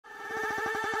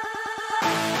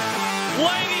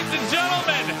Ladies and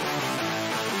gentlemen,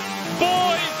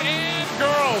 boys and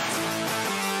girls,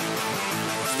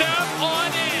 step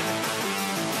on in.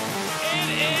 It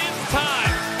is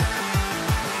time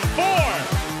for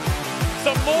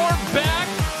some more Back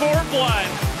 4 Blood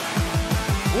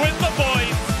with the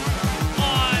boys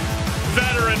on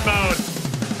veteran mode.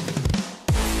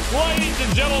 Ladies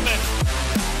and gentlemen,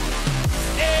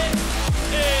 it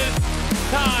is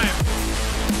time.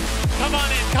 Come on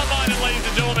in, ladies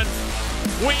and gentlemen.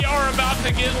 We are about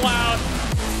to get loud,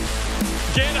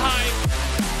 get hype,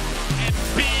 and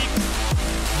beat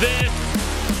this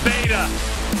beta.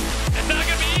 It's not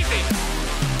gonna be easy.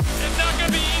 It's not gonna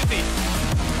be easy.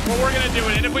 But we're gonna do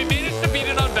it. And if we manage to beat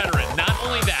it on veteran, not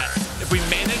only that, if we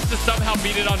manage to somehow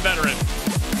beat it on veteran,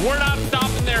 we're not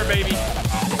stopping there, baby.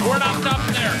 We're not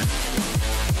stopping there.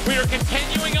 We are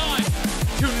continuing on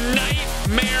to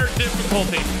nightmare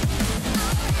difficulty.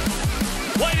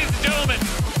 Ladies and gentlemen,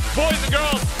 boys and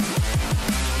girls,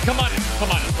 come on in,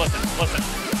 listen.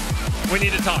 We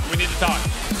need to talk.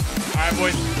 All right,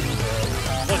 boys,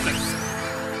 listen.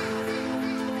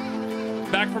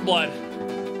 Back 4 Blood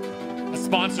has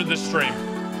sponsored this stream.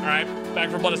 All right, Back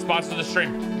 4 Blood has sponsored this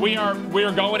stream. We are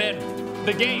going in.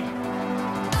 The game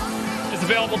is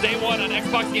available day one on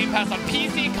Xbox Game Pass on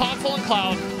PC, console, and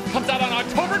cloud. Comes out on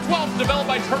October 12th, developed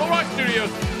by Turtle Rock Studios,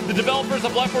 the developers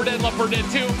of Left 4 Dead and Left 4 Dead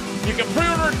 2. You can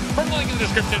pre-order from the link in the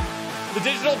description. The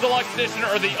digital deluxe edition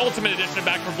or the ultimate edition of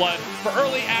Back 4 Blood for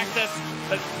early access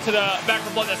to the Back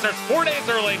 4 Blood that starts 4 days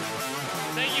early.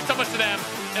 Thank you so much to them.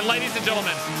 And ladies and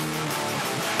gentlemen,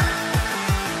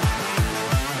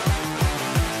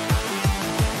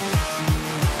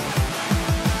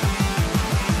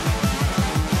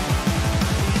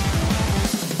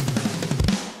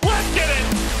 let's get it.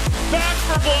 Back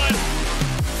 4 Blood.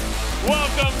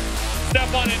 Welcome.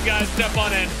 Step on in, guys. Step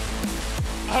on in.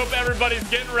 I hope everybody's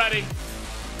getting ready.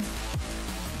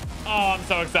 Oh, I'm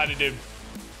so excited, dude.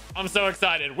 I'm so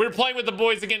excited. We're playing with the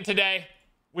boys again today.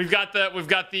 We've got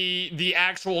the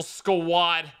actual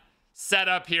squad set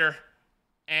up here,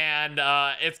 and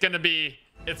it's gonna be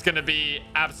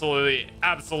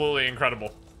absolutely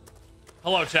incredible.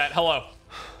 Hello, chat. Hello.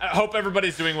 I hope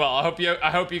everybody's doing well. I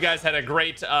hope you guys had a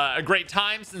great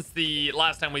time since the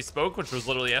last time we spoke, which was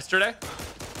literally yesterday.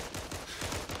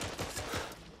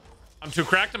 I'm too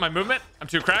cracked in my movement. I'm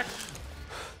too cracked.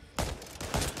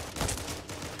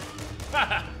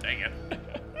 Dang it.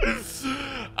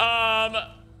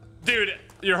 Dude,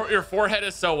 your forehead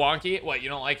is so wonky. What, you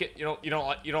don't like it? You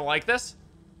don't like this?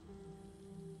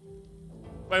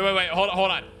 Wait. Hold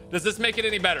on. Does this make it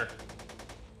any better?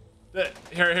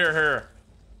 Here.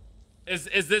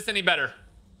 Is this any better?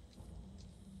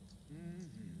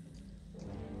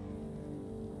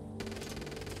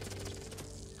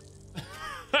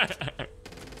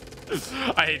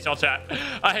 I hate y'all, chat.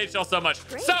 I hate y'all so much.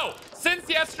 Great. So, since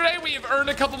yesterday, we have earned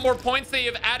a couple more points. They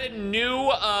have added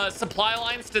new supply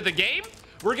lines to the game.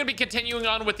 We're going to be continuing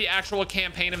on with the actual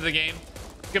campaign of the game.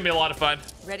 It's going to be a lot of fun.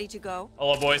 Ready to go?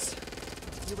 Hello, boys.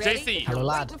 You ready? JC. Hello,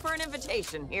 lad. Waiting for an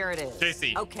invitation. Here it is.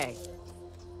 JC. Okay.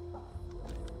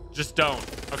 Just don't.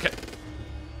 Okay.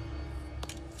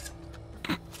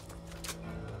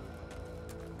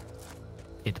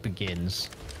 It begins.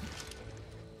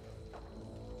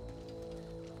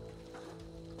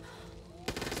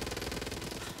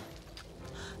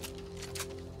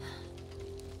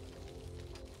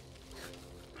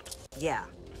 Yeah.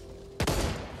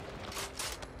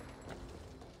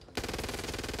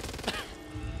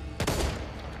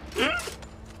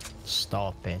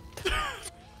 Stop it.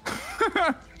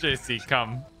 JC,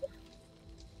 come.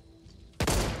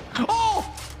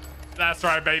 Oh! That's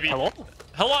right, baby. Hello?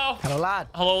 Hello. Hello, lad.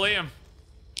 Hello, Liam.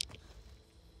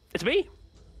 It's me.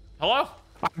 Hello.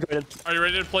 I'm good. Are you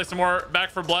ready to play some more Back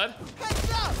 4 Blood?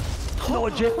 No,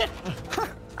 legit.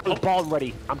 I was born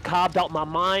ready. I'm carved out my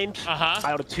mind.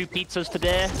 I ordered 2 pizzas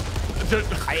today.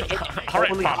 I ate All right,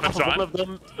 only Papa half of John. one of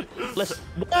them. Listen,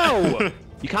 no!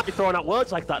 You can't be throwing out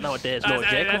words like that nowadays, no,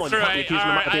 Jay. Come on, That's you can't be right. accusing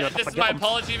All them of being right. a This is my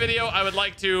apology video. I would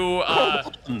like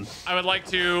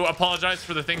to apologize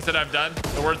for the things that I've done,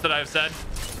 the words that I've said,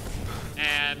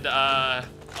 and I'll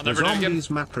The never do it again. zombies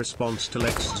map response to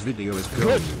Lex's video is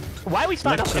good. Why are we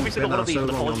starting off Lex every and single Ben one of these are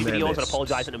with so long apology on their videos and lists.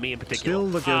 apologizing to me in particular? Still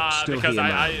the joke's still Because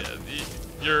here,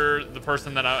 you're the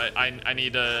person that I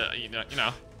need to,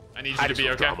 I need you to be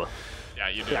okay. Drama. Yeah,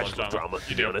 you do I love just love drama. drama. You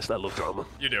To be do. honest, I love drama.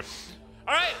 You do.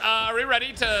 All right, are we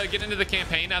ready to get into the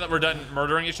campaign now that we're done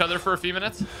murdering each other for a few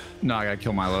minutes? No, I gotta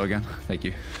kill Milo again. Thank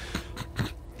you.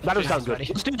 That does sound good.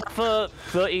 Let's do that for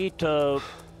 30 to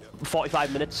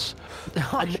 45 minutes, and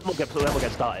then we'll get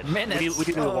started. Minutes? We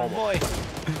do a warm up. boy.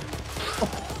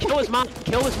 Kill this man.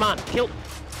 Kill this man. Kill.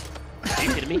 Are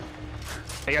you kidding me?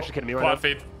 Are you actually kidding me right Quad now?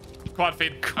 feed. Quad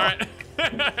feed. All right.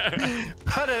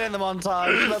 Put it in the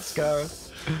montage. Let's go.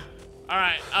 All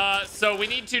right. So we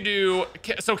need to do.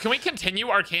 So can we continue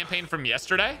our campaign from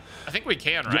yesterday? I think we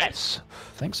can, right? Yes.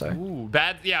 I think so. Ooh,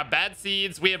 bad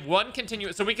seeds. We have one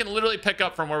continue, so we can literally pick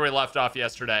up from where we left off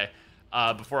yesterday.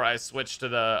 Before I switch to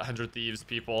the 100 Thieves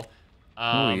people.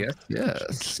 Oh yes.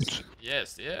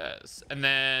 Yes. And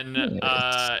then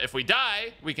if we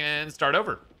die, we can start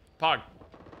over. Pog.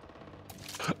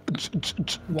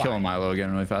 Killing Milo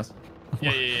again really fast.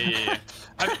 Yeah.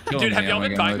 Killing Dude, have me, y'all oh my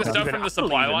been God, buying the really stuff fast. from the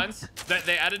supply lines?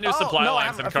 They added new supply no, I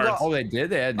lines and forgot. cards. Oh, they did.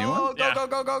 They had new Oh, ones. go,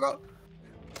 Yeah. go.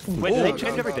 Wait, do they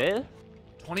change every day?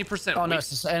 20%. Oh, no, it's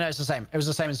the same. It was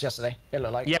the same as yesterday. It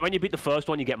looked like. Yeah, when you beat the first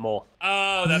one, you get more.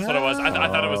 Oh, that's what it was. I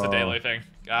thought it was a daily thing.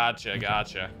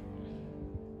 Gotcha.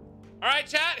 All right,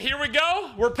 chat, here we go.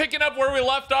 We're picking up where we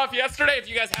left off yesterday. If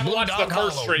you guys haven't watched the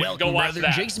first stream, go watch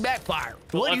that. Jason Backfire.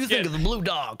 What do you think of the Blue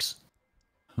Dogs?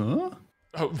 Huh?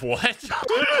 Oh, what?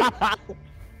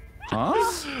 Huh?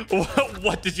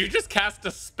 What? Did you just cast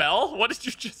a spell? What did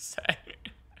you just say?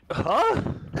 Huh?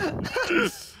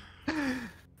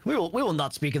 We will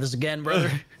not speak of this again, brother.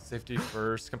 Safety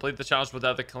first. Complete the challenge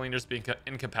without the cleaners being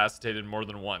incapacitated more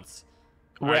than once.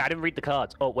 Wait, I didn't read the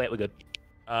cards. Oh, wait, we're good.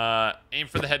 Aim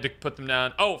for the head to put them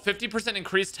down. Oh, 50%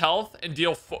 increased health and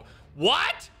deal 4.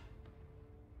 What?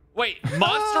 Wait,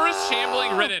 Monstrous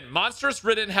Shambling Ridden. Monstrous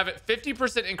Ridden have it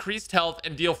 50% increased health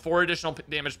and deal 4 additional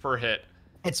damage per hit.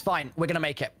 It's fine. We're gonna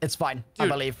make it. It's fine. Dude, I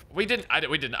believe. We didn't. I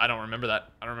don't remember that.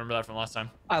 I don't remember that from last time.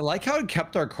 I like how it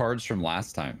kept our cards from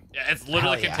last time. Yeah, it's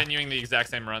literally Hell yeah. continuing the exact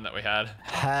same run that we had.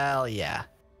 Hell yeah.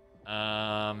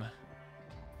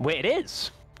 Wait, it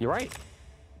is. You're right.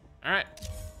 All right.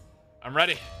 I'm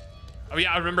ready. Oh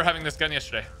yeah, I remember having this gun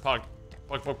yesterday. Pog.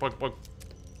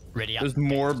 Ready up. There's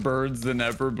more birds than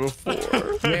ever before.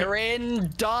 We're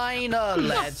in Diner.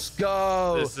 Let's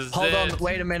go. This is Hold on. it.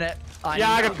 Wait a minute.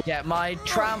 I need to get my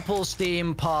trample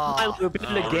steam part. We've been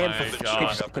in the Oh game my for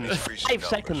God. 5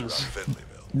 seconds.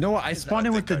 No, I spawned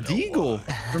in with the Deagle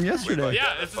from yesterday.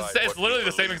 Yeah, it's literally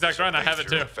the same exact run. I have it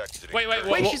too.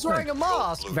 Wait, She's wearing a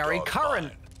mask. Very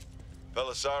current.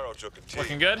 Belisaro took a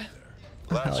looking good.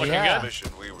 Last yeah. mission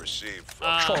we received from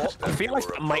I feel like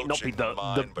that might not be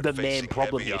the main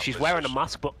problem here. She's wearing a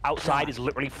mask, but outside is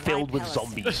literally filled with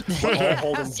zombies. We're all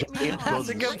holding giant That's guns.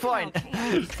 a good point.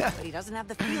 But he doesn't have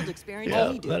the field experience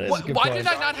we do. that is a good Why point. did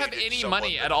I not have any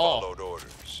money at all?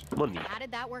 Money. How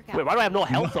did that work out? Wait, why do I have no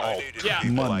health at all? Yeah,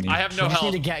 Money. I have no You just need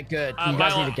health. to get good. You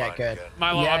guys Milo- need to get good.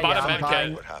 Milo, I bought a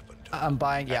med kit. I'm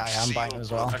buying. Yeah, I'm buying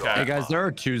as well. Okay. Hey guys, there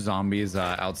are 2 zombies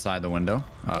outside the window.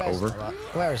 Where's Over. Noah?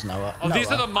 Where's Noah? Oh, these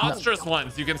are the Noah. monstrous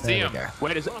ones. You can see There we them. go.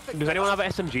 Wait, does anyone have an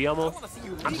SMG ammo?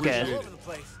 I'm scared.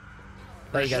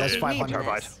 There you go. That's Shit. 500.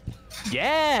 Terrified.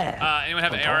 Yeah! Anyone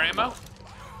have AR ammo?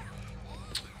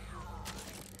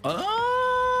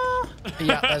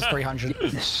 Yeah, that's 300. All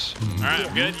right,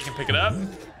 I'm good. You can pick it up.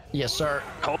 Yes, sir.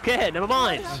 Okay, never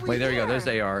mind. Wait, there you go. There's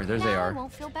AR. There's I AR.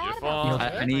 won't feel bad Beautiful.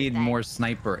 about I need more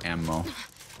sniper ammo.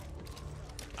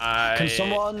 I Can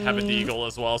someone- have a deagle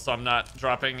as well, so I'm not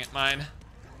dropping mine.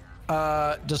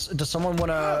 Does someone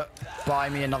want to buy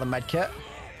me another med kit?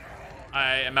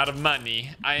 I am out of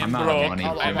money. I am I'm out of broke. money.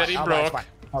 I'm very I'll buy, it's broke. fine.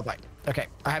 I'll buy. Okay,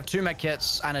 I have 2 med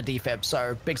kits and a defib,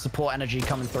 so big support energy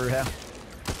coming through here.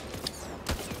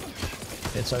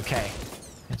 It's okay.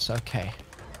 It's okay.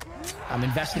 I'm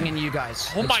investing in you guys.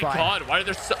 Oh It's my fine. God! Why are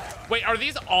there so? Wait, are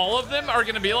these all of them are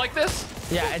gonna be like this?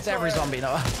 Yeah, it's every zombie,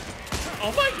 Noah.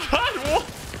 Oh my God!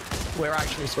 What? We're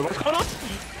actually spooky. What's going on?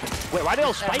 Wait, why are they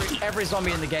all spiky? Every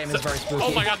zombie in the game is very spooky.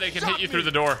 Oh my God! They can hit you through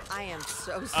the door. I am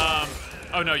so sorry.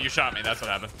 Oh no, you shot me. That's what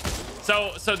happened.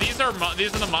 So these are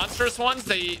the monstrous ones.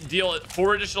 They deal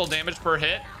 4 additional damage per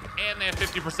hit, and they have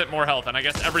 50% more health. And I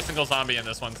guess every single zombie in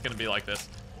this one's gonna be like this.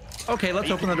 Okay, let's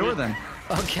open the door then.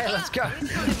 Okay, let's go.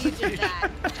 you did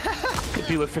that. Could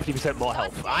be with 50% more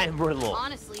health. I am running low.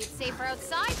 Honestly, it's safer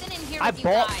outside than in here I with you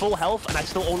bought guys. full health and I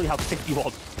still only have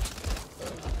 51.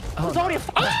 There's already a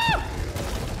Ah!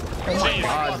 Oh my Jeez.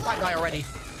 God. That guy already.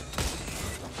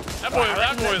 That boy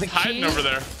The is hiding key- over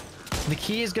there. The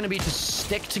key is going to be to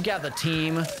stick together,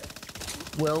 team.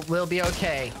 We'll be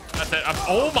okay. That's it.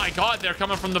 Oh my God! They're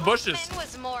coming from the bushes. Ben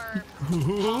was more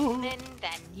often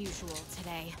than usual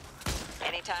today.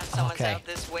 Anytime someone's Okay. out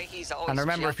this way, he's always And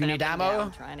remember, if you jumping need up and ammo,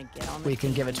 down, trying to get on We the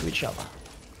can give it to each other.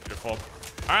 Beautiful. All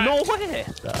right. No way!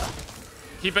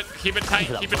 Keep it tight.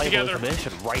 Keep it together.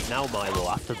 Information right now, Milo,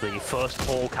 after the first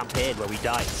whole campaign where we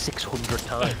died 600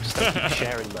 times. Thank you for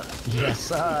sharing that. Yes,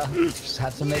 sir. Just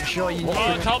had to make sure you knew.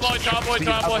 Oh, tall boy.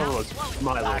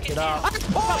 Milo. Back it up.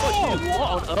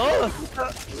 What on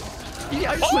earth?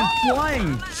 I just went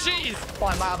flying. Jeez.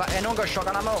 Fine, anyone got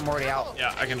shotgun ammo? I'm already out.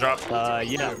 Yeah, I can drop.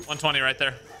 Yeah. 120 right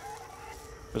there.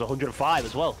 There's 105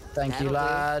 as well. Thank you,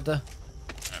 lad.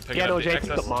 Yeah, no, Jay, pick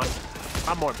up mine.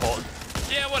 I'm more important.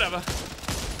 Yeah, whatever.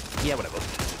 Yeah, whatever.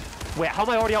 Wait, how am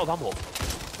I already out of ammo?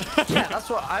 Yeah, that's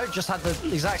what I just had the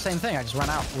exact same thing. I just ran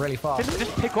out really fast. Didn't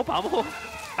just pick up ammo?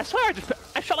 I swear,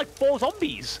 I shot like 4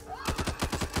 zombies.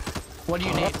 What do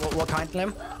you need? What kind,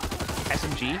 Lim?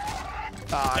 SMG.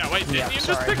 Yeah, wait, didn't you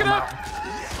just pick it I'm up? out.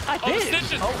 I Oh, the did.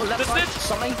 stitches. Oh, The left side, stitch.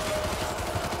 something.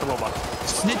 Come on, man.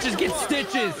 Snitches get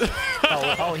stitches.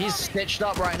 Oh, he's stitched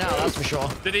up right now. That's for sure.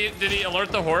 Did he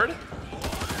alert the horde?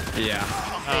 Yeah.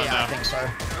 Oh, Yeah, no. I think so.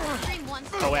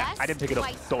 Oh, yeah, I didn't pick it up.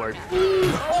 Don't worry.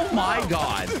 Oh my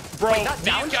god. Bro, Wait, that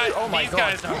down these guys, to- oh my these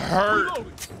God. guys hurt.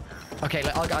 Okay,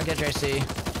 I'll get JC.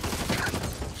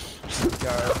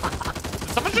 Go. Did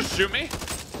someone just shoot me?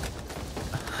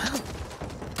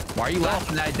 Why are you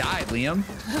laughing that I died, Liam?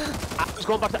 I was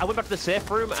going back. I went back to the safe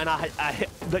room, and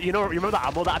you remember that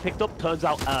ammo that I picked up? Turns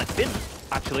out, didn't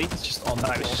actually. It's just on the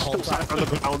I was whole stuck time. on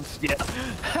the ground.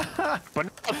 Yeah. But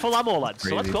not full ammo, lads.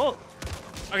 So let's go.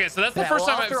 Okay, so that's the Yeah, first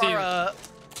well, time I've seen.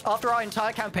 After our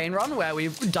entire campaign run, where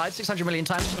we've died 600 million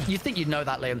times, you think you'd know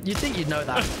that, Liam. You think you'd know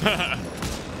that.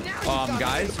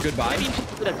 Guys, goodbye.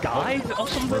 A guy or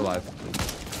something. We're live.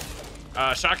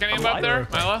 Shotgun aim up there,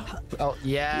 Milo. Oh,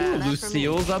 yeah.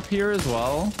 Lucille's up here as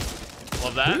well.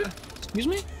 Love that. Excuse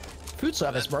me? Food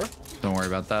service, bro. Don't worry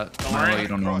about that. Don't Milo, worry. you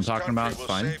don't know what I'm talking about. It's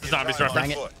fine. Zombies reference.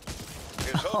 Dang it.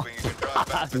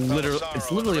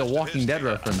 It's literally a Walking Dead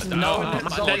reference. No,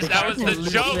 it's that was the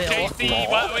joke, Lucille.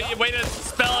 JC. Way to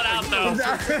spell it out, though.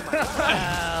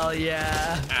 Hell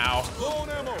yeah. Ow.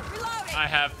 I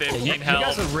have 15 You guys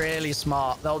health. are really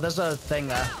smart. Oh, there's a thing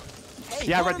there.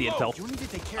 Yeah, I read the intel.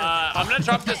 I'm gonna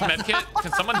drop this med kit.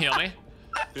 Can someone heal me?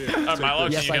 Milo,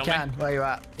 Yes, can I you heal can. me? Where you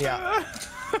at? Yeah.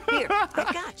 Here, I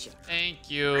got you. Thank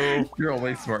you. You're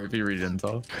always smart if you read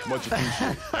intel.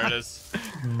 There it is.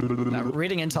 No,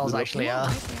 reading intel is actually I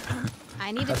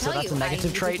need to tell that's you. a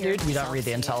negative trait, dude. We don't read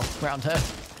the intel around here.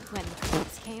 When the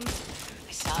cops came,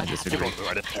 I saw I that. disagree.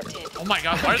 I did. Oh my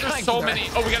god, why are there so many?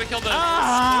 Oh, we gotta kill the.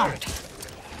 Are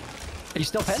you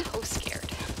still pinned? So scared.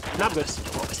 No, I'm good.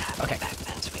 What was happening Okay. back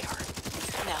then, sweetheart?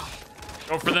 No.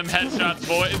 Go for them headshots,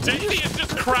 boy. JC is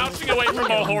just crouching away from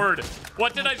a horde.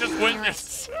 What did I just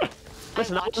witness?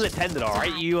 Listen, that was intended, all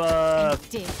right. You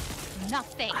Did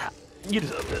nothing. you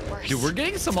deserved it. Dude, we're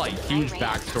getting some like huge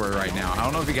backstory right now. I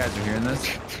don't know if you guys are hearing this.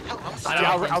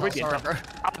 Yeah, I'll read the intel.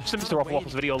 I'll send Mr.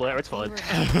 Waffle's video later. It's fine.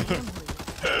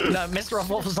 No, Mr.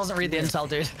 Waffles doesn't read the intel,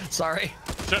 dude. Sorry.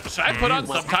 Should I put on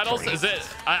subtitles? Is it?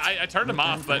 I turned them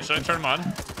off, but should I turn them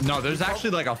on? No, there's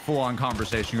actually like a full-on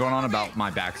conversation going on about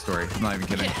my backstory. I'm not even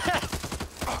kidding.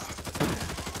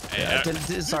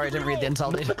 Sorry, I didn't read the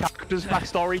intel, dude. Character's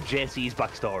backstory, JC's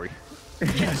backstory.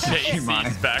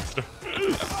 JC's backstory.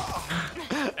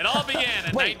 It all began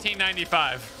in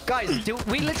 1995. Guys,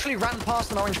 we literally ran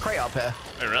past an orange crate up here.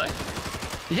 Wait, really?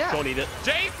 Yeah. Don't need it.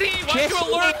 JC, why'd you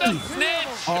alert the snitch?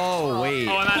 Oh wait.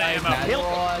 Oh, I'm out of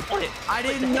ammo. I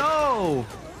didn't know.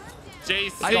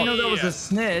 JC. I didn't know that was a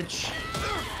snitch.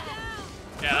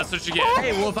 Yeah, that's what you get.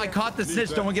 Hey, well, if I caught the snitch,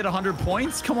 don't we get 100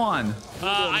 points? Come on.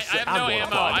 I have no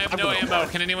ammo. I have no ammo.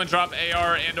 Can anyone drop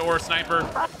AR and or sniper?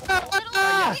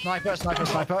 Yeah,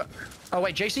 sniper. Oh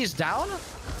wait, JC's down?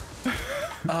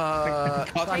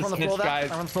 Sniper on the floor there. guys.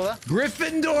 Sniper on the floor there.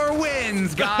 Gryffindor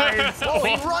wins, guys. Oh,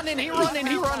 he running.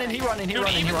 Dude,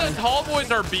 even the tall boys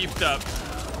are beefed up.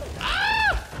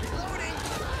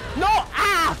 No!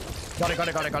 Ah! Got it.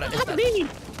 It's dead.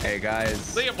 Hey, guys.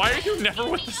 Liam, why are you never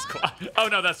with the squad? Oh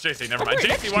no, that's JC. Never mind.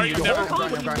 JC, why are you never?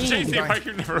 JC, why are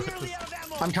you never with the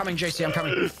squad? I'm coming, JC. I'm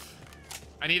coming.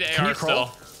 I need Can AR you crawl?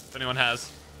 still. If anyone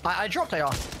has. I dropped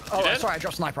AR. Oh, did? sorry, I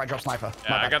dropped sniper. Yeah,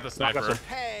 My I bad. got the sniper.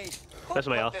 Hey, That's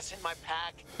my AR. this in my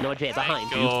pack. No, Jay, behind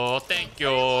Thank you. you. Thank you.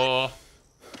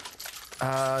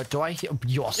 Do I hear?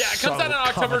 You're Yeah, it so comes out on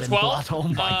October covered in blood. 12th. Oh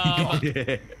my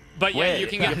god. But yeah, Wait, you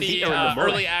can get the yeah, in the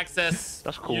early access.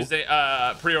 That's cool. Using,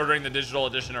 pre-ordering the digital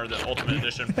edition or the ultimate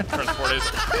edition for 4 days.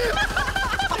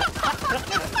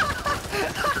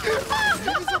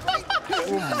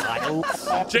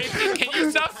 JC, can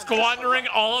you stop squandering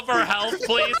all of our health,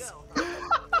 please?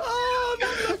 Oh,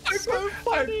 that's so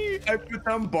funny. I put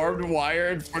down barbed wire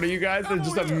in front of you guys and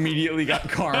just immediately got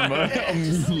karma.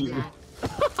 Immediately.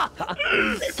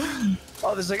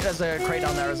 Oh, there's a crate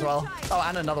down there as well. Oh,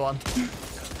 and another one.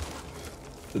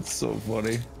 It's so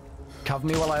funny. Cover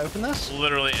me while I open this.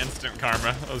 Literally instant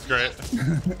karma. That was great.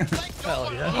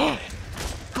 Hell yeah.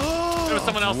 It was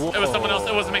someone else. It was someone else.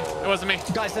 It wasn't me. It wasn't me.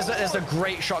 Guys, there's a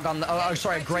great shotgun. Oh,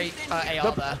 sorry, a great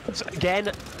AR there.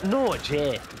 Again, no,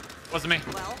 Jay. Wasn't me.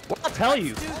 What did I tell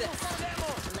you?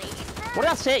 What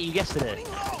did I say to you yesterday?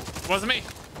 Wasn't me.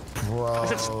 Bro.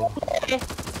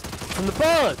 From the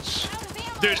birds.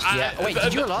 Dude, Yeah. Wait,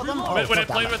 did you allow them? Oh, when I fuck,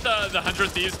 played damn with the 100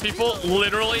 Thieves people,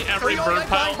 literally every Oh, bird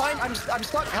pile. fine. I'm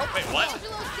stuck. Help. Wait, what?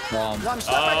 No, I'm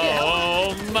stuck right here. Help.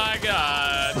 Oh my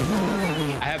god.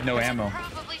 I have no ammo.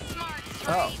 Probably smart.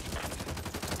 Oh.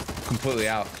 Completely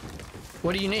out.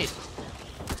 What do you need?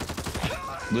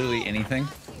 Literally anything.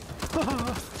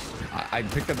 I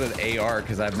picked up an AR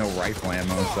because I have no rifle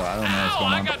ammo, so I don't know what's Ow,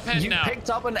 going I on. got pinned You now. picked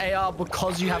up an AR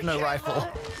because you have no rifle.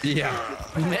 Yeah.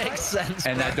 Makes sense.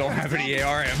 And I don't have any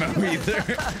AR ammo either.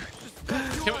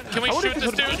 Can we I wonder shoot if this it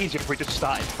would be dude? easier if we just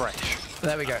started fresh.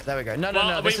 There we go. No,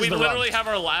 Well, this we is the literally run. have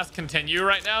our last continue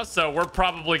right now, so we're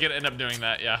probably gonna end up doing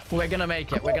that. Yeah. We're gonna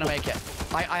make it.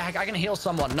 I can heal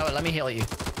someone. No, let me heal you.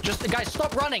 Just guys,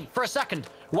 stop running for a second.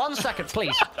 1 second,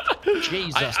 please.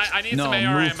 Jesus. I need No, some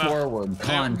AR move ammo. forward.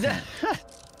 Content.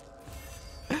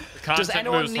 Does Content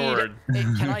anyone moves need? forward.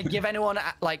 Can I give anyone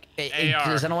like?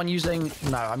 AR. Is anyone using?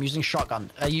 No, I'm using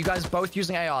shotgun. Are you guys both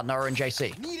using AR? Noah and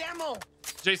JC.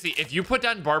 JC, if you put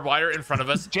down barbed wire in front of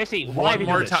us, Jesse, why one have you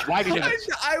more done this? time. Why have you done this?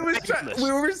 I was trying.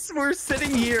 We were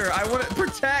sitting here. I want to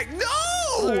protect.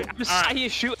 No! I'm just sat here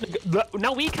shooting.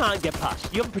 Now we can't get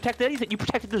past. You haven't protected anything. You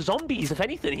protected the zombies, if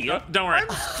anything, here. Don't worry. I'm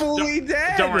fully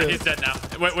dead. Don't worry, he's dead now.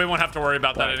 We won't have to worry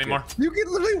about that Alright, anymore. You can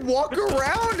literally walk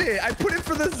around it. I put it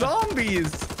for the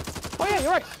zombies. Oh yeah,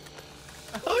 you're right.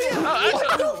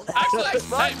 Oh, actually,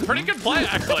 hey, pretty good play,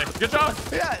 actually. Good job.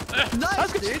 Yeah. That's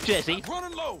Nice, good, dude. Jesse.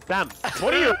 Damn.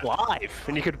 What are you alive?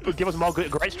 And you could give us more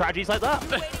great strategies like that.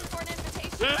 Waiting for an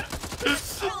invitation. I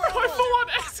full on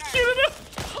executed him.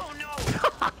 Oh no.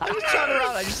 I just turn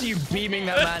around. I just see you beaming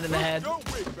that man in the head. Oh,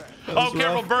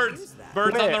 careful, birds.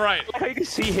 Birds on the right. How you can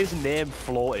see his name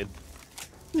floating.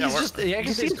 Yeah, He's just, yeah, you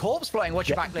can see his corpse floating. Watch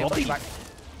your back, Liam. Watch your back.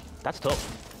 That's tough.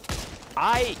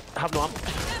 I have no ammo.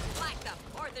 Just like the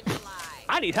 4th of July.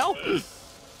 I need help.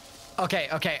 Okay.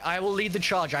 I will lead the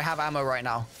charge. I have ammo right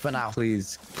now. For now.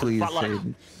 Please save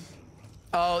me.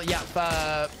 Oh yeah.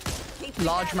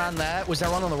 Large man there. Was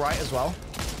there one on the right as well?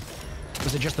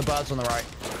 Was it just the birds on the right?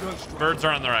 Birds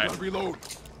are on the right.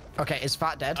 Okay. Is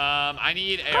Fat dead? I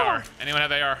need AR. Anyone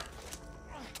have AR?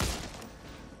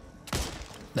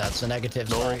 That's a negative.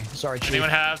 Sorry, Chief. Anyone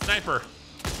have sniper?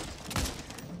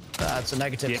 That's a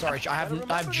negative. Yeah. Sorry, I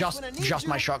have just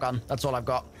my shotgun. That's all I've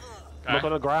got. Look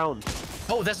on the ground.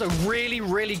 Oh, there's a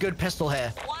really good pistol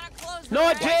here. Wanna close the No,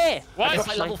 rank? Jay! What? It's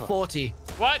like level 40.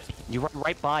 What? You run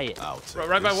right by it.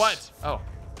 Right by what? Oh,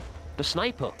 The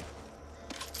sniper.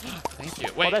 thank you.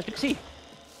 Oh, Wait. there's JC.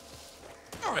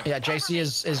 Yeah, JC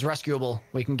is rescuable.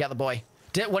 We can get the boy.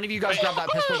 Did one of you guys grab that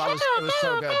pistol? It was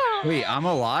so good. Wait, I'm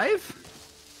alive?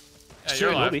 Yeah, Sure,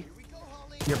 you're will alive. be.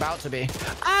 You're about to be.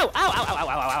 Ow! Ow! Ow! Ow! Ow!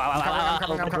 Ow!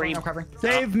 Ow! I'm covering.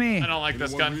 Save me. I don't like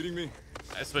this gun.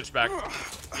 I switched back.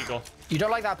 Eagle. You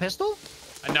don't like that pistol?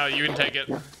 No, you can take it.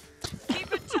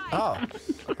 Keep it tight. Oh,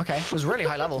 okay. It was really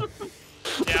high level.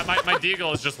 Yeah, my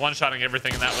Deagle is just one-shotting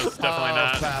everything, and that was definitely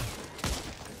not. Fair.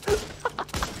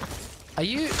 Are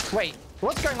you? Wait.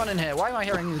 What's going on in here? Why am I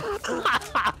hearing?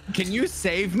 Can you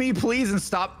save me, please, and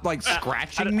stop like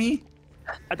scratching me?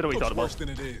 I don't know what you thought about. than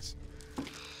it is.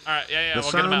 All right, yeah, The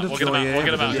we'll get him out. sound We'll of get him out. joy We'll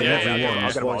get him out. evident in Yeah.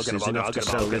 everyone's I'll voice is enough to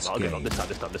sell this game. This time.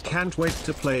 Can't wait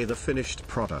to play the finished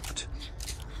product.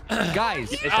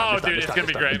 Guys, Oh, dude, it's gonna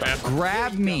be great, man.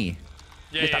 grab me.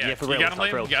 Yeah. for You real, got him, for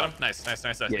Liam? real. You got him? Nice. Yeah.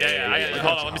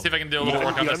 Hold on, let me see if I can do a little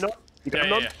work on this. You got him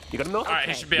now? You got him now? All right,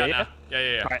 he should be out now.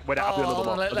 Yeah. All right, wait, I'll do a little Oh,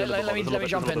 more. let me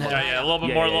jump in here. Yeah, a little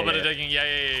bit more, a little bit of digging.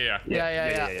 Yeah.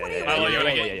 Yeah.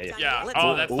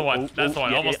 Oh, that's the one. That's the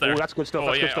one. Almost there. Oh, that's good stuff. Oh,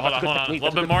 That's yeah. good stuff. Hold on. A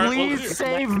little bit more. Please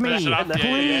save Finish me. it off.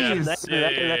 Please.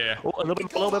 Yeah. Oh, a little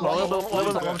bit more. One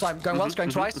more time. Going once, going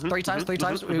twice, three times.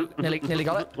 We nearly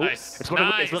got it. Nice. It's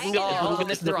looking good. Oh,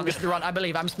 this is the run. I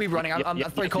believe I'm speed running. I'm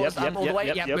at 3/4. I'm all the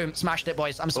way. Yeah, boom, smashed it,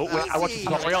 boys. I'm. Oh, wait, I watched the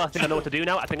tutorial. I think I know what to do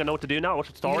now. I watch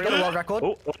the tutorial. You got a world record?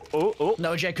 Oh.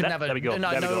 No, Jay could never. There we go.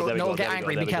 No, get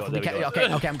angry. Be careful.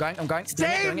 Okay, I'm going.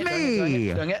 Save me.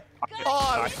 Doing it.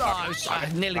 Oh,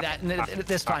 nearly that.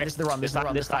 This time. This is the run. This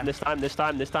time. This time.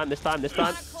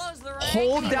 Wanna close the rank?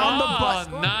 Hold down the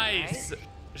button. Oh, nice.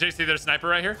 JC, there's a sniper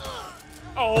right here.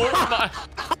 Oh my.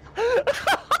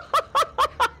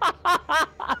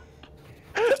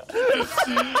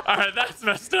 All right, that's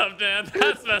messed up, Dan.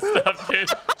 That's messed up, dude.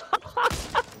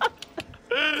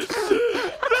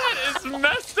 That is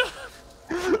messed up.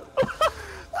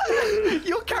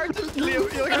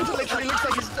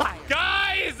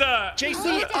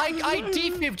 I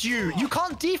defibbed you. You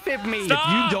can't defib me. Stop.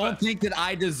 You don't think that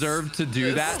I deserve to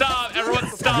do that? Stop, everyone,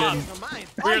 stop.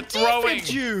 We're throwing.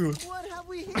 you.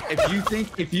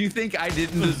 If you think I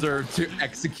didn't deserve to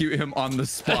execute him on the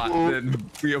spot, then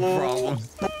we have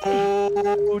problems.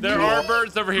 There are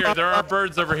birds over here. There are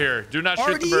birds over here. Do not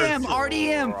shoot the birds.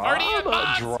 RDM. RDM,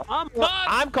 mods. Mods.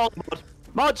 I'm calling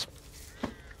mods.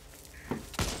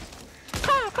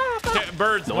 Okay,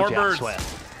 birds, more birds.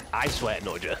 I swear,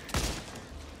 Noja.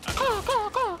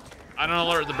 I don't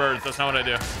alert the birds. That's not what I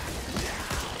do.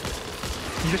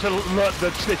 You just alert the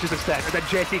snitches instead, and then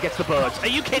JC gets the birds. Are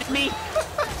you kidding me? You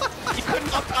could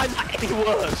not find that any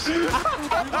worse. Birds,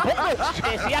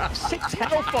 JC, you have 6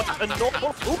 health points and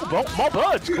normal. Ooh, more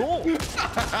birds, cool.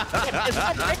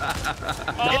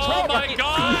 Oh my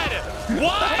god!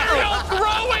 Why are you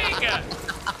throwing?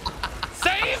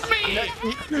 Save me!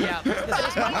 Yeah,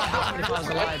 this might not happen if I was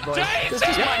alive, boy. This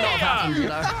just might not happen, you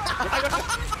know.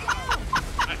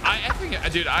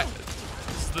 Dude,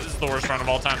 this is the worst run of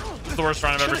all time. This is the worst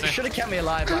run I've ever seen. Should have kept me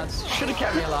alive, lads. Should have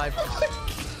kept me alive.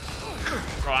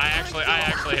 Bro, I actually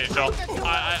hate y'all.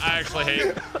 I actually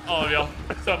hate all of y'all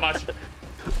so much.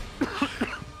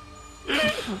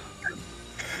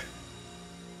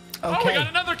 Okay. Oh, we got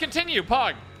another continue,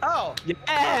 Pog. Oh,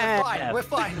 yeah. We're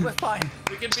fine.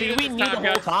 We can See, we knew the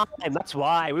whole time. That's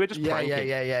why we were just pranking.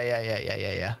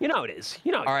 Yeah. You know how it is.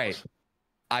 You know. All right,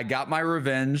 I got my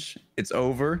revenge. It's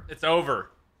over. It's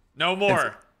over. No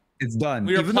more. It's done.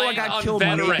 We were Even though I playing got on killed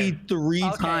veteran. maybe 3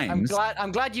 times.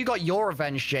 I'm glad you got your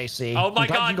revenge, JC. Oh my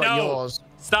god, you got no! Yours.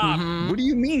 Stop. What do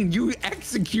you mean? You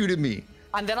executed me.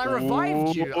 And then I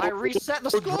revived you. I reset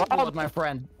the scoreboard, my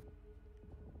friend.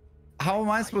 How am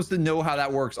I supposed to know how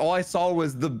that works? All I saw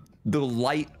was the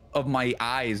light of my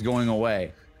eyes going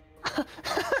away. Huh?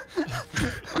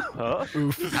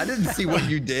 I didn't see what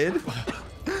you did.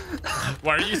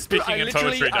 Why are you speaking in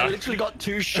poetry, I dog? literally got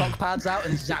 2 shock pads out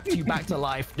and zapped you back to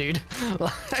life, dude.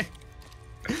 Like,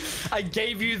 I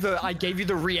gave you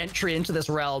the re-entry into this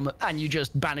realm, and you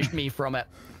just banished me from it.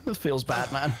 It feels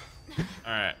bad, man.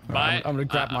 All right, I'm gonna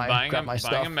grab my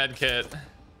stuff. Buying a med kit.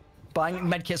 Buying a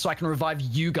med kit so I can revive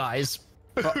you guys.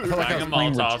 I feel like I was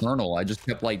playing Returnal. I just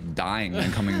kept like dying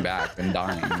and coming back and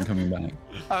dying and coming back.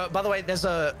 By the way,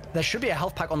 there should be a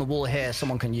health pack on the wall here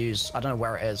someone can use. I don't know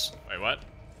where it is. Wait, what?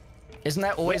 Isn't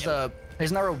there always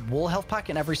isn't there a wall health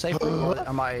pack in every safe room? Or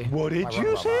am I? What did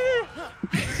you say?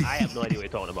 I have no idea what you're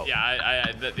talking about. Yeah,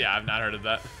 yeah, I've not heard of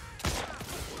that.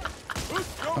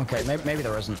 Okay, maybe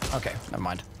there isn't. Okay, never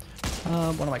mind.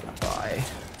 What am I gonna buy?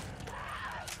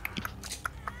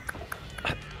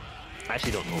 I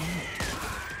actually don't know.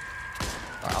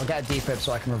 Right, I'll get a defib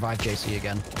so I can revive JC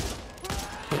again.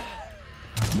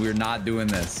 We're not doing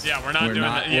this. Yeah, we're not doing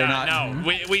that. Yeah, no,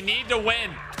 we need to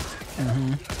win.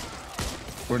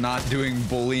 We're not doing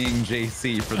bullying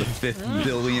JC for the 5th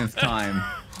billionth time.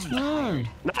 No,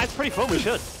 it's pretty fun. We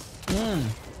should.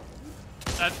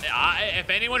 If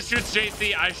anyone shoots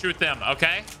JC, I shoot them.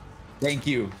 Okay? Thank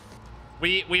you.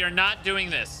 We are not doing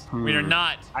this. We are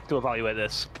not. I have to evaluate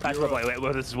this. I have to evaluate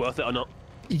whether this is worth it or not.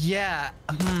 Yeah.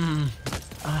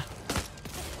 I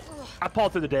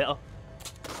poured through the data.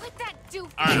 Quit that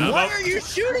doofy. Right, why are you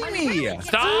shooting me?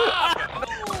 Stop!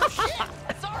 Oh, shit.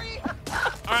 Sorry.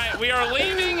 All right, we are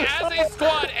leaving as a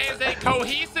squad, as a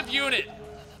cohesive unit.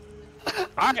 All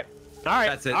right.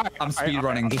 That's it. I'm speed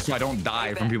running just so I don't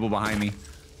die from people behind me.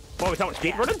 What, we're talking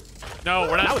speed running? No,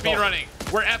 we're not Now speed running.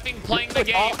 We're effing playing the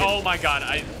game. Oh my god,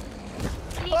 They're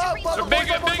big.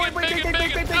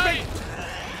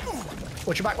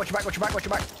 Watch your back.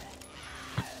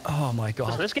 Oh my god.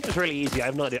 Listen, this game is really easy. I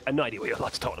have no idea what you're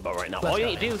talking about right now. All you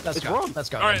need to do is run. Let's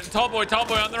go. All right, tall boy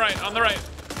on the right.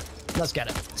 Let's get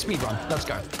it. Speed run. Let's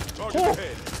go. Oh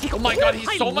my god,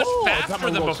 he's so much faster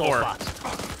than before.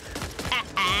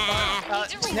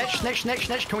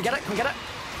 Snitch. Can we get it?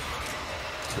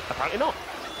 Apparently not.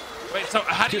 Wait, so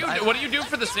how do what do you do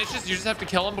for the snitches? You just have to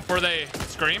kill them before they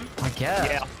scream? I guess.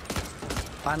 Yeah.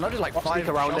 I loaded like 5 sneak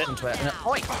around shots it. into it. And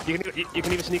You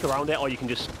can either sneak around it or you can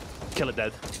just kill it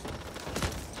dead.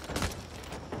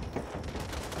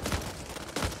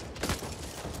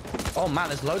 Oh man,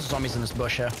 there's loads of zombies in this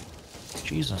bush here.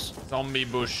 Jesus. Zombie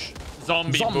bush.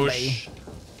 Zombie bush.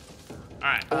 All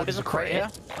right. There's a crate here.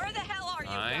 Where the hell are you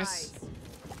Nice.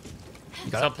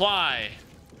 You got Supply.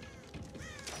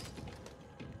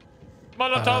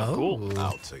 Molotov. Cool.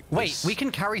 I'll take Wait, this. we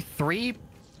can carry 3.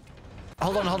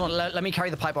 Hold on. Let me carry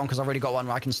the pipe on because I've already got one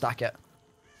where I can stack it.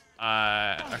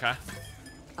 Okay.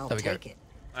 There we go.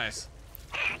 Nice.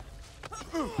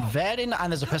 Very nice.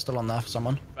 And there's a pistol on there for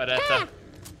someone. That's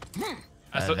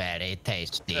Very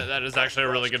tasty. that is actually a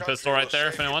really good pistol right there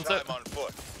if anyone wants it. Time on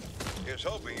foot. is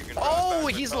hoping you can Oh,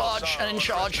 he's large and in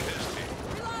charge.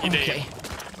 You did. Okay.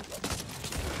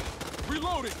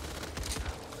 Reloading.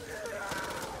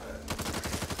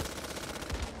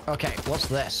 Okay, what's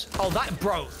this? Oh, that,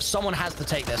 bro, someone has to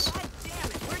take this.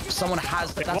 Someone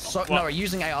has to. That's so. No,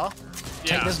 using AR.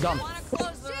 Take Yeah. this gun.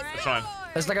 Which one?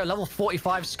 There's like a level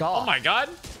 45 scar. Oh my god.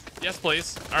 Yes,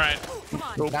 please. All right.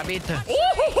 Grab it.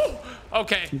 Woo-hoo-hoo.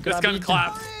 Okay, this Grab gun it.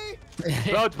 claps.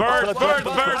 Birds, Birds,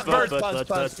 birds, birds, birds.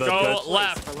 birds. Go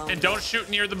left and don't shoot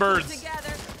near the birds.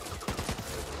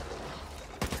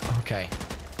 Okay.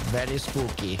 Very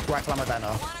spooky. Rifle ammo there now.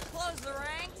 Wanna close the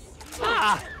ranks?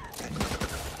 Ah!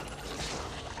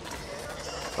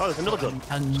 Oh, there's another gun.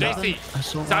 JC,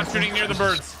 stop shooting near the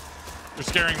birds. You're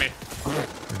scaring me.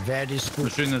 Very We're spooky.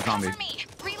 shooting the zombie. Cover me.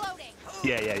 Reloading.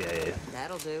 Yeah.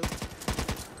 That'll do.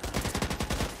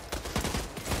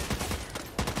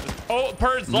 Oh,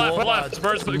 birds left, More left.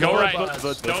 birds. Birds, go More right.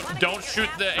 birds. Don't shoot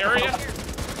the area.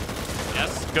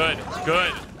 Yes, good,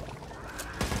 good.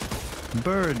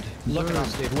 Bird. Look at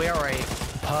us, dude. We are a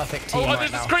perfect team Oh, right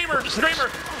there's a now. screamer, screamer.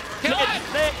 Kill it.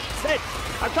 Ned,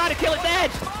 I'm trying to kill it, Ned.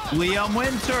 Liam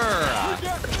Winter. I'm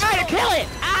trying to kill it.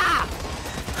 Ah!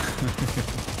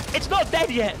 It's not dead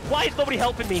yet. Why is nobody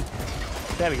helping me?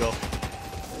 There we go.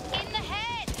 In the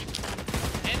head.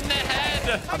 In the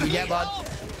head. Yeah, bud.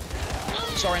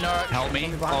 Sorry, no. Help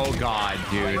me. Oh god,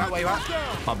 dude. Where you at?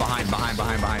 Oh, behind.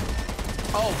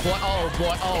 Oh boy, oh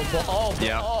boy, oh boy, oh boy,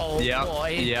 Yep. oh Yep. boy.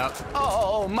 Yep.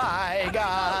 Oh my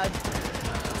god.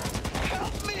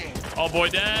 Oh boy,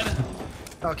 dead.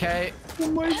 Okay.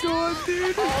 Oh my god,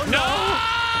 dude. Oh No!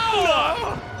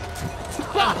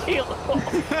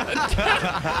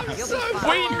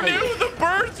 We knew the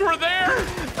birds were there.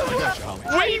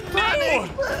 We knew.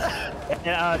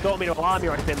 Don't want me to alarm you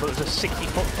or anything, but there's a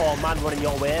 60-foot tall man running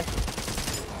your way.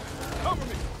 Cover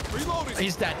me. Reloading.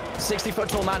 He's dead. 60-foot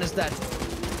tall man is dead.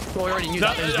 Well, we already knew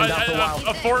that. He's been down for a while.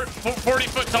 A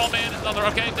 40-foot tall man is on the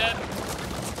okay, dead.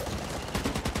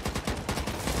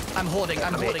 I'm hoarding.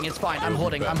 It's fine. I'm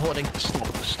hoarding.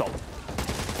 Stop.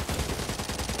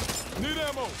 Need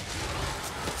ammo.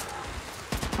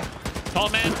 Tall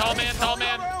man.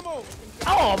 Ammo.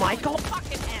 Oh my god.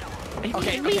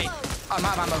 Okay. I'm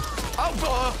out of ammo.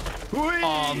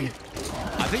 Oh,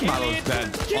 I think Milo's dead.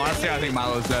 Honestly, I think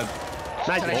Milo's dead.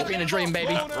 Nice. 10 HP in a dream,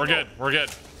 baby. We're good.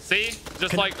 See?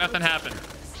 Just like nothing happened.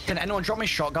 Can anyone drop me a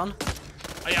shotgun?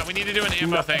 Oh, yeah, we need to do an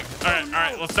ammo thing. All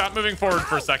right. Let's stop moving forward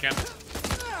for a second.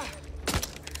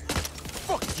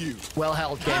 Fuck you. Well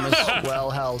held, gamers. Well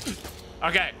held.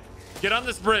 Okay. Get on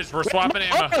this bridge. We're swapping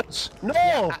ammo.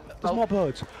 No. There's more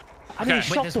birds. I need Okay. a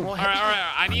shotgun. there's more. All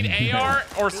right. I need AR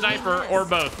or sniper or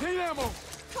both. Need ammo.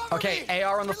 Okay,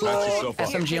 AR on the floor,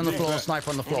 SMG on the floor, sniper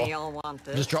on the Any floor. y'all want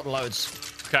this? Just drop loads.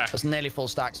 Okay. That's nearly full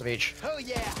stacks of each. Oh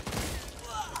yeah.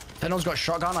 If anyone's got a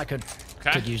shotgun, I could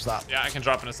Okay. use that. Yeah, I can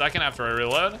drop in a second after I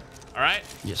reload. All right.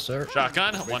 Yes, sir.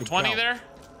 Shotgun, 120 there.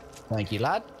 Thank you,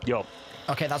 lad. Yo.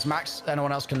 Okay, that's max.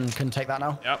 Anyone else can take that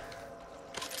now? Yep.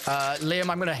 Liam,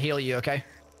 I'm gonna heal you, okay?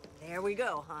 There we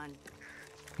go, hon.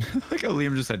 Like how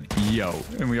Liam just said yo,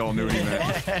 and we all knew what he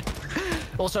meant.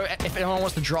 Also, if anyone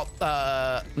wants to drop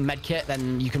med kit,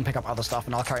 then you can pick up other stuff,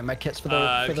 and I'll carry med kits for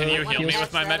the. Can you heal me heals.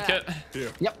 with my med kit?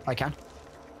 Yep, I can.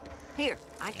 Here,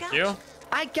 I got You?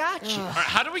 I got you. All right,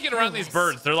 how do we get around these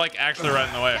birds? They're like actually right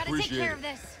in the way. Gotta take care of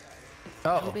this.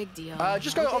 Oh. No big deal.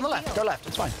 Just go on the left. Go left.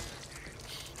 It's fine.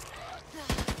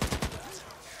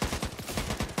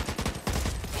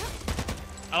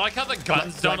 I like how the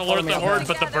guns don't Like, follow alert me the up horde,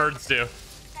 there. Oh, but the birds do.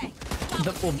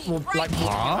 Like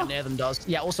walking near them does.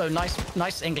 Yeah. Also,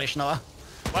 nice English, Noah.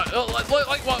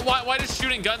 Why does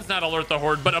shooting guns not alert the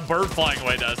horde, but a bird flying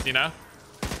away does? You know?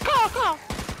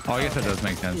 Oh, I guess that does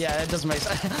make sense. Yeah, it doesn't make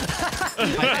sense.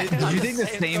 Did you think the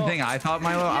same thing I thought,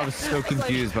 Milo? I was so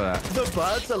confused by that. The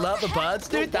birds, I love the birds,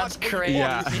 dude. That's crazy.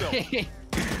 Yeah.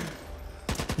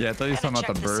 Yeah, I thought you were talking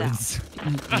about the Gotta check birds.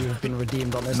 You have been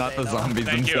redeemed on this. Not day, the Noah. zombies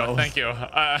Thank you, themselves. thank you.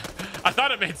 I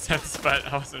thought it made sense, but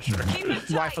I wasn't sure.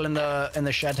 Rifle in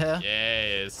the shed here.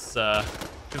 Yes. I'll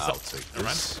take Never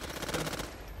mind. this.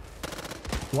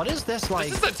 What is this like?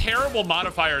 This is a terrible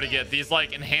modifier to get. These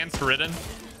like enhanced ridden.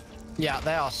 Yeah,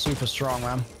 they are super strong,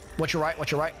 man. Watch your right.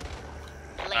 Watch your right.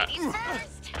 Ladies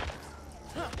first.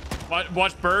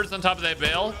 Watch birds on top of that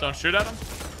bale. Don't shoot at them.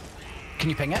 Can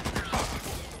you ping it?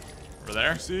 Over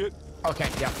there. See it? Okay.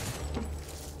 Yeah.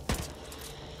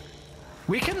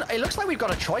 We can. It looks like we've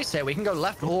got a choice here. We can go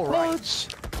left or right. Birds.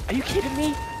 Are you kidding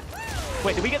me?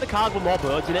 Wait, did we get the cars with more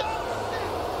birds in it?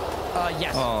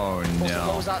 Yes. Oh What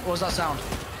no. was that? What was that sound?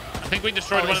 I think we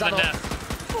destroyed Oh, one is of the that nests.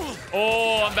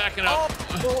 Oh, I'm backing up.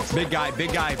 Big guy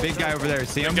over there.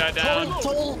 See him? Big guy down.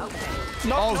 Tall.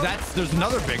 Oh, there's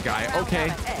another big guy.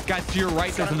 Okay, guys, to your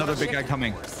right, there's another big guy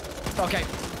coming. Okay.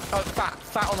 Oh,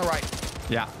 fat on the right.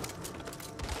 Yeah.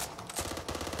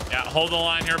 Yeah, hold the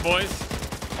line here, boys.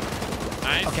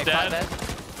 Nice, Okay, dead. fat dead.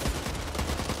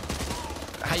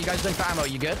 How you guys doing for ammo?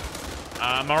 You good?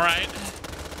 I'm all right.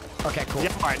 Okay, cool.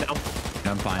 Yeah, all right now.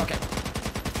 Yeah, I'm fine. Okay.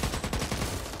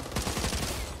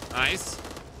 Nice.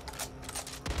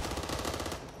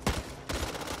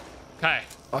 Okay.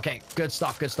 Okay, good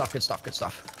stuff, good stuff, good stuff, good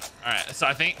stuff. All right, so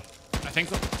I think. Need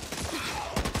to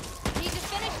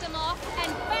finish them off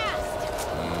and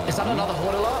fast. Is that another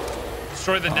horde alert?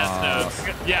 Destroy the nest nodes.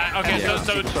 Yeah, okay, Yeah.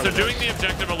 so doing the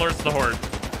objective alerts the horde.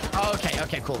 Oh,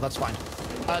 okay, cool, that's fine.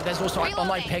 There's also on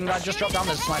my ping that I just dropped down.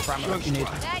 There's sniper ammo if you need.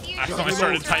 That usually Accidentally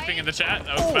started typing in the chat.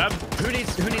 That was bad. Who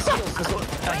needs heals?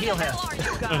 There's a heal here.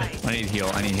 I need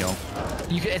heal. I need heal.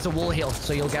 It's a wall heal,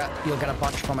 so you'll get a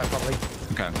bunch from it probably.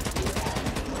 Okay.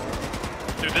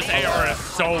 Dude, this AR is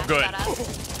so good. This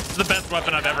is the best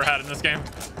weapon I've ever had in this game.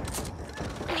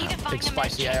 Need to find Big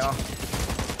spicy AR.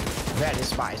 Very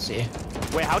spicy.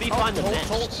 Wait, how do you find the tall,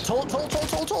 next? tall.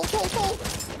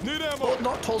 Need ammo. Oh,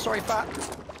 not tall, sorry, fat.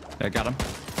 I got him.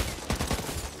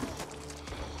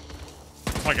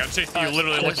 Oh my god, JC, you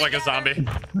literally look like a zombie.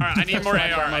 Alright, I need more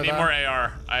AR. I need more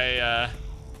AR. I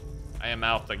am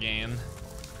out again.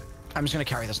 I'm just gonna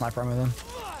carry the sniper ammo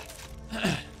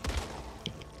then.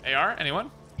 AR?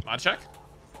 Anyone? Mod check?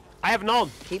 I have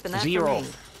none. Keeping that Zero. for me.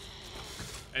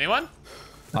 Anyone?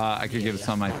 I could give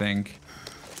some, I think.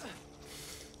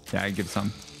 Yeah, I give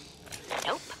some.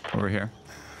 Nope. Over here.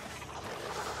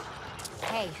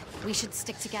 Hey, we should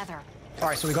stick together. All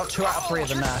right, so we got 2 out of 3 of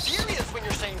the nest. When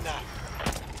you're saying that.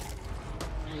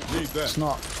 Need that. It's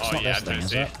not Oh yeah, this thing,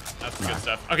 is JC. it? That's good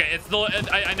stuff. Okay, it's the.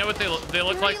 I know what they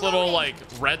look like. Little like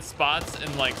red spots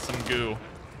and like some goo.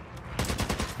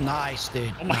 Nice,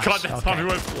 dude. Oh my nice. god, that okay. zombie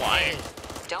went flying.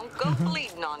 Don't go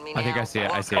bleeding on me now. I think I see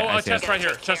it. I see it. Oh, I a see it. chest right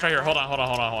here. Chest right here. Hold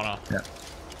on. Yeah.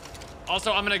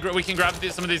 Also, we can grab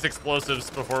some of these explosives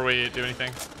before we do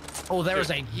anything. Oh, there is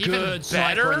a Even good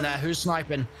sniper better? in there. Who's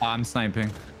sniping? I'm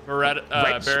sniping. Red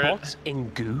Red Barrett. spots in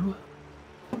goo?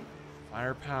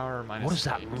 Firepower minus. What does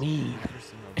that 8. mean?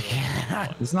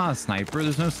 It's not a sniper.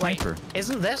 There's no sniper.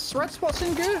 Isn't this red spots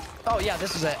in goo? Oh yeah,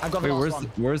 this is it. I've got the Wait, last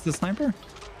where's the sniper?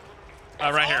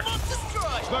 Right here. Sniper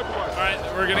rifle. All right,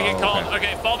 we're gonna get called.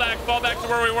 Okay, fall back to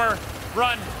where we were.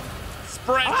 Run,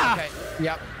 sprint, one. Okay.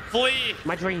 Yep. flee.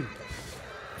 My dream.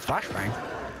 Flashbang.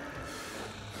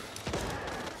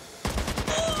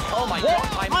 Oh my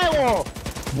god, Milo!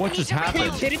 What just Are you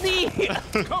happened? kidding me?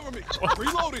 Cover me.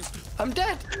 Reloading. I'm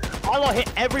dead. Milo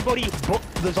hit everybody but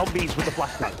the zombies with the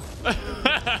flashbang.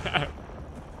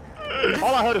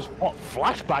 All I heard is, what,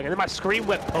 flashbang? And then my screen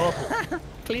went purple.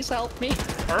 Please help me.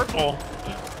 Purple.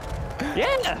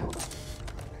 Yeah!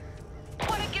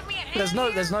 Wanna give me a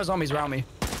hand There's no zombies around me.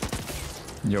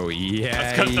 Yo, yeah,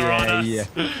 That's 'cause they're on us.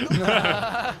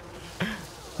 yeah.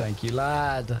 Thank you,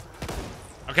 lad.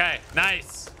 Okay,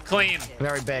 nice, clean,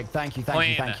 Very big. Thank you.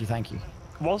 Clean. Thank you.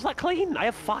 Was that clean? I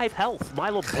have 5 health.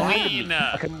 Milo blinded me. clean.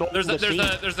 Like a normal There's machine.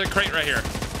 a crate right here.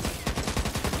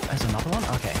 There's another one.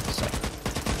 Okay. So,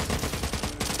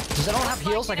 does anyone have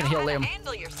heals? I can heal Liam.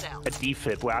 Handle yourself. A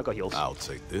defib where I got heals. I'll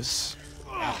take this.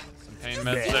 Some pain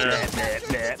meds there.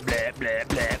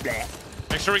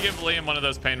 Make sure we give Liam one of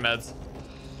those pain meds.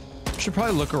 Should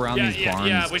probably look around these barns.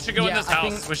 Yeah. We should go in Yeah, this I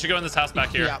house. think- We should go in this house back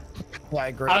here. Yeah. Yeah, I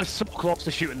agree. I was so close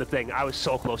to shooting the thing. I was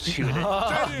so close to shooting it.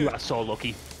 You are so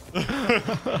lucky. Just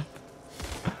what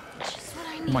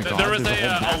I Oh need. my god, There was there's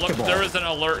a whole basketball. there was an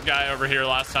alert guy over here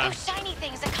last time. Those shiny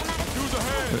things that come out of Use a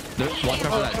hand. Watch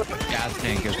out for that gas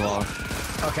tank as well.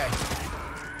 Okay.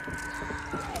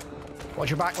 Watch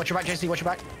your back, JC. Watch your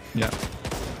back. Yeah.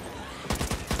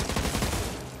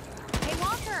 Hey,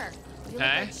 Walker. You look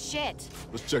Okay. like shit.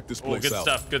 Let's check this Oh, place good out.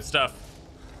 stuff. Good stuff.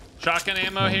 Shotgun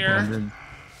ammo here.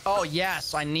 Oh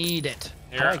yes, I need it.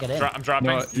 How do Here, I get in? I'm dropping.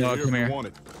 No, Yeah, no, here come if you here. want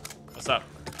it. What's up?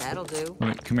 That'll do.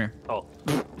 Wait, come here. Oh.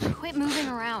 Quit moving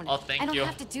around. Oh, thank I don't you.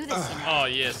 have to do this anymore. Oh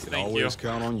yes, Can thank you. always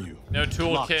count on you. No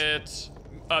toolkit.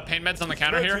 Pain meds on the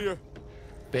counter Right here.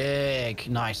 Big,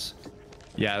 nice.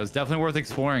 Yeah, it was definitely worth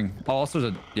exploring. Oh, also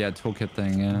the toolkit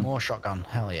thing. Yeah. More shotgun.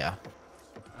 Hell yeah.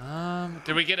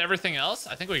 Did we get everything else?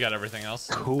 I think we got everything else.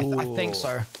 Cool. I think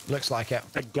so. Looks like it.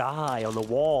 A guy on the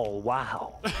wall.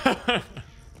 Wow.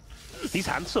 He's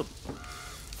handsome.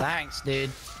 Thanks,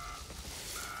 dude.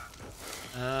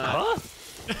 Huh?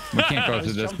 We can't go I through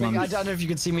was this jumping. one. I don't know if you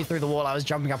can see me through the wall. I was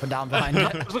jumping up and down behind I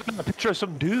it. was looking at a picture of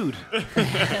some dude.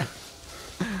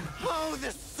 Oh,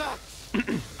 this sucks.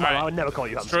 No, I would never call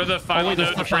you Destroy handsome. the final wait, there's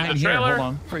node to stuff frame the behind here. trailer. Hold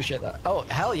on. Appreciate that. Oh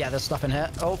hell yeah, there's stuff in here.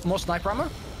 Oh, more sniper ammo.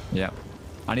 Yeah.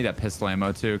 I need that pistol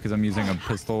ammo too, because I'm using a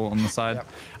pistol on the side. Yep.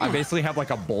 I basically have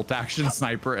like a bolt action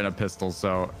sniper and a pistol,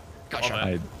 so Gotcha. I All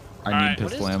need right.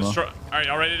 pistol ammo. All right,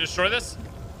 y'all ready to destroy this?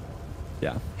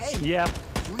 Yeah. Yeah.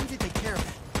 When did they care of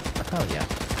it? Hell yeah.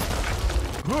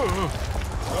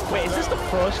 Wait, is this the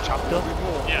first chapter?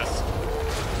 Yes.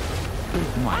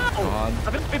 Oh my god.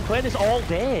 I've been playing this all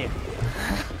day.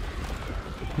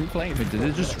 Who playing? Wait, did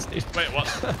it just? Wait, what?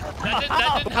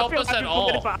 That didn't help us at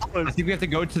all. I think we have to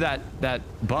go to that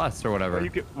bus or whatever. You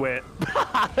can wait.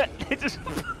 It just.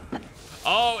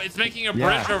 Oh, it's making a bridge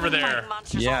Yeah. over there.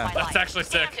 Monsters Yeah. all my That's life. actually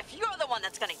sick. And if you're the one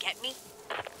that's gonna get me,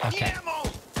 Okay.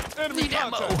 Enemy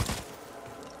contact.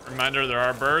 Reminder, there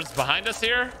are birds behind us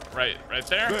here. Right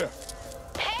there.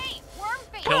 Hey, worm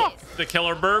face. Kill the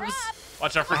killer burbs.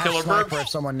 Watch out for I have killer sniper burbs. if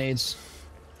someone needs.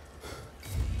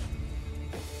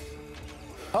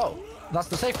 Oh, that's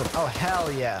the safe room. Oh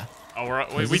hell yeah. Oh,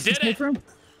 we did it.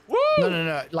 Woo!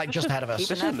 No, like just ahead of us.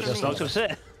 This is just I was gonna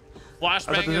say.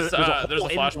 Flashbang is there's a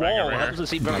flashbang wall. over That here. doesn't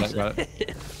seem Got very. it, got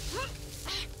it.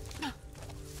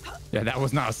 Yeah, that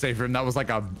was not a safe room. That was like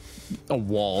a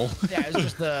wall. Yeah,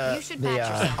 it's just You should patch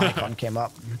yourself. icon came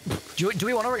up. Do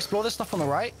we want to explore this stuff on the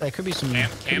right? There could be some.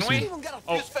 Can we?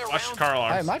 Oh, watch the car I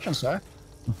alarms. imagine so.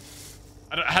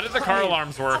 How did the car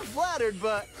alarms work? I'm flattered,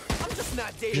 but I'm just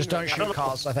not dating. Just don't right shoot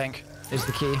cars, I think, is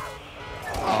the key.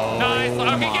 Nice.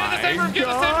 Okay, get in the safe room. Get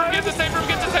in the safe room. Get in the safe room.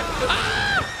 Get in the safe room.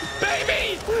 Ah!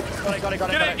 Baby!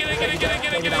 Got it.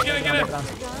 Get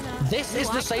in. This is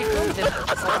the safe room.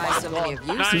 why so many of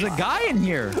you. Nice. There's a guy in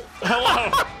here.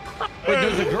 Hello. Wait,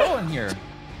 there's a girl in here.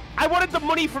 I wanted the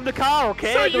money from the car,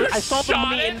 okay? So you I saw the shot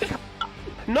money in it? the car.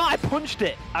 No, I punched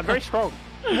it. I'm very strong.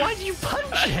 Why do you punch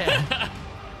it?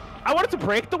 I wanted to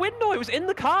break the window. It was in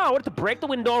the car. I wanted to break the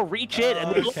window, reach in,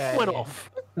 and the Okay. light went off.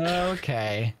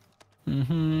 Okay.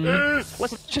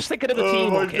 Let's just think of the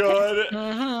team, okay?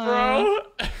 Bro.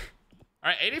 All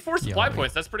right, 84 supply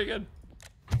points. That's pretty good.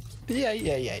 Yeah.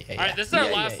 All right, this is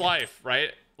our last life,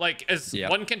 right? Like, as Yep.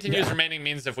 one continuous remaining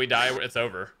means if we die, it's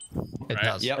over. It Right?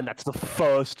 does. Yep. And that's the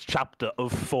first chapter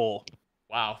of 4.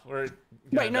 Wow. We're Wait,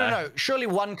 gonna die. no. Surely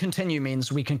one continue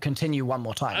means we can continue one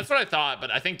more time. That's what I thought, but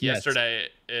I think Yes. yesterday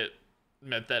it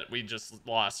meant that we just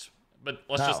lost. But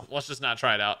let's Oh. just not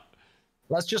try it out.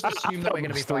 Let's just assume that we're going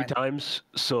to be three fine. times,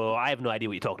 so I have no idea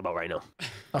what you're talking about right now.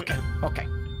 Okay.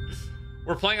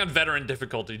 We're playing on veteran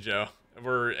difficulty, Joe.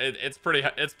 It's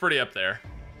pretty up there.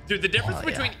 Dude, the difference Oh, yeah.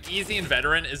 between easy and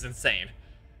veteran is insane.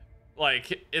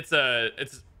 Like it's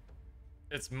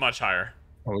much higher.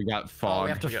 Oh, we got Oh, fog. we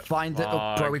have to got find it. Oh,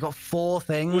 fog. bro, we got 4 Ooh,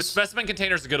 things. specimen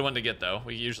container's a good one to get though.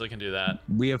 We usually can do that.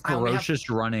 We have And we have- ferocious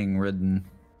running ridden.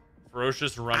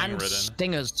 Ferocious running And ridden.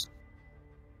 stingers.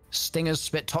 Stingers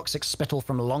spit toxic spittle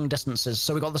from long distances.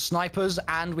 So we got the snipers,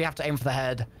 and we have to aim for the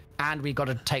head, and we got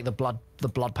to take the blood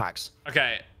packs.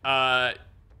 Okay,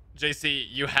 JC,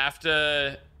 you have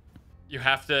to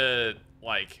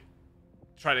like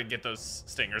try to get those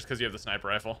stingers because you have the sniper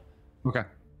rifle. Okay.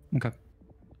 All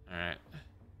right.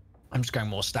 I'm just going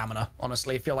more stamina.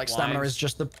 Honestly, I feel like stamina Lines is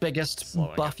just the biggest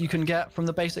slowing buff you can get from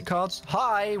the basic cards.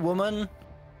 Hi, woman.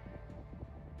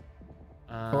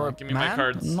 Or Give me man? my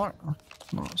cards. Not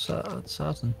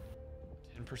certain.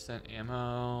 10%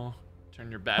 ammo. Turn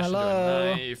your bash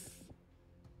Hello? into a knife.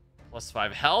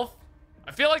 +5 health.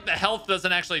 I feel like the health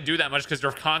doesn't actually do that much because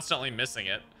you're constantly missing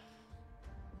it.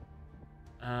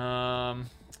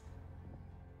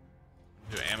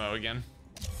 Do ammo again.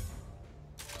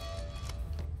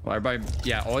 Well, everybody,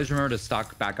 yeah, always remember to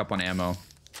stock back up on ammo.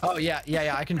 Oh yeah.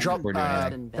 I can drop. We're doing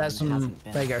it. There's some.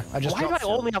 There you go. I just Why do I dropped.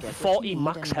 only have 40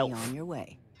 max health? On your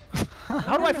way.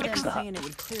 How do I fix that? Saying it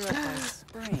would clear up by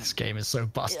spring. This game is so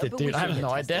busted, but we dude. I should have get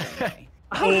no tested idea. anyway.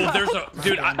 Oh, there's a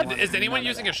dude. Is anyone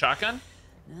using a shotgun?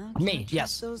 No, Me, can't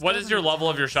yes. trust those What is your government level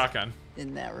of your types. shotgun?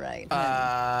 Isn't that right?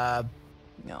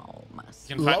 No, my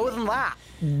You can find- Lower than that.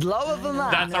 Lower than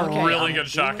that. That's a Okay, really good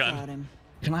shotgun. Him.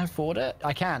 Can I afford it?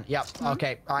 I can. Yep.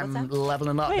 Okay. I'm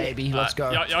leveling up, baby. Let's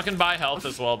go. Y'all can buy health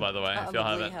as well, by the way, if y'all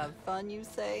have Probably it. have fun, you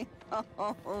say?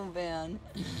 Oh, man.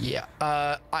 Yeah.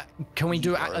 Can we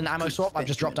do an ammo swap? I've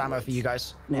just dropped ammo for you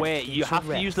guys. Wait, you have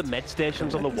to use the med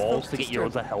stations on the walls to get your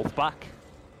other health back?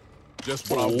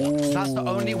 Just what I want. That's the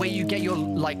only way you get your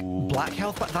like black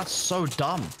health back. That's so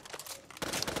dumb.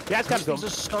 Yeah, it's kind of These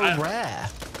dumb. are so rare.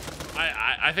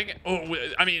 I think. Oh,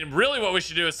 I mean, really, what we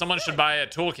should do is someone should buy a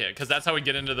toolkit because that's how we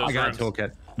get into those I got rooms. a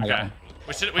toolkit. I got Okay. one.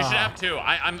 We should have two.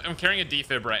 I'm carrying a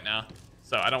defib right now,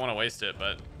 so I don't want to waste it.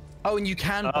 But Oh, and you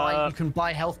can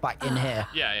buy health back in here.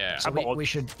 yeah. So we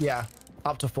should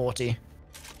up to 40.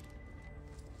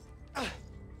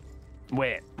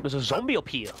 Wait, there's a zombie up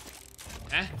here.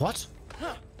 Eh? What?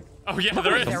 Oh yeah,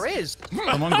 there is. There is.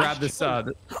 Someone grab this.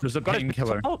 There's a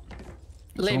painkiller.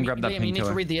 Liam, grab that Liam, you need to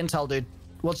painkiller. read the intel, dude.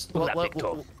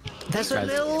 There's a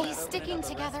little He's sticking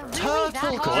together really turtle that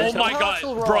called hard. Oh my god,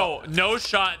 Turtle Rock. bro, no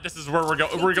shot. This is where we're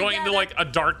going. We're going into like a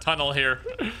dark tunnel here.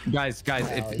 Guys,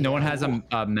 if no one has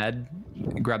a med,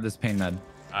 grab this pain med.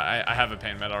 I have a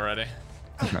pain med already.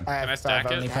 Okay. I stack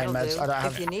have only it? pain meds. I don't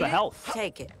have If you need the it, health.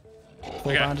 take it.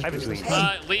 full Okay. bandages.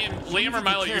 Liam or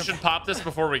Milo, you should pop this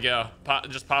before we go.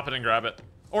 Just pop it and grab it,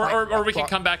 or we can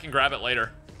come back and grab it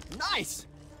later. Nice.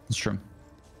 It's true.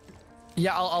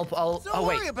 Yeah, I'll Don't oh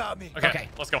wait. worry about me. Okay,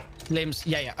 let's go. Liam's,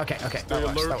 yeah, okay.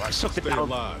 That works. Suck it down.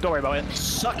 Don't worry about it.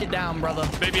 Suck it down, brother.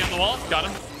 Baby on the wall, got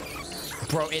him.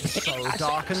 Bro, it's so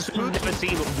dark and I've spooky. never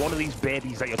seen one of these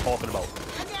babies that you're talking about.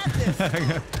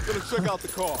 Gonna check out the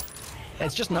car.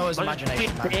 It's just Noah's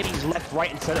imagination, man. Babies left, right,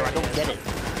 and center. I don't get it.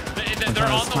 They're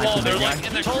on the wall. They're like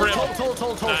in the crib.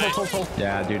 Toll.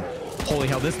 Yeah, dude. Holy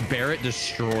hell, this Barrett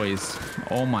destroys.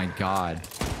 Oh my god.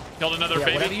 Killed another Yeah,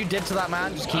 whatever baby. you did to that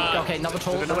man, just keep. Okay, another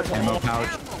toll. Ammo pouch.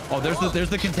 Oh, there's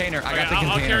the container. I Okay, got the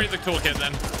I'll carry container. the toolkit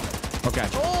then. Okay.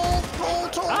 Toll.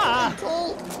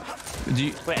 Do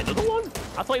you, Wait, another one?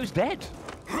 I thought he was dead.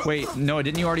 wait, no,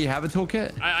 didn't you already have a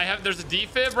toolkit? I have. There's a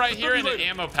defib right here and an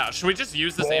ammo pouch. Should we just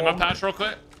use this ammo pouch real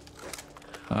quick?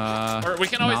 Or we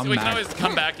can always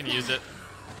come back and use it.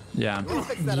 Yeah.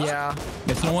 Yeah,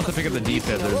 If someone wants to pick up the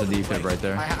defib, there's a defib right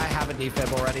there. I have a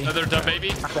defib already. Another dub baby.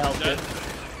 Dead.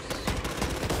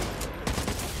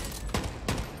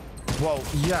 Whoa,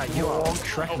 yeah, you are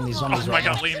shrekking these zombies Oh my right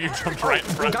god, now. Liam, you jumped right in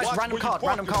front. Guys, random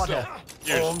card here.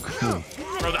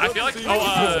 Bro, I feel like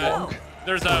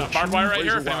there's a barbed wire right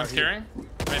here if anyone's carrying.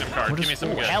 Random card. Give me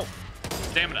some good. Help.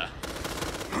 Stamina.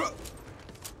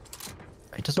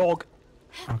 Dog.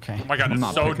 Okay. Oh my god, I'm it's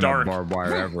not so picking up dark. barbed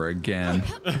wire ever again.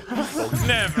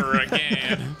 Never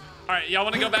again. All right, y'all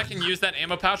want to go back and use that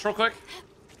ammo pouch real quick?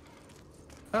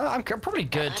 I'm probably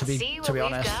good to be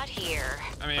honest. Got here.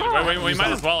 I mean, we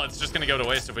might as well. It's just gonna go to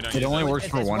waste if we don't It use only it. works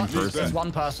for one person. It's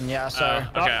one person, yeah. So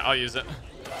Okay, I'll use it.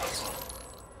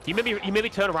 You maybe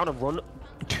turn around and run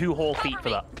 2 whole feet for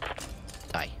that.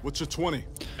 die. What's your 20?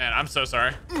 Man, I'm so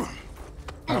sorry.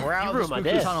 We're out of the ruined my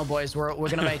spooky day. tunnel, boys. We're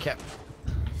gonna make it.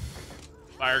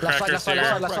 Firecrackers left side, here.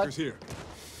 left side. Crackers here.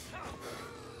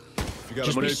 If you got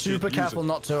Just a be med kit, super use careful it.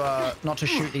 not to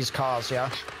shoot these cars, yeah.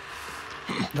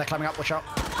 They're climbing up. Watch out.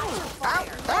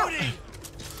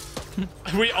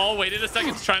 We all waited a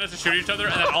second to try not to shoot each other,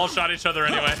 and then all shot each other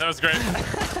anyway. That was great.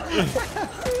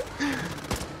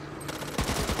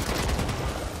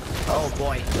 Oh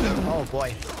boy. Oh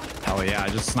boy. Hell yeah, I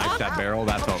just sniped that barrel.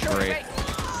 That felt great.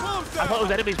 I thought it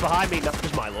was enemies behind me, not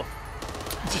just Milo.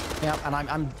 Yeah, and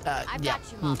I'm I've yeah.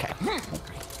 got you, Mom. Okay.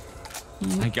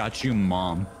 I got you,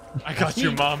 mom. I got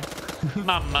you, Mom.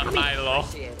 Mama Milo.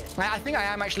 I think I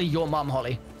am actually your mum,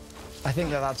 Holly. I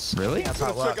think that's Really? That's how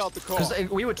it Gonna check works. out the car. Because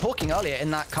we were talking earlier in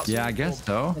that cutscene. Yeah, I guess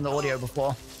so. In the audio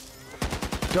before.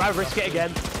 Do I risk it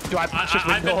again? Do I punch this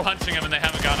I've been window? punching them and they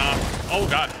haven't gone off. Oh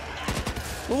god.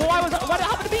 Well, why did it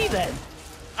happen to me then?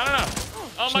 I don't know.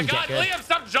 Oh my god, Liam,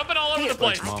 stop jumping all over the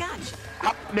place.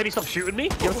 Maybe stop shooting me?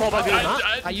 You ever thought about doing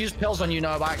that? I used pills on you,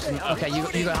 Noah, by accident. Okay,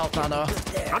 you got help now, Noah.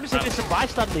 I'm just innocent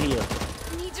bystander here.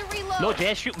 Need to reload. No,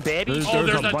 they're shooting babies. Oh,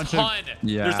 there's a a bunch of- ton.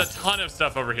 yeah. There's a ton of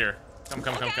stuff over here. Come.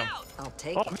 I'll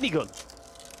take Oh, it. minigun.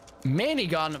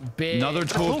 Minigun, big. Another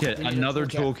toolkit. Another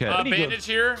toolkit. Bandage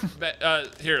here.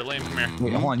 Here, Liam, come here.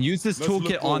 Wait, hold on. Use this Let's look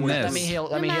toolkit for on ways. Let me this. heal.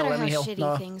 Let me no heal. matter Let me how heal. shitty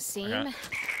No. things seem, Okay.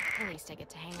 at least I get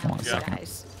to hang Hold out on with a you second.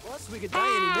 guys. Plus, we could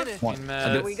die any minute. Hold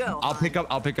on. Here we go. I'll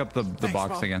pick up the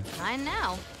box again. Fine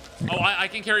now. Oh, I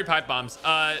can carry pipe bombs.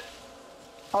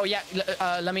 Oh yeah.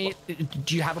 Let me.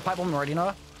 Do you have a pipe bomb already,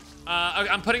 Noah?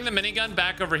 I'm putting the minigun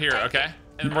back over here, okay?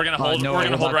 And we're gonna hold. no, we're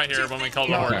gonna hold hold on. right here when we call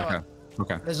the No, horde. Okay.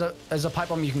 Okay. There's a pipe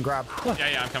bomb you can grab.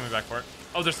 Yeah, I'm coming back for it.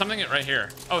 Oh, there's something right here.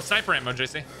 Oh, sniper ammo,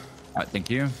 JC. All right, thank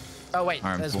you. Oh wait,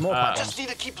 Alright, there's cool. more pipe bombs. Just need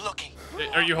to keep looking.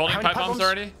 Are you holding How many pipe bombs pipe bombs?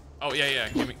 already? Oh yeah.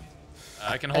 Give me.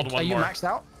 I can hold Are one you more. maxed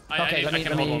out? I Okay,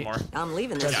 can hold one more. I'm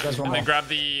leaving this. There's one And then more. grab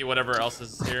the whatever else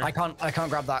is here. I can't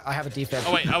grab that. I have a defib.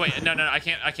 Oh wait, no, I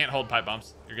can't hold pipe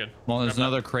bombs. You're good. Well, there's Grab that.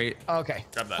 another crate. Okay.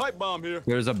 Grab that. Pipe bomb here.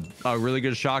 There's a really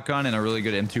good shotgun and a really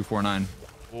good M249.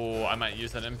 Oh, I might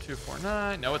use that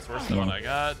M249. No, it's worse than what I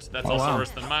got. That's Oh, also wow.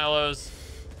 worse than Milo's.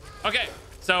 Okay,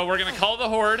 so we're gonna call the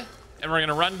horde, and we're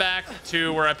gonna run back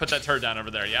to where I put that turd down over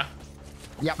there. Yeah.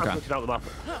 Yep. I'm looking out the map.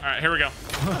 All right, here we go.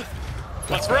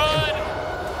 Let's run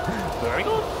Where are we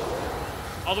going?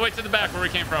 all the way to the back where we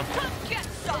came from.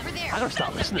 Over there. I gotta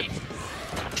start listening.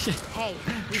 Hey,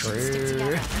 we should stick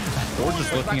together. We're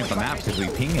just looking at the map because we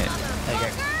ping it. There you go.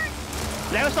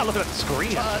 Now I start looking at the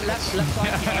screen. Left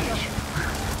side.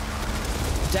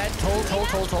 Dead. Tall.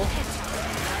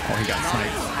 Oh, he got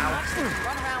sniped.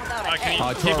 Run around without a Can you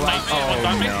head. keep him right. on me? One's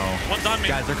on me. Oh, One's on me.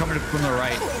 Guys, they're coming from the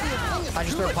right. I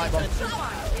just threw a pipe bomb.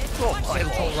 Oh, hit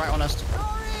Tall right on us.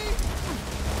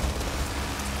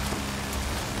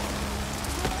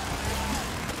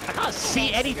 I can't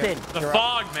see anything. The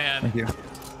fog, man. Thank you.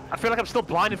 I feel like I'm still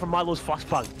blinded from Milo's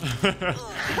flashbang.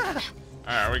 All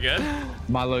right, are we good?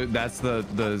 Milo, that's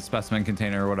the specimen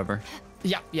container or whatever.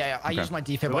 Yeah. I used my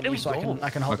defib Where do on we you, so go? I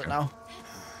can hold it Okay. now.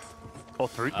 Oh,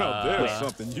 through. Now there's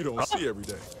something you don't see every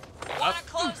day. Up.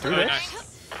 Really nice.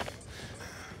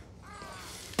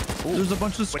 There's a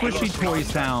bunch of squishy toy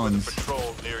sounds.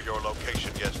 Patrol near your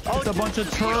location yesterday. It's a bunch of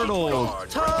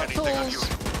turtles. Turtles!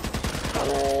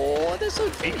 Oh, they're so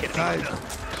cute.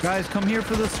 Guys, come here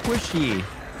for the squishy.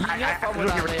 You can get fun with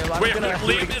that, Liam. I'm Wait, gonna...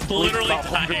 Liam is literally About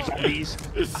 100 dying. zombies.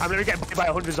 I'm gonna get bit by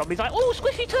 100 zombies. Like, oh,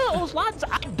 squishy turtles, lads!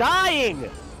 I'm dying.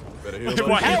 Better heal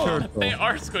Why? up. They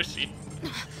are squishy.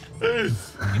 You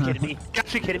kidding me? You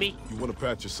actually kidding me? You want to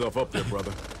pat yourself up there,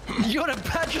 brother? You wanna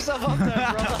pat yourself up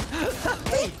there,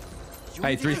 brother?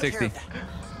 Hey, 360.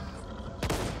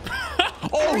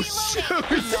 Oh, shoot!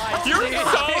 You're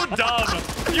so dumb.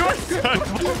 You're so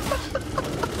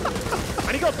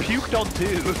And he got puked on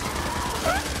too.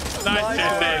 nice,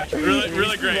 Jesse.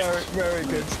 Really great. Very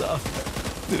good stuff.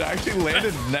 Dude, I actually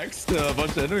landed next to a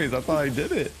bunch of enemies. I thought I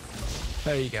did it.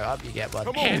 There you go. Up you get,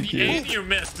 bud. And you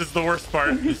missed is the worst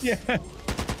part. Yeah.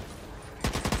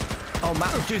 Oh, man.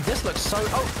 Dude, this looks so...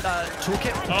 Oh,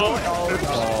 toolkit. Oh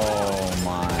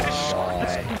my god.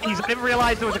 I didn't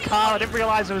realize there was a car. I didn't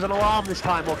realize there was an alarm this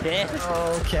time. Okay.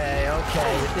 Okay.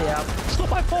 Yeah. It's not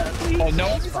my fault, please. Oh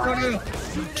no.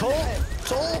 Tall.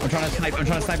 I'm trying to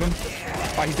snipe him.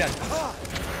 Oh, he's dead.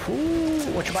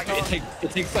 Ooh, what's your back on? It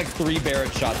takes like 3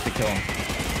 Barrett shots to kill him.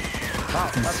 Wow,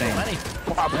 that's insane. not many.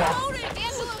 Loaded.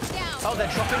 Angelo's down. Oh, they're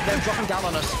dropping down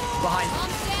on us. Behind.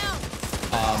 Bombs down.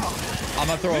 I'm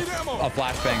gonna throw a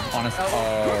flashbang on us. Pipe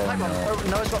Oh bomb.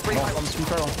 no. No, it's got 3 pipe bombs from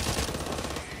throw on.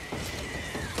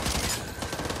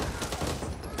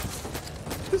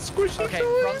 Okay,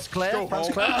 front's clear.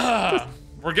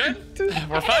 We're good.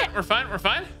 We're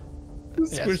fine.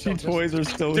 Squishy toys are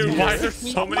so Dude, huge. why is there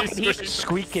so many I can hear squishy?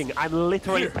 squeaking. I'm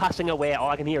literally passing away. All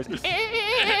I can hear is. You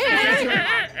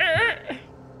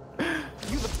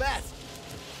the best.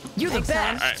 You the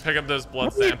best. All right, pick up those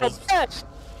blood samples.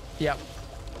 Yep.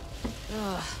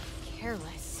 Ugh,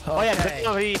 careless. Oh yeah, Okay.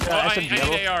 Oh,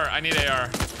 I need AR.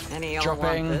 Any y'all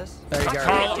Dropping. want this? There you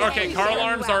go. Car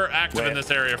alarms are active in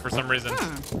this area for some reason.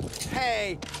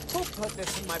 Hey, who put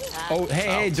this in my pack? Oh,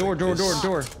 hey, door.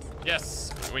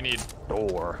 Yes, we need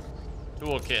Door.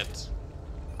 toolkit.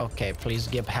 Okay, please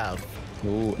give help.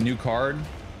 Ooh, new card.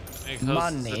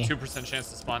 Money. It's a 2% chance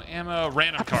to spawn ammo.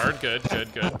 Random card. Good.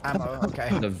 Ammo.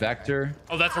 Okay. The Vector.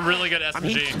 Oh, that's a really good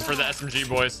SMG for the SMG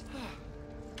boys.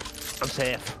 I'm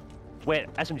safe.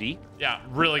 Wait, SMG? Yeah,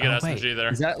 really good SMG there.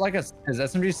 Is that like is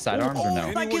SMG sidearms or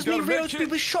no? That gives me real speed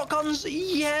with shotguns.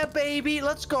 Yeah, baby.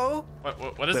 Let's go.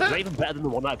 What is They're that? even better than the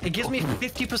one that. It gives me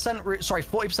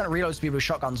 40% reload speed with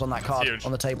shotguns on that card huge.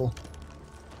 on the table.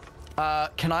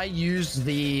 Can I use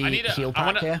the heal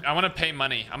pack here? I want to pay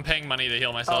money. I'm paying money to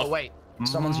heal myself. Oh wait,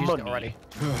 someone's used it already.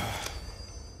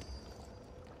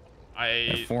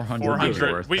 400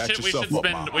 worth. We Pat should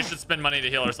yourself spend money to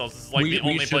heal ourselves. This is like We the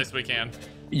only should- place we can.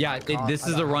 Yeah, this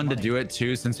is a run to do it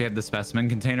too, since we have the specimen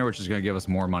container, which is going to give us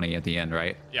more money at the end,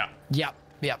 right? Yeah.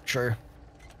 Yep, true.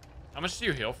 How much do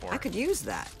you heal for? I could use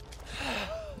that.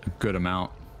 A good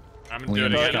amount. I'm gonna do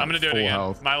it again. I'm gonna do it Full again.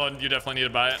 health. Milo, you definitely need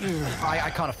to buy it. I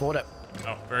can't afford it.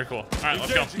 Oh, very cool. All right,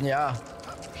 let's go. Yeah.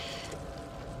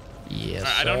 Yes.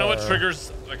 I don't know what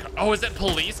triggers. Oh, is it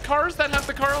police cars that have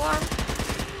the car alarm?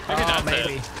 Maybe that's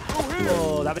maybe. it.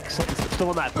 Oh, that makes sense. It's the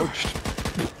one that I punched.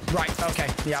 Right. Okay.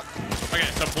 Yep. Okay,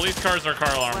 so police cars are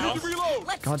car alarm bells.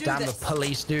 Let's God do damn this. the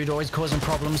police, dude, always causing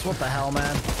problems. What the hell,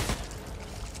 man?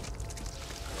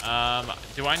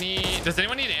 Does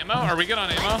anyone need ammo? Are we good on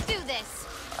ammo? Let's do this.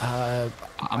 I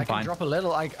I'm can fine. drop a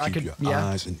little. I Keep could. your Yeah.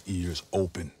 eyes and ears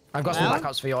open. I've got some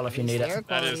backups for y'all if you need it.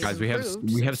 That is- Guys, we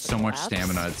have so much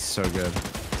stamina. It's so good.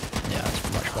 Yeah,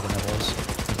 it's much better than it was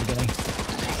at the beginning.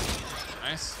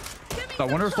 Nice. So I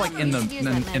wonder if like in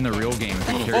the real game, if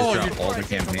it carries throughout all the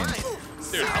campaigns.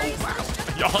 Dude,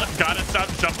 y'all have gotta stop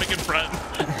jumping in front.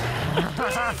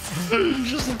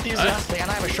 Just enthusiastic, and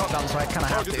I have a shotgun, so I kind of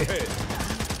have Target to. ahead.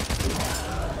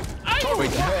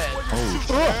 Wait,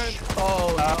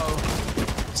 Oh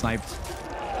no. sniped.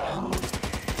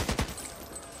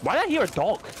 Why did I hear a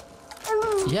dog?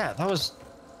 Yeah, that was.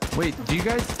 Wait, do you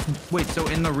guys wait? So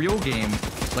in the real game,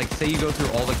 like say you go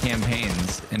through all the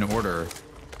campaigns in order,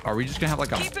 Are we just gonna have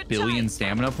like a billion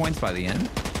stamina points by the end?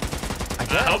 I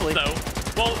hope so.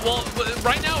 Well,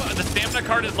 right now the stamina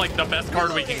card is like the best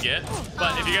card we can get.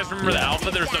 But if you guys remember the alpha,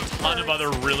 there's a ton of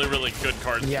other really, really good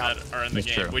cards that are in the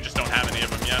game. true. We just don't have any of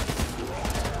them yet.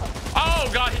 Oh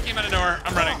god, he came out of nowhere.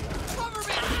 I'm running.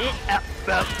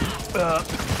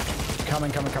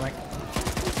 Coming.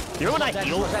 You know what I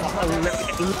healed a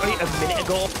minute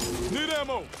ago? Need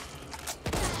ammo.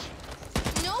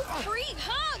 No free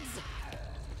hugs.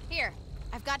 Here,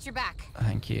 I've got your back.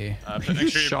 Thank you. But You make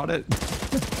sure shot it.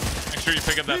 Make sure you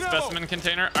pick up that specimen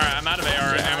container. All right, I'm out of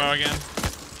AR ammo again.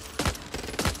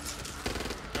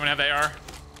 Anyone have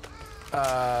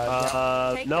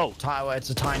AR? No. Tyler, it's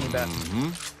a tiny bit.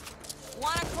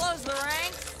 Want to close the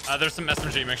ranks? There's some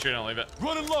SMG. Make sure you don't leave it.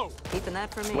 Running low. Keeping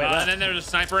that for me. And then there's a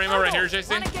sniper ammo right here, JC.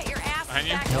 Want to get your ass Behind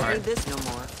you. back? Don't need this no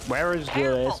more. Where is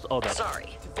this? Oh, that's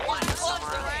Sorry. Want to close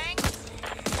the ranks?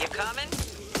 You coming?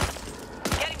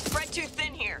 Getting spread too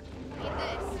thin here.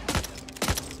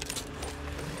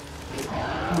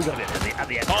 we got it at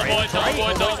the end. Tall boy.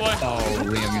 Oh,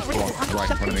 Liam, you spawned right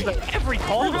in front of me. Every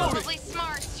corner. Probably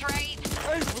smart, right?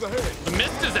 Aim for the head. The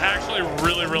mist is actually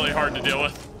really, really hard to deal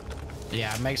with.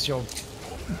 Yeah, it makes your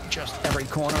just every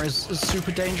corner is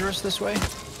super dangerous this way.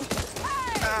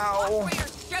 Ow!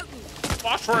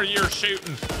 Watch where you're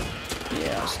shooting. Watch where you're shooting.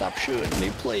 Yeah, stop shooting me,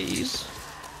 please.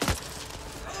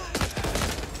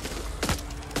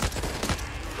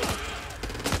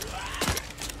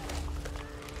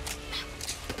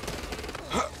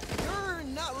 You're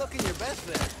not looking your best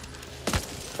there.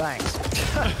 Thanks.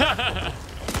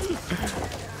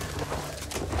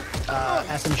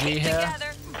 SMG here. Together.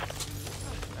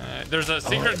 There's a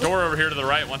secret door over here to the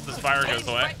right once this fire goes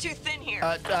away. Spread too thin here.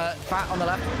 Fat on the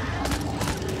left.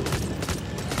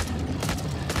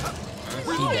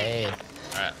 He dead.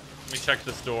 Alright, let me check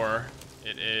this door.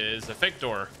 It is a fake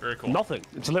door. Very cool. Nothing.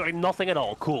 It's literally nothing at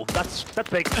all. Cool. That's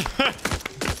big.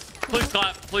 Please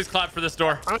clap. Please clap for this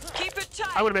door. Keep it tight.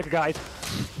 I'm gonna make a guide.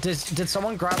 Did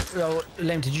someone grab?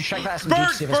 Liam, did you check that SMG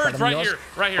to see if it's better Birds, than right yours? here.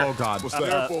 Right here. Oh god. What's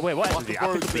that? Wait, what? I picked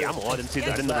up the ammo. I didn't see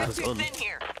that. I didn't know it was a Too gun. thin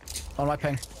here. On my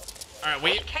ping. Alright,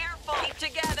 we Careful. Keep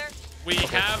together.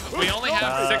 only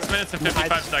have 6 minutes and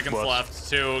 55 seconds worse. left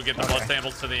to get the blood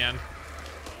samples to the end.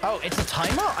 Oh, it's a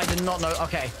timer? I did not know.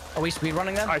 Okay. Are we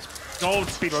speedrunning then? Don't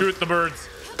shoot the birds.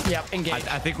 Yep, engage.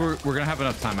 I think we're gonna have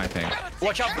enough time. I think.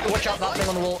 Watch out, that thing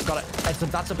on the wall. Got it.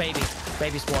 That's a baby.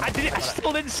 Baby spawn. I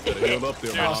still didn't see Heal it. up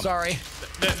there, Oh, mom. sorry.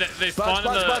 They spawn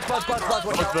in the Buzz, watch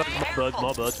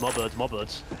out. More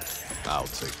birds. I'll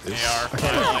take this. AR,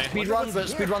 finally.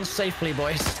 Speed run safely,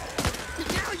 boys.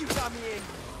 Now you got me in.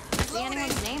 See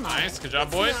anyone's name on it. Nice, good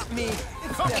job, boys. Not me.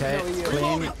 It's Okay, definitely you.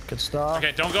 clean. Good stuff.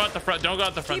 Okay, don't go out the front. Don't go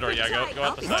out the front door. Yeah, go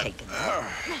out the side.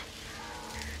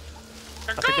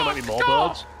 I think there might be more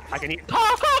birds. I can eat.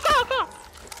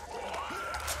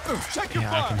 Check your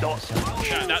Yeah, I can fire. hear so.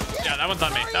 Yeah, that one's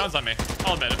on me. That one's on me.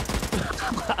 I'll admit it.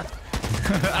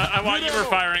 I while you were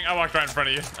firing, I walked right in front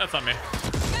of you. That's on me.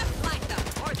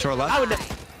 To our left.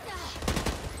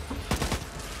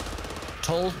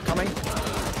 Toll coming.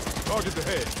 Target the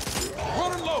head.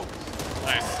 Running low.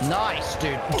 Nice. Nice,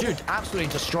 dude. Dude,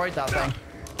 absolutely destroyed that thing.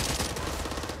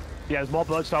 Yeah, there's more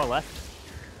birds to our left.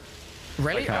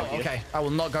 Really? Okay. Oh, okay. I will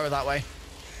not go that way.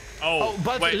 Oh,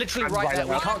 But wait. literally right there.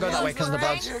 We can't go that way because of the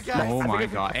bugs. Oh my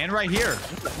god. And right here.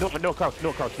 No crouch.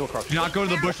 Do not go to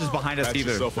the bushes behind us Patch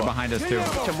either. yourself They're up. behind us too.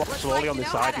 Can walk slowly on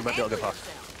this side. You might be able to get past.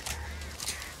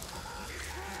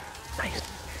 Nice.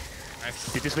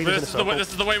 Nice. You just leave us in a circle.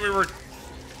 This is the way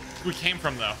we came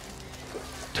from, though.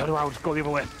 Turn around. Go the other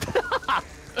way.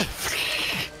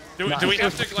 Do we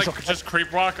have to like just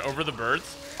creep walk over the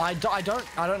birds? I don't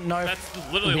know. That's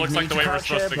literally we looks like need the to way we're crouch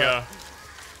supposed to here, go.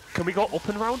 Can we go up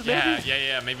and round, maybe?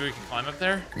 Yeah. Maybe we can climb up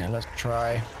there. Yeah, let's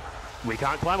try. We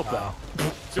can't climb up there.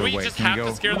 Do we wait, just can we have to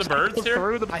go- scare the birds here?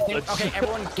 Through the I think. birds. Okay,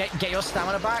 everyone, get your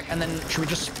stamina back, and then should we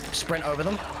just sprint over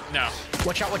them? No.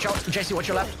 Watch out, JC, watch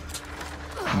your left.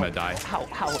 I'm gonna die. How?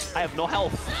 I have no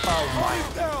health.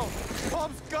 Oh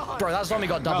Mom's gone. my. Bro, that zombie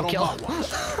got double kill.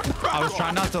 I was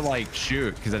trying not to like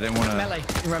shoot because I didn't want to. Melee.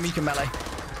 Remember, you can melee.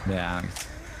 Yeah.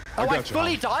 Oh, I got you,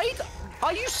 fully died?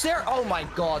 Are you serious? Oh my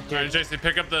god, All right, dude. JC,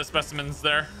 pick up the specimens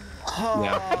there. Yeah. All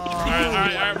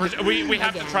right. We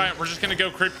have to try it. We're just gonna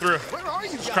go creep through. Where are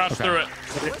you guys? Crouch through it.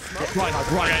 Right.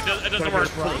 Okay, it doesn't work.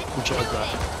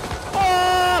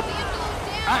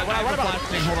 Alright, what about last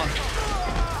thing? Hold on.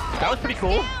 That was pretty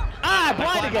cool. Ah,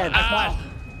 blind again. Ow.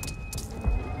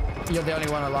 You're the only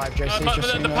one alive, JC. But just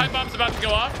so the you know. pipe bomb's about to go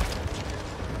off.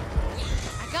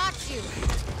 I got you.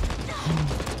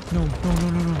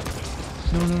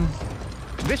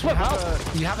 This one.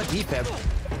 You have a defib.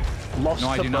 Lost No,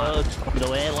 I the do not. birds. By the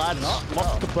way, lads.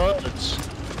 Lost the birds.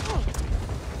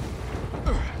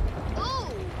 Ooh,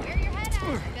 where your head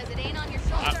at? Because it ain't on your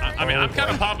shoulders. I mean, I'm kind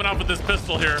of popping off with this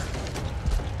pistol here.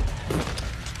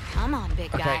 Come on,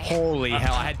 big guy. Holy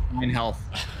hell, I had 9 health.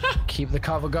 Keep the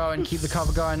cover going. Keep the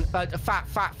cover going. Fat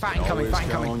incoming. Fat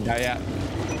incoming. Yeah.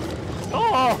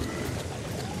 Oh!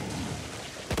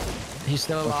 He's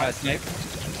still Okay, I alive.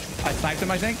 sniped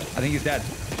him, I think. I think he's dead.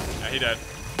 Yeah, he dead.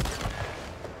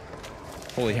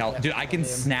 Holy hell. Dude, I can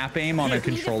snap aim on a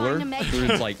controller. Through,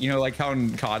 like, you know, like how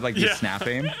in COD, like, you snap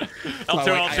aim? So, L2, like, L2,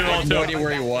 I had no L2. idea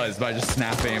where he was, but I just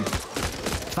snap aim.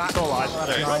 Fat alive.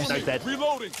 Nice. No, dead.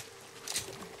 Reloading.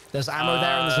 There's ammo there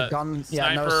and there's a gun.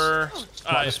 Yeah, Sniper.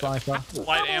 no sniper.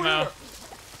 Light ammo.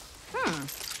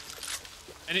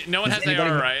 No one has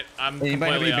AR, right? I'm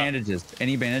Anybody have completely any out. bandages?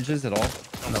 Any bandages at all?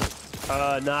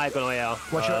 Nah, I got no AR.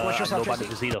 What's your no self, Tracy?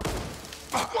 bandages either.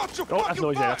 Watch your Oh, that's fucking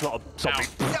noise there. back. That's not a zombie.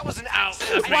 That was an Ow,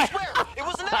 accident. that's me. I swear, it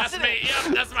was an That's accident. me.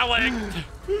 Yep, that's my leg.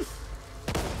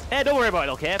 Hey, don't worry about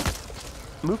it, okay?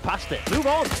 Move past it. Move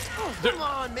on. Oh, come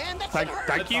on, man. That shit hurt.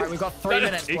 Thank All you. right, we've got 3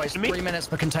 minutes, It's boys. me. 3 minutes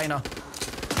per container.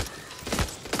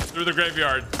 Through the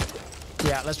graveyard.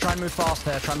 Yeah, let's try and move fast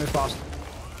here. Try and move fast.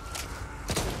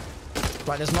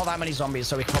 Right, there's not that many zombies,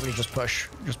 so we can probably just push.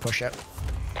 Just push it.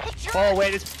 Oh,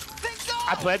 wait.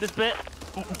 I played this bit.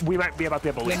 We might be about to be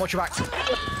able to Liam, win. watch your back.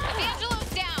 Angelo's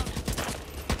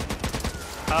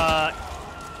down.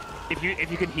 If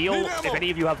you can heal, if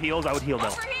any of you have heals, I would heal now.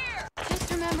 Over here.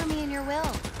 Just remember me in your will,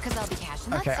 because I'll be cashing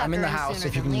that Okay, I'm in the sucker house sooner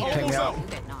if you than can later. pick me up. You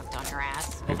get knocked on your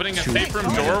ass. Opening a safe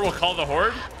room door will call the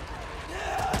horde.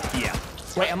 Yeah.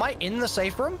 Wait, am I in the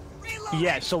safe room?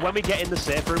 Yeah, so when we get in the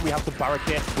safe room, we have to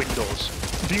barricade windows.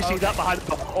 Do you see that behind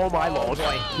the door? Oh my lord.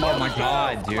 Oh my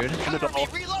god, dude. In the door.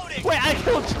 Wait, I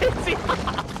killed Jesse.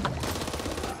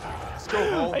 Let's go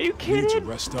home. Are you Need to kidding?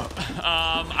 rest up.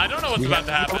 I don't know what's about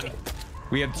to happen.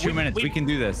 We have 2 minutes. We can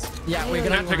do this. Yeah, we're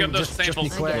Can I gonna pick up those just be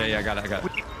samples? quick. Yeah, I got it.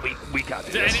 We got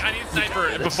it. I need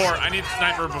sniper before. I need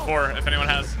sniper before. If anyone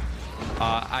has.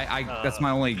 That's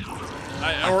my only.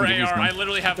 Or can use AR. one. I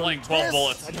literally have like 12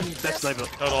 bullets That's sniper.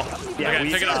 total. Yeah, Okay, we-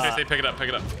 pick it up, JC. Pick it up. Pick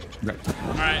it up. Okay.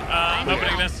 All right. I'm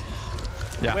opening this.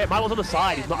 Yeah. Wait, mine was on the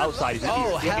side. He's not outside. He's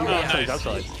Oh, he's hell outside. yeah. He's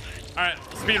outside. All right.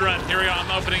 Speed run. Here we go.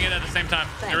 I'm opening it at the same time.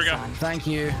 Here we go. Thank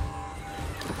you.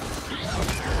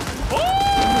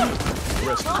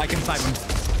 I can snipe him.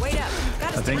 Wait up.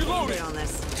 Got I a think- reloading on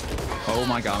this. Oh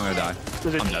my god, I'm gonna die.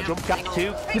 There's a jump gap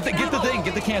too. Get the thing.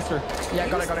 Get the canister. Yeah,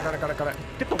 got it.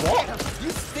 Get the what?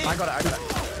 I got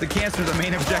it. The canister, the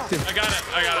main objective. I got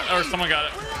it. Or someone got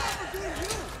it.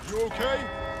 You okay?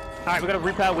 Alright, we're gonna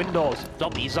repair windows.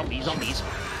 Zombies. Oh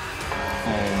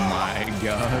my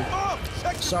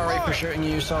god. Sorry for shooting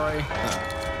you, sorry.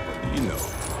 You know.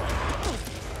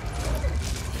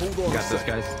 Hold on. Got this,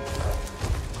 guys.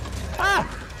 Ah!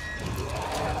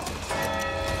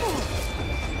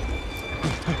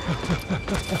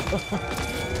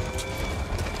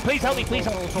 Please help me, please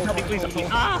help me, please help me.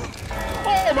 Ah!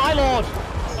 Oh my lord!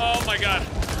 Oh my god.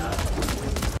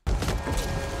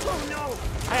 Oh no.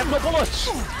 I have no bullets!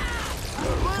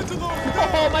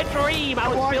 Oh, my dream! I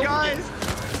was building.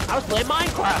 I was playing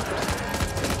Minecraft!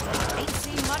 Ain't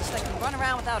seen much that can run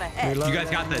around without a head. You guys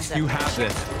got this. You have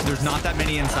this. There's not that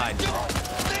many inside.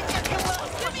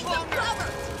 Give me some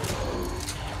cover.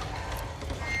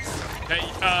 Okay.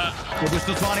 Well, they're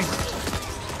still spawning.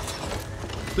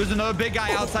 There's another big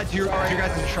guy outside to your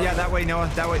guys. Yeah, that way, Noah.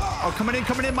 That way. Oh, coming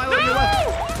in, Milo. Your left.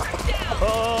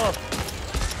 Oh!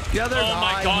 The other. Oh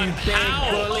my god. you big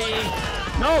How? bully.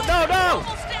 No!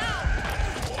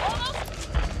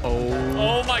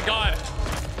 Oh my god.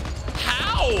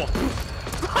 How?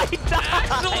 I died!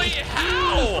 Actually,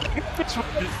 how?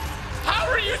 How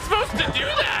are you supposed to do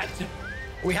that?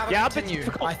 We have a Yeah, but continue,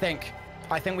 difficult. I think.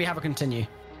 I think we have a continue.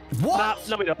 Nah,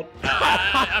 no, we don't.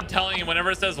 I'm telling you, whenever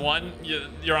it says 1,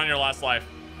 you're on your last life.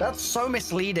 That's so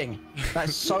misleading.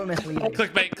 That's so misleading.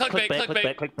 Clickbait.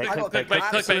 I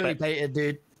got absolutely baited,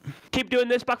 dude. Keep doing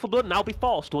this, Back for Blood, and I'll be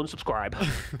forced to unsubscribe.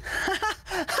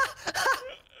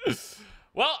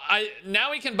 Well,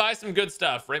 now we can buy some good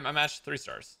stuff. Rate my match 3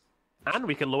 stars. And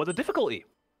we can lower the difficulty.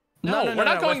 No, we're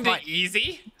not going we're to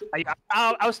easy.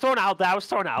 I was thrown out there. I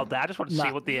just wanted to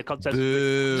see what the consensus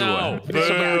is. No. Somebody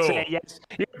would Boo. say yes.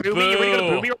 You boo me? You're really gonna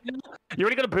boo me right now? You're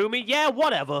really gonna boo me? Yeah,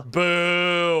 whatever.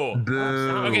 Boo.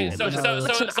 Okay, so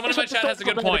Listen, someone in my chat has a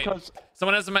good point.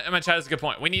 Someone in my chat has a good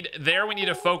point. We need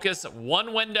to focus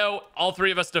one window. All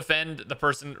 3 of us defend the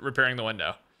person repairing the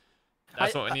window.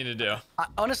 That's what we need to do.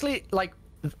 Honestly, like,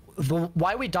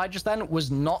 why we died just then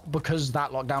was not because that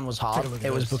lockdown was hard.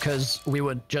 It was because we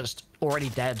were just already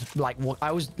dead. Like,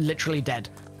 I was literally dead.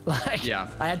 Like, Yeah.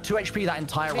 I had 2 HP that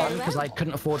entire run because I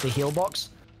couldn't afford the heal box.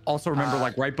 Also remember,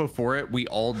 like right before it, we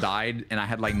all died, and I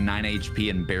had like 9 HP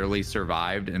and barely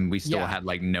survived, and we still Yeah. had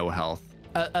like no health.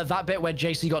 At that bit where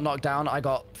JC got knocked down, I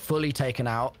got fully taken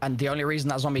out, and the only reason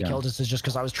that zombie killed us is just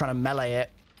because I was trying to melee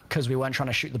it, because we weren't trying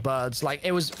to shoot the birds. Like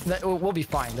we'll be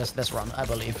fine this run, I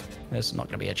believe. It's not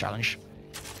gonna be a challenge.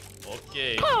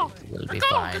 Okay. We'll be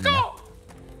fine.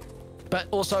 But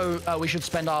also, we should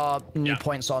spend our new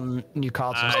points on new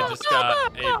cards and I stuff. just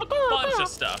got a bunch of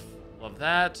stuff. Love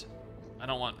that. I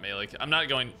don't want melee. I'm not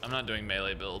doing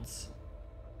melee builds.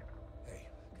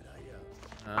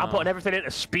 I'm putting everything into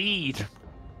speed.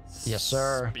 Yes,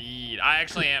 sir. Speed. I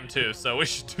actually am too, so we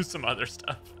should do some other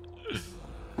stuff.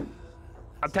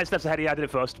 I'm 10 steps ahead of you. I did it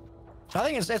first. I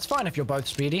think it's fine if you're both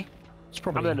speedy. It's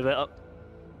probably. I'm the end of it up.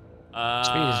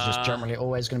 Speed is just generally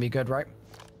always going to be good, right?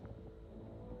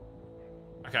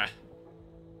 Okay.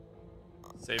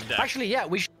 Save deck. Actually, yeah,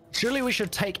 surely we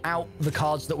should take out the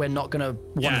cards that we're not going to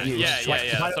want to use. Yeah. I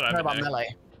That's what don't I've care been about doing.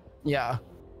 melee. Yeah.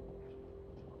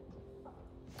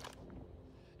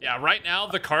 Yeah, right now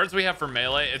the cards we have for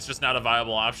melee, it's just not a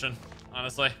viable option,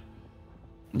 honestly.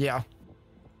 Yeah.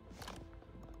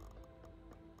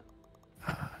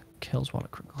 Kills while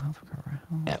at critical health recovery.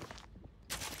 Yep.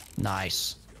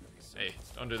 Nice. Hey,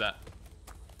 don't do that.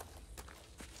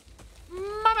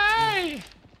 Money!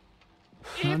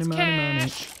 It's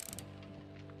cash!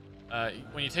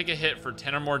 When you take a hit for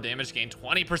 10 or more damage, gain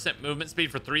 20% movement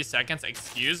speed for 3 seconds.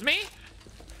 Excuse me?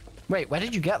 Wait, where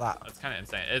did you get that? That's kind of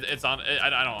insane. It's on. I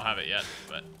don't have it yet,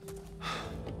 but.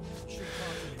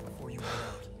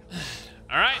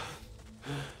 All right.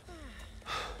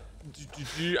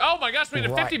 Oh my gosh, we had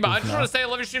a 50 bot. I just want to say I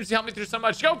love your streams. You helped me through so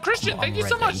much. Yo, Christian, thank you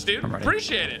so much, dude.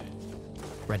 Appreciate it.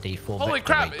 Ready for Holy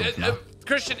crap.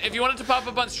 Christian, if you wanted to pop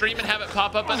up on stream and have it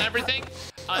pop up on everything,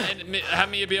 and have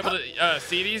me be able to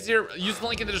see it easier, use the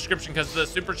link in the description because the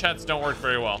super chats don't work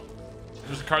very well.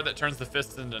 There's a card that turns the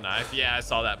fist into a knife. Yeah, I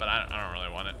saw that, but I don't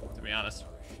really want it, to be honest.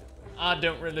 I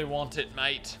don't really want it,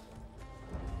 mate.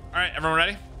 All right, everyone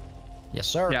ready? Yes,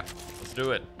 sir. Yeah. Let's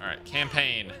do it. All right,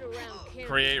 campaign.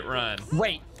 Create run.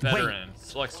 Wait. Veteran.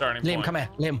 Select starting point. Liam, come here.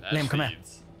 Liam, come here.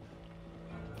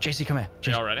 JC, come here.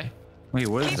 Y'all ready? Wait,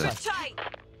 what is Keep it this? tight.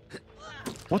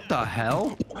 What the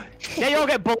hell? Yeah, you all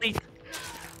get bullied.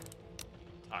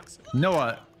 Toxic.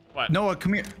 Noah. What? Noah,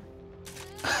 come here.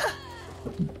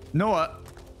 Noah.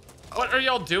 What are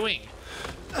y'all doing?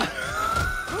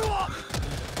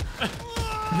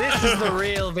 This is the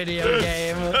real video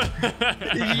game.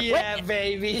 Yeah,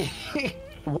 baby.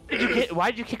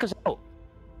 Why did you kick us out?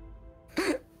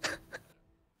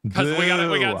 Because we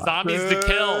got zombies to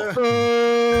kill.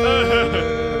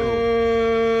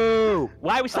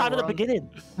 Why are we starting at the beginning?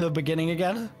 The beginning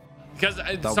again? Because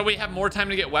so we have more time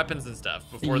to get weapons and stuff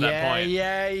before that point.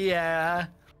 Yeah.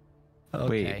 Okay.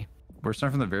 Wait, we're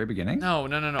starting from the very beginning? No.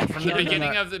 From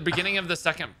the beginning of the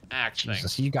second act thing.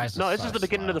 Jesus, you guys. No, this is the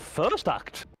beginning of the first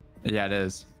act. Yeah, it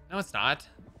is. No, it's not.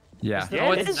 Yeah.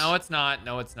 No, it it's is. no, it's not.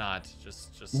 No, it's not.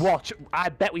 Just Watch. I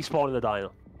bet we spawn in the diner.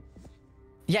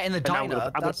 Yeah, in the And I'm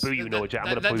diner. gonna boo you, Noah Jack.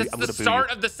 I'm gonna boo you. That's I'm the gonna boo start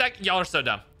you. of the second. Y'all are so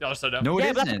dumb. Y'all are so dumb. No, it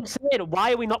Yeah, but that's isn't. what I'm saying.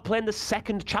 Why are we not playing the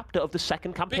second chapter of the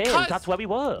second campaign? Because That's where we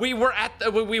were. We were at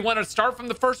we want to start from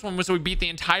the first one, so we beat the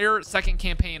entire second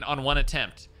campaign on one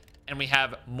attempt, and we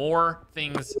have more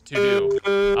things to do.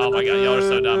 Oh my god, y'all are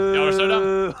so dumb. Y'all are so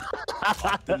dumb.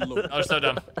 Y'all are so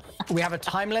dumb. We have a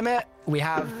time limit. We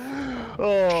have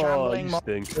Oh, shambling you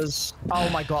stink. monsters. Oh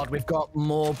my god, we've got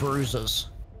more bruisers.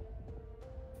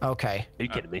 Okay. Are you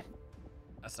kidding me?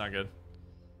 That's not good.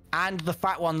 And the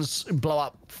fat ones blow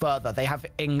up further. They have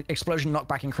explosion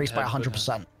knockback increased by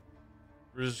 100%.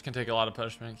 Bruisers can take a lot of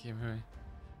punishment. Keep moving.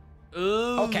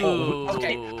 Ooh.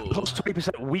 Okay. Plus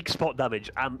 20% weak spot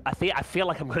damage. I feel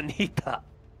like I'm gonna need that.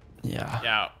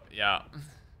 Yeah. Yeah.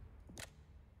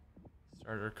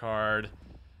 Starter card.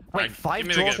 Wait, Alright, 5 give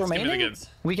me the draws goods, give me the remaining? goods.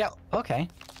 We get... Okay.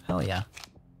 Hell yeah.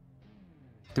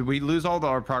 Did we lose all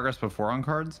our progress before on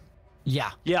cards?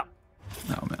 Yeah. Yeah.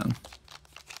 Oh, man.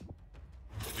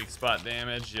 Weak spot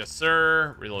damage, yes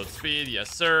sir. Reload speed,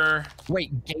 yes sir.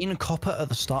 Wait, gain copper at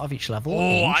the start of each level?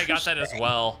 Oh, I got that as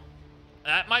well.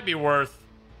 That might be worth.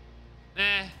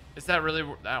 Is that really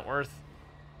that worth?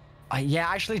 Yeah,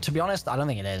 actually, to be honest, I don't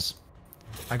think it is.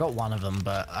 I got one of them,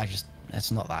 but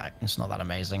it's not that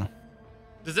amazing.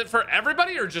 Is it for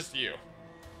everybody or just you?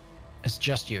 It's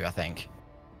just you, I think.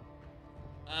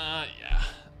 Yeah,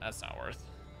 that's not worth.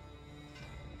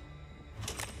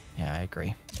 Yeah, I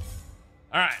agree.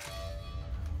 All right.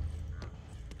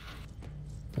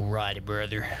 Alrighty,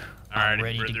 brother. Alrighty, I'm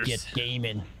ready brothers. to get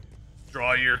gaming.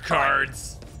 Draw your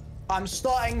cards. I'm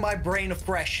starting my brain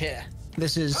afresh here.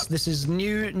 This is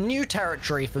new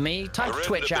territory for me. Time to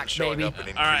Twitch act, baby. All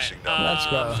right, let's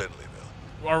go.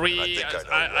 Are we?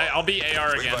 I'll be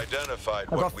AR again. I've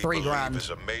got $3 grand.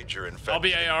 I'll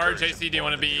be AR. JC, do you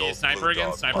want to be sniper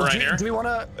again? Sniper right here. Do we want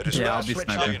to? Yeah, I'll be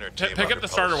sniper. Pick up the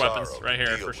starter weapons right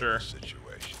here for sure.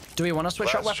 Do we want to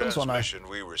switch up weapons or no?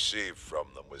 We received from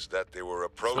them was that they were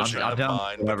approaching I'll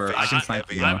whatever. I can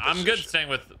snipe you. I'm good staying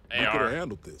with AR.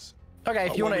 handled this. Okay,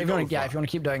 if you want to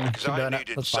keep doing it, that's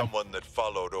fine. Someone that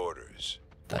followed orders.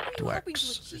 That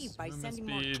works. By sending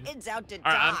more kids out to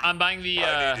All right, I'm buying the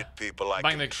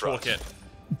buying the toolkit.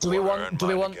 Do we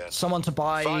want someone to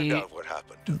buy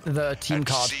the team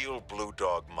card? Seal Blue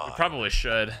Dog mine. We probably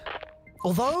should.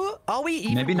 Although, are we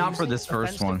even maybe not for this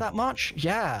first one that much?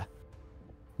 Yeah.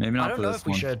 Maybe not I don't for know this if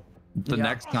we one. should. The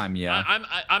next time, yeah.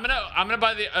 I'm gonna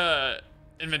buy the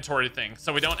inventory thing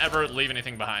so we don't ever leave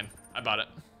anything behind. I bought it.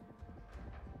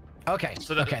 Okay.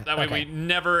 So that way we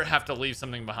never have to leave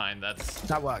something behind.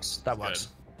 That works. That works.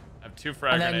 I have 2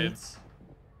 frag grenades.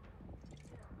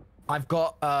 I've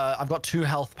got 2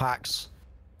 health packs.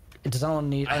 Does anyone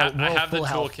need? I have the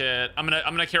toolkit. I'm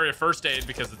gonna carry a first aid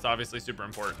because it's obviously super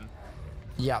important.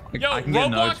 Yeah. Yo,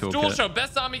 Roblox Dual Show,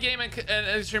 best zombie game and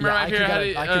streamer right here.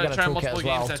 How to try multiple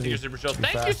games and your super show.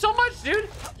 Thank you so much, dude.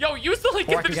 Yo, use the link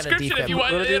in the description if you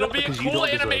want. It'll be a cool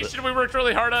animation. We worked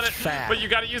really hard on it, but you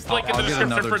gotta use the link in the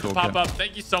description for it to pop up.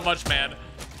 Thank you so much, man.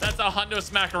 That's a hundo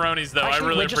smackaronis though. Actually, I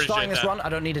really we're just starting appreciate this that. run. I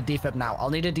don't need a defib now. I'll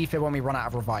need a defib when we run out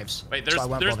of revives. Wait, there's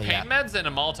pain meds and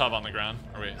a Molotov on the ground.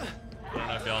 Are we? I don't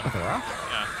know if y'all. Yeah.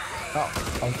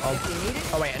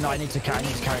 Oh wait, no, I need to carry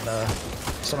the.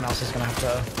 Someone else is gonna have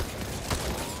to.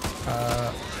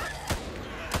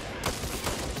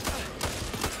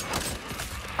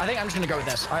 I think I'm just gonna go with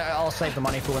this. I'll save the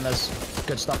money for when there's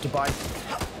good stuff to buy.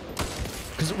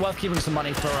 Because it's worth keeping some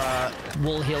money for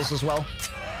wool heals as well.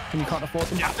 When you can't afford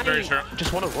them. Yeah, very true.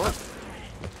 Just want to run.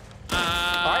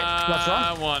 Alright, let's run.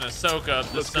 I want to soak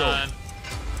up the sun.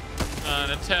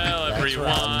 Gonna tell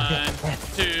everyone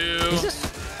to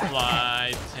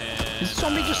fly 10. Is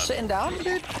zombie just sitting down,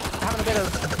 dude? Having a bit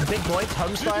of big boy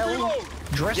home style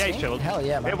dressing? Yeah, he's chilling. Hell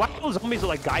yeah, man. Why do all zombies look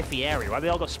like Guy Fieri? Why do they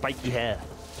all got spiky hair?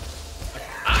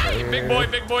 Aye, big boy.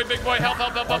 Help.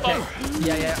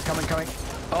 Yeah, coming.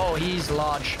 Oh, he's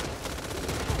large.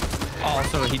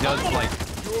 Also, he does like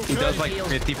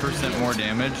 50% more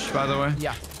damage, by the way.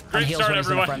 Yeah. Great start,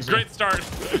 everyone. Great start.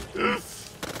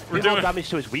 We're doing damage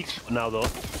to his weak spot now, though.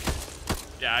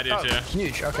 Yeah, I do too.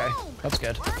 Huge. Okay, that's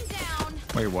good.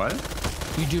 Wait, what?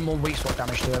 You do more weak spot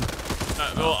damage to him.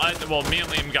 Well, me and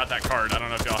Liam got that card. I don't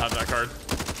know if y'all have that card.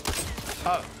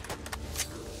 Oh.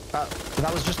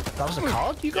 That was a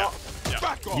card you got?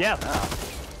 Yeah.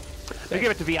 They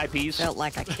give it to VIPs. Felt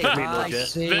like I could. I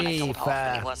see.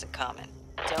 Fair. He wasn't coming.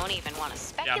 Don't even want to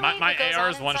speculate. Yeah, my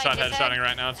AR is one-shot headshotting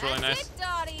right now. It's really nice.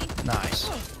 Nice.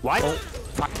 What? Oh.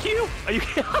 Fuck you! Are you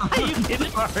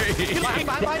kidding?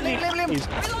 Liam.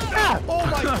 Oh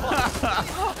my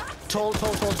god. Tall. Guys.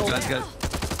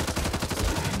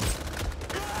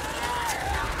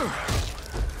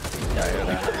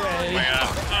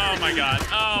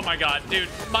 Oh my god, dude,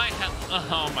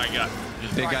 oh my god.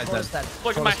 Big guy's dead.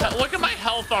 Look at my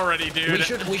health already, dude.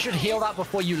 We should heal that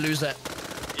before you lose it.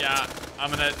 Yeah,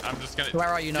 I'm just gonna. Where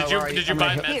are you now? Did you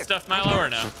buy med stuff, Milo, or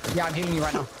no? Yeah, I'm healing you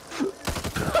right now.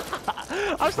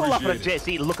 I'm still laughing at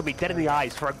JC look at me dead in the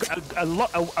eyes for a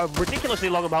ridiculously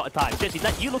long amount of time.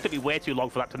 JC, you looked at me way too long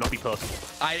for that to not be personal.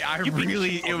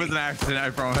 It was an accident, I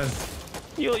promise.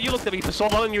 You looked at me for so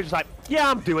long and you were just like, yeah,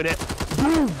 I'm doing it.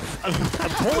 Boom! And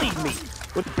bullied me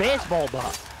with a baseball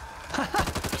bat.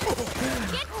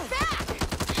 Get back!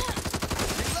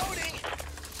 Reloading.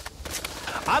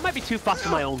 I might be too fast for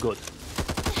my own good.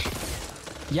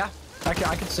 Yeah, I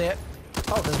can see it.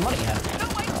 Oh, there's money here.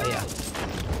 Oh yeah.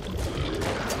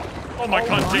 Oh my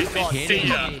god, JC, see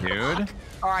ya. Dude.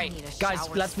 All right, guys,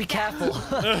 let's be careful.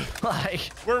 Like,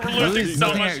 we're losing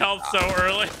so much health so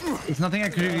early. It's nothing I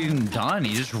could have even done.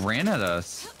 He just ran at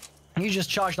us. You just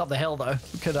charged up the hill, though.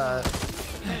 Could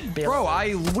be Bro,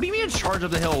 what do you mean charge up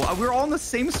the hill? We were all in the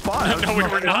same spot. No, we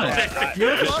were not. We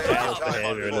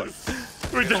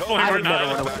definitely were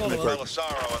not.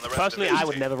 Personally, I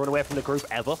would never run away from the group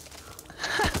ever.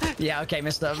 Yeah, okay,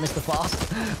 Mr.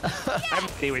 Fast. I have no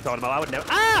idea what you're talking about. I would never.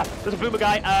 Ah! There's a boomer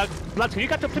guy. Lance, can you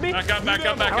catch up to me? Back up.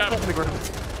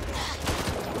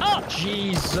 Oh,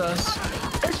 Jesus.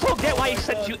 I just don't get why he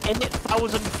sends you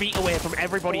 1,000 feet away from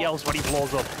everybody else when he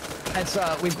blows up. It's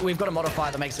we've got a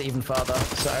modifier that makes it even further.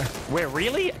 So. Wait,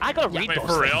 really? I gotta read those for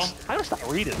things. real? I gotta start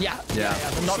reading. Yeah. The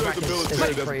knockback is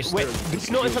increased. Wait, did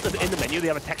you notice that in the menu they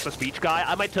have a text-to-speech guy?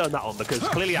 I might turn that on because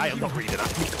clearly I am not reading. I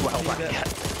need to help I can get.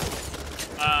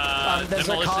 There's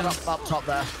a card up top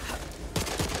there.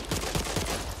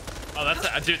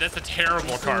 Oh, dude, that's a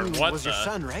terrible card. What was the? your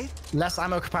son, right? Less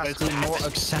ammo capacity, more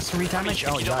accessory damage.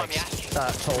 Oh, yikes.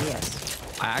 Toll. Yes.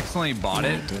 I accidentally bought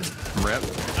it. Rip.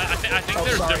 I think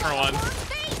there's different ones.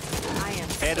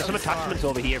 Hey, there's some attachments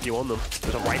over here if you want them.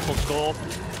 There's a rifle scope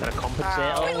and a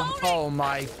compensator. Oh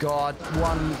my god,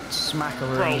 one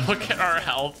smackaroo. Bro, look at our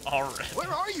health already. Where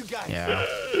are you guys? Yeah,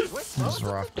 this is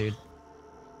rough, dude.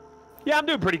 Yeah, I'm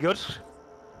doing pretty good.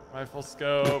 Rifle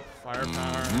scope,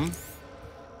 firepower.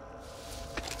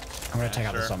 I'm gonna take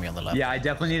out the zombie on the left. Yeah, I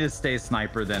definitely need to stay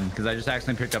sniper then, because I just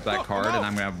accidentally picked up that card and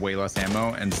I'm gonna have way less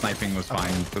ammo, and sniping was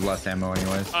fine with less ammo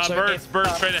anyways.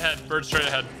 Birds straight ahead. Birds straight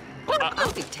ahead.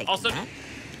 I'll be taking Also, that.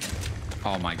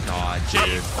 Oh my god,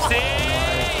 dude.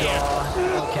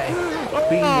 Okay.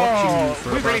 Been watching you for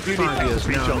we about really do need 5 years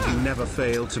that now, screenshot. and you never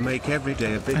fail to make every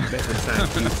day a bit better.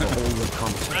 Thank you for all the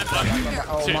content.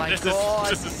 Oh dude, my this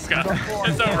god. is disgusting.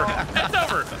 It's over. It's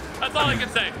over. That's all I can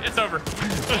say. It's over.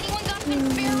 Anyone got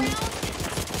some spare rounds?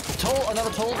 Toll,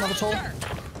 another toll, another toll.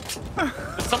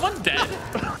 Is someone dead?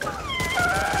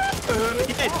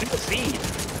 Yeah, do the seed.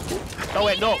 Oh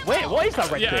wait, no. Wait, what is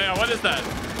that red thing? Yeah, what is that?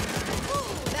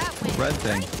 That went Red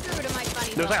thing. right through to my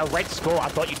funny There was like a red skull. I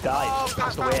thought you died.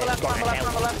 Passed away. left, Got on the left,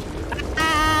 on the hell. left.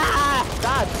 Ah!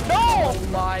 Dad, no! Oh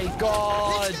my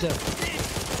god.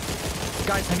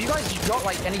 Guys, have you guys got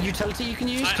like any utility you can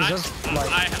use?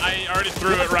 I already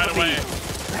threw it right away.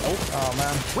 Oh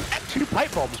man. We got 2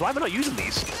 pipe bombs. Why am I not using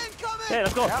these? Yeah,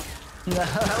 let's go. Yep.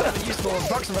 That was useful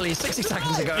approximately 60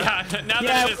 seconds ago. Yeah, now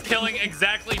that it is killing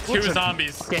exactly 2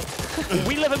 zombies. Okay.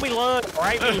 We live and we learn,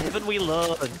 right? We live and we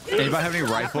learn. Anybody have any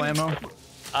rifle ammo?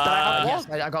 Yes,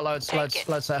 I got loads, sir.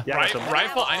 Yeah,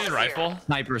 Rifle? I need rifle.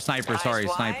 Sniper, sniper, sorry,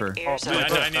 sniper. I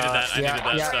needed that. I needed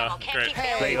that, so great.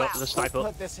 There you go, the sniper.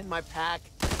 Put this in my pack.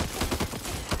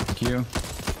 Thank you.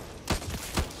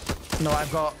 No,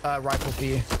 I've got a rifle for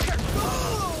you.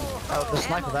 Oh, the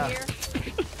sniper there.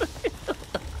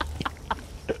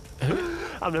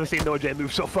 I've never seen Noah J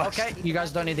move so fast. Okay, you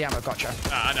guys don't need the ammo. Gotcha.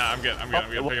 No, I'm good. I'm good.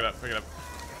 Pick it up.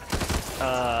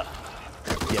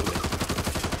 Yeah, we did.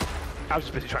 I was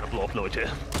just busy trying to blow up Noah J.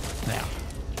 Yeah.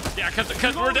 Yeah,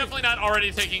 because we're definitely not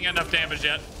already taking enough damage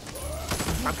yet.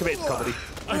 I'm committed to comedy.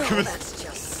 That's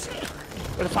just sick.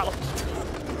 Where the fuck?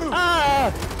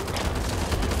 Ah!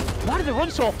 Why did they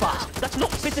run so fast? That's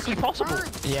not physically possible.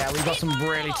 Yeah, we've got some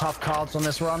really tough cards on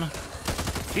this run.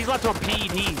 These lads are on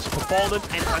PEDs, performance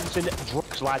enhancing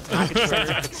drugs, lads. I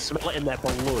can smell it in their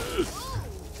blood.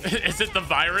 Is it the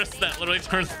virus that literally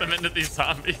turns them into these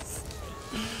zombies?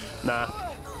 Nah.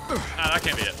 That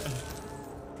can't be it.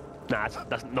 Nah,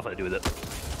 that's nothing to do with it.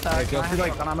 Can I have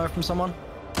shotgun ammo from someone?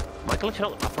 Michael, let you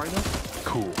know the map right now?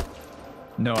 Cool.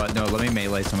 No, let me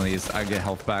melee some of these. I get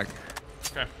health back.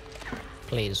 Okay.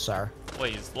 Please, sir.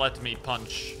 Please, let me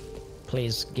punch.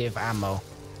 Please give ammo.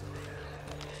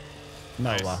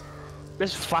 Noah. Nice.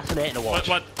 This is fascinating to watch.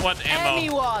 What ammo?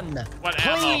 Anyone! What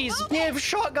please give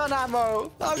shotgun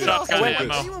ammo! Shotgun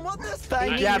ammo. Anyone want this?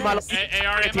 Thank you. Yeah, man.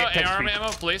 AR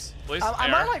ammo, please. Am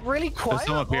I like really quiet? There's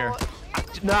some up here.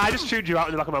 No, I just tuned you out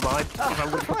in the back of my mind. If I'm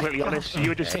going to be completely honest, you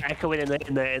were just echoing in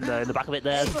the back of it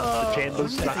there. The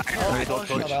chambers. I don't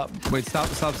touch. Wait, stop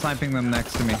sniping them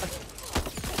next to me.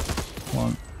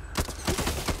 One.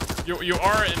 You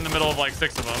are in the middle of like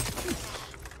 6 of them.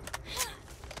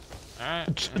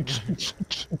 Alright.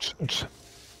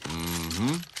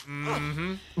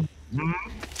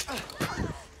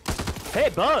 Hey,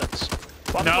 birds!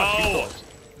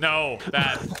 No,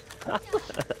 that.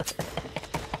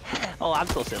 Oh, I'm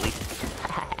so silly.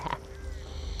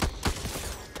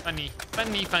 Funny.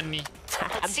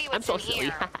 I'm so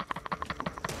silly.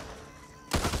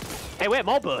 Hey, wait,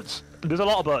 more birds. There's a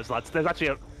lot of birds, lads. There's actually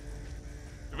a...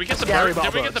 Did we get the bird?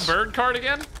 Did we get the bird card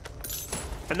again?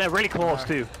 And they're really close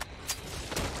too.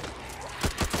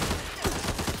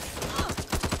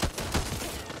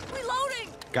 Reloading.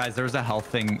 Guys, there's a health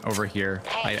thing over here.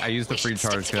 I used the free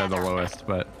charge because they're the lowest,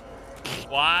 but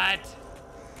What?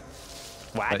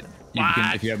 but you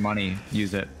can, if you have money,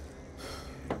 use it.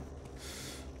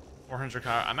 400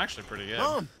 car. I'm actually pretty good.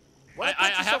 Mom,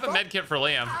 I have a med kit for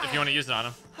Liam if you want to use it on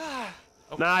him.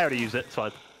 Nah, I already used it. It's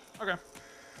fine. Okay.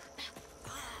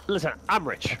 Listen, I'm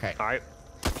rich. Okay. All right.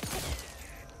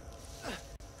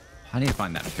 I need to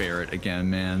find that ferret again,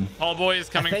 man. Paul Boy is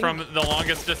coming from the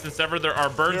longest distance ever. There are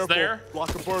birds there.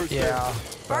 Lots of birds. Yeah,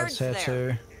 birds here there.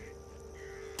 too.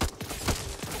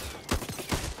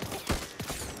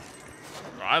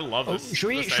 I love this. Should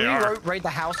we raid the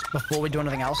house before we do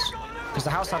anything else? Because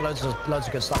the house had loads of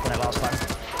good stuff in it last time.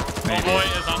 Paul Boy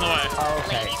is on the way. Oh,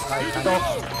 okay.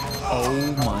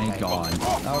 Oh my god.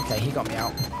 Okay, he got me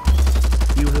out.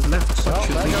 You have left such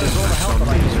a there big goes all the impact health on that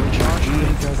I used to recharge. me.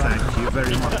 Thank you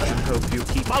very much and hope you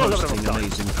keep posting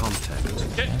amazing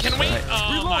content. Can we?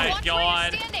 Oh my Watch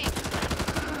god.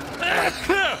 where you're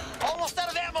standing. Almost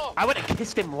out of ammo. I went and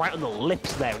kissed him right on the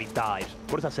lips there and he died.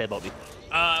 What does that say about me?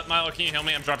 Milo, can you heal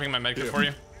me? I'm dropping my medkit for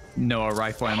you. No, a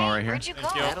rifle ammo right here. Where'd you go?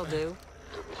 That'll do.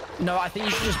 No, I think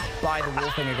you should just buy the wall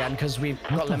thing again because we've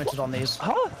got limited on these.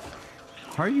 Huh?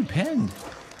 How are you pinned?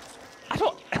 I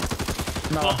don't...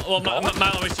 No. Well,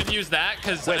 Milo, we should use that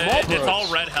because Wait, it's all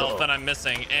red health that I'm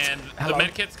missing, and Hello? the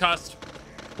medkits cost.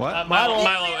 What? Milo,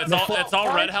 it's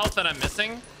all red health that I'm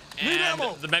missing, and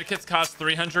the medkits cost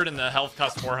 300 and the health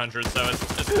costs 400, so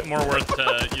it's more worth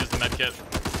to use the medkit.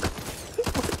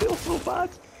 I feel so bad.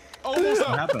 Almost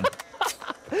What happened?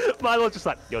 Milo's just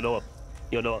like, yo, Noah.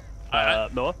 Yo, Noah.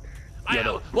 Noah? Yo,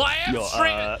 Noah. Well, I am Yo,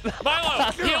 straight.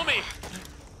 Milo, heal me.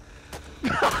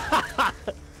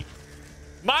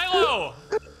 Milo.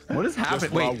 What is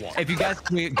happening? Wait, if you guys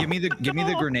wait, give me the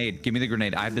grenade. Give me the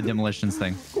grenade. I have the demolitions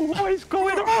thing. What is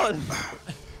going on?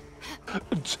 I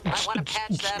want to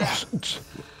patch that up.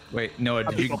 Wait, Noah,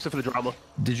 did you Boxer for the drama.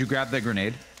 did you grab the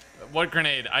grenade? What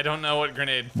grenade? I don't know what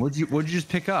grenade. What'd you just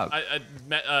pick up?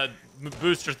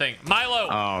 Booster thing. Milo.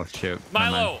 Oh shoot.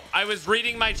 Milo, I was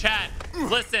reading my chat.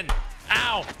 Listen.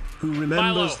 Ow. Who remembers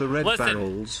Milo, the red listen.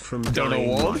 barrels from Donald Dying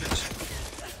Wald? Light?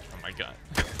 Oh my god.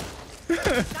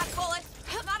 Got bullet.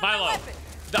 Not my Milo,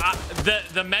 weapon.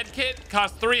 the med kit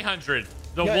costs 300.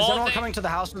 The Yo, is wall anyone thing. coming to the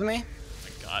house with me? Oh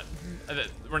my god.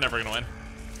 We're never gonna win.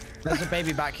 There's a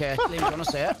baby back here. Liam, do you want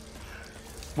to see it?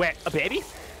 Wait, a baby?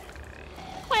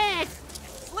 Wait.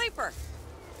 Sleeper.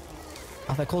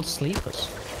 Oh, they're called sleepers.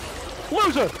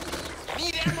 Loser!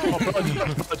 Need ammo.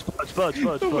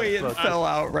 Birds. The way it fell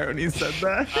out right when he said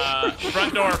that.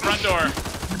 Front door.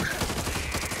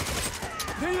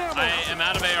 I am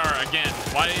out of AR again.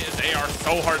 Why is AR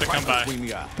so hard to come by?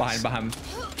 Behind.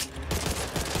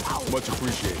 Much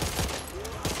appreciated.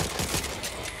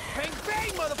 Bang bang,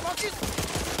 motherfuckers.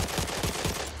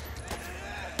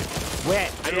 Where?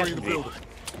 Entering the building.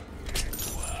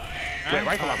 Wait,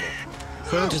 rifle ammo.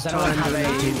 First Does anyone time have a-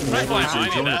 donating Rifle ammo, I to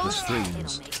need join that. the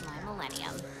streams. It'll make my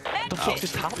millennium. What the fuck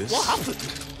just happened? What happened?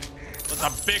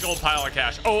 That's a big old pile of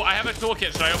cash. Oh, I have a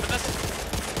toolkit. Should I open this?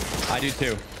 I do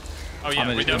too. Oh yeah, I'm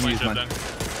we gonna definitely use should mine. then.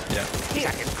 Yeah.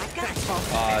 I got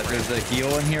it. There's a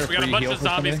heal in here. We got a free bunch heal of for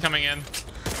zombies somebody. coming in.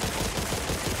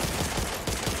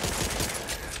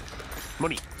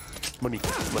 Money.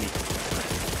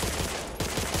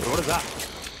 What is that?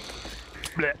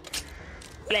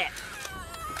 Bleh.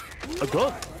 A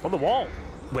gun on the wall.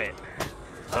 Wait.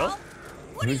 Huh?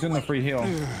 Who's in the free heal?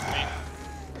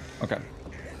 Okay.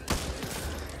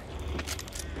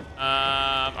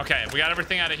 Okay, we got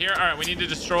everything out of here. All right, we need to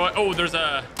destroy. Oh, there's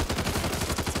a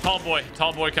tall boy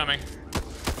coming.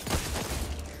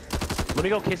 Let me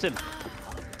go kiss him.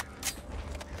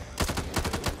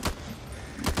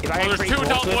 If I Oh, there's create two more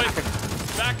tall good, I boys. can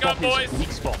Back up, block boys. his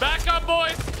weak spot. Back up,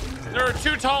 boys. There are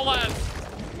two tall lads.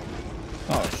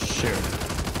 Oh shoot.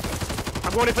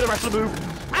 I'm going in for the rest of the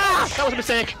move. Ah! That was a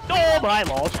mistake. Oh my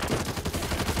lord.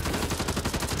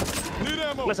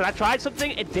 Listen, I tried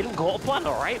something, it didn't go to plan,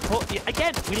 alright? But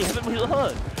again, we haven't really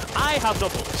heard. I have no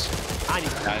bullets. I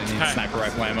need I need sniper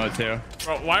rifle ammo too.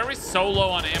 Bro, why are we so low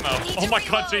on ammo? Oh my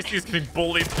god, JC's getting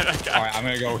bullied. Alright, I'm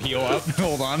gonna go heal up.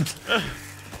 Hold on.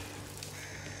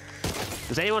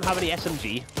 Does anyone have any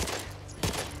SMG?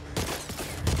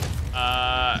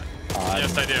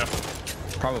 Yes, I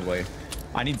do. Probably.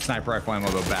 I need sniper rifle ammo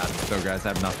though bad. So guys, I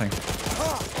have nothing.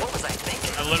 What was I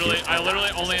thinking? I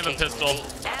literally only have a pistol.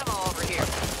 Ammo over here.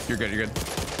 You're good.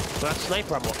 So that's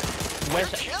sniper ammo. We're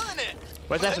killing it.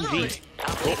 Where's SMG?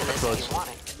 I'll leave this if you want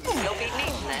it. You'll be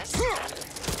needing this.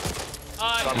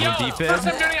 Yo, defib? first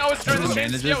time doing it, I was trying The to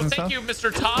bandages Yo, and thank stuff? you,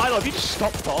 Mr. Top. Milo, if you just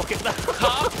stop talking now.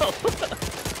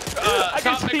 I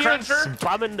can Top see you McCruncher.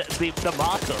 spamming the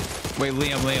marker. Wait,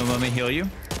 Liam, let me heal you.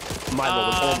 Milo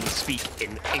will only speak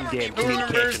in in-game Who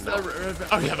remembers communication the, now.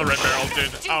 oh yeah, the red barrel,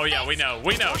 dude. Oh yeah, we know,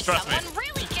 trust me. Someone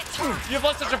really gets hurt. You've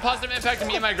left such a positive impact on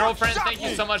me and my girlfriend. Thank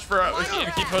you so much for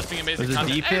keep posting amazing There's a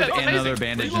content. defib that's and another amazing.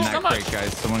 bandage in Thank you so that crate, much.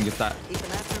 guys. Someone get that. Keeping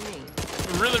that for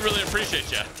me. Really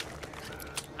appreciate you.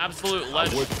 Absolute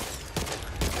legend.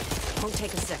 Won't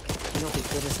take a sec. You'll be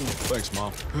good as new. Thanks,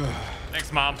 Mom.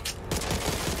 Thanks, Mom.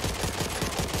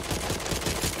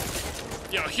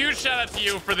 Yo, huge shout out to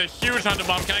you for the huge hunter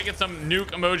bomb. Can I get some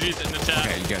nuke emojis in the chat?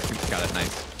 Okay, you guys got it.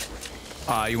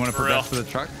 Nice. You want to For real. progress to the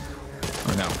truck?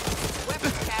 Or no?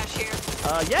 Weapons cache here.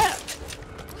 Yeah.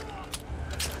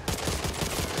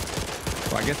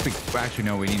 Well, I guess we actually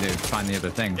no. We need to find the other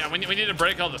thing. Yeah, we need to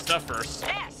break all the stuff first.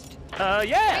 Fast.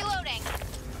 Yeah. Reloading.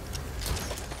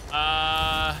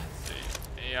 Let's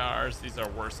see. ARs. These are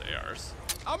worse ARs.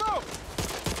 I'm out.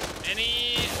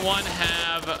 Anyone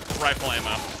have rifle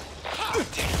ammo?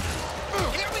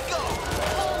 Here we go.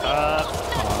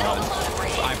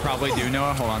 I probably do know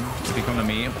it. Hold on. If you come to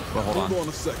me, but hold on. Hold on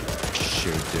a second.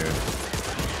 Shoot, dude.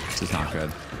 This is not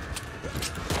good.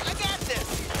 I got this.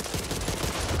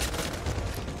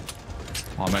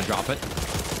 Oh, I'm gonna drop it.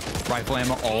 Rifle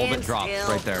ammo, all of it dropped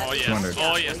right there. Oh yes. 200.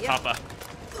 Oh yes, Papa.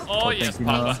 Oh yes, thank you,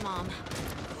 Papa. Mom.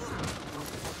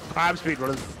 I'm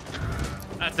speedrunning.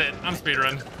 That's it. I'm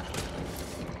speedrun.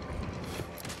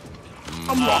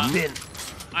 I'm locked in.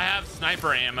 I have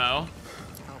sniper ammo. I'll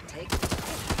take it.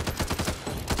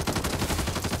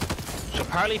 So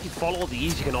apparently, if you follow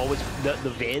these, you can always the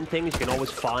vein things. You can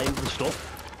always find the stuff.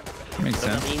 Makes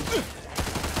sense.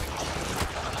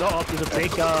 Oh, there's a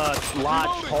big,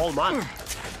 large, tall man.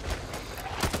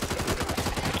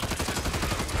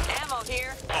 Ammo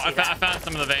here. Oh, I found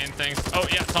some of the vein things. Oh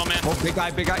yeah, tall man. Oh, big guy,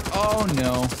 big guy. Oh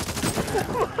no.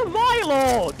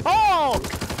 Milo, dog.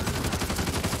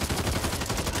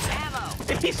 Ammo.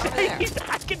 He's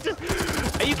I can just.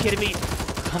 Are you kidding me?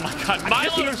 Oh my God,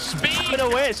 Milo speed.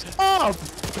 Away. Stop.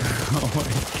 Oh my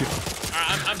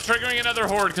god. I'm triggering another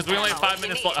horde because we only have 5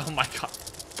 minutes left. Oh my God.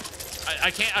 I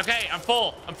can't. Okay, I'm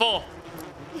full. I'm full.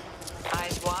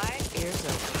 Eyes wide, ears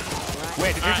open.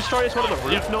 Wait, did you destroy this one on the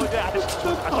roof? Yep. No, yeah.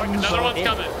 Another one's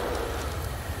coming.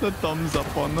 The thumbs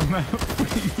up on the map.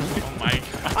 Oh my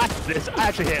God. I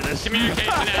actually hate this.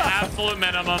 Communication at absolute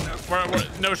minimum. We're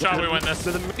no shot we win this.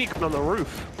 There's a minigun on the roof.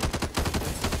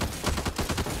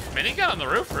 Minigun on the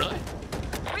roof, really?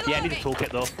 Yeah, I need a toolkit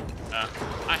though.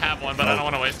 I have one, but I don't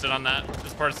want to waste it on that.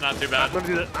 This part's not too bad. I'm gonna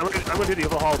do the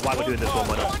other haul while we're doing this one.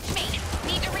 Why not? Launch me.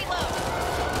 Need to reload.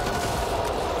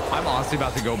 I'm honestly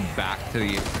about to go back to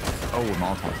the. Oh,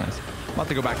 Molotov's nice. I'm about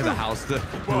to go back to the house to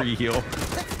re-heal.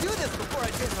 Let's do this before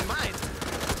I change my mind.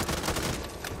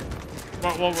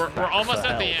 Well, we're almost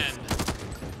at the end.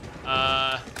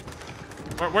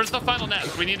 Where's the final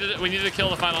nest? We need to kill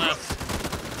the final nest.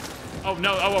 Oh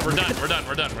no! Oh, well, we're done. We're done.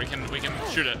 We're done. We can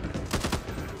shoot it.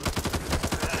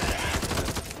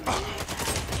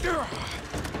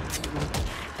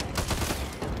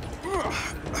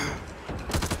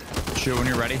 Shoot when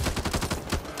you're ready.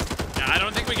 Yeah, I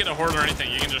don't think we get a horde or anything.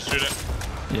 You can just shoot it.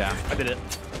 Yeah, I did it.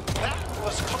 That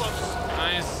was close.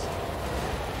 Nice.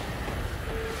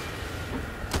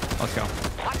 let's go.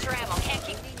 Watch your ammo. Can't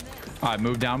keep. All right,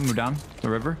 move down the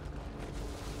river.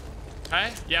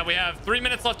 Okay. Yeah, we have 3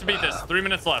 minutes left to beat this. 3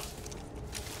 minutes left.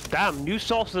 Damn, news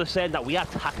sources are saying that we are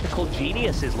tactical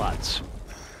geniuses, lads.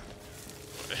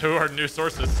 Who are new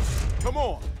sources? Come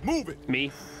on, move it.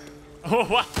 Me. Oh,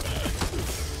 what?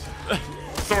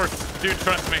 Source, dude,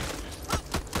 trust me.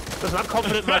 Listen, I'm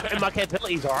confident in my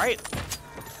capabilities, all right?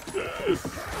 There's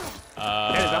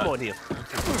ammo in here.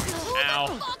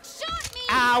 Ow.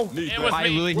 Ow! It was I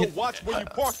me. really hit. Watch where you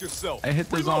park yourself. I hit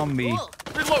the zombie.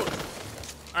 Reload.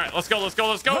 All right, let's go. Let's go.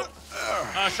 Let's go.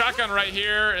 Shotgun right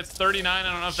here. It's 39. I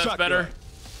don't know if that's Shotgun. better.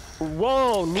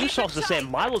 Whoa, news sources are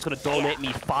saying Milo's gonna donate me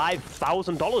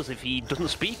 $5,000 if he doesn't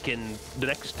speak in the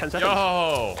next 10 seconds.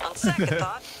 Yo. On second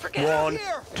thought, forget it. 1,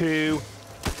 2,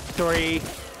 3,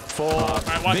 4. All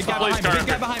right, watch Big the guy police behind. car. Big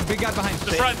guy behind. Big guy behind.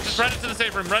 Just run it to the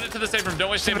safe room. Run it to the safe room.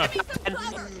 Don't waste ammo.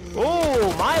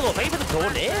 Oh, Milo, thank you for the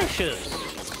donations.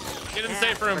 Get in the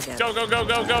safe room. Go, go, go,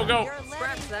 go, go, go.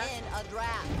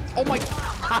 Oh my.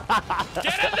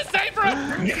 Get in the safe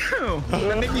room.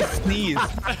 That made me sneeze.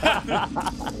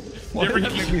 Why You ever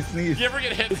did that make me sneeze? You ever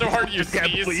get hit so hard you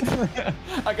sneeze?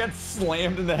 I got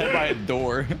slammed in the head by a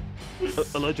door.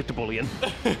 Allergic to bullying.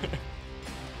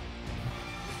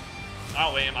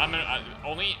 Oh, Liam,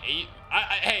 only 8.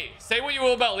 Hey, say what you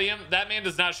will about Liam. That man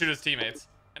does not shoot his teammates,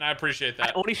 and I appreciate that.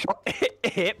 I only shot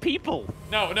 8 people.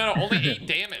 No, only 8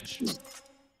 damage.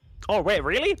 Oh, wait,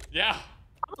 really? Yeah.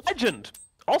 I'm a legend.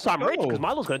 Also, I'm rich because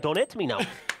Milo's going to donate to me now.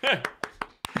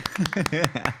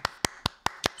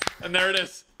 And there it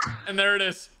is. And there it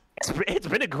is. It's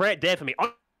been a great day for me.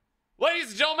 Ladies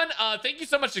and gentlemen, thank you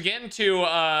so much again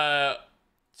to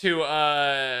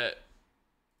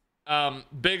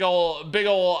big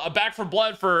ol' Back 4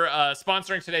 Blood for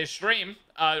sponsoring today's stream.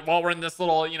 While we're in this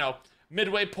little,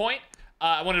 midway point,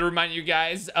 I wanted to remind you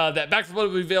guys that Back 4 Blood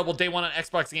will be available day 1 on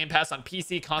Xbox Game Pass on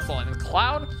PC, console, and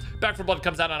cloud. Back 4 Blood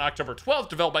comes out on October 12th,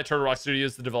 developed by Turtle Rock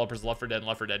Studios, the developers of Left 4 Dead and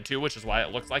Left 4 Dead 2, which is why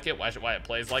it looks like it, why it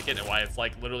plays like it, and why it's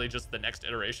like literally just the next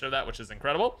iteration of that, which is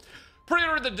incredible.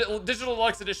 Pre-order the Digital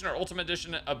Deluxe Edition or Ultimate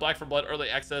Edition of Back 4 Blood Early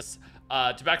Access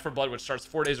to Back 4 Blood, which starts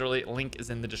 4 days early. Link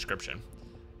is in the description.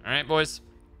 All right, boys.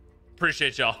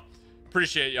 Appreciate y'all.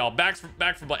 Appreciate y'all. Back 4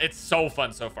 Blood. It's so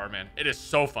fun so far, man. It is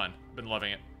so fun. Been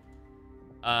loving it.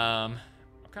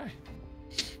 Okay.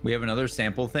 We have another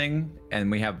sample thing,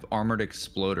 and we have armored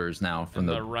exploders now from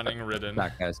the running ridden.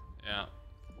 Back guys. Yeah.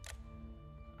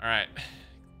 All right.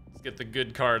 Let's get the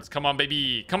good cards. Come on,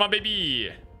 baby. Come on,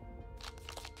 baby.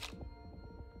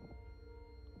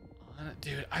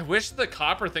 Dude, I wish the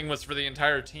copper thing was for the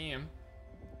entire team.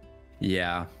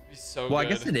 Yeah. It'd be so well, good. I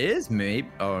guess it is. Maybe.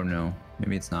 Oh no,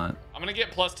 maybe it's not. I'm gonna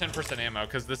get plus 10% ammo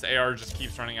because this AR just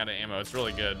keeps running out of ammo. It's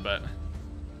really good, but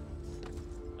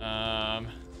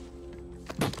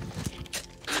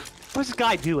what's this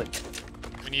guy doing?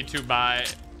 we need to buy.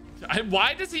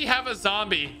 Why does he have a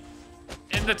zombie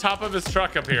in the top of his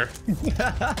truck up here?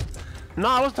 No,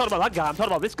 I wasn't talking about that guy. I'm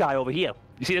talking about this guy over here.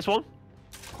 You see this one?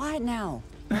 Quiet now.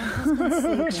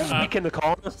 Speak in the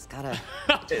corner. Just gotta.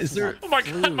 Is there? Oh my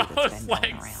god, my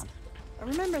legs. I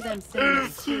remember them saying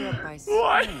it's cheer up by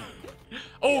What? spring.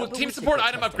 Oh, but team we should support go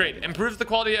item test upgrade. it later. Improves the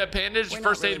quality of bandage, We're not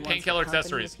first really aid, ones for painkiller, company,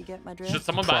 accessories. if you get my drift. Should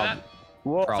someone buy that?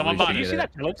 Whoa. Someone buy Do you it. see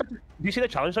that challenge? Do you see the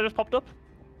challenge that just popped up?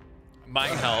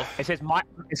 Buying health. It says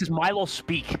Milo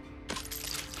speak.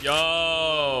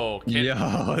 Yo.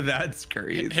 Yo, that's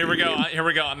crazy. Here we go. Here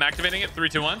we go. I'm activating it. 3,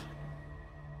 2, 1.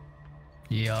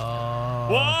 Yo.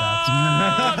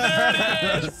 Whoa! There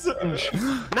it is.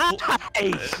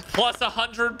 Nice. Plus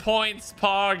 100 points,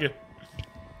 Pog.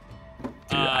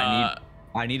 Dude,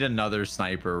 I need another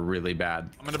sniper really bad.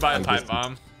 I'm gonna buy a pipe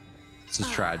bomb. This is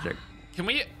tragic. Can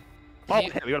we? Oh,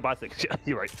 yeah, we gotta buy things. Yeah,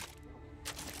 you're right.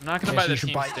 I'm not gonna buy the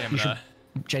team stamina.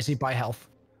 JC, buy health.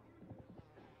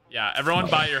 Yeah, everyone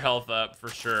buy your health up for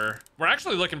sure. We're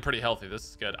actually looking pretty healthy. This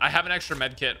is good. I have an extra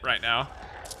med kit right now.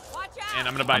 And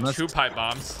I'm gonna buy 2 pipe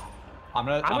bombs. I'm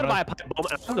gonna buy a pipe bomb,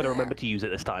 and I'm gonna remember to use it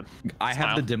this time. I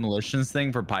have the demolitions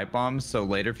thing for pipe bombs, so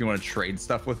later if you want to trade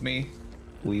stuff with me,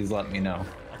 please let me know.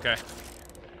 Okay.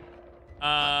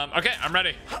 Okay, I'm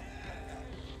ready.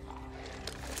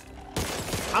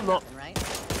 I'm not. Right.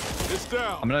 It's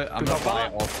down. I'm gonna buy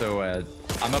also I'm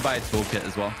gonna buy a toolkit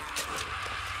as well.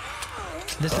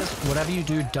 This is whatever you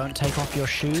do, don't take off your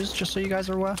shoes, just so you guys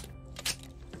are aware.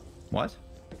 What?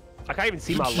 I can't even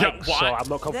see my Yeah, legs, what? so I'm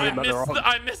not confident that they're on.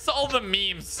 I miss all the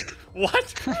memes.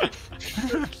 What?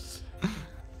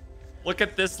 Look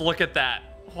at this. Look at that.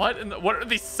 What are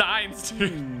these signs,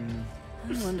 dude?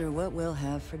 I wonder what we'll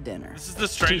have for dinner. This is the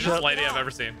strangest lady I've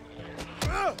ever seen.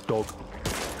 Dog.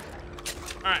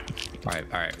 All right. All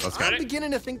right. Let's go. I'm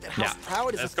beginning to think that House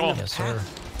Proud is Let's a go. thing of Yes, sir.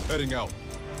 Heading out.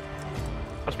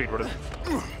 I'm speed running.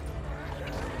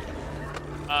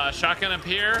 Shotgun up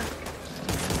here.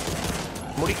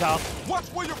 Money car. Watch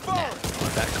where you're firing.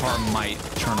 That car might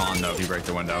turn on though if you break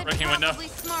the window. Breaking window.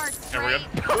 Smart, Here we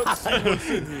go. That's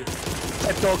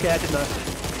okay, I didn't know.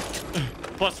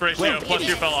 Plus ratio. Plus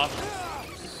you fell off.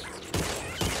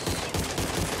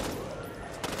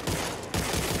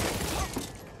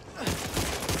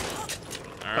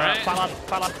 All right.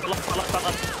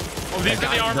 Oh, these are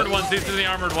the armored ones. These are the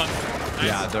armored ones. Nice.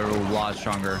 Yeah, they're a lot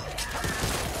stronger.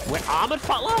 We're armored,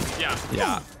 Fatler? Yeah.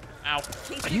 Yeah. Ow.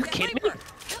 Are you kidding me?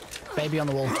 Baby on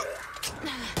the wall.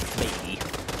 Baby.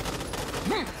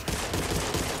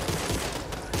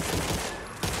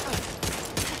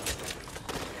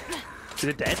 Is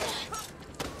it dead?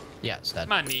 Yeah, it's dead.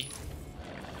 Money.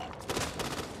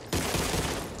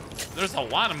 There's a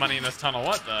lot of money in this tunnel.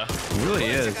 What the? It really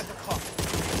is.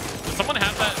 Does someone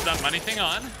have that money thing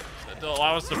on to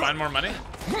allow us to find more money?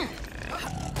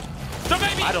 No,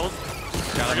 baby. I don't.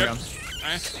 Got Good. him.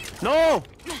 Nice. No!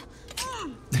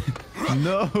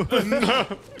 No. No.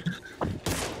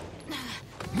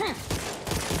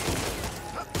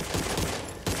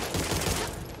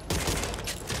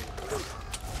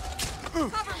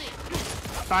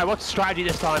 Alright, what's the strategy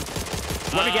this time?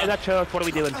 When we get in that church, what are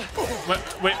we doing?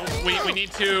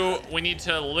 We need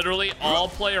to literally all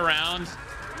play around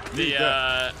the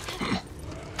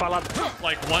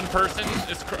like one person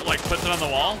is like puts it on the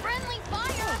wall. Friendly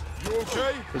fire. You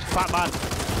okay? There's a fat man.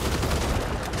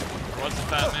 What's the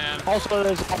fat man? Also,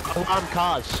 there's alarm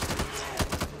cars.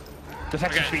 The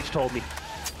text Okay. speech told me.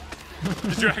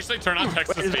 Did you actually turn on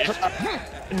text to speech?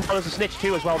 No, there's a snitch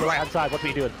too as well on the right hand side. What are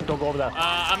you doing? Don't go over there.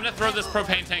 I'm gonna throw this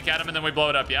propane tank at him and then we blow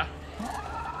it up. Yeah.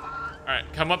 All right,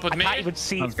 come up with me. I can't even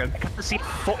see. I can't see a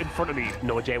foot in front of me,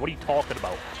 Noah J. What are you talking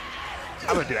about?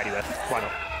 I'm gonna do it anyway. Why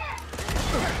not?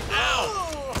 Ow!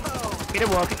 He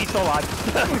didn't work. He's still alive.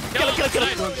 Kill him. Kill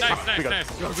him. Nice.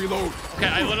 Gotta reload. Okay,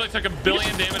 I literally took 1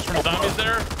 billion damage from zombies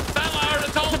there.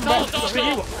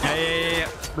 Tall. Yeah.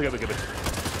 We good.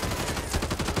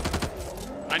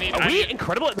 I Are we need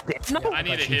incredible at the dance now? I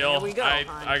need a heal. Here we go,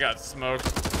 I got smoked.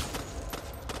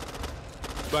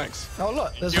 Thanks. Oh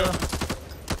look, there's a.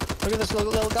 Look at this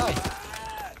little guy.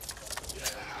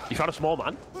 You found a small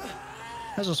man?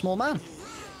 There's a small man.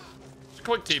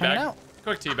 Quick Hanging teabag. out.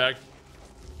 Quick teabag.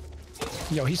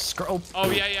 Yo, he's scroll.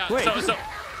 Oh yeah, yeah. Wait. So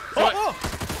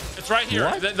it's right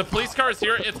here. The police car is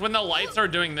here. It's when the lights are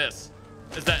doing this.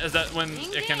 Is that when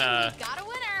it can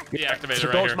be activated So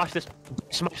right don't here? smash this.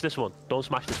 Smash this one. Don't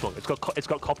smash this one. It's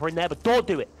got copper in there, but don't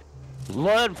do it.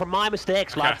 Learn from my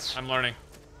mistakes, Okay, lads. I'm learning.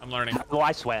 I'm learning. No,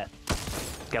 I swear.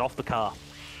 Get off the car.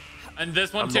 And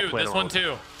this one I'm not too. playing This one around.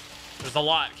 too. There's a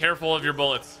lot. Careful of your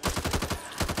bullets.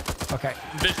 Okay.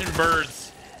 Vision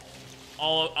birds.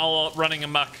 All running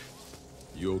amok.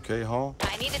 You okay, Hall?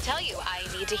 I need to tell you, I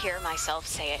need to hear myself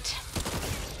say it.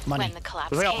 Money. When the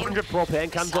collapse We got came, 100 propane I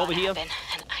cans saw over it here. happen,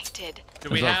 and I did. Do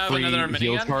we There's a have free another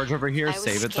heal minigun? charge over here. I was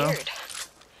Save it though. scared.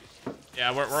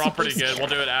 Yeah, we're all pretty good. We'll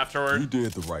do it You afterward.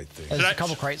 did the right thing. There's a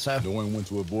couple crates there. Knowing when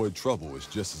to avoid trouble is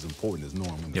just as important as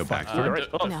knowing when to Yo, fight. back.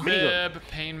 No. Fib,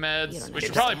 pain meds. don't We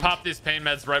should understand. probably pop these pain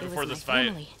meds right It before was this my fight.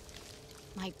 family,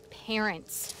 my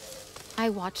parents. I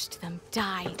watched them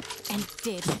die and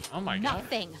did Oh my god.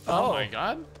 nothing. Oh my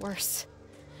god. Worse,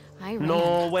 I ran.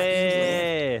 No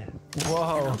way.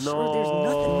 Whoa. No.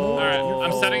 All right,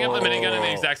 I'm setting up the minigun in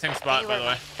the exact same They spot, were by the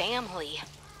my way. family.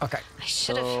 Okay. I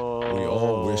should have. We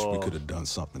all wish we could have done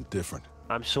something different.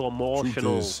 I'm so Truth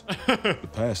emotional. is, the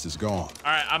past is gone. All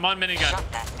right, I'm on minigun.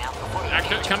 Shut that mouth before you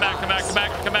Actually, change come your back, come back, come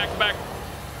back, come back, come back.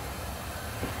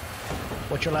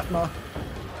 What's your left, Mo?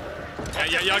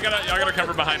 Yeah, y'all gotta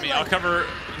cover behind me. I'll cover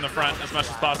in the front as much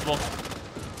as possible.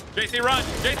 JC, run!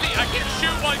 JC, I can't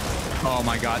shoot like. Oh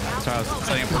my god. Sorry, I was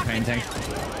setting up for pain tank.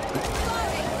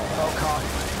 Oh, car.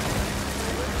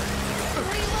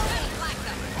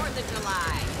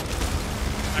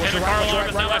 I hit a car alarm.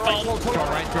 It's not my fault. To our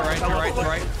right, to our right, to our right, to our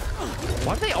right.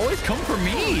 Why do they always come for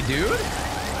me, dude?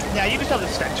 Yeah, you just have the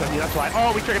stench on you, that's why.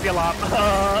 Oh, we triggered the alarm.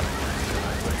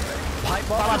 Pipe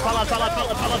bomb. Follow.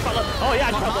 Oh,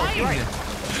 yeah, trouble. You're right.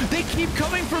 They keep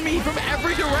coming for me from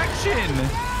every direction.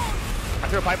 I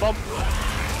threw a pipe bomb.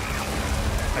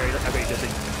 I got you,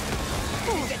 Jesse.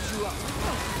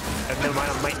 Never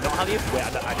mind, I might not have you. Wait,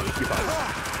 I didn't. You're fine.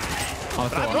 I'm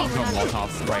throwing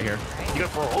Molotovs right here. You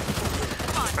gonna throw up?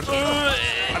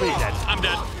 I mean, dead. I'm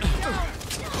dead.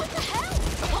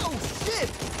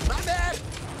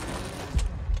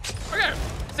 Okay.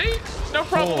 See? No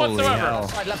problem Holy whatsoever. hell.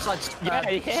 Side, left side.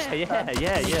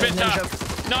 Yeah. Spit Ninja.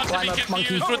 up. Not to be Climb up, monkey.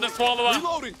 confused with the swallower.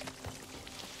 Reloading.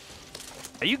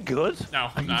 Are you good? No,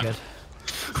 I'm not. Good.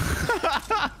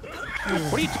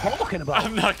 What are you talking about?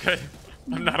 I'm not good.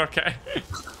 I'm not okay.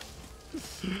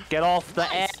 Get off the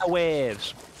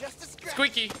airwaves.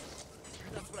 Squeaky.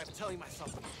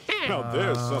 Now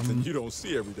there's something you don't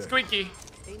see every day. Squeaky.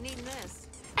 They need this.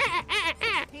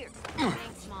 Here.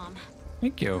 Thanks, Mom.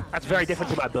 Thank you. That's very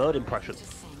different to my bird impression.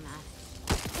 Just saying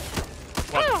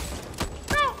that. What?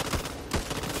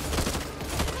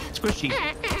 Squishy.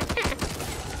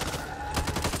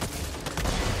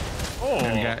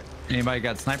 Oh. Anybody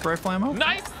got sniper rifle ammo?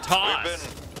 Nice toss.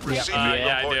 Receiving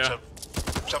Yeah, I reports do.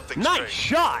 of something Nice strange.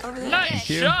 shot. Nice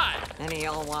you. shot. Any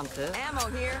of y'all want this? Ammo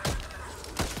here.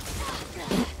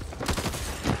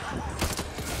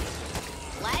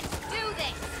 Let's do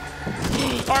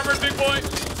this. Armored big boy.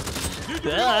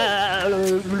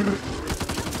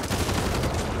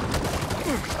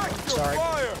 Sorry.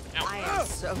 Fire! I am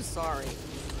so sorry.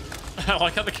 I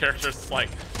like how the character's like.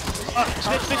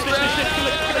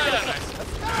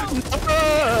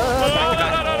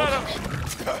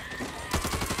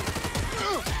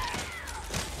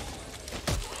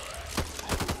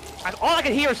 And all I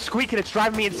can hear is squeaking. It's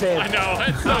driving me insane. I know.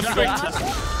 It's so sweet.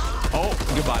 Oh,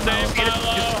 goodbye, Save Milo.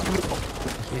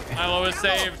 Milo. Milo is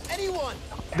saved.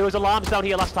 There was alarms down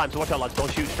here last time, so watch out, lads.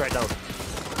 Don't shoot straight down.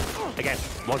 Again,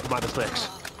 one of my mistakes.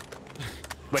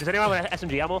 Wait, does anyone have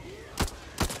SMG ammo?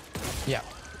 Yeah.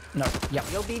 No. Yeah.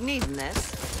 You'll be needing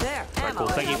this. There, Alright, cool.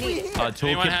 Thank you. Anyone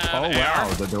Toolkit. have Oh wow,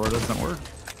 AR? the door doesn't work.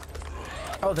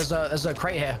 Oh, there's a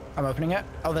crate here. I'm opening it.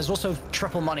 Oh, there's also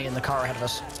triple money in the car ahead of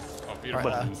us. Oh, beautiful.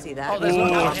 Right there. See that? Oh, there's Ooh,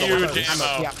 no huge ammo.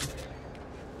 ammo. Yeah.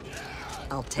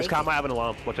 I'll This take car it. might have an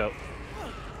alarm. Watch out.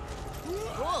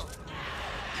 Cool.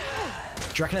 Do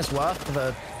you reckon it's worth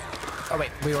the? Oh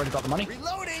wait, we already got the money.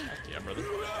 Yeah, brother.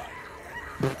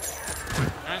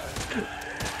 Alright.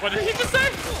 What did he just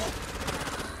say?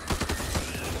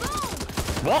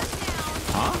 What?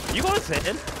 Huh? You guys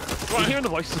saying? You hearing the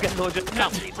voices getting legit?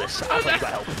 Can't believe this. I think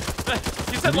that help.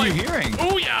 He said What are like, you hearing?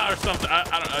 "Ooh yeah" or something. I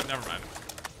don't. Never mind.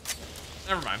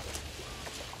 Never mind.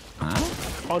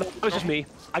 Huh? Oh no, it was just me.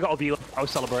 I got a view. I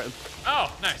was celebrating.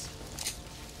 Oh, nice.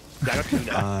 Yeah, I got two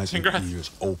now. Eyes and Congrats.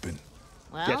 ears open.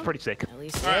 Well, Yeah, it's pretty sick. at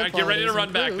least All right, get ready to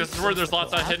run back. This is where there's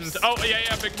lots of hidden. Oh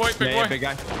yeah, big boy, big Yeah, boy. big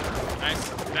guy. Nice.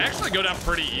 They actually go down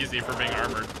pretty easy for being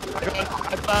armored.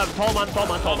 Tall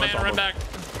man, run back.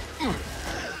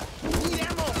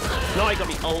 No, I got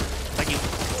me. Oh, thank you.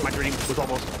 My dream was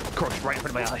almost crushed right in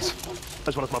front of my eyes,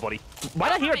 as well as my body. Why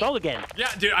did I hear a dog again?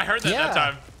 Yeah, dude, I heard that that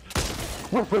time.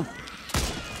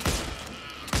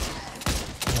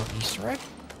 Easter egg?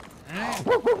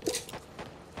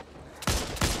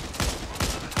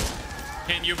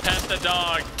 Can you pet the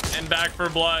dog and back for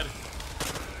blood?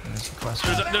 That's the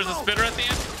question. There's a spitter at the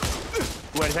end.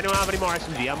 Wait, does anyone have any more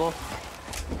SMG ammo?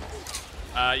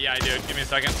 Yeah, I do. Give me a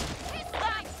second.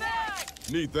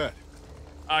 Need that.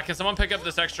 Can someone pick up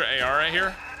this extra AR right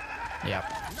here? Yeah.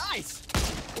 Nice.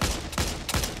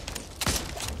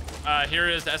 Here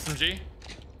is SMG.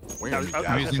 I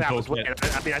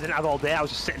didn't have all day. I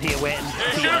was just sitting here waiting.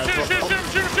 Shoot.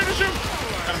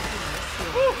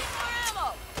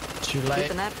 Too late.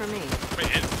 Keeping that for me. Wait,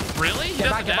 really? Get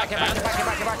back.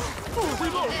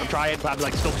 I'm trying, but I'm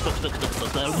like stuck.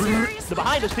 They're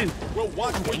behind us too. Well,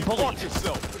 watch where you park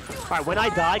yourself. Alright, when I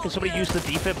die, can somebody use the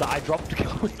defib that I dropped to get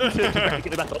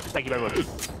it back up? Thank you very much.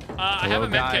 I have a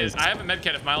med kit. I have a med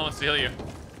kit if Milo wants to heal you.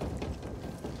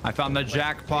 I found the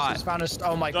jackpot. Just found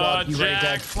oh my god, you really did.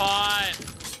 Jackpot.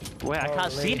 Wait, I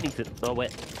can't see anything. Oh,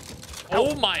 wait.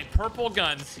 Oh my, purple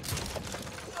guns.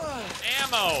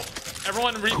 Ammo.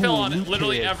 Everyone refill on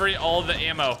literally all of the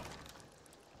ammo.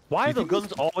 Why are the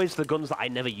guns always the guns that I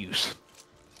never use?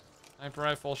 Sniper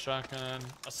rifle, shotgun,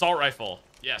 assault rifle.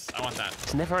 Yes, I want that.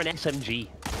 It's never an SMG.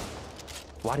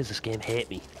 Why does this game hate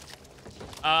me?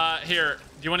 Here,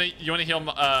 do you want to heal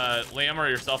Liam or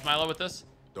yourself, Milo, with this?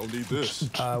 Don't need this.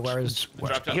 Where is?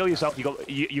 Heal yourself.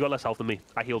 You got less health than me.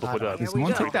 I healed up with Can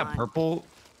someone take that purple?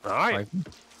 All right.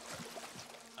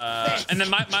 And then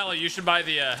Milo, you should buy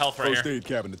the health right First here. aid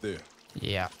cabinet there.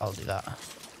 Yeah, I'll do that.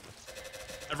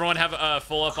 Everyone have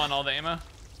full up on all the ammo?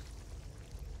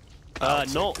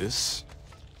 No. This.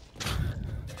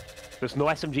 There's no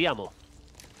SMG ammo.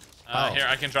 Here,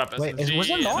 I can drop SMG, Wait, was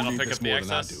there and not? then I'll pick up the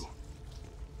excess.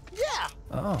 Yeah.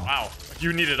 Oh. Wow,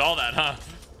 you needed all that, huh?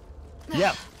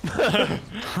 Yep.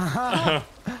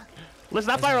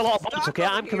 Listen, I fire a lot of bullets, okay?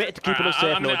 I'm committed to keeping us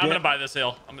safe. I'm gonna buy this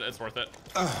hill. It's worth it.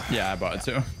 Yeah, I bought it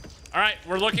too. All right,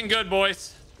 we're looking good,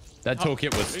 boys. That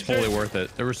toolkit was totally worth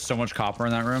it. There was so much copper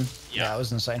in that room. Yeah, it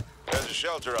was insane. There's a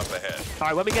shelter up ahead. All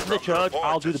right, when we get to the church,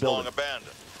 I'll do the building.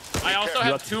 I also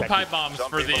have 2 pipe bombs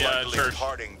for the church.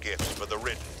 Parting gifts for the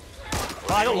written.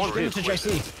 I don't want Give it to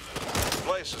JC. The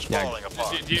place is falling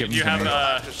apart. Do you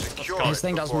have His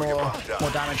thing does more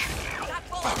damage.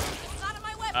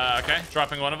 Okay,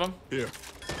 dropping one of them. Here.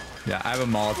 Yeah, I have a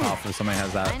Molotov if somebody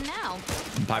has that. I know.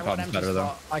 Pipe bomb's better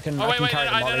though. I can. Oh wait, I can carry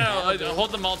the molly. no.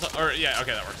 Hold the Molotov. Or yeah,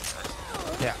 okay, that works.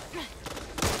 Yeah.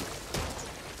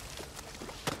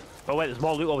 Oh wait, there's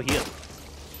more loot over here.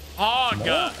 Oh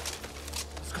god.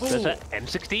 There's an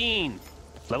M16.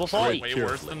 Level 40. Way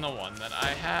worse than the one that I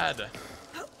had.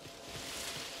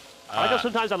 I know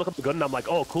sometimes I look up the gun and I'm like,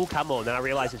 oh, cool camo, and then I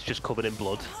realize it's just covered in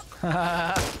blood.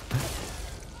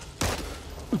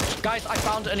 Guys, I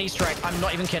found an Easter egg. I'm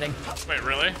not even kidding. Wait,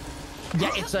 really?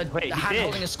 Yeah, it's a hand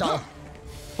holding a skull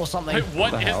or something. Wait,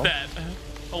 what is that?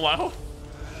 Hello?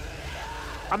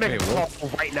 I'm making a call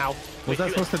right now. What's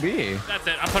that supposed to be? That's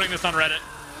it. I'm putting this on Reddit.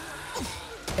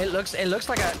 It looks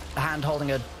like a hand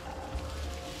holding a.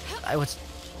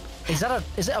 Is it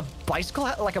a bicycle,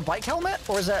 like a bike helmet,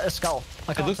 or is it a skull?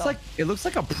 It looks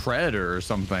like a predator or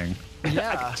something.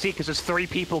 Yeah. I can see because there's 3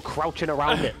 people crouching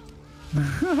around it.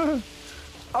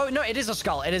 Oh no, it is a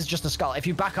skull. It is just a skull. If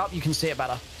you back up, you can see it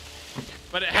better.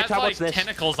 But it has like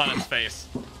tentacles on its face.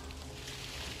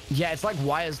 Yeah, it's like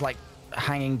wires like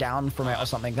hanging down from it or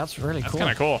something. That's really cool. That's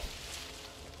kind of cool.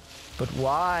 But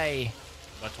why?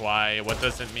 That's why. What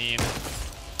does it mean?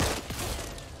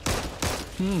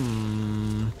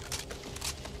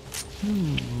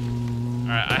 All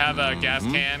right, I have a gas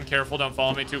can. Careful, don't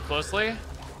follow me too closely.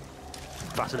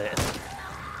 Fascinating.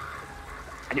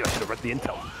 I knew I should have read the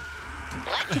intel.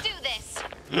 Let's do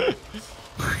this.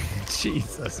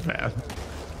 Jesus, man.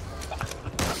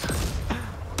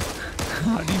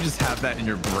 How do you just have that in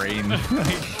your brain?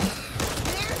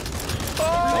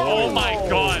 Oh my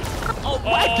god. Oh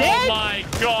my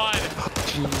god.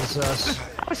 Jesus.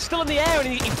 I was still in the air and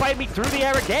he fired me through the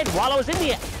air again while I was in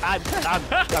the air. I'm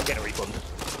getting a refund.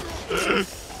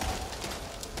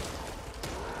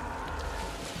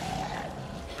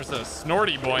 There's a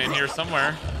snorty boy in here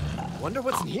somewhere. Wonder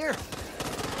what's in here.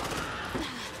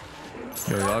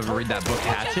 Here, I'll ever read that book,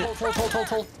 Hatchet?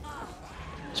 Toll.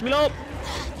 Swing up.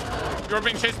 You're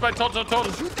being chased by Toll.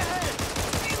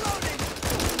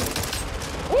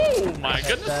 Oh my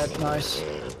goodness. Nice.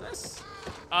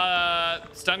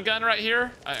 Stun gun right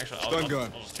here. Actually, I'll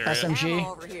just carry SMG. it.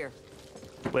 Over here.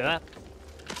 Wait, that.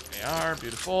 They are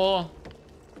beautiful.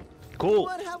 Cool.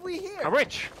 What have we here? I'm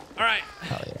rich. All right.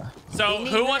 Hell yeah. So We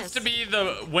need who wants this. to be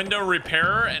the window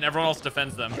repairer and everyone else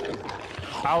defends them?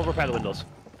 I'll repair the windows.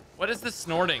 What is this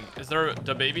snorting? Is there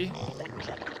a baby?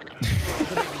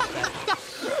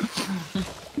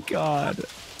 God.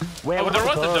 Where Oh, what there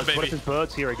about was a the birds? baby. What if there's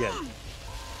birds here again?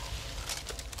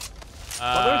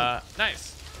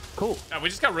 Nice. Cool. Yeah, we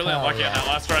just got really Hell unlucky on yeah. that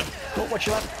last run. Cool, what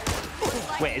you want?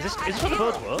 Wait, is this where the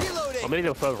birds were? Or maybe they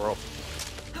were further up.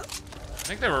 I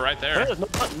think they were right there. There's no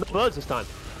birds this time.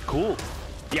 Cool.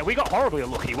 Yeah, we got horribly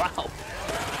unlucky. Wow.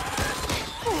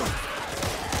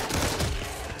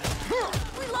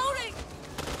 Reloading.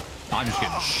 I'm just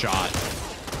getting shot.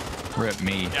 Rip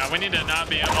me. Yeah, we need to not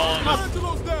be all in this.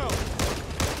 Angelo's down.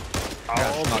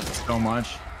 Got shot so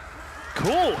much.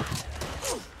 Cool.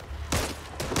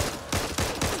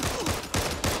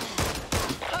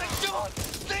 I don't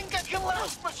think I can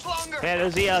last much longer. Yeah,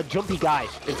 there's the jumpy guy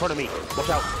in front of me. Watch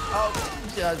out.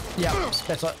 Yeah,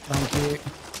 split up. Thank you.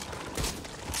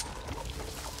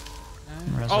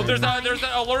 Oh, there's a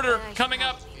alerter coming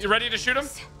up. You ready to shoot him?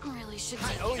 Really should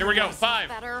take Here we go.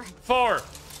 5, 4,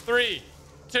 3,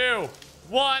 2,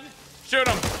 1. Shoot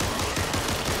him.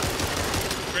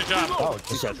 Great job. Oh,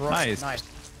 Jesus. Nice. Nice.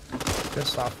 Good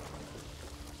stuff.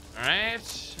 All right.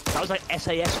 That was like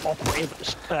SAS operative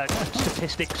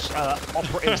statistics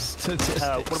operative.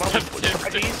 What about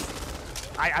strategies?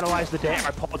 I analyzed the data.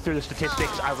 I popped through the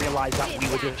statistics. I realized that we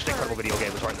were just incredible video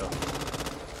games right now.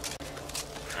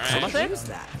 All right. Who's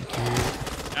that?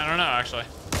 I don't know actually.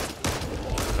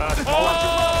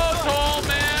 Oh, tall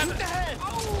man!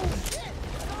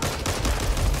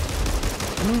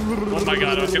 Oh my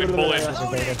god, I was getting bullied.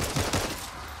 Oh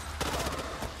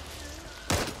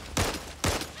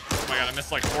my god, I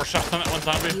missed like 4 shots on that one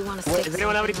zombie. Wait, does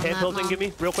anyone have any pain pills they can give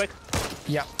me real quick?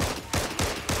 Yeah.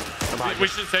 We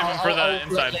should save them for the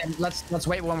inside. Let's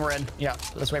wait when we're in. Yeah,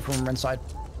 let's wait for when we're inside.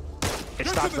 It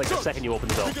starts like the second you open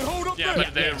the door. Yeah,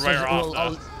 but they so wear off we'll-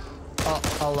 though.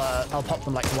 I'll pop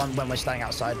them like one when we're standing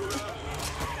outside. Hey,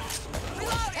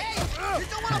 you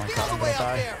don't want my to God, feel I'm the way gonna out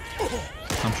die. there.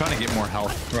 I'm trying to get more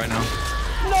health right now.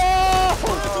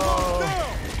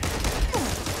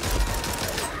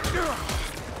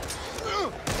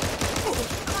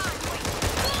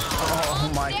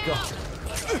 Oh my god.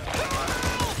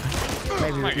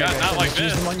 Maybe, Oh my god, not like use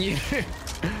this. them on you.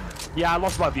 Yeah, I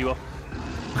lost my viewer.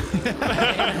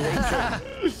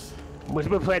 We've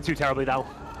been playing too terribly now.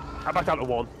 I'm back down to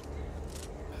 1.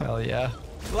 Hell yeah.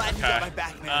 Glad you got my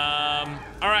back, man.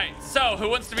 All right. So, who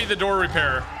wants to be the door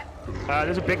repairer?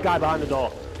 There's a big guy behind the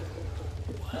door.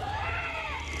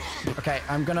 Okay,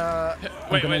 I'm gonna.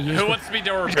 Wait. Who wants to be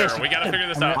door repairer? We gotta figure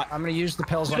this out. I'm gonna use the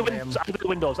pills on him. I'll do the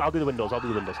windows. I'll do the windows.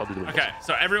 Okay.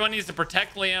 So everyone needs to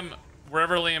protect Liam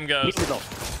wherever Liam goes. Heal me though.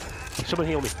 Someone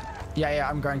heal me. Yeah,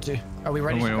 I'm going to. Are we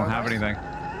ready We to go? don't have guys? anything.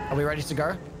 Are we ready to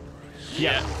go?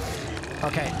 Yeah.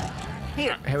 Okay.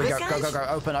 Here we this go. guy's- Go.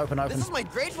 Open. This is my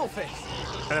grateful face.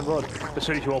 And then run as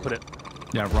soon as you open it.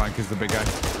 Yeah, Ryan, because the big guy.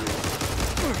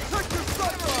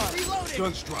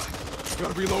 Gun strike.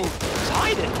 Gotta reload. It's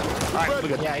hiding. All right, we're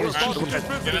good. Yeah, he was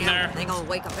Get in there. Thing will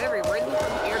wake up every ridden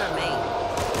ear to me.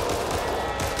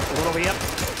 One over here.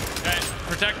 Okay.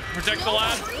 Protect the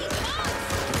lad.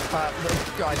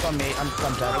 Guys, on me. I'm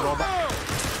dead.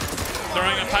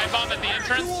 Throwing a pipe bomb at the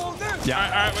entrance. Yeah.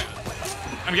 All right. Wait.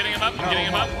 I'm getting him up.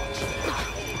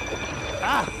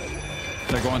 Ah!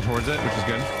 They're going towards it, which is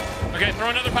good. Okay. Throw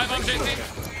another pipe bomb, JC.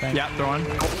 Yeah, throwing.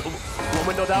 One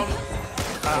window down.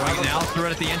 Going now. Throw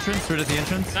it at the entrance.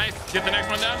 Nice. Get the next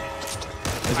one down.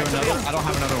 Is there another? I don't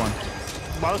have another one.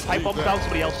 While this pipe bomb's down,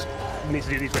 somebody else needs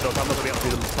to do these windows. I'm not gonna be able to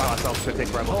do them by myself. It's gonna take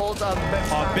forever. Hold up.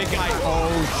 Oh, big guy.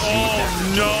 Oh,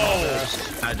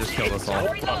 Oh I just killed us all.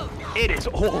 It is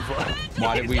over.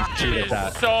 Why did we no. shoot It at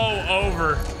that? is so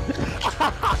over.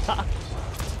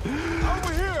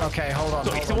 Okay, hold on.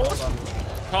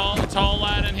 Tall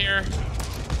lad in here.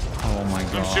 Oh my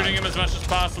god. I'm shooting him as much as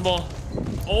possible.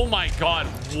 Oh my god.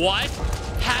 What?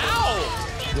 How?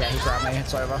 Yeah, he grabbed me.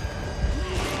 It's over.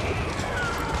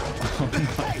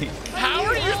 How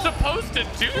are you supposed to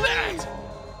do that?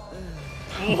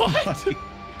 What?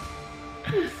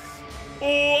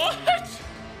 What?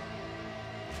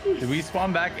 Did we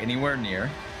spawn back anywhere near?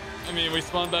 I mean, we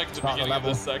spawned back at the beginning of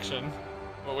this section.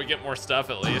 But we get more stuff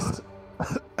at least.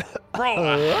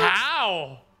 Bro,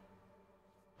 how?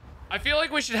 I feel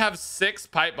like we should have 6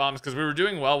 pipe bombs because we were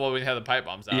doing well while we had the pipe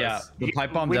bombs out. Yeah, the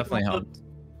pipe bomb definitely helped.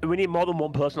 We need more than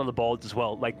one person on the boards as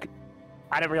well. Like,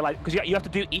 I didn't realize because you have to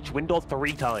do each window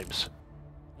 3 times.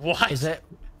 What? Is it?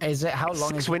 Is it how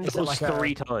long is it? Windows Like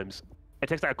 3 times. It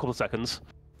takes like a couple of seconds.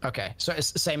 Okay, so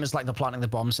it's the same as like the planting the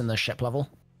bombs in the ship level?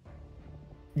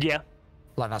 Yeah.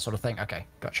 Like that sort of thing? Okay,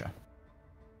 gotcha.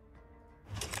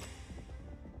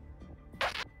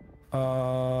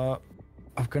 I'm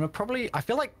gonna probably... I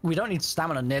feel like we don't need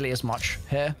stamina nearly as much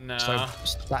here. No. So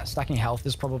stacking health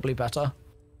is probably better.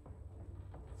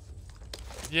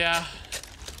 Yeah.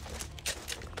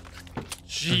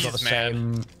 We've got the Jeez,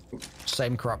 man.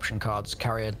 same corruption cards.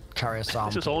 Carrier Psalm.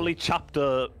 This is only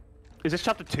chapter... Is this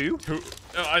chapter 2?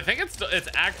 I think it's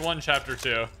Act 1, Chapter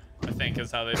 2. I think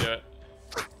is how they do it.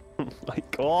 Oh my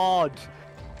god.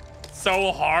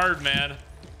 So hard, man.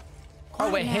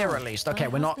 Oh, we're here at least. Okay,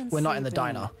 we're not in the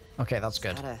diner. Okay, that's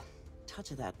good. Got a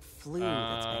touch of that flu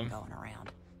that's been going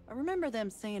around. I remember them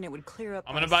saying it would clear up.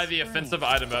 I'm gonna buy the offensive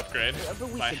item upgrade.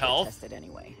 My health. Test it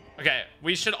anyway. Okay,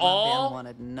 we should all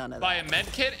buy a med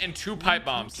kit and 2 pipe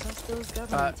bombs.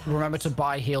 Remember to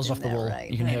buy heals off the wall.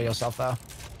 right, You can heal yourself there.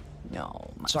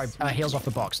 No. Sorry, heals off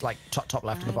the box, like top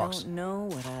left of the box. I don't know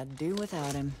what I'd do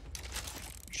without him.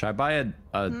 Should I buy a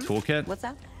toolkit? What's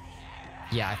that?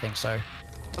 Yeah, I think so.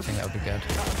 I think that would be good.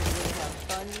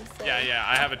 Yeah,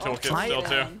 I have a toolkit still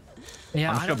too.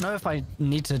 Yeah, I don't know if I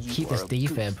need to keep this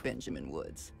defib. Benjamin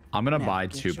Woods. I'm gonna buy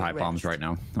 2 pipe bombs right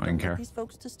now. I don't care. These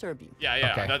folks disturb you.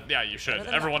 Yeah, Okay. yeah, you should.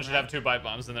 Everyone should have 2 pipe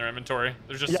bombs in their inventory.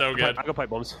 They're just so good. I got pipe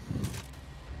bombs.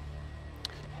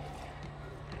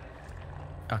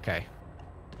 Okay.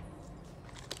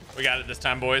 We got it this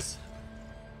time, boys.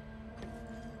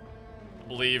 I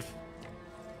believe.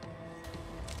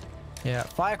 Yeah,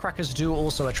 firecrackers do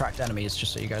also attract enemies,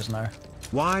 just so you guys know.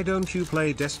 Why don't you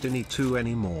play Destiny 2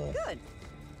 anymore? Good.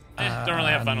 Don't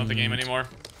really have fun with the game anymore.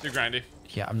 Too grindy.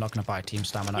 Yeah, I'm not gonna buy team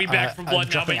stamina. We back from blood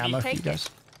now, dropping baby. ammo for Take you guys.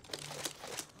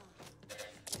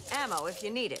 Ammo if you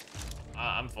need it.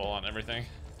 I'm full on everything.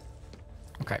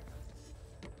 Okay.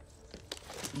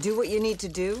 Do what you need to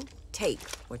do. Take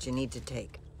what you need to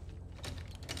take.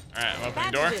 All right, I'm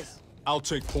opening the door. I'll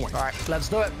take point. All right, let's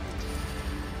do it.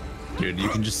 Dude, you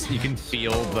can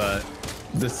feel the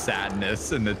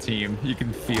sadness in the team. You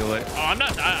can feel it. Oh,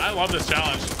 I love this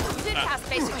challenge. You did pass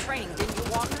basic training, didn't you,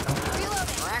 Walker?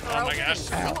 Oh my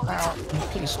gosh. Ow.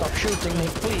 Please stop shooting me,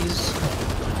 please.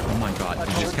 Oh my god,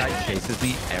 this guy chases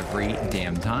me every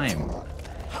damn time.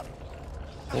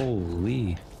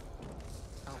 Holy.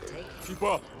 Keep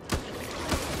up.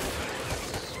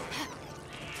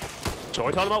 So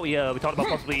we're talking about we talking about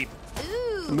possibly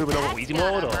moving over to easy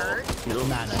mode or No.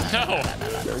 Nah. Y'all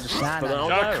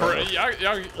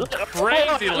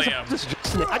crazy, Liam.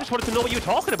 I just wanted to know what you were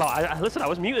talking about. Listen, I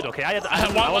was muted, okay? I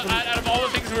wasn't... Out of all the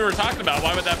things we were talking about,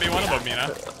 why would that be one of them? You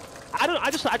know?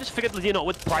 I just figured, you know,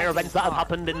 with prior events that have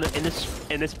happened in this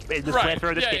Right.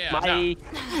 playthrough, this game,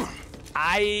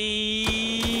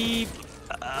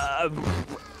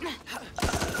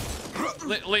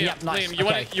 Liam,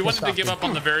 you wanted to give up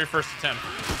on the very first attempt.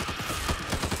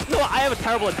 No, I have a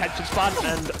terrible attention span,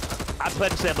 and I've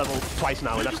played the same level twice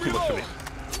now, and that's too much for me.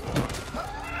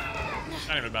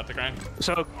 Not even about the grind.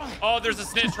 So, oh, there's a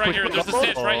snitch right here. There's a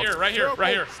snitch right here. Right here.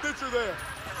 Snitcher there.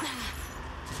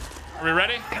 Are we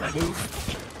ready? Can I move?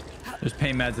 There's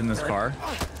pain meds in this car.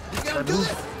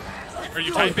 Are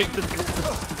you typing?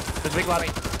 There's a big lad.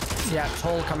 Yeah,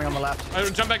 Toll coming on the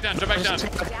left. Jump back down. Jump back down.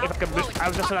 If I can move, I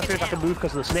was just asking if I can move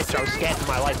because of the snitch. I was scared for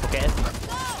my life, okay?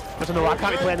 But no, I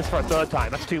can't be playing this for a third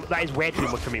time. That is way too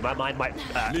much for me. My mind might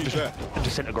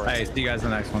disintegrate. Hey, see you guys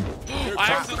in the next one.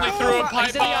 I accidentally threw a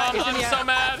pipe bomb. I'm so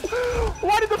mad.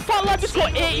 Why did the fat lad just go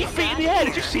 80 feet in the air?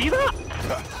 Did you see that?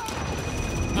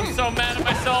 I'm so mad at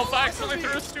myself. I accidentally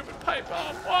threw a stupid pipe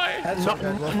bomb. Why?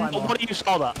 Not one of you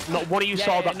saw that. Not one of you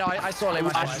saw that. No, I saw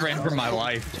Liam. I just ran for my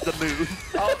life. The move.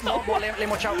 Oh, no, Liam,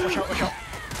 watch out.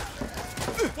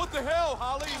 What the hell,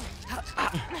 Holly?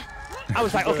 I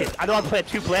was like, okay, I know I've played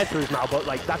 2 playthroughs now, but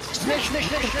like that's Snitch. I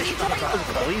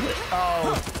couldn't believe it.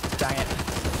 Oh, dang it.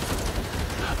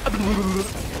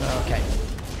 Okay.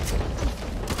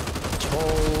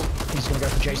 Toll. He's gonna go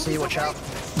for JC. Watch out.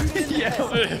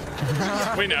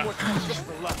 Yeah. We know.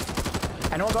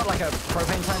 Anyone got like a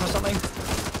propane tank or something?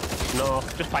 No,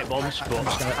 just pipe bombs. But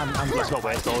let's not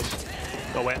waste those.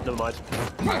 Oh wait, never mind.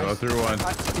 I go through one.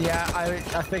 Yeah,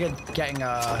 I figured getting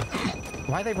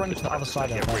why are they running to the other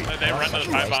side of the thing? They run to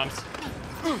the pipe bombs.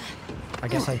 I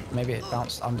guess maybe it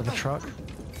bounced under the truck.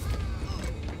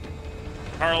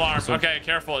 Car alarm. Okay,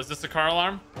 careful. Is this a car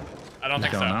alarm? I don't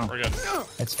think so. know. We're good.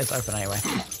 It's open anyway.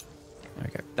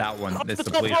 Okay. That one. It's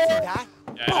the police car. Yeah,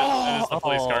 it is the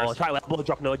police cars. Try to let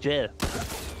drop no J.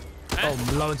 Oh,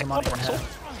 loads of money in here.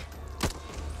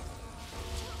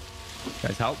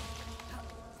 Guys, help.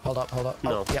 Hold up.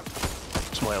 No. Oh, yep.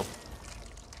 Smile.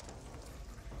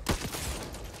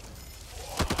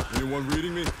 Anyone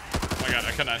reading me? Oh my god,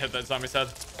 I could not hit that zombie's head.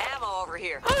 Ammo over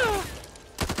here.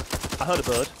 I heard a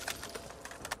bird.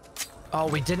 Oh,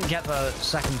 we didn't get the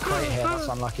second crate here. That's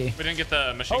unlucky. We didn't get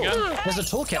the machine gun? There's a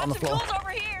toolkit on the floor.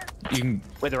 You can.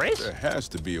 Wait, there is? There has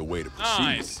to be a way to proceed.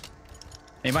 Nice.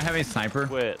 Anybody have any sniper?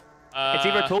 Wait. It's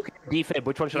either toolkit or defib.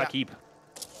 Which one should I keep? Keep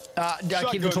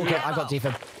the toolkit. I got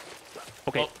defib.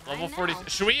 Okay. Level 40.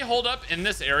 Should we hold up in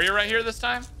this area right here this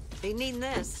time? Be needing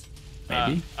this.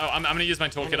 Maybe. I'm gonna use my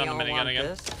toolkit on the minigun again.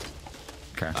 This?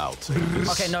 Okay. I'll take this.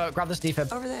 Okay, Noah, grab this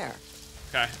defib. Over there.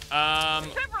 Okay.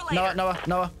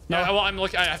 Noah. Yeah, well, I'm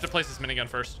looking. I have to place this minigun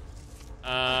first.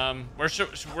 Where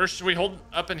should we hold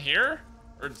up in here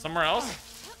or somewhere else?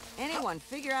 Anyone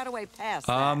figure out a way past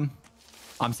I'm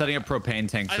setting up propane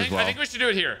tanks as well. I think we should do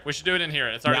it here. We should do it in here.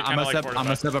 It's already kind of like I'm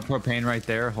gonna set up propane right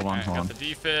there. Hold on, hold on. Got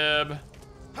the defib.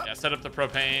 Yeah, set up the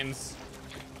propanes.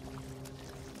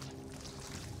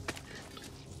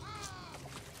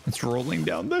 It's rolling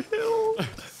down the hill.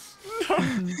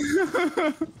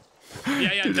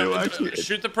 Yeah,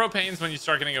 shoot the propanes when you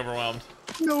start getting overwhelmed.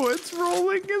 No, it's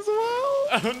rolling as well.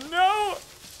 Oh no!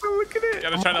 Look at it.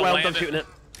 Gotta try to land I'm shooting it.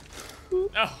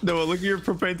 No. Noah, look at your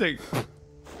propane tank.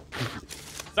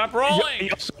 Stop rolling!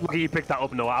 You're so lucky you picked that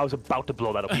up, Noah. I was about to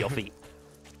blow that up with your feet.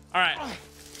 All right,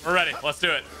 we're ready. Let's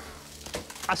do it.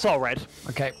 I saw red.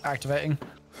 Okay, activating.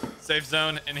 Safe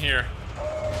zone in here.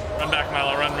 Run back,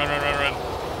 Milo. Run.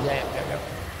 Yeah.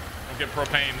 Don't get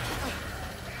propane.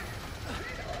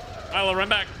 Milo, run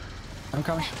back. I'm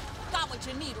coming. Got what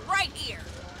you need right here.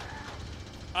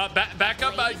 Back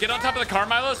up. Get on top of the car,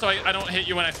 Milo, so I don't hit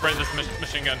you when I spray this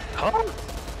machine gun. Oh.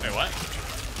 Wait, what?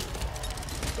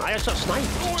 I just got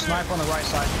sniped. Snipe on the right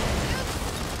side.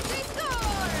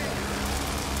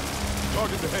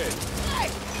 Target the head.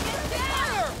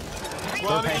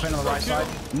 Propane on the right side.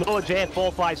 Noah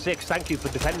J456, thank you for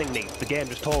defending me. The game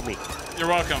just told me. You're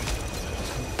welcome.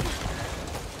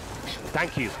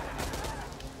 Thank you.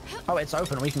 Oh, it's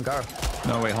open. We can go.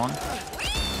 No, wait, hold on.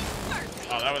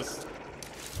 Oh, that was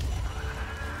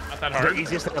not that It's hard. the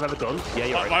easiest thing I've ever done. Yeah,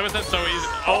 you're right. Why was that so easy?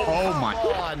 Oh my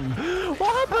God.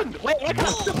 What happened? Wait, I can't.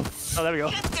 Oh, there we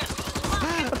go.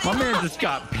 My man just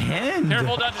got pinned.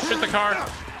 Careful not to shoot the car.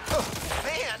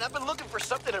 Man, I've been looking for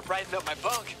something to brighten up my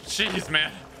bunk. Jeez,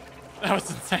 man. That was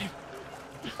insane.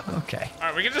 Okay. All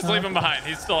right, we can just leave him behind.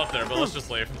 He's still up there, but let's just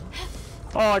leave.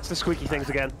 Oh, it's the squeaky things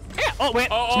again. Yeah. Oh, wait.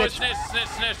 Oh, snitch.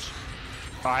 snitch.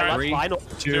 All right, Three, final.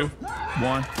 2,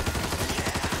 1.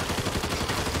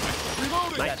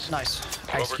 Nice. Nice.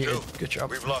 Executed. Over 2. Good job.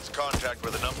 We've lost contact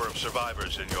with a number of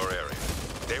survivors in your area.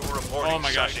 They were reporting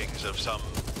sightings of some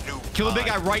new. Kill the big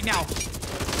guy right now.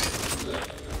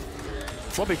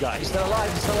 What big guy? He's still alive.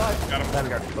 Got him. There we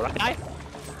go. That guy?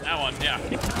 That one, yeah.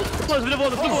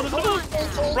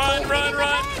 Run. Run.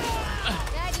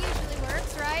 That usually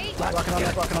works, right? Working on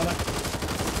it.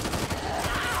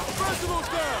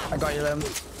 I got you, Liam.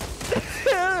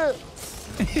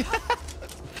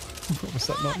 What was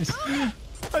that noise?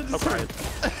 Okay.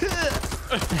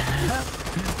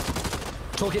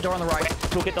 Toolkit door on the right.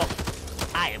 Toolkit door.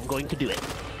 I am going to do it.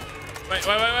 Wait.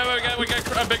 We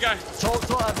got a big guy.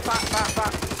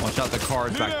 Fat. Watch out, the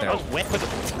car's back there. I was wet with it.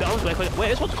 Wait,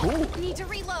 this one's cool. Need to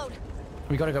reload.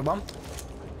 We got a good one.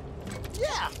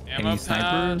 Yeah. Any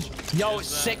snipers? Yo,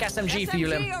 sick SMG for you,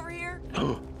 Liam. over here.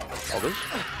 Others?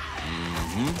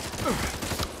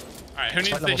 All right, who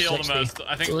needs to heal the most?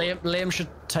 I think Liam should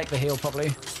take the heal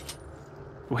probably.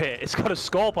 Wait, it's got a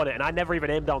scope on it, and I never even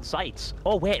aimed down sights.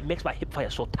 Oh wait, it makes my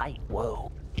hipfire so tight.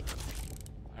 Whoa.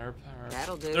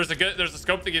 That'll do. There's a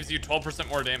scope that gives you 12%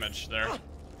 more damage there.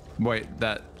 Wait,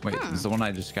 is the one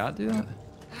I just got do that?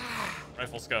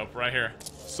 Rifle scope right here.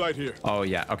 Sight here. Oh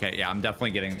yeah, okay, yeah, I'm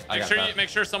definitely getting. Make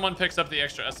sure someone picks up the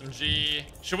extra SMG.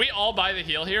 Should we all buy the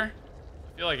heal here?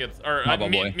 I feel like it's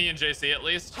me and JC at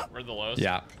least. We're the lowest.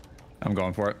 Yeah, I'm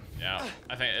going for it. Yeah,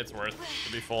 I think it's worth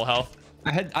to be full health.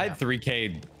 I had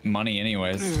 3K money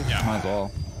anyways. Yeah. Might as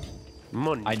well.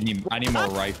 Money. I need more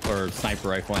rifle or sniper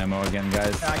rifle ammo again,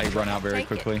 guys. I run out very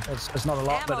quickly. It's not a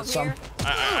lot, but it's some.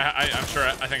 I'm sure.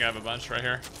 I think I have a bunch right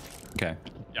here. Okay.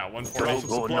 Yeah, 140. Don't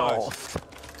go north.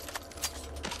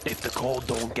 If the cold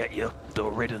don't get you, the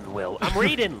ridden will. I'm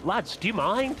reading, lads. Do you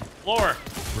mind? Floor.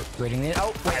 Reading it.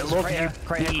 Oh, wait, I love right you. here.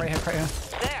 Right here.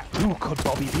 There. Who could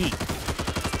Bobby be?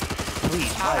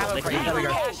 Please, Kyle, let me There we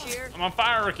go. I'm on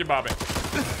fire, Ricky Bobby.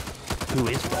 Who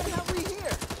is Bobby?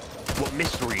 What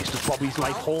mysteries does Bobby's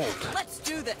life hold? Let's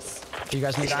do this. Do you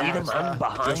guys need Is he the ammo? man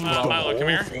behind the Milo, come whole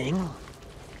here. thing?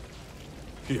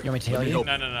 You want me to heal you?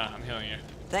 No, I'm healing you.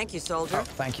 Thank you, soldier. Oh,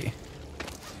 thank you.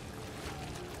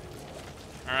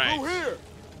 All right. Go here.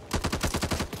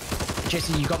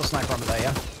 JC, you got the sniper under there,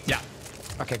 yeah? Yeah.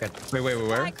 Okay, good. Wait,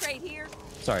 where? My crate here.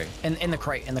 Sorry. In the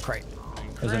crate.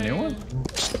 There's a new one?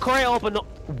 The crate open up.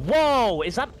 Whoa,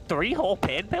 is that 3 whole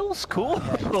pain pills? Cool.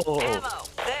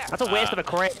 That's a waste of a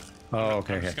crate. Oh,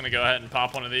 okay. I'm just gonna go ahead and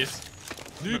pop one of these.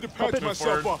 Need to patch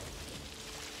myself up.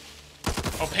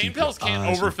 Oh, pain pills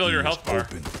can't overfill your health bar.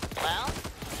 Well,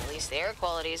 at least the air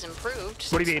quality's improved.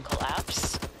 What do you mean?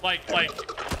 Collapse. Like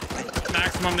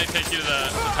maximum they take you to the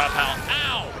top pallet.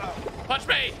 Ow! Punch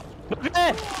me!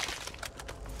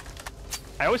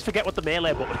 I always forget what the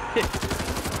melee button is.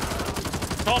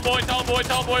 Tall boy,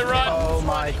 run! Oh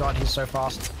my god, he's so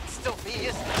fast. Still me,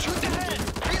 isn't it? Shoot ahead.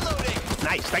 Reloading.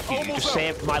 Nice, thank you. You just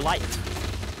saved my life.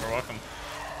 You're welcome.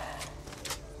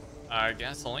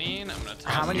 Gasoline. I'm gonna.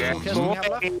 How many kills do we have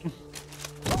left?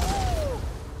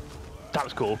 That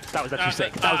was cool. That was actually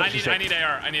sick. That was actually sick. I need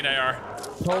AR. I need AR.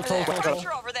 Hold.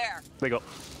 Over there. There you go.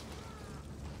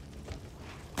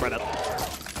 Right up.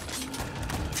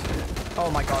 Oh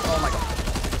my god.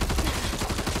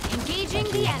 Engaging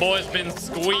the enemy. Boy's been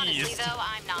squeezed.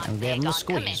 I'm getting the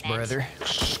squeeze, brother.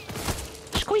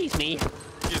 Squeeze me.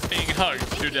 He's being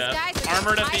hugged to death.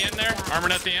 Armored at the end there.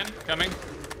 Armored at the end. Coming.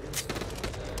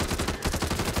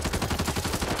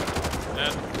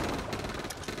 Dead.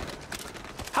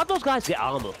 How'd those guys get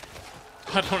armor?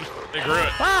 I don't. They grew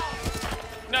it.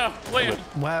 No, Liam.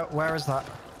 Where is that?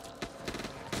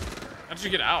 How did you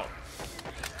get out?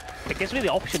 It gives me the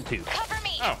option to. Cover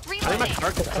me. Oh. I think my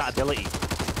character has that ability.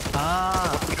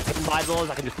 By those,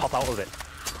 I can just pop out of it.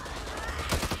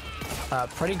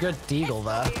 Pretty good deagle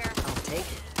there. I'll take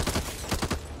it.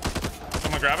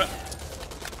 Someone grab it.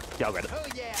 Yeah, I'll get it. Oh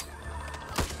yeah.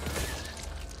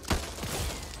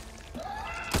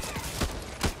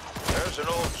 There's an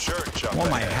old church up I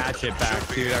want my ahead. hatchet back,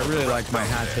 dude. I really like my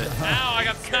hatchet. Ow! I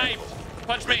got sniped.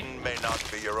 Punch me. May not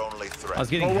be your only threat. I was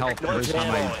getting health every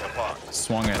time I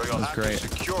swung it. It was great.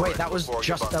 Wait, that was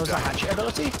a hatchet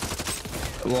ability?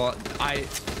 Well,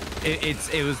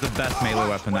 it was the best melee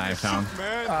weapon that I found.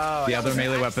 The other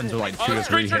melee weapons were like 2 to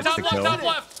 3 hits to kill. Top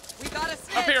left. We got a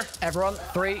Up here. Everyone,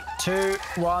 3, 2,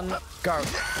 1, go.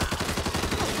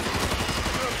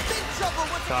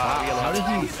 How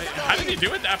did he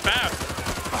do it that fast?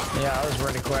 Yeah, that was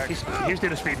really quick. He's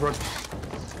doing a speed run.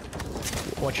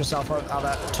 Watch yourself out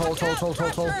there. Tall.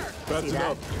 That's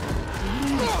enough.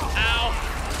 Ow!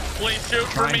 Please shoot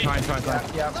for me. Fine.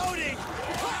 Yeah.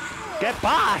 Get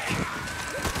back!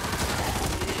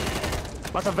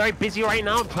 But I'm very busy right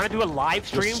now. I'm trying to do a live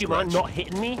stream. Do you mind not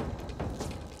hitting me?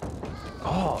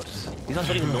 God, you guys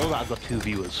don't even know that I've got 2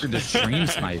 viewers. You're just stream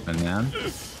sniping, man.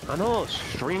 I know,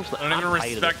 stream sniping. Don't even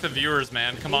respect the viewers,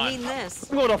 man. Come on. Need this.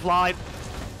 I'm going offline.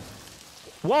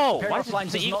 Whoa, Why why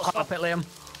offline does not stop it, Liam?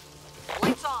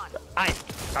 Lights on.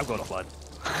 I'm going offline.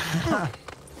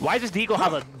 Why does the Eagle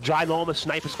have a ginormous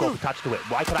sniper scope attached to it?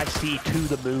 Why could I see to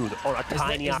the moon on a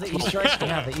tiny ass the Easter egg?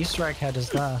 Yeah, the Easter egg head is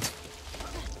there.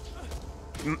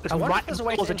 I wonder if there's a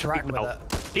way to interact with it.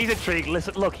 He's intrigued.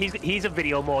 Listen, look, he's in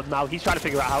video mode now. He's trying to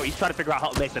figure out how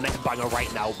to make the next banger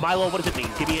right now. Milo, what does it mean?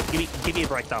 Give me a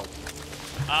breakdown.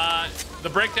 The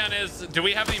breakdown is: do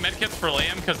we have any medkits for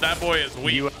Liam? Because that boy is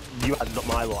weak. You are not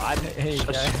Milo. I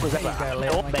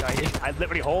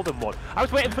literally hold him one. I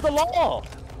was waiting for the law.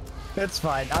 It's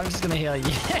fine. I'm just gonna heal you.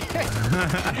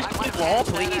 Law,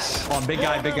 please. Come on, big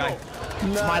guy.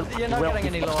 No, you're not getting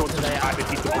any law today. I'm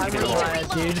tired,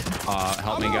 dude.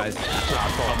 Help me, guys.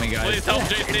 Please help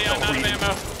JC. I'm out of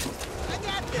ammo.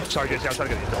 Sorry, JC. I'm trying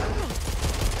to get the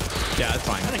intel. Yeah, that's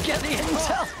fine. Get the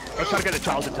intel. I was trying to get the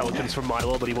child's intelligence from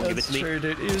Milo, but he won't give it to me. True,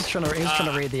 dude. He was trying to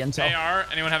read the intel. AR?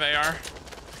 Anyone have AR?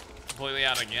 Completely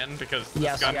out again because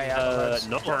yes, gun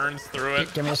burns through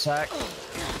it. Give me a sec.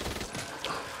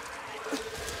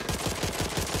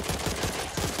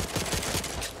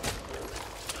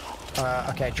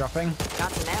 Okay, dropping.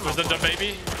 Got some ammo. Was it the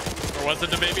baby? Or was it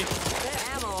the baby?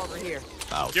 Ammo over here.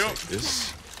 I'll take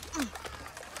this.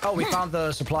 Oh, we found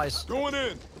the supplies. Going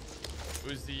in.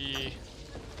 Who's the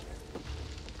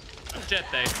jet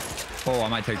day? Oh, I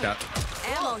might take that.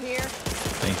 Ammo here.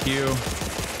 Thank you.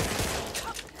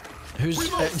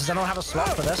 Does anyone have a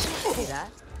slot for this? See that?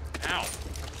 Ow.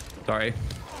 Sorry.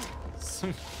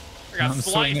 I got I'm sliced.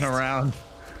 swinging around.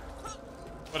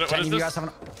 What is Do you this? guys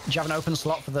do you have an open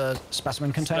slot for the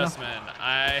specimen container? Specimen.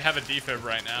 I have a defib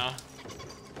right now.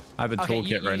 I have a Okay, toolkit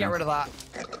you right get now. rid of that.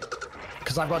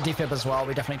 Because I've got defib as well.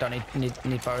 We definitely don't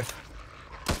need both.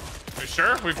 Are you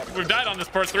sure? We've died on this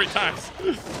part 3 times.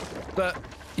 But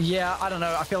yeah, I don't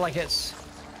know. I feel like it's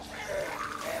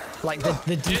like the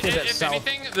defib If itself.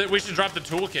 anything, we should drop the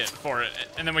toolkit for it,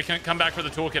 and then we can come back for the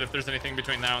toolkit if there's anything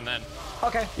between now and then.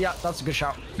 Okay, yeah, that's a good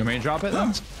shout. You want me to drop it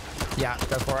then? Yeah,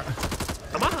 go for it.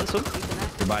 Am I handsome?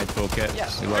 Goodbye, toolkit.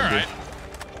 Yes. We love you.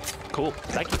 Cool.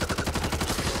 Thank you.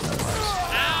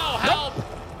 Ow! Help!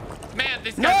 Man,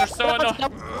 these guys are so annoying.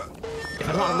 If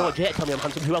I don't have no jet, tell me I'm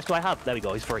handsome. Who else do I have? There we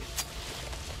go. He's free.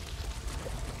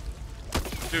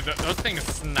 Dude, those things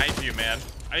snipe you, man.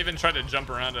 I even tried to jump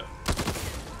around it.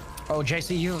 Oh,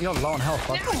 JC, you're low on health,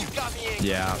 bud.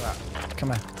 Yeah.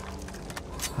 Come here.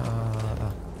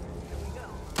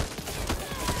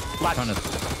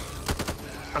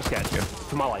 I'm scared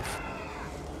for my life.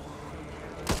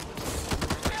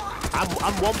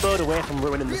 I'm one bird away from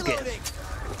ruining this game.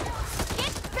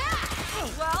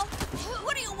 Well,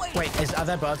 what are you waiting? Wait, are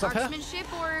there birds up here?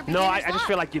 No, I just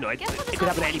feel like, you know, it could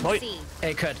happen at any point.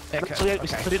 It could. So we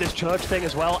do this church thing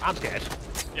as well. I'm scared.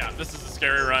 Yeah, this is a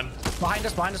scary run. Behind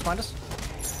us.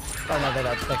 Oh no, they're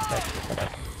dead. They're dead.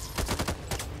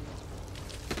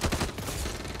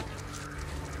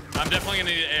 I'm definitely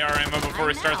gonna need AR ammo before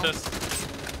we start this.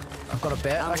 I've got a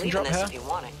bit I can drop here.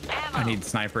 I need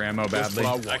sniper ammo badly.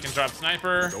 I can drop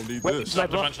sniper. Don't need Wait, this.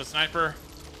 Dropped a bunch of sniper.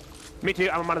 Me too.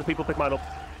 I'm one of the people pick mine up.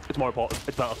 It's more important.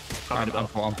 It's better.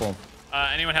 I'm full.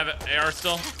 Anyone have AR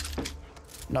still?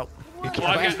 Nope. Well,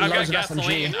 I've got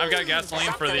gasoline. I've got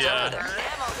gasoline for the.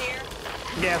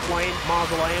 Gasoline,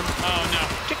 mausoleum. Oh no.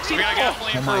 We got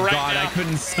gasoline Oh for my right god, now. I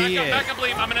couldn't see it. Back up,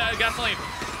 leave. I'm gonna gasoline.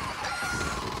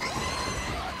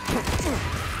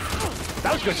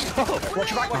 That was good stuff.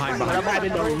 Watch your back. That might have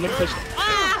been the limpest.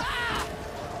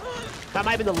 That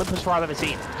might have been the limpest far I've ever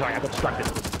seen. Sorry, I got distracted.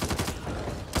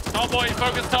 Tall boy,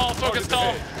 focus tall, focus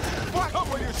tall. Come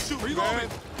when you shoot, man.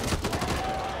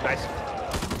 Nice.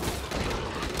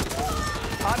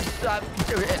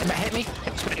 Hit me.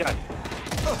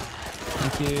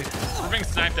 Thank you. We're being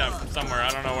sniped at somewhere. I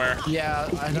don't know where. Yeah,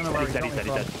 I don't know where He's dead. He's dead.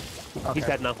 He's dead. Okay. He's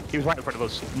dead now. He was right in front of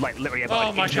us, like literally.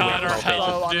 Oh my god, our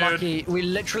health, So dude. unlucky. We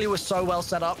literally were so well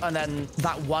set up, and then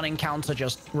that one encounter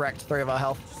just wrecked 3 of our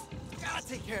health. Gotta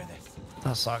take care of this.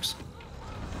 That sucks.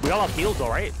 We all have heals, all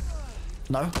right?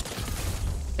 No.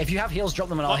 If you have heals, drop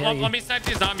them and I'll heal you. Let me snipe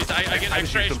these zombies. I get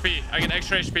extra HP. I get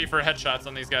extra HP for headshots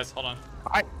on these guys. Hold on.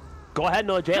 All right. Go ahead,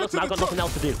 no jail. I've got nothing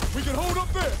else to do. We can hold up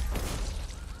there.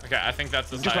 Okay, I think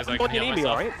that's as Just high let as me I know can when you heal need me,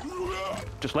 all myself.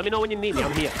 right? Just let me know when you need me.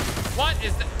 I'm here. What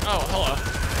is that? Oh, hello.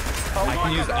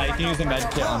 I can use a med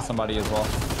kit on somebody as well.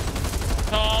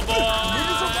 Tall boy.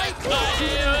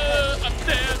 I'm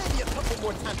dead.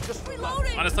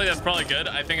 Honestly, that's probably good.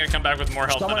 I think I come back with more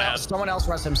health than I had. Someone else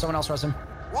res him.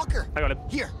 Walker. I got him.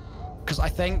 Here. Because I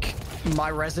think my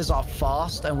reses are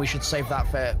fast, and we should save that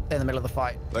for in the middle of the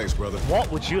fight. Thanks, brother. What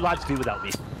would you lads do without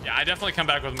me? Yeah, I definitely come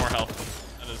back with more health.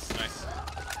 That is nice.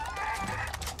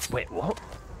 Wait, what?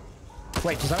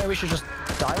 Wait, does that mean we should just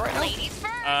die right now?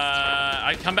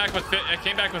 I came back with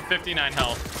 59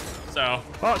 health. So.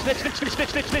 Oh, snitch.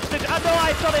 Oh no,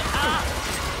 I got it. Ah.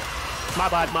 My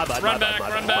bad. Run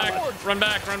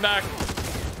back.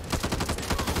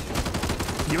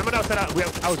 You remember when I said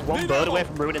I was one bird away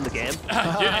from ruining the game?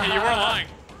 you weren't lying.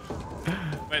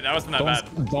 Wait, that wasn't that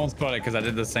bad. Don't sweat it, because I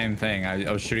did the same thing.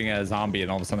 I was shooting at a zombie, and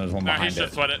all of a sudden there's one behind He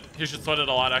should sweat it. He should sweat it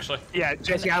a lot, actually. Yeah,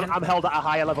 Jesse, I'm held at a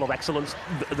higher level of excellence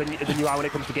than you are when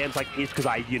it comes to games like these, because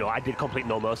I did complete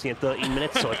No Mercy in 13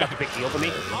 minutes, so that's a big deal for me.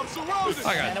 I'm surrounded.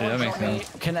 I got you. That makes sense.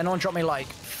 Can anyone drop me like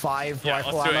 5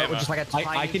 rifle ammo with just like a tiny,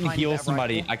 I can tiny heal bit of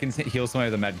somebody. rifle? I can heal somebody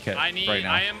with a med kit right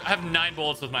now. I have 9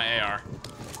 bullets with my AR.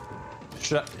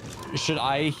 Should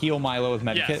I heal Milo with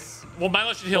med kit? Yes. Well,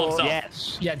 Milo should heal himself.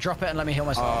 Yes. Yeah, drop it and let me heal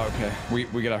myself. Oh, okay.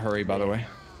 We gotta hurry, by the way.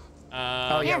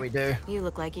 Oh yeah, we do. You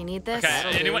look like you need this.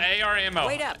 Okay, anyone AR ammo?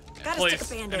 Wait up. Gotta Please,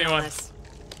 stick a band-aid anyone? on this.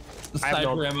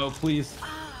 Sniper ammo, please.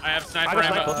 I have sniper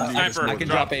ammo. Sniper. I can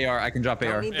drop AR. I can drop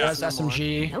AR. Yeah. That's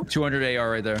SMG. 200 AR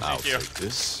right there. Thank you.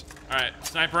 This. All right,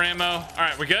 sniper ammo. All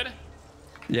right, we good?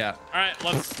 Yeah. All right,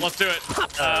 let's do it.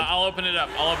 I'll open it up.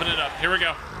 Here we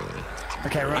go.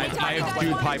 Okay, right. I have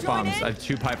 2 pipe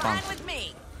bombs. With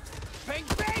me. Bang,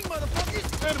 bang,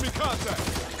 motherfuckers. Enemy contact.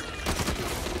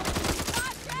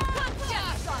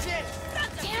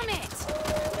 Damn it!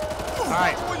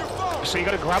 Alright. So you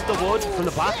gotta grab the wood from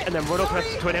the back and then run up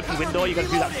to an empty window. You gotta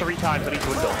do that 3 times on each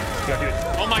window. You gotta do it.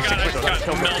 Oh my god, I just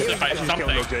got melted by something.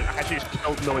 I just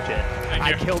killed Noah.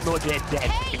 I killed Noah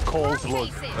dead in cold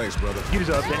blood. Thanks, brother. You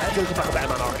deserved it. That goes back a better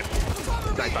man already.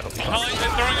 Nice battle. Holly,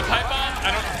 throwing a pipe bomb?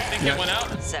 I don't think it went out.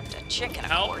 Except a chicken,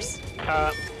 of Help. course.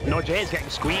 Noah is getting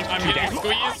squeezed. I'm getting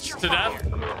squeezed to death.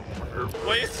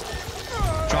 Please.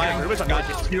 Trying.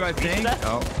 Got you, I think.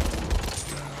 Oh.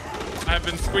 I've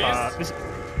been squeezed.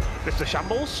 Mr.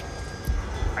 Shambles?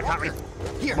 I can't read.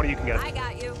 Here. One of you can get it. I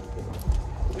got you.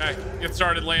 Okay, get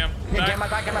started, Liam. Get my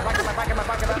back.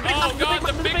 Oh god,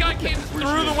 the big guy came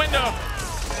through the window.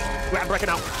 Wait, I'm breaking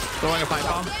out. Throwing a pipe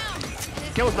bomb.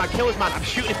 Kill his man, kill his man. I'm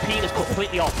shooting his penis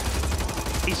completely off.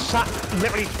 He's sat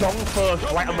literally dong first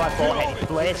right on my forehead. He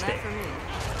placed it.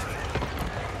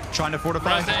 Trying to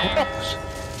fortify.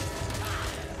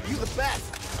 You the best.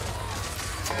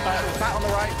 Bat on the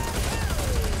right.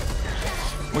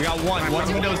 We got one. One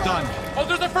window's done. Oh,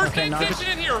 there's a first aid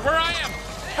station in here where I am.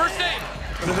 First aid.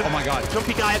 Oh my god.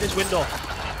 Jumpy guy at this window.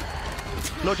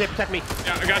 No, Jay, protect me.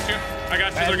 Yeah, I got you. I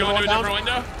got you. They're going to a different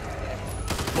window.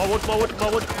 More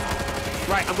wood.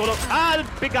 Right, I'm going up. Ah,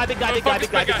 big guy. Focus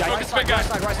big guy. Right side,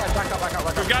 back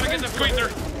up. We've got to get the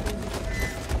squeezer.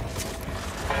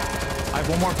 I have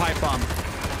one more pipe bomb.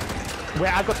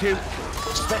 Where I got two.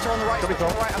 Splitter on the right.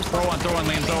 I'm throw one,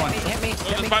 Liam, throw one. Hit me.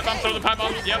 Throw the pipe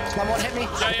bomb. Yep. Someone hit me.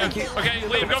 Yeah. Thank you. Okay,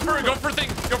 Liam, go for thing.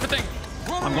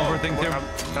 I'm going for a thing too.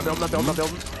 I'm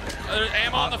building.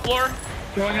 Ammo on the floor.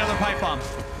 Throwing another pipe bomb.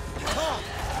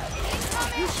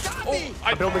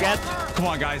 I build again. Come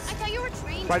on, guys.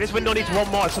 Right, this window needs one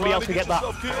more. Somebody else can get that.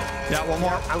 Yeah, one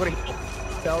more. I'm gonna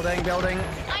building.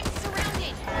 I'm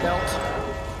surrounded. Built.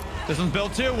 This one's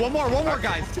built too. One more,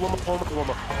 guys. One more.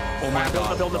 Oh my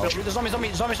god. Build. Shoot the zombies on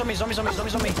me. Shoot him.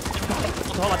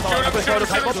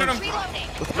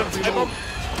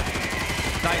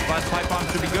 Nice, last pipe bomb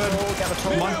should be good.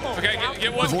 Okay,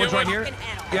 get one. Right here.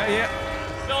 Yeah.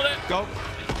 Build it. Go.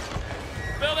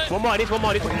 Build it. One more. I need one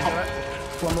more.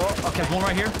 One more. Okay, one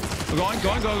right here. We're going.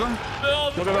 Build. Go.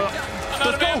 I'm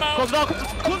out of ammo.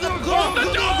 Close the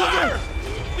door.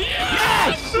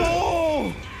 Yes!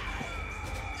 Oh!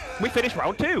 We finished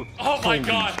round 2. Oh my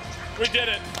god. We did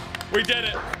it.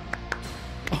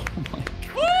 Oh my god.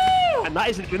 Woo! And that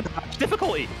isn't even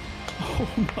difficulty. Oh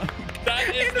my god.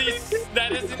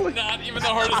 That is not even the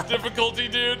hardest difficulty,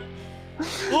 dude.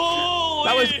 Holy!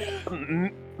 That was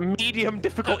medium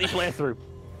difficulty playthrough.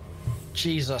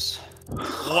 Jesus.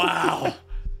 Wow.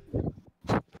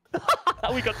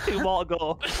 We got 2 more to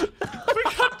go. We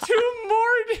got 2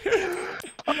 more, dude.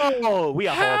 Oh, we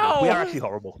are horrible. We are actually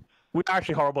horrible. We are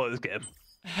actually horrible at this game.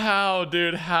 How,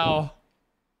 dude? How?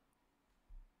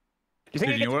 Do you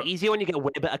think it gets easier when you get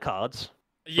way better cards?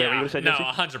 Yeah, no,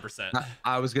 100%.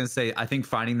 I was gonna say, I think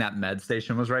finding that med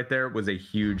station was right there was a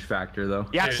huge factor, though.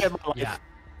 Yeah, that saved my life. Yeah.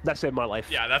 That saved my life.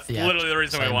 Yeah, that's literally the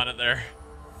reason we want it there.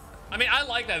 I mean, I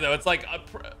like that though. It's like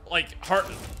hard.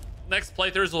 Next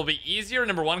playthroughs will be easier.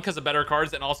 Number one, because of better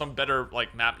cards and also better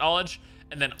like map knowledge,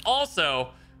 and then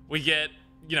also we get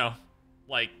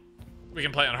we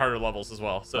can play on harder levels as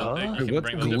well. So you can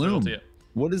bring the difficulty up.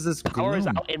 What is this? Power is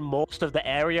out in most of the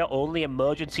area. Only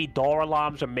emergency door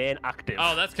alarms remain active.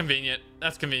 Oh, that's convenient.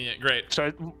 Great.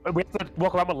 So we have to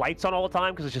walk around with lights on all the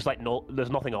time because it's just like there's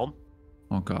nothing on.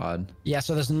 Oh god. Yeah,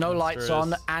 so there's no lights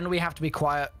on, and we have to be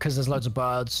quiet because there's loads of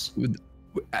birds.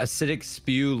 Acidic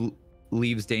spew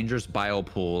leaves dangerous bile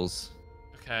pools.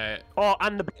 Okay. Oh,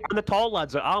 and the tall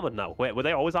lads are armored now. Wait, were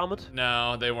they always armored?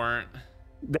 No, they weren't.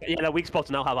 Yeah, their weak spots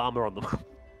now have armor on them.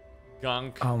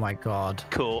 Gunk. Oh my god.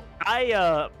 Cool.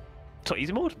 So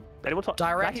easy mode? Anyone talk?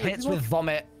 Direct hits with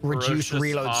vomit reduce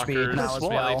reload speed now as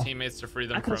well. Teammates to free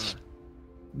them from.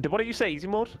 What did you say? Easy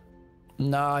mode?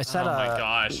 No, I said. Oh my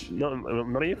gosh. None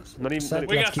of you.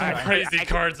 We got some crazy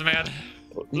cards, man.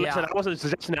 Listen, I wasn't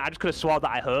suggesting it. I just could have sworn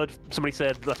that I heard somebody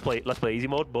said let's play easy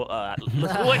mode, but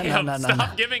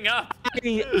Stop giving up. I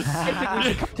think we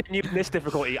should continue in this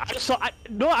difficulty. I just thought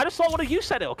one of you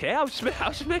said it. Okay, I was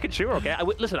just making sure. Okay,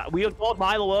 listen, we ignored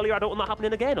Milo earlier. I don't want that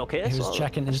happening again. Okay, he was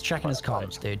checking his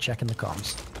comms, dude. Checking the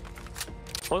comms.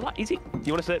 Was that easy?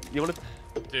 You want to say?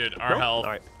 Dude, our health.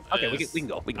 All right. Okay, we can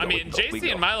go. I mean,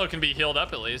 JC and Milo can be healed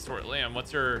up at least. Or Liam,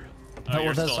 what's your? I'm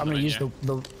gonna use the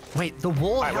wait. The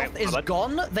wall health is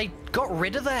gone. They got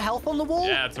rid of their health on the wall.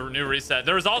 Yeah, it's a new reset.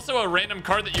 There was also a random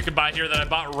card that you could buy here that I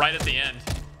bought right at the end,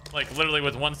 like literally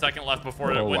with 1 second left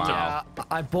before it went to.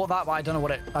 I bought that, but I don't know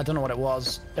what it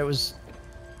was. It was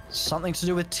something to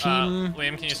do with team.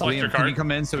 Liam, can you select your card? Can you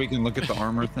come in so we can look at the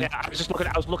armor thing? Yeah, I was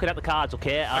looking at the cards.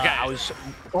 Okay.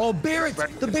 Oh, Barrett!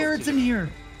 The Barrett's in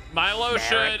here. Milo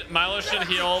should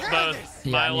heal both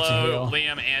Milo,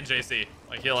 Liam, and JC.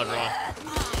 Like heal everyone.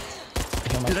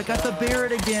 Dude, I got the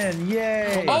Barrett again!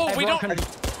 Yay! Oh, we don't.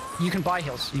 You can buy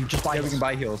heals. You just buy. Yeah, we can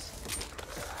buy heals.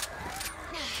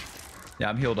 Yeah,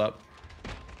 I'm healed up.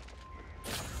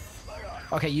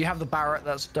 Okay, you have the Barrett.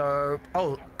 That's dope.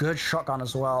 Oh, good shotgun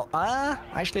as well.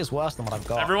 Actually, it's worse than what I've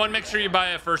got. Everyone, make sure you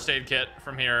buy a first aid kit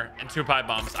from here and 2 pipe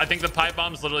bombs. I think the pipe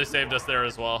bombs literally saved us there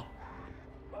as well.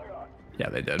 Yeah,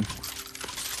 they did.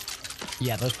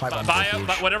 Yeah, those pipe bombs.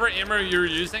 But whatever ammo you're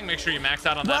using, make sure you max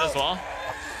out on that as well.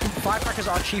 Firecrackers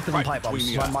are cheaper than pipe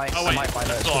bombs, so I might buy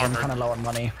those. I'm kind of low on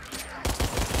money.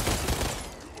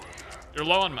 You're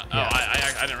low on money. Yeah.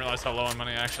 Oh, I didn't realize how low on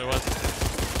money I actually was.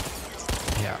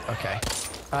 Yeah, okay.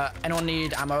 Anyone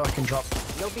need ammo? I can drop.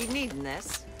 You'll be needing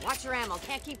this. Watch your ammo.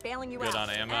 Can't keep bailing you Good out.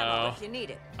 on ammo. If you need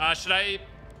it. Should I...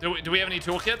 Do we have any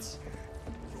toolkits?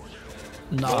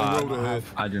 No,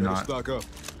 I do not. Stock up.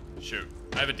 Shoot.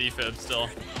 I have a defib still.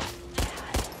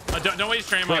 Don't waste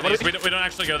your ammo on these. We don't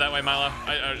actually go that way, Milo.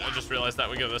 I just realized that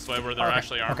we go this way where they're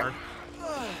actually armored.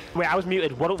 Wait, I was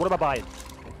muted. What am I buying?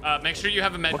 Make sure you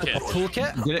have a med kit.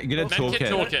 Toolkit? Get a toolkit.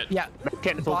 Toolkit. Yeah.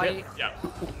 Get the toolkit.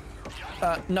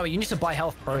 Yeah. No, you need to buy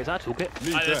health, bro. Is that a toolkit?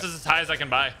 This is as high as I can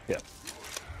buy. Yeah.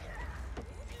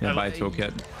 Yeah, buy a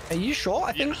toolkit. Are you sure?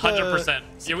 I think 100%.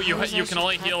 You can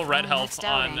only heal red health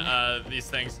on these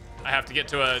things. I have to get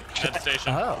to a med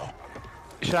station. Oh.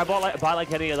 Should I buy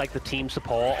like any like the team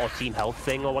support or team health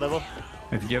thing or whatever?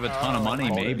 If you have a ton of money,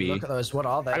 maybe. Look at those. What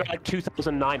are they? I got like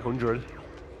 2,900.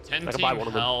 10 I can team buy one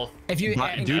of them. health. If you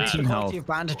do team health, of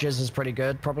bandages is pretty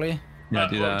good, probably. Yeah,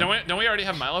 do that. Don't we already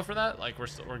have Milo for that? Like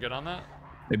we're good on that.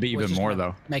 It'd be even more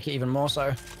though. Make it even more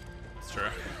so. That's true.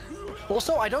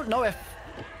 Also, I don't know if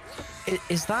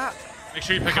is that. Make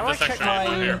sure you pick up this extra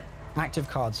ammo here. Active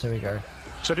cards. Here we go.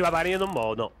 So do you have any of them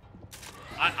or not?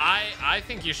 I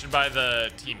think you should buy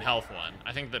the team health one.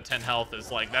 I think the 10 health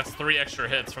is like that's 3 extra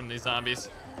hits from these zombies.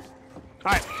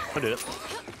 All right, I'll do it.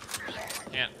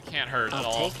 Can't hurt at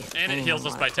all. And it heals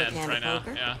us by 10 right now.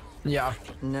 Yeah. Yeah.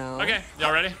 No. Okay,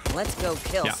 y'all ready? Let's go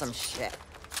kill some shit.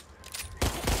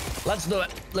 Let's do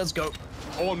it. Let's go.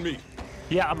 On me.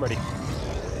 Yeah, I'm ready.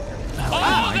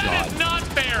 Oh, that is not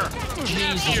fair.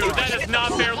 Jesus. Dude, that is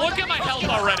not fair. Look at my health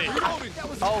already.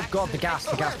 Oh god, the gas.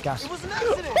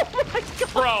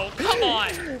 Bro, come on.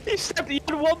 You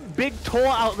had one big tour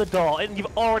out the door and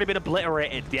you've already been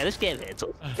obliterated. Yeah, this game hits.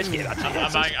 This game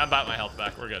I'm about my health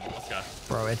back. We're good. Let's go.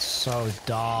 Bro, it's so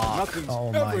dark.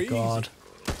 Oh my god.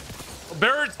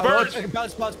 Birds. Buds.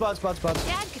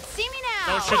 Dad could see me now.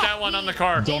 Don't shoot that one on the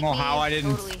car. Don't know how I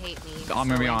didn't. I'm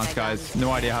gonna be honest, guys.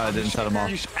 No idea how I didn't set them off.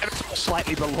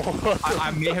 Slightly below.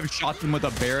 I may have shot them with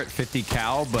a Barrett 50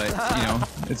 cal, but you know,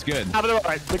 it's good. They're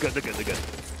good. They're They're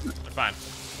fine.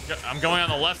 I'm going on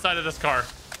the left side of this car.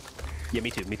 Yeah,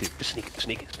 me too. Just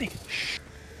sneak. Shh.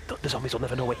 The zombies will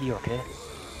never know we're here, okay?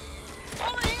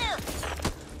 Over here.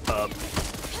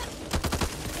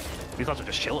 These guys are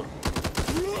just chilling.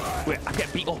 Wait, I'm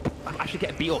getting beat up. I'm actually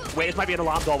getting beat up. Wait, this might be an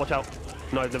alarm door. Watch out.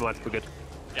 No, never mind. We're good.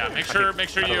 Yeah, make sure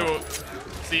you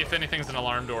see if anything's an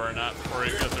alarm door or not before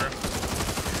you go through.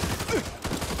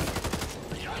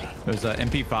 There's an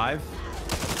MP5.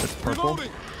 It's purple.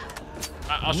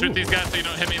 I'll shoot these guys so you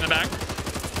don't hit me in the back.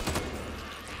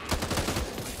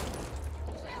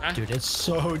 Dude, it's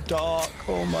so dark.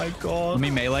 Oh my god. Let me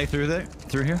melee through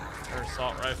here.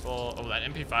 Assault rifle. Oh, that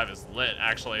MP5 is lit,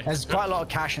 actually. There's quite a lot of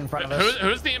cash in front of us.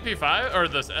 Who's the MP5 or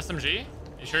the SMG?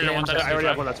 You sure you don't want that? I already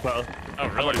have one that's better. Oh,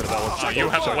 really? Oh, you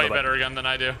have a way better gun than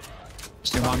I do.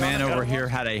 So my man over here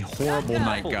had a horrible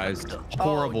night, guys.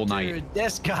 Horrible night. Dude,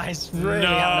 this guy's really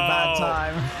having a bad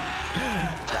time.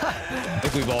 I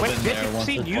think we've all been there once or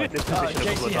seen you in this twice. position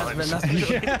a couple of times.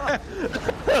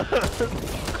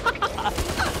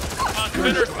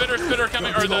 Spitter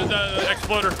coming, or the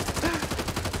exploder.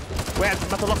 Wait,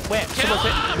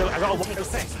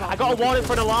 I got a warning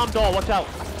for an alarm door. Watch out.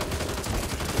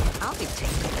 I'll be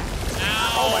taking that.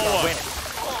 Ow. Oh my god, wait.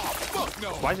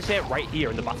 Why does it say it right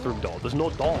here in the bathroom door? There's no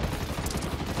door.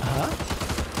 Huh?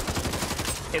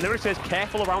 It literally says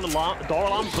careful around the door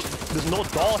alarm, but there's no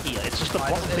door here. It's just a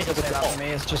bottom bit of the door. For me,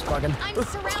 it's just bugging. I'm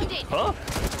surrounded. Huh?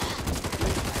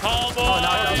 Oh boy!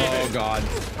 Oh god.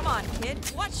 Come on, kid.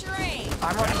 Watch your aim.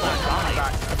 I'm running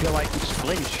back. I feel like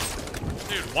flinch.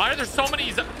 Dude, why are there so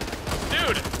many? Dude,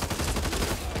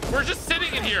 we're just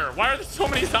sitting in here. Why are there so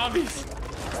many zombies?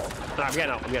 Nah, I'm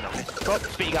getting out. Go,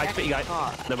 spit you guys.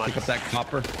 Never mind. Pick up that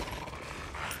copper.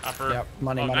 Yep,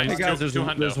 money. Hey guys, there's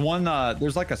one.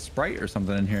 There's like a Sprite or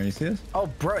something in here. You see this? Oh,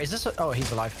 bro, is this? Oh,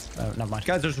 he's alive. Oh, never mind.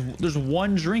 Guys, there's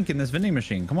one drink in this vending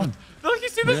machine. Come on. Look, you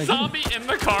see the zombie in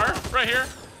the car right here?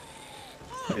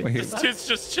 Wait, this dude's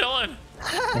just chilling.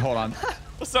 Hold on.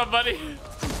 What's up, buddy?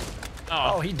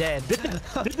 Oh, he dead. Did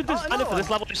the designer for this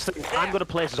level just think I'm gonna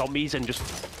place zombies in just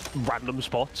random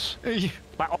spots?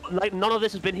 Like none of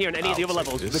this has been here in any of the other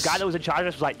levels. The guy that was in charge of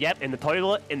this was like, yep, in the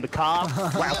toilet, in the car,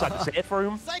 right outside the safe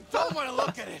room. I don't want to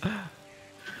look at it.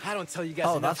 I don't tell you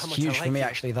guys enough that's how much huge I like for me, you.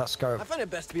 actually, that scope. I find it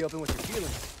best to be open with your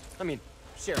feelings. I mean,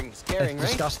 sharing is caring, right?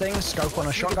 Disgusting. Scope on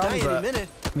a shotgun, but it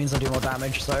means I do more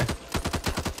damage, so.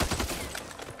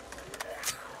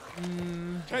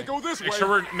 Can't go this way.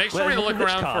 Make sure we look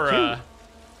around for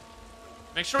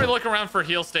make sure we look around for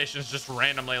heal stations just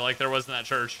randomly like there was in that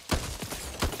church.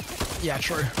 Yeah,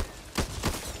 true.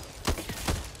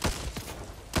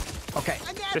 Okay.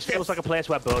 This feels like a place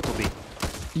where birds will be.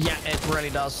 Yeah, it really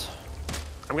does.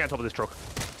 I'm getting on top of this truck.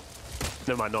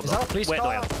 Never mind, not Is that a police car?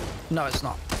 I am. No, it's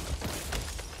not.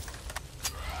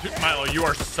 Dude, Milo, you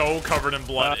are so covered in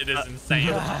blood. It is insane.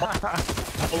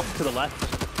 To the left.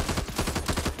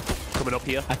 Coming up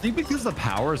here. I think because the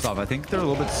power's off, I think they're a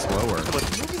little bit slower.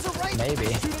 Maybe.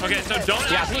 Okay, so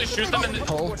don't actually shoot them in the...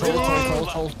 Hold.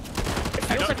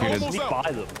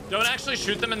 Don't actually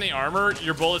shoot them in the armor.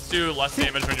 Your bullets do less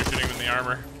damage when you're shooting them in the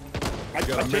armor. I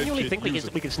genuinely think we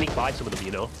can sneak by some of them,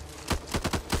 you know?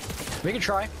 We can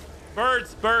try.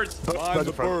 Birds. Mind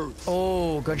the birds.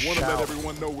 Oh, good Wanna let shout.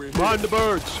 everyone know we're Mind the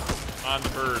birds. On the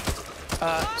birds.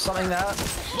 Something there.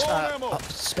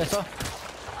 Spitter.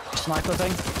 Sniper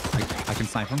thing. I can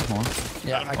snipe him. Hold on.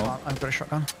 Yeah, I can't. I've got a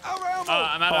shotgun.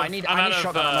 I'm out of, I need I'm out of,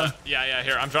 shotgun ammo. yeah,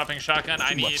 here. I'm dropping shotgun.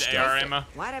 I need AR ammo.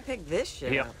 Why'd I pick this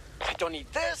shit up? I don't need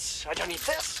this. I don't need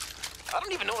this. I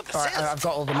don't even know what this Alright, is. I've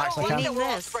got all the max I can. We're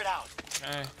all spread out.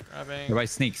 Okay, grabbing. Everybody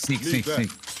sneak.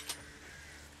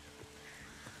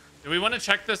 Do we want to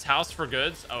check this house for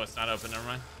goods? Oh, it's not open. Never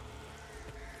mind.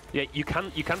 Yeah, you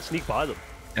can sneak by them.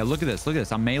 Yeah, look at this.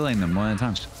 I'm meleeing them one at a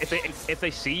time. If they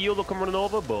see you, they'll come running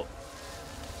over, but...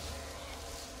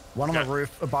 One on the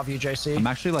roof above you, JC. I'm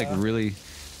actually like really...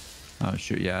 Oh,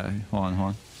 shoot. Yeah. Hold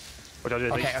on.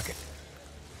 Okay.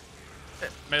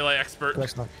 Melee expert.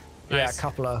 Looks like, yeah, a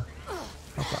couple of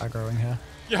aggro in here.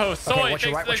 Yo, Soy,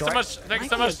 okay, thanks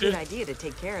so much, dude. Good idea to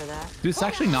take care of that. Dude, it's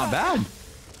actually not bad.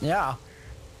 Yeah.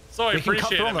 Soy, we can cut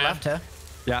appreciate through it, on the man. left here.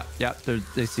 Yeah.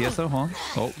 They see us though. Hold on.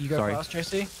 Oh, You go sorry. first,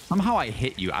 JC. Somehow I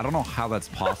hit you. I don't know how that's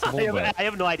possible. but... I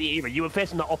have no idea either. You were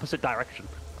facing the opposite direction.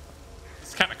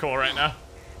 It's kind of cool right now.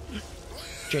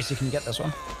 JC, can you get this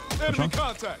one? Enemy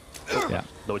contact. Yeah.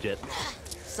 No jet.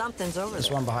 Something's over This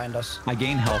there. one behind us. I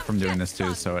gain health from doing this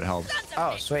too, so it helps.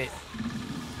 Oh, sweet.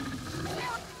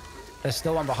 There's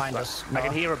still one behind us. I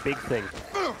can hear a big thing.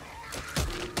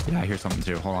 Yeah, I hear something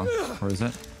too. Hold on. Where is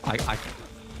it?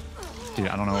 Dude,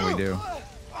 I don't know what we do.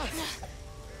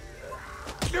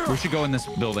 We should go in this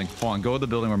building. Hold on. Go to the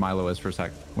building where Milo is for a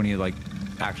sec. When he like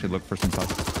actually look for some stuff.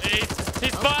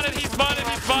 He's spotted.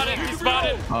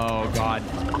 Oh god.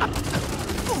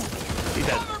 He's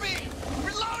dead.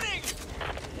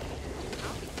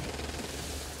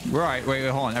 We're alright. Wait,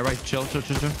 hold on. Everybody chill.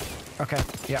 Okay.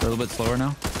 Yeah. We're a little bit slower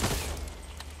now.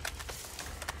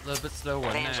 A little bit slower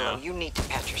Angelo, now. you need to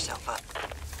patch yourself up.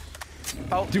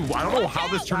 Oh, dude, I don't know how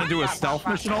this turned into a stealth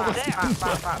mission all of a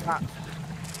sudden.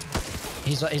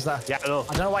 He's there. Yeah, I know.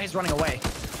 I don't know why he's running away.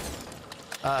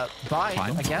 Bye,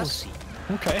 Fine. I guess.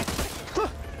 Okay.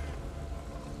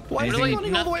 Why is he really?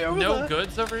 running all the way over No there?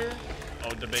 goods over here?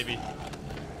 Oh, the baby.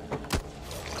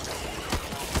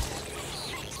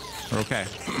 We're okay.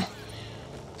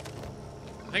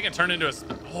 I think it turned into a...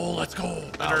 Oh, let's go.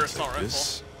 Better assault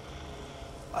rifle.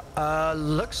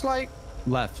 Looks like...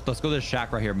 Left. Let's go to the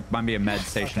shack right here. Might be a med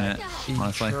station in it,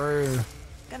 honestly. True.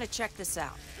 Gonna check this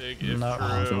out. Big if No.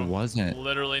 Oh, true. there wasn't.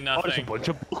 Literally Oh, there's a nothing. bunch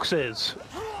of boxes.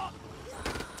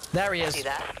 There he is. See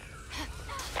that?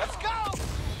 Let's go!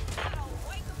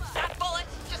 That bullet,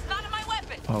 just not in my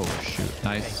weapon. Oh shoot.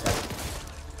 Nice.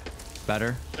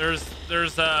 Better. There's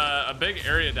a big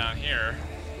area down here.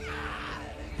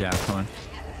 Yeah, come on.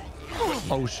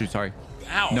 Oh shoot, sorry.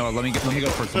 Ow. No, let me go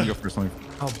first.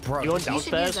 Oh, bro. You going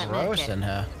downstairs? Gross in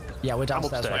here. Yeah, we're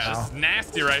downstairs right Yeah, now. it's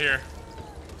nasty right here.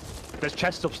 There's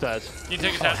chests upstairs. You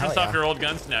take hell attachments off yeah. your old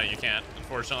guns? No, you can't,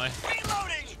 unfortunately.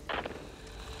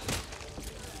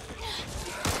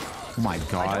 Oh my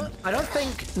god. I don't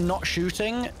think not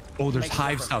shooting. Oh, there's makes a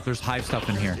hive difference. stuff. There's hive stuff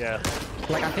in here. Yeah.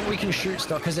 Like, I think we can shoot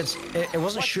stuff because it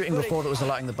wasn't shooting before that was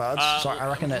alerting the birds. So I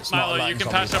reckon it's not Milo, alerting you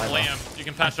can zombies patch up either. Liam. You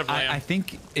can patch up Liam. I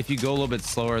think if you go a little bit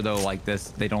slower though, like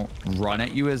this, they don't run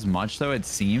at you as much though. It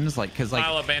seems like because like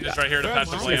Milo, bandage right here to patch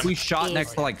up if we Liam. shot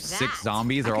next to like 6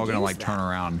 zombies, they're all gonna like turn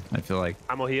around. I feel like.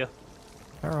 Ammo here.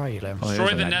 Where are you, Liam? Oh, Destroy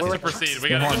there's the a nest med- to proceed. We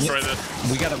gotta destroy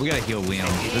this. We gotta heal Liam.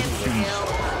 This is too much.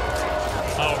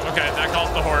 Oh, okay. That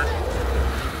calls the horde.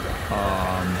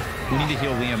 We need to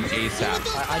heal Liam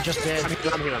ASAP. I just did. I'm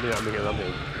here.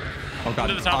 Oh god.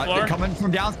 To the top floor? They're coming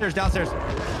from downstairs. Oh,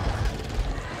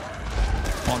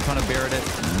 I'm trying to Barret it.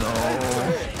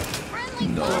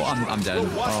 No, I'm dead.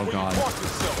 Oh god.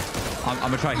 I'm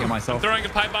gonna try to heal myself. Throwing a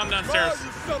pipe bomb downstairs.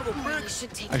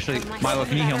 Actually, Milo,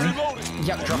 can you heal me?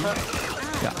 Yep, drop it.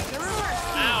 Yeah.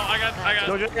 Ow, I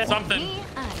got something.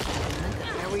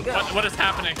 There we go. What is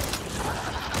happening?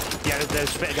 Yeah,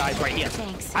 there's guys right here.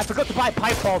 Thanks. I forgot to buy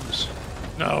pipe bombs.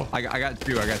 No. I got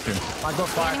two. I got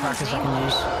firecrackers I can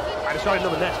use. I destroyed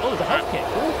another nest. Oh, there's a health kit.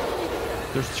 Ooh.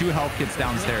 There's 2 health kits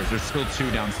downstairs. There's still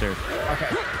 2 downstairs. Okay.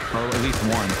 Or at least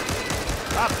 1.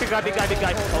 Ah, big guy.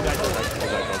 Oh, guys.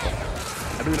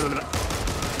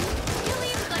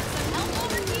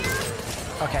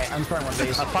 Okay, I'm throwing one of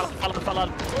these. Ow!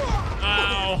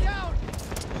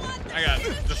 I got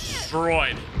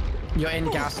destroyed. You're in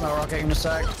gas now, I'll get you in a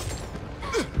sec.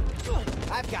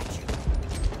 I've got you.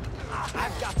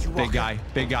 I've got you. Big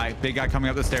guy coming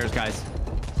up the stairs, guys.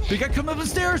 Big guy coming up the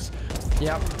stairs.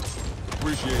 Yep.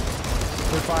 Appreciate it.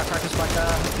 With firecrackers back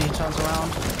there. He turns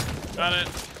around. Got it.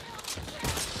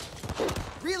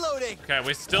 Reloading. Okay,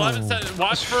 we still haven't set.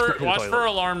 Watch for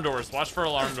alarm doors. Watch for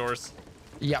alarm doors.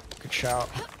 Yep, good shout.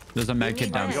 There's a med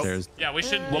kit downstairs. Yeah, we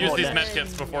should use these med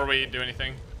kits before we do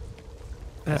anything.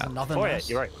 There's another. Oh yeah,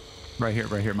 you're right. Right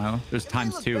here, Milo. There's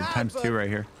times two right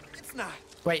here. It's not.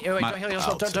 Wait, don't heal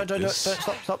yourself. Don't,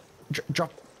 stop.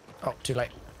 Drop. Oh, too late.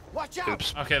 Watch out.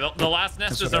 Oops. Okay, the last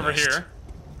nest is over here.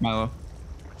 Milo.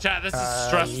 Chat, this is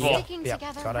stressful.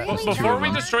 Before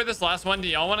we destroy this last one, do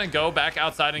y'all want to go back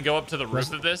outside and go up to the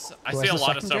roof of this? I see a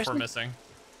lot of stuff we're missing.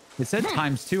 It said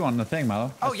 ×2 on the thing,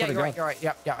 Milo. Oh yeah, you're right.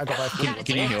 Yeah, I got both.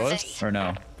 Can you heal us or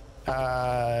no?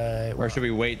 Or should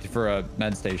we wait for a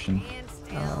med station?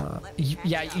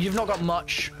 Yeah, you've not got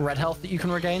much red health that you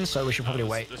can regain, so we should probably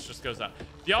wait. This just goes out.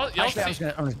 Y'all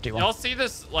see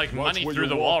this like money where through you're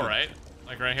the wall, walking. right?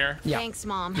 Like right here. Yeah. Thanks,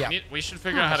 Mom. Yeah. We should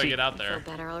figure out how to get out there.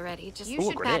 Feel better already. Just you Ooh,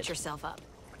 should grenade. patch yourself up.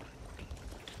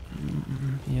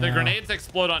 Yeah. The grenades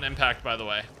explode on impact, by the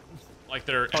way. Like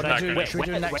they're impact grenades. Should we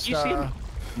do next?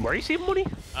 Where are you seeing money?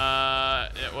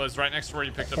 It was right next to where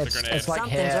you picked up the grenade. It's like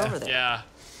Something's here. over there. Yeah.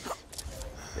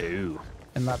 Ooh.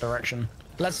 In that direction.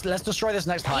 Let's destroy this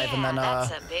next hive and then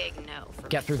that's a big no for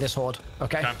get through this horde.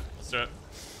 Okay. Okay, let's do it.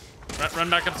 Run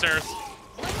back upstairs.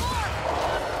 Up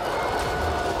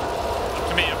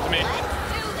to me.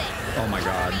 Oh my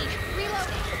god.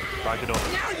 Roger door.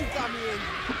 Now you got me in.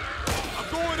 I'm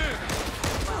going in.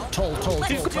 Toll.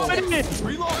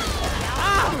 Reload.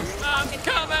 I'm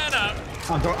coming up.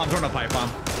 I'm throwing a pipe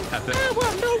bomb. That's it.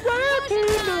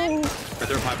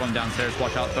 There's a pipe bomb downstairs.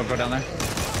 Watch out. Don't go down there.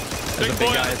 There's Big a big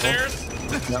boy guy as well. upstairs.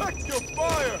 Check your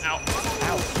fire. Ow.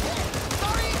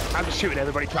 I'm just shooting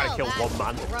everybody trying to kill one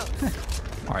man.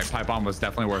 All right, pipe bomb was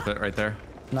definitely worth it right there.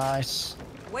 Nice.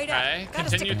 Wait up. Okay, Gotta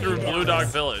continue stick through with Blue it. Dog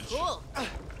Village. Cool.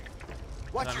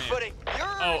 Watch your footing.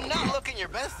 You're not looking your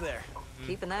best there.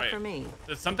 Keeping that Wait. for me.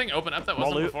 Did something open up that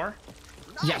wasn't loot. before?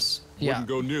 Yes. Yeah. Wouldn't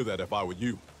go near that if I were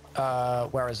you.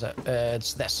 Where is it?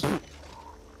 It's this.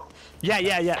 Yeah.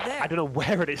 I don't know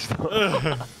where it is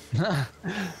though.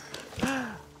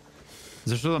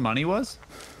 Is this where the money was?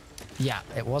 Yeah,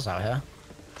 it was out here.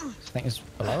 I think it's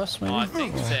below us, maybe. I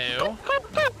think so.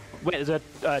 Wait, there's a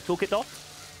toolkit door?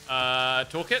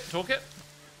 Toolkit?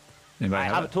 Anybody I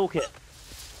have a toolkit.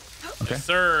 Okay. Yes,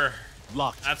 sir.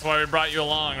 Locked. That's why we brought you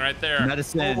along right there.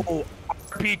 Medicine. Oh,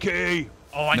 PK.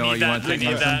 Oh, I No, need you that. wanna take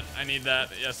medicine? I need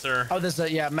that. Yes, sir. Oh, there's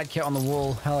a med kit on the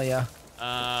wall. Hell yeah.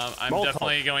 I'm Molotov.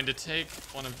 definitely going to take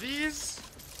one of these.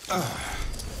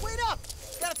 Wait up.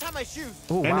 Gotta tie my shoes.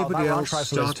 Ooh, wow, Anybody that round else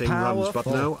rifle is starting runs but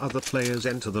powerful. no other players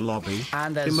enter the lobby?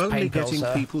 And there's I'm only paint pills, getting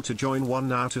sir. people to join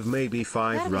 1 out of maybe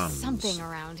 5 Gotta be runs. something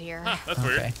around here. Huh, that's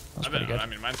weird. Okay, that's pretty good. I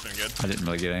mean, mine's been good. I didn't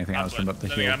really get anything else from but the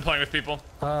Then again, heal. I'm playing with people.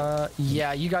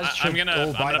 Yeah, you guys should I'm gonna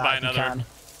all buy buy that if you another. can.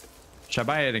 Should I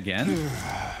buy it again?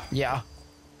 Yeah.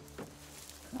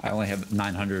 I only have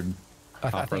 900 I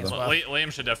copper think it's though. worth.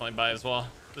 Liam should definitely buy as well.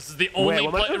 This is the only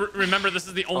what am I doing? remember, this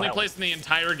is the only wow. place in the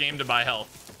entire game to buy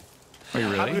health. Are you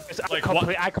really? Like,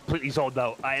 I completely zoned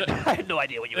out. I had no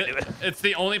idea what you were doing. It's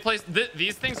the only place.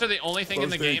 These things are the only thing in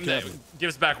the First aid game that cabinet.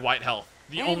 gives back white health.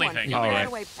 The only Anyone thing. can in the find game.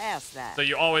 a way past that. So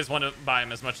you always want to buy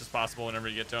them as much as possible whenever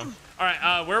you get to them. All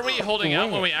right, where are we holding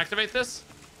out when we activate this?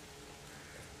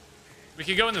 We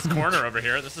could go in this corner over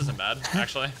here. This isn't bad,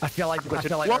 actually. I feel like we're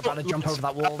about to jump over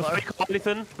that wall though.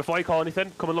 Before you call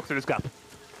anything, come and look through this gap.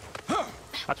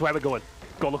 That's where we're going.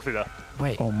 Go look through there.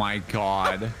 Wait. Oh my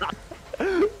god.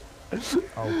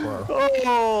 Oh, bro.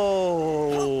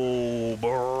 Oh,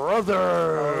 brother.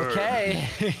 Okay.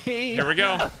 Here we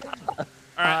go. All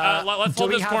right, let's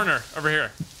hold this corner over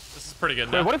here. This is pretty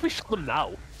good Wait, now. what if we shot them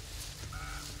now?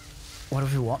 What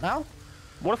if we want now?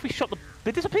 What if we shot them?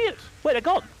 They disappeared. Wait, they're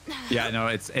gone. Yeah, no,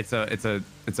 it's a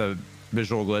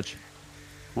visual glitch.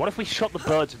 What if we shot the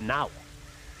birds now?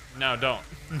 No, don't.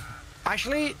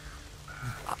 Actually,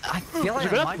 I feel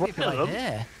like You're it gonna might be a good run them.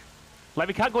 idea. Like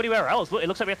we can't go anywhere else. Look, it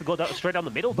looks like we have to go straight down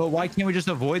the middle. But why can't we just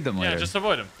avoid them later? Yeah, just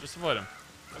avoid them. Just avoid them.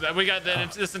 We got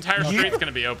this entire street's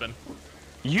gonna be open.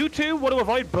 You two want to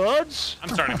avoid birds? I'm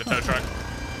starting the tow truck.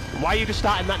 Why are you just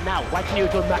starting that now? Why can't you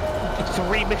have done that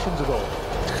 3 missions ago?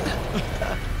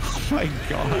 Oh my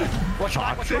god. Watch your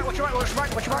back, watch your back, watch your back, watch your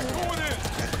back, watch your back. Going in.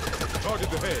 Target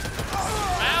the head.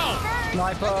 Ow!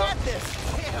 Sniper. Got this.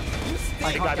 Damn. You stink. I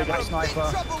can't get that sniper.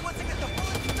 Trouble once I get the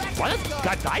bullets back Why did that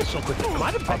guy die so quickly?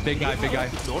 Big guy, big guy.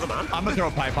 I'm gonna throw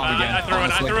a pipe bomb again. I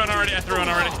threw one already.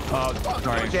 Oh,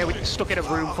 sorry. Okay, we're stuck in a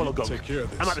room full of guns.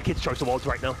 I'm at the Kids' Choice Awards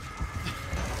right now.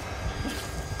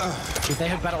 If they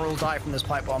had better all die from this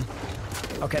pipe bomb.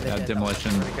 Okay, they did.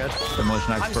 Demolition. Pretty good.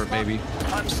 Demolition expert, baby.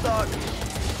 I'm stuck.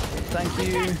 Thank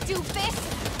you.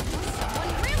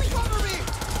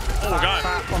 Oh god.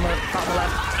 Fat on the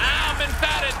left. Ow, I've been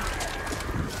fatted.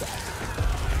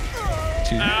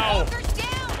 Ow.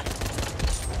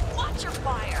 Watch your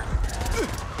fire.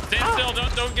 Stand still.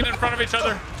 Don't get in front of each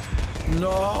other.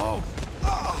 No.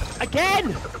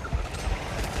 Again.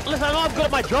 Listen, I know I'm good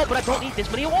at my job, but I don't need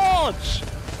this many awards.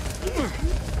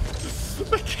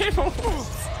 The game awards.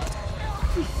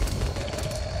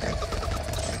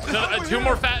 Two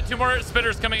more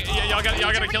spitters coming. Yeah, y'all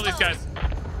gotta kill these guys.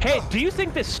 Hey, do you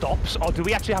think this stops, or do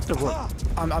we actually have to run?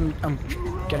 I'm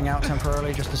getting out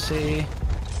temporarily just to see.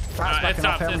 It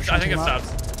stops. I think it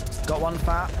stops. Got one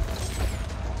fat.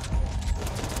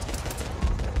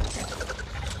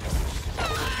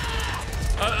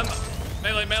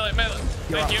 Melee.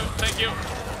 Thank you.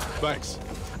 Thanks.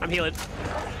 I'm healing.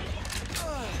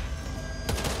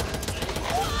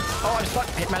 Oh, I'm stuck.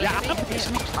 Hit melee. Yeah, I don't think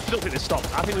this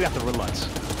stops. I think we have to run, lads.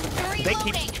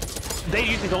 They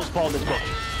usually don't spawn this much.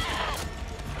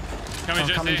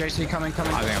 Coming, JC. Coming. I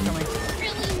think I'm coming.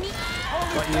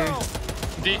 Got you.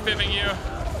 Defibbing you.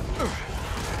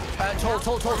 Toll.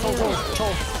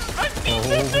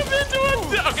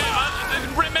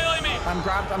 Okay, melee me. I'm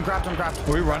grabbed.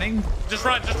 Are we running? Just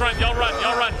run. Y'all run.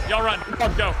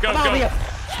 Go.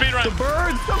 Speed run. The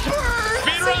birds.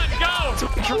 Speed run. Go.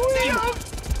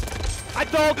 I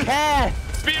don't care.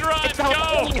 Speed run. It's our Go.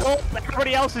 only hope that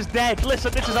everybody else is dead.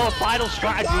 Listen, this is our final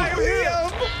strategy.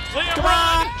 Liam, Come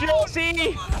run. on,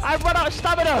 Josie. I've run out of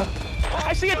stamina.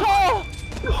 I see a door.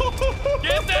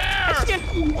 Get there.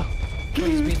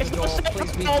 Please be the door.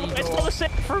 Please be the door. It's not a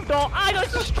safe room door. I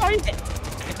don't destroy it.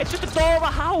 It's just a door of a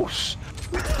house.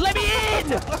 Let me in.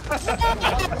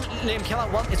 Liam, kill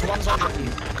that one. It's one's on you.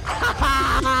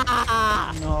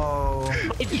 No.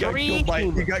 It's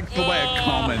You got killed by a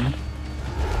common.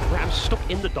 I'm stuck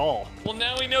in the door. Well,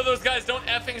 now we know those guys don't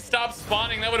effing stop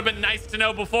spawning. That would have been nice to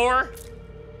know before.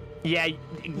 Yeah,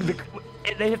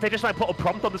 if they just like put a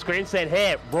prompt on the screen saying,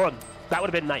 "Hey, run," that would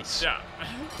have been nice. Yeah.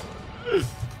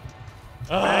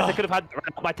 And if they could have had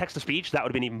my text to speech, that would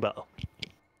have been even better.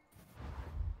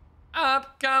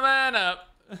 Coming up.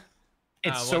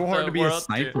 It's so hard to be a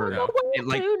sniper.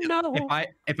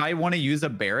 If I want to use a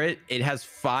Barrett, it has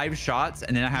 5 shots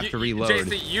and then I have to reload.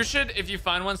 JC, you should, if you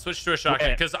find one, switch to a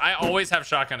shotgun, because I always have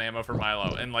shotgun ammo for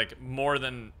Milo, and like more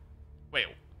than. Wait,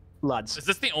 lads, is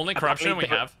this the only corruption we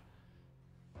have?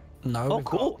 No. Oh,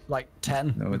 cool. Like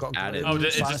 10. No, it's added. Oh,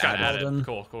 it just got added.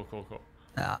 Cool.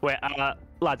 Yeah. Wait,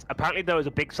 lads, apparently there was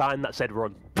a big sign that said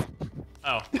 "run."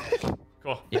 Oh,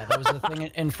 cool. Yeah, there was a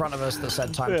thing in front of us that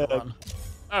said time to run.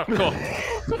 Oh,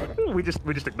 cool. we just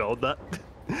ignored that.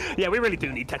 Yeah, we really do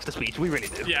need text to speech. We really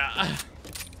do. Yeah.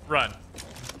 Run.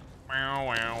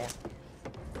 Wow.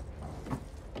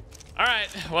 All right.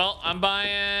 Well, I'm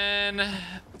buying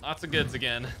lots of goods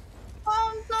again.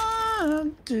 I'm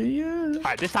done to you. All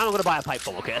right, this time I'm gonna buy a pipe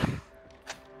bomb, okay?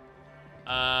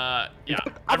 Yeah.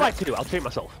 I'll buy 2. I'll treat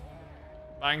myself.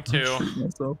 Buying 2.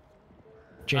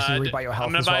 JC, rebuy your health.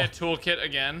 I'm gonna buy a toolkit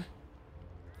again.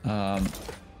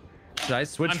 Should I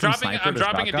switch from sniper to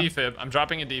dropping shotgun? a defib. I'm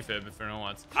dropping a defib if anyone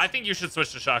wants. I think you should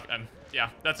switch to shotgun. Yeah,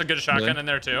 that's a good shotgun in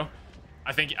there too.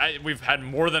 I think we've had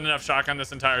more than enough shotgun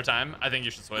this entire time. I think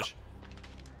you should switch.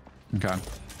 Okay.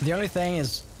 The only thing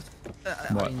is,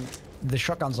 I mean, the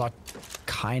shotguns are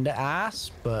kind of ass,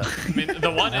 but I mean,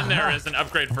 the one in there is an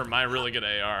upgrade for my really good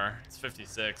AR. It's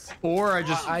 56. Or I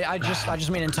just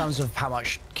mean in terms of how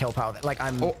much kill power. Like I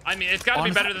mean, it's got to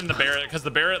be better than the Barrett, because the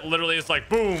Barrett literally is like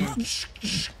boom.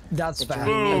 That's fair.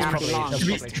 Boom. That's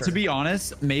probably true. To be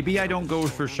honest, maybe I don't go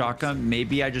for shotgun.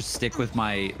 Maybe I just stick with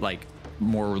my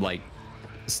more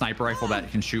sniper rifle that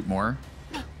can shoot more.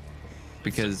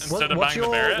 Because instead of buying the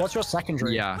Barrett. What's your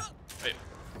secondary? Yeah. Wait,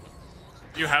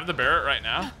 you have the Barrett right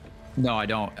now? No, I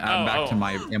don't. I'm back to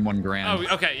my M1 Grand.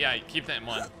 Oh, okay, yeah, keep the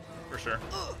M1 for sure.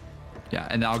 Yeah,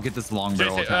 and I'll get this long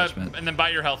barrel attachment. And then buy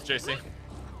your health, JC.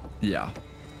 Yeah.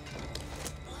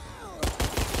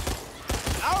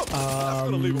 That's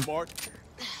gonna leave a mark.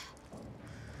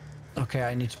 Okay,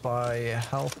 I need to buy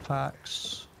health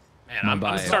packs. Man,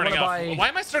 I'm starting off. Why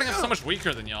am I starting off so much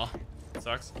weaker than y'all?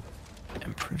 Sucks.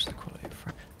 Improves the quality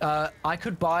of I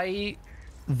could buy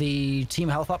the team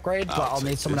health upgrade, but I'll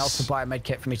need someone else to buy a med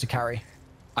kit for me to carry.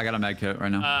 I got a med kit right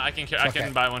now. I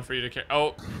can buy one for you to carry.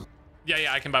 Oh,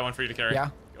 yeah, I can buy one for you to carry. Yeah.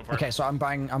 Go for okay, it. so I'm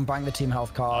buying the team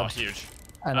health card. Oh, huge.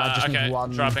 And I just okay, need one.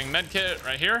 dropping medkit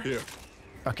right here.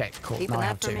 Okay, cool. Keeping Now I that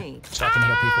have for two. me. So I can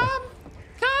heal people.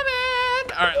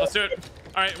 Coming! All right, let's do it.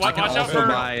 All right, watch out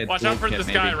for this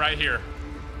guy right here.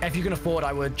 If you can afford,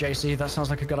 I would, JC. That sounds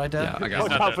like a good idea. Yeah, I got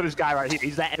Watch out for this guy right here.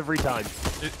 He's there every time.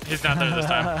 He's not there this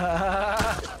time.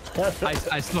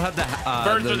 I still have the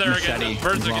Birds the are there machete again.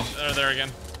 Birds as well. are there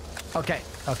again. Okay,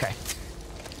 okay.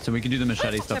 So we can do the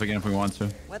machete stuff again if we want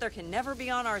to. Weather can never be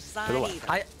on our side Okay, watch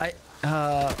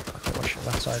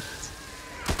that side.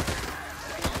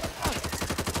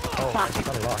 Oh, I've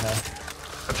got a lot here.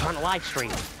 I'm trying to live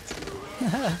stream.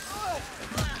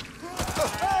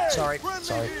 Sorry.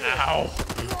 Ow.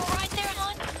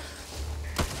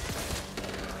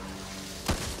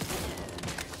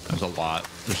 There's a lot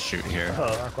to shoot here.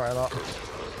 Quite a lot.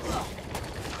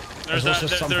 There's also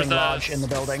something large in the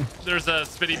building. There's a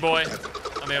spitty boy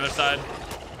on the other side.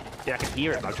 Yeah, I can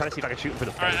hear him. I'm trying to see if I can shoot him for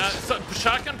the face. All right, so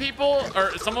shotgun people,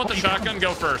 or someone with a shotgun,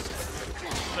 go first.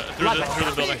 Through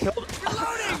the building.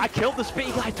 I killed the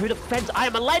spitty guy through the fence. I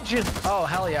am a legend. Oh,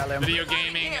 hell yeah, Liam. Video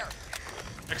gaming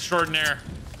extraordinaire.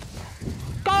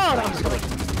 God, I'm sorry.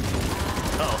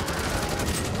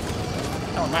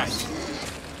 Oh, nice.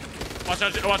 Watch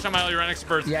out, Milo, you're on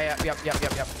experts. Yeah, yep.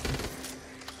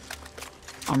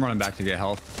 I'm running back to get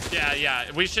health.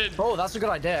 Yeah, we should. Oh, that's a good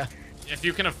idea. If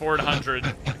you can afford 100,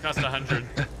 it costs 100.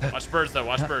 Watch birds though,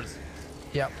 watch birds.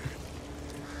 Yep.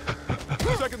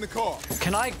 Check in the car.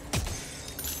 Can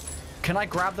I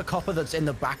grab the copper that's in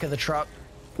the back of the truck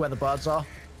where the birds are?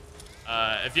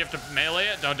 If you have to melee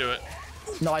it, don't do it.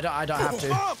 No, I don't have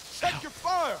to. Check your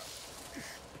fire.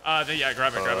 Yeah,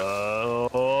 grab it.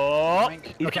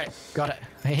 Okay, got it.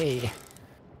 Hey.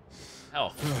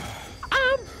 Health.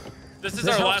 This is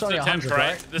our last attempt,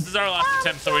 right? This is our last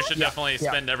attempt, so we should definitely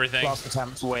spend everything. Last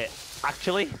attempt. Wait,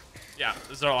 actually? Yeah,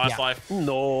 this is our last life.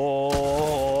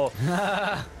 No.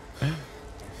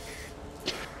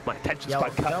 My attention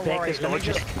span can't take this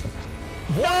logic.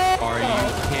 What? Are you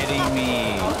kidding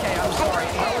me? Okay, I'm sorry.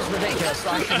 That was ridiculous.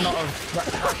 I should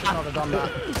not have done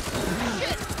that.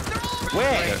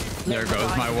 Wait. There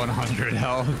goes my 100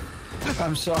 health.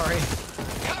 I'm sorry.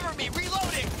 Cover me,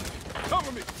 reloading.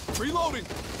 Cover me. Reloading.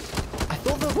 I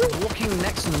thought the walking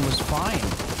next to them was fine.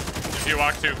 If you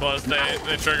walk too close,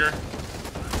 they trigger.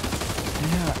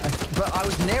 Yeah, but I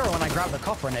was nearer when I grabbed the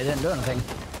copper and it didn't do anything.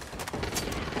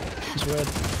 It's weird.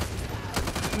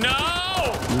 No!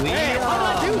 Hey, how did I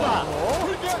do that?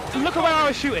 Look at where I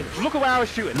was shooting. I was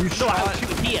shooting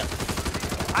here.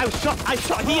 I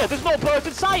shot here. There's no birds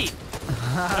in sight.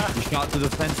 You shot through the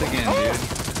fence again, dude.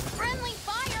 Friendly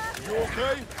fire. You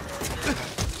okay?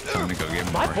 I'm gonna go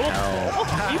get more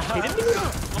health. Are you kidding me?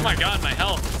 Oh my god, my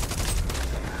health.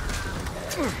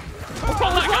 Oh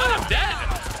my god, I'm dead.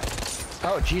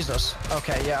 Oh, Jesus.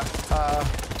 Okay, yeah.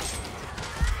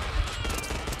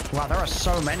 Wow, there are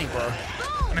so many, bro.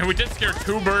 I mean, we did scare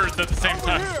 2 birds at the same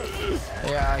time.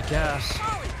 Yeah, I guess.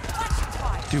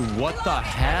 Dude, what the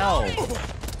hell?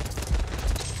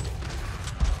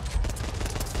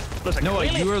 Noah,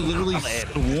 you are literally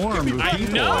swarmed with people. I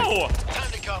know!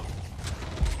 Time to go.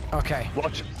 Okay.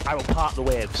 Watch, I will part the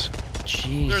waves.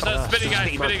 Jeez. There's a spitty guy.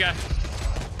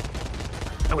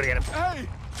 I'm gonna get him. Hey,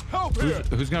 help here.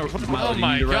 Who's gonna? Oh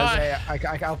my god. Yeah,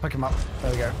 I'll pick him up.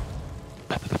 There we go.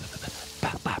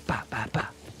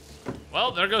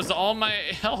 Well, there goes all my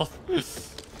health.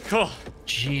 Cool.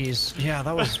 Jeez. Yeah,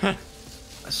 that was...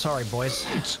 Sorry, boys.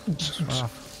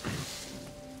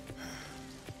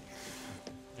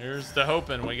 Here's the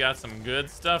hoping we got some good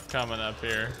stuff coming up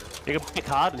here. You can pick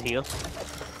hard in here.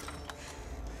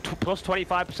 Plus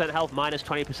 25% health, minus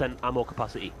 20% ammo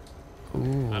capacity. Ooh.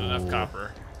 Not enough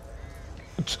copper.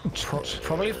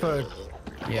 Probably for...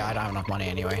 Yeah, I don't have enough money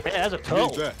anyway. Hey, there's a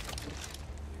tool.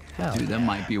 Hell Dude, that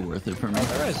might be worth it for me.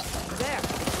 There is.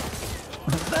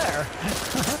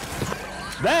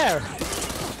 There.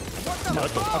 No.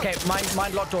 Okay,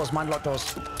 mind locked doors.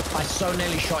 I so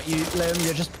nearly shot you, Liam.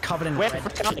 You're just covered in red.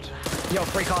 Yo,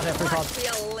 free card here, free card. Be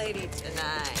a lady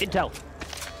tonight. Intel.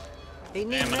 They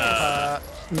need me. Noah,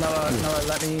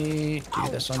 let me do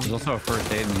this on There's you. also a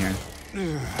first aid in here.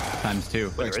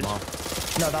 ×2. Thanks, Mom.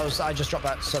 No, that was... I just dropped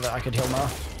that so that I could heal Noah.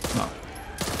 Oh.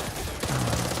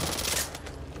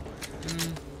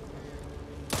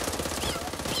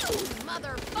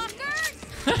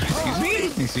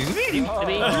 Motherfuckers! Excuse me?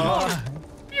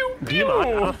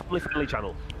 Family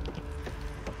channel.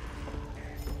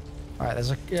 Alright,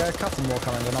 there's a couple more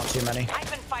coming, but not too many. I've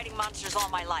been fighting monsters all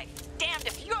my life. Damned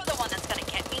if you're the one that's gonna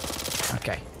get me.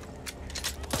 Okay.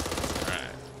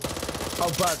 Alright. Oh,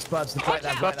 birds. Right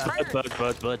there. Birds.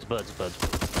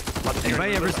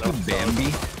 Anybody ever see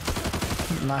Bambi?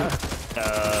 No.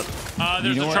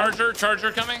 There's a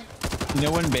charger coming. You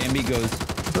know when Bambi goes,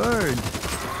 bird,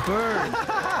 bird,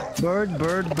 bird,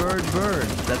 bird, bird, bird.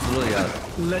 That's really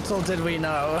us. Little did we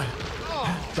know.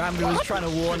 Bambi was trying to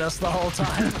warn us the whole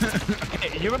time.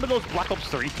 Hey, you remember those Black Ops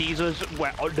 3 teasers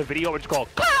where on the video it's called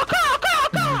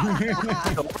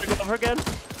over again?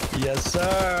 Yes,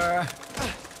 sir.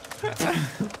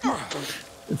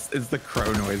 It's the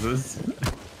crow noises.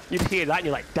 You hear that and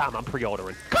you're like, damn, I'm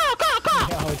pre-ordering.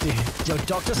 Yo, dude. Yo,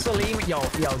 Dr. Salim,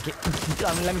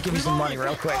 let me give you some money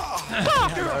real quick.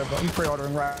 I'm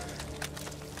pre-ordering right.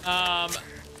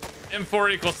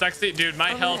 M4 equals sexy. Dude,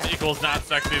 my health equals not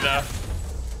sexy, though.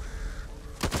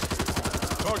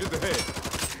 Target the head.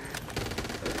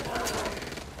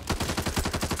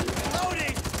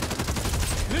 Loading!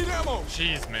 Need ammo!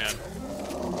 Jeez, man.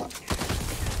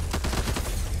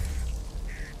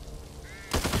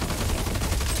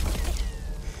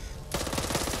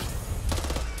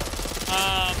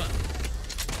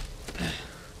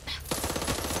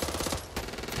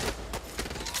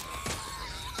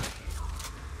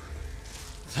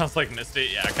 Sounds like Misty.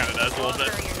 Yeah, it kind of does a little bit.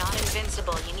 You're not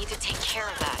invincible. You need to take care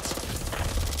of that.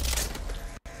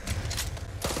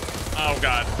 Oh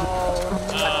god. Oh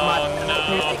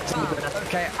no.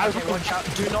 Okay, watch out.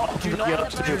 Do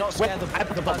not scare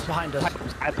the bugs behind us.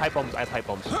 I have pipe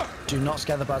bombs. Do not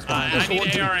scare the bugs behind us. I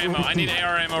need AR ammo. I need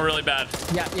AR ammo really bad.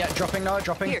 Yeah, dropping.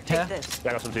 Here, take this.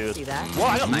 I got some dudes. See that?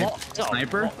 What? I got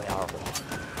Sniper?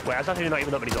 Wait, that's actually not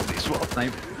even that many zombies.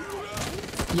 Sniper.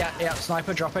 Yeah,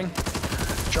 sniper dropping.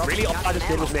 Really, all I just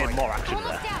did was made more action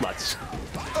there, lads.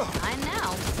 I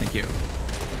know. Thank you.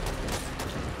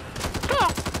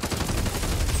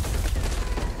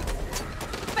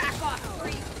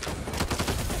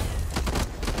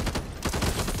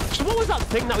 So what was that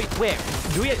thing that we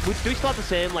do we still have the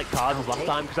same like cars as last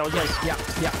time? Because I was like, yeah.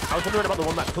 I was wondering about the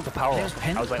one that took the power off.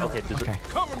 I was like, okay, does it?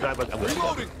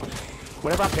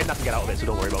 Whenever I'm pinned, I can get out of it, so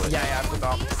don't worry about it. Yeah, I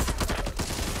forgot.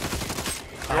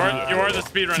 You are the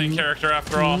speedrunning character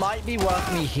after all. Might be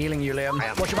worth me healing you, Liam.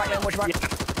 Watch your back, Liam. Watch your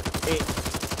back. Yeah.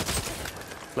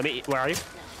 Let me. Where are you?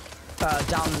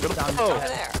 Down. Oh.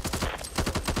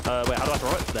 Wait, how do I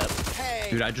throw it? There.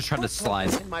 Dude, I just tried to slide.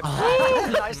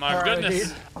 Nice my throw,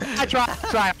 goodness. Dude. I try.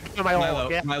 Milo.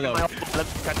 Yeah. Milo.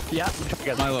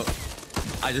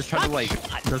 I just tried to like.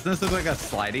 Doesn't this look like a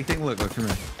slidey thing? Look for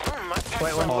me.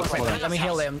 Wait, let me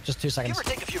heal Liam. Just 2 seconds.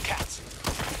 Take a few cats.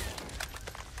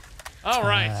 All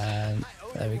right.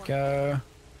 There we go.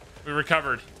 We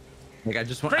recovered. Like I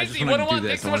just want. Crazy 101.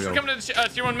 Thanks so much for coming to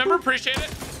Tier 1 member. Appreciate it.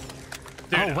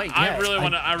 Dude, I really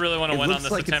want to win on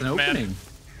this attempt, man.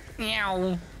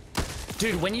 Meow.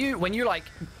 Dude, when you like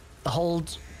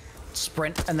hold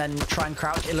sprint and then try and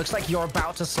crouch, it looks like you're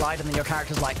about to slide and then your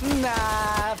character's like,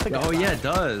 nah, forget about yeah, it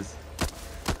does.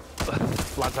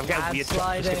 Lads, I'm getting weird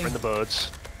jumps in the birds.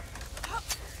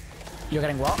 You're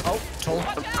getting what? Oh, tall.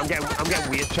 I'm getting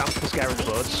weird jumps for scaring the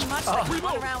birds.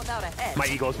 My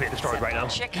ego's being destroyed right now.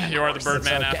 You are the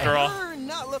Birdman after all. You're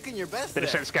not looking your best. They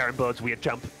just said scaring birds, weird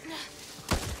jump.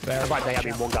 By they, I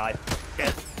mean one guy.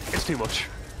 Yeah, it's too much.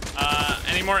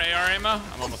 Any more AR ammo?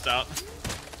 I'm almost out.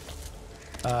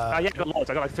 Yeah, I got loads.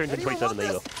 I got like 327.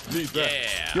 There you go.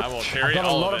 Yeah, I will carry I've got a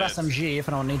all lot of of it. SMG if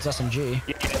anyone needs SMG.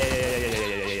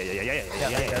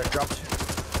 Yeah. Dropped.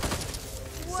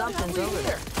 Something's over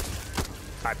there.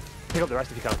 Alright, pick up the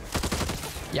rest if you can.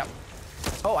 Yep.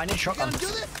 Oh, I need shotgun. I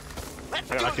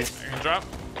got actually. You can drop.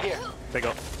 Here. There you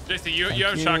go. JC, you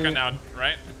have shotgun now,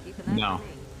 right? No.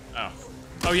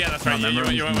 Oh yeah, that's right.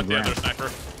 You went with the other sniper.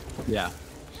 Yeah.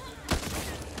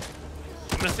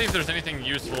 I'm gonna see if there's anything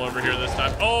useful over here this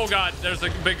time. Oh god, there's a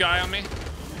big guy on me.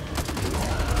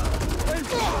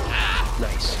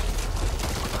 Nice.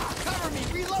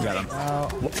 Got him.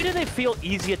 Why do they feel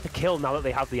easier to kill now that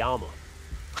they have the armor?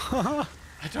 I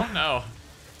don't know.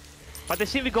 Like they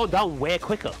seem to be going down way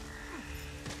quicker.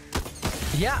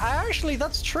 Yeah, actually,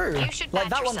 that's true. Like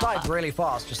that one died really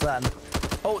fast just then.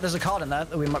 Oh, there's a card in there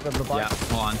that we might be able to buy. Yeah,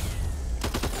 hold on.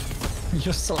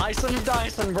 You're slicing and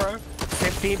dicing, bro.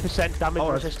 15% damage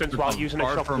resistance while using a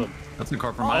shotgun. That's a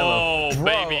card from Milo. Oh,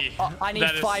 baby. I need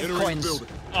 5 coins.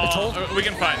 Oh, we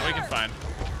can find.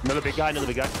 Another big guy.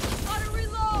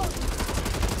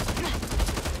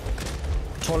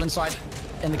 Tall inside,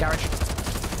 in the garage.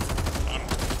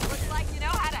 Looks like you know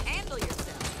how to handle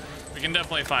yourself. We can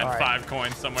definitely find 5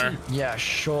 coins somewhere. Yeah,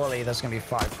 surely there's gonna be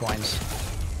 5 coins.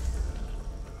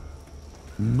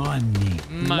 Money.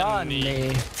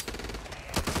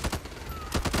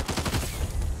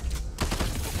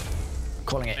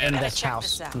 Calling it in this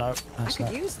house. No, that's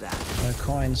not. Use that. No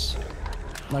coins.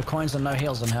 No coins and no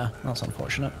heals in here. That's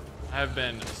unfortunate. I have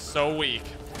been so weak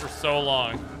for so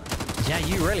long. Yeah,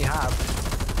 you really have.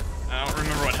 I don't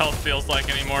remember what health feels like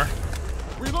anymore.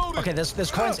 Okay,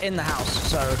 there's coins in the house,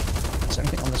 so is there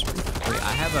anything on this roof? Wait,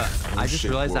 I just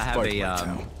realized I have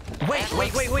a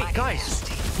Wait, guys.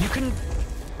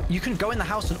 You can go in the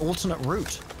house an alternate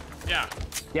route. Yeah.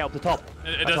 Yeah, up the top.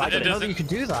 It doesn't know that you could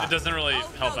do that. It doesn't really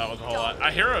help out with a whole lot.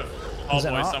 I hear a tall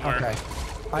boy somewhere. Okay.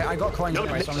 I got coins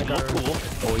anyway, so I'm gonna go.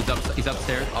 Oh, he's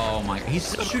upstairs. Oh my,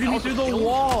 he's shooting me through the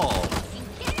wall.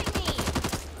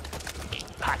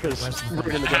 Hackers.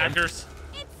 Hackers.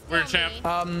 Weird champ.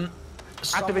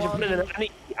 Activision put it in an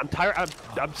I'm tired.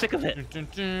 I'm sick of it.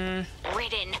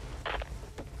 Ridden.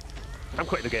 I'm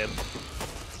quitting the game.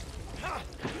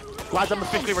 Lads, I'm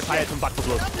officially retired from Back 4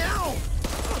 Blood.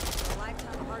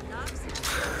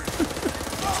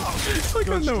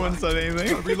 Like no one said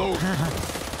anything.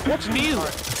 What's new?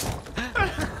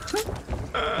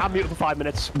 I'm muted for 5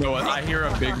 minutes. No, I hear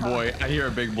a big boy. I hear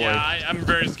a big boy. Yeah, I'm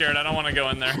very scared. I don't want to go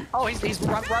in there. Oh, he's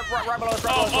right below us.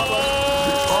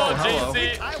 Oh,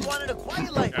 JC. I wanted a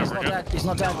quiet life. He's not dead. He's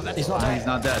not dead. He's not dead. He's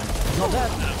not dead. He's not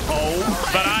dead. Oh,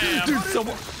 but I am. Dude,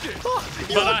 someone.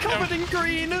 You're covered in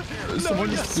green. Someone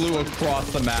just flew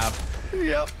across the map.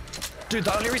 Yep. Dude,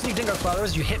 the only reason you didn't go further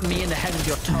is you hit me in the head with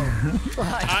your toe.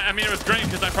 I mean, it was great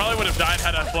because I probably would have died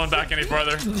had I flown back any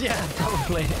further. Yeah,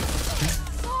 probably.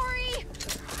 Sorry.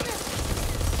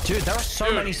 Dude, there are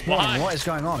so many spawning. Why? What is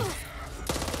going on?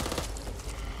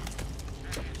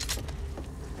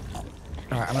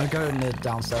 Alright, I'm gonna go in the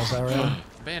downstairs area.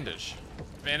 Bandage.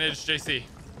 Bandage, JC.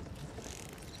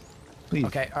 Please.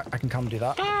 Okay, I can come do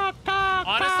that.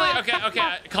 Honestly,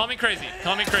 okay. Call me crazy,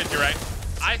 right?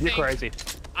 You're crazy.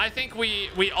 I think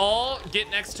we all get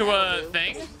next to a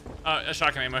thing. A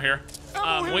shotgun ammo here.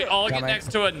 We all get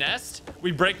next to a nest.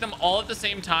 We break them all at the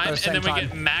same time, and then we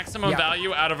get maximum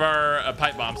value out of our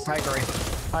pipe bombs. I agree.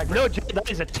 No, that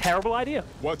is a terrible idea.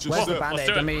 Watch your Where's the step.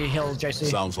 band-aid? Let me heal JC.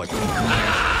 Sounds like The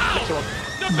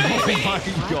baby! Oh my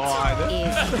god.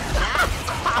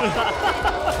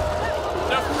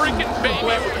 The freaking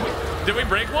baby! Did we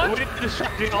break one? We didn't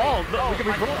distract it all. No, we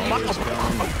broke one. I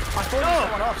thought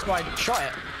someone off, so I shot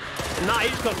it. Nah,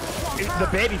 he's got. The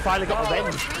baby finally got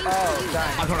revenge. Oh,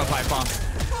 dang. I'm throwing a pipe bomb.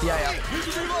 Yeah.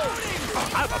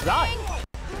 I'm dying.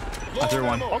 I threw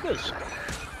one. August.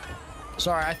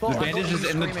 Sorry, I thought The bandage is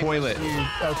in the toilet.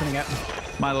 Opening it.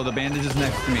 Milo, the bandage is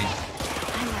next to me.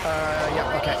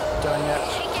 Yeah, okay. Doing it.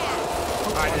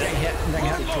 Alright, getting hit.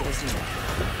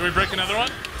 Can we break another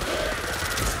one?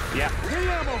 Yeah.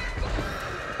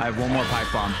 I have one more pipe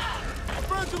bomb.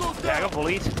 Yeah, I got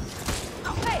bullied. Hey,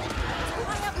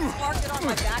 I have to spark it on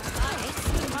my back. I ain't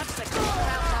seen much that comes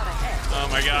out ahead. Oh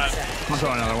my god. I'm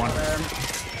throwing another one.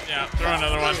 Yeah, throw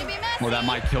another one. Well, that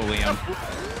might kill Liam.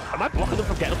 Am I blocking them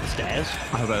from getting up the stairs?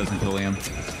 I hope that doesn't kill Liam.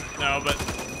 No, but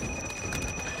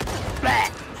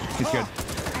He's good.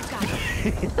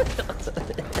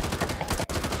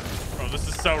 bro, this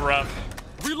is so rough.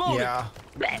 Yeah.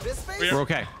 We're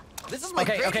okay. This is my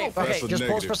Okay. That's a Just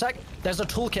pause negative. for a sec. There's a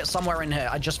toolkit somewhere in here.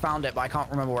 I just found it, but I can't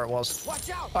remember where it was. Watch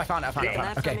out. Oh, I found it.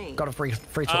 Okay, got a free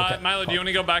toolkit. Milo, do you want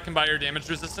to go back and buy your damage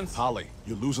resistance? Holly,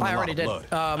 you're losing a I lot already of did. blood.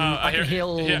 I can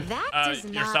heal That does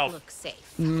not yourself. look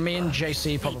safe. me and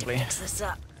JC probably. Fix this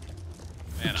up.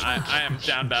 Man, I am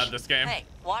down bad this game. Hey,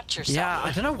 watch yourself. Yeah,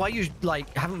 I don't know why you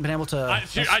like haven't been able to. I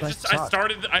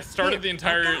started the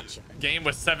entire game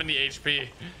with 70 HP.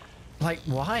 Like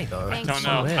why though? Thanks. Don't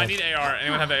know. I need AR.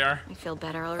 Anyone have AR? I feel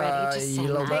better already. Just you saying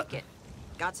little that. bit. Take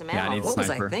it. Got some Yeah, I ammo. need What was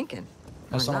I sniper. thinking?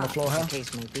 There's Or someone on the not, floor as here.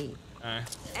 the case may be. Anyone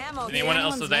Ammo here.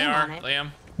 else with name AR? on it. Liam?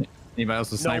 Anybody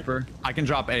else with sniper? I can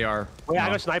drop AR. Wait, I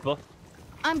got a sniper.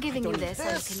 I'm giving you this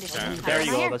as a condition. Okay. There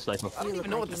you go, that's sniper. You look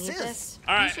know like what you this need is. this.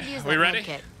 All right, You should use we that ready? med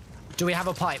kit. Do we have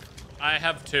a pipe? I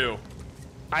have 2.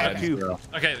 I have 2.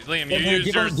 Okay, Liam, you Hey,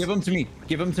 used yours. give him to me.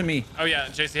 Give him to me. Oh yeah,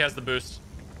 JC has the boost.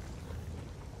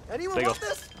 Anyone There you want go.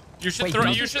 this? You should Wait, throw.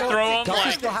 does You he should still- throw him Does he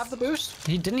like. still have the boost?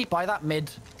 Didn't he buy that mid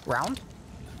round?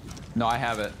 No, I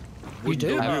have it. You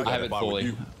do? I have it fully.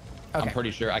 You. I'm Okay.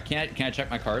 pretty sure. Can I check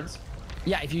my cards?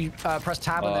 Yeah, if you press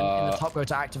tab and then in the top go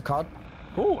to active card.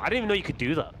 Ooh, I didn't even know you could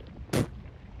do that.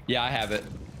 Yeah, I have it.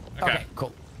 Okay,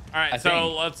 cool. All right, I so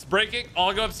think. let's break it.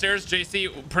 All go upstairs. JC,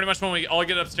 pretty much when we all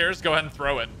get upstairs, go ahead and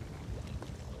throw it.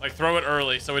 Like throw it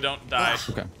early so we don't die.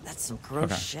 Okay. That's some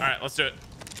gross Okay. shit. All right, let's do it.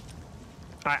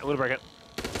 Alright, I'm gonna break it.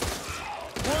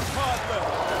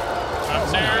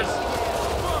 Upstairs.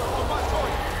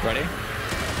 Ready?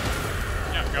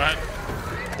 Yeah, go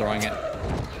ahead. Throwing it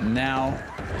now.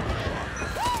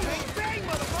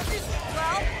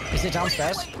 Is it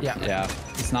downstairs? Yeah. Yeah,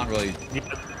 it's not really.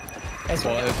 It's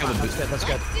Well, it'll kill the that's good. That's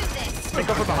good. They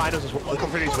come from behind us as well. They come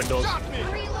through these windows.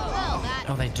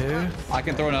 Oh, they do. I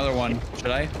can throw another one.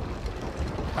 Should I?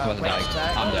 I'm dead.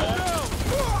 I'm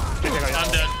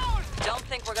dead. Don't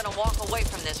think we're gonna walk away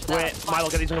from this without. Wait, Milo,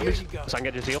 get these zombies so I can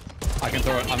get your heal. I can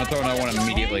throw it. I'm gonna throw another one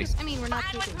immediately. I mean, we're not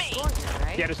keeping score here,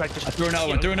 right? Yeah, just I threw another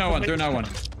one. Threw another one. Threw another one.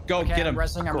 Go Okay, get him. I'm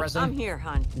resing. I'm resing. I'm here,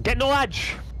 hon. Get no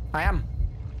edge. I am.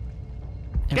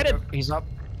 Get him. He's up.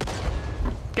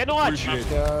 Get no edge.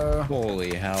 Go.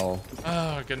 Holy hell.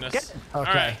 Oh goodness. Okay. All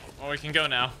right. Well, we can go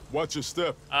now. Watch your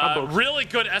step. Really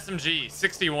good SMG,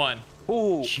 61.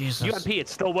 Ooh, Jesus. UMP,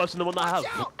 it's still worse than the one that I have.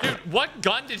 Dude, what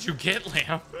gun did you get,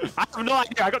 Liam? I have no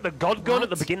idea. I got the God gun at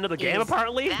the beginning of the game,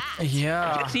 apparently.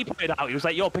 Yeah. Jesse pointed out. He was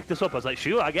like, yo, pick this up. I was like,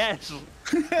 sure, I guess.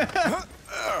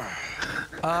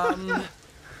 All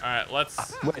right,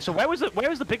 let's. Wait, so where was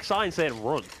the big sign saying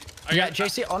run? Yeah,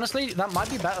 JC, honestly, that might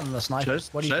be better than the sniper.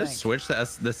 What do you Should I think? switch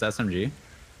this SMG?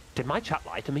 Did my chat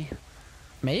lie to me?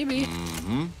 Maybe.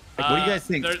 Like, what do you guys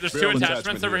think? There's two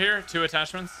attachments over here. Two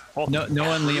attachments. No,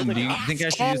 Noah and Liam, do you think I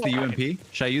should use the UMP?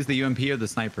 Should I use the UMP or the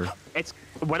sniper? It's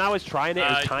when I was trying it, it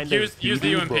was kind of use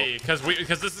the UMP because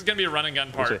this is gonna be a run and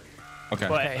gun part. Okay.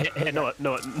 But hey, Noah,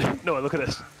 look at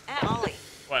this. Ollie.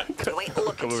 What? You ain't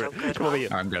looking so good. Come over here.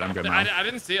 I'm good. I'm good. I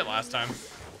didn't see it last time.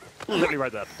 Literally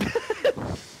right there.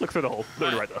 Look through the hole.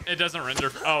 Literally right there. It doesn't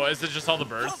render. Oh, is it just all the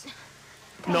birds?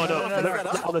 No,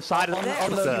 on the side of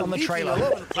on the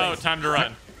trailer. Oh, time to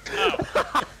run.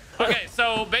 Oh. Okay,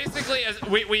 so basically, as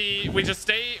we just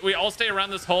stay. We all stay around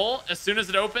this hole. As soon as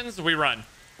it opens, we run.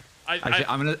 Actually,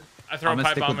 I'm gonna throw a pipe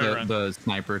stick bomb with and run. the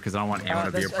sniper because I don't want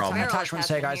ammo to be a problem. Attachments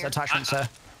here, guys. Attachments here.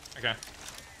 Okay. All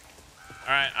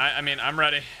right. I mean, I'm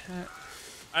ready.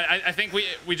 I think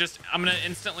I'm gonna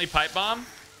instantly pipe bomb,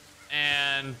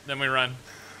 and then we run.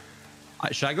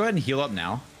 Should I go ahead and heal up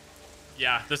now?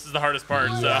 Yeah, this is the hardest part.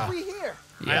 So Yeah.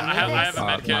 I have a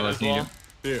med kit as well.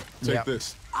 Here, take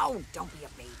this. Oh, don't be a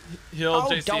baby. Heal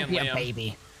JC don't and be Liam. a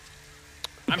baby.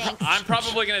 I'm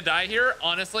probably gonna die here.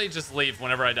 Honestly, just leave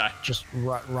whenever I die. Just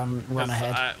run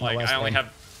ahead. I only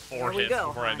have 4 hits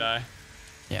before I die.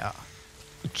 Yeah.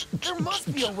 There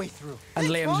must be a way through. And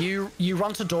Liam, you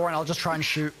run to door, and I'll just try and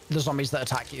shoot the zombies that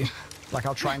attack you. Like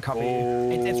I'll try and cover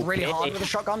you. It's really hard with a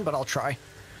shotgun, but I'll try.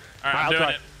 All right, I'm doing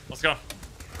it. Let's go.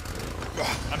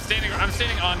 I'm standing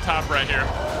on top right here.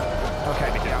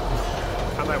 Okay. Yeah.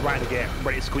 I'm like right in the gate,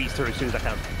 ready to squeeze through as soon as I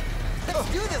can. Let's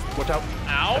do this. Watch out.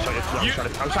 Ow.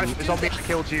 I'm trying to zombie that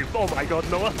killed you. Oh my god,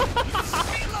 Noah.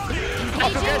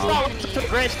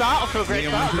 Great start. Off to a great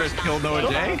start. Liam killed Noah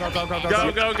J. Go.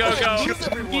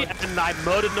 And I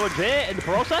murdered Noah J in the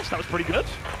process. That was pretty good.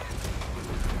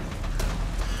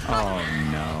 Oh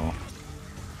no.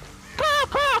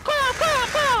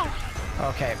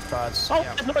 Okay, birds. Oh,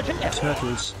 Yeah. Noah J.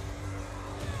 Turtles.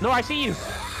 No, I see you.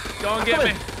 Go and get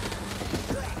me.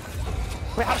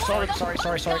 Wait, Sorry. how do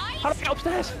I get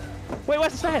upstairs? Wait,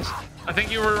 where's the stairs? I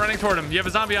think you were running toward him. You have a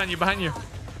zombie on you, behind you.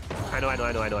 I know. No,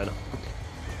 I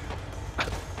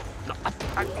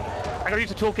gotta use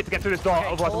the toolkit to get through this door,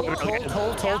 otherwise I'm gonna get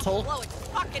Tall. Blow its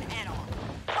fucking head off.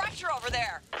 Pressure over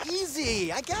there.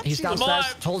 Easy. I got He's you.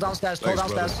 downstairs. Tall downstairs. Thanks,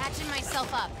 brother. Patching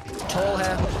myself up. Tall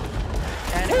here.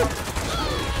 And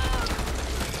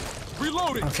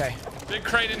Reloading. okay. Big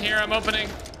crate in here. I'm opening.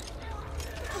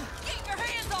 Get your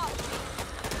hands off.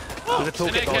 There's a An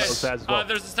toolkit AK. downstairs as well.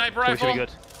 There's a sniper So we should rifle. be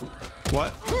good.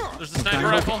 What? There's a sniper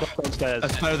rifle. Downstairs.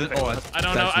 That's better than. Oh, I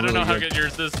don't know how good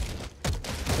yours is.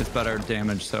 It's better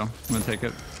damage, so I'm gonna take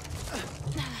it.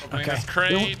 Opening this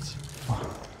crate.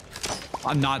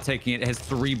 I'm not taking it. It has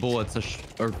 3 bullets,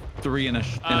 or 3 in a.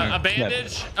 A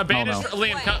bandage. A bandage. no.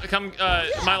 Liam, come.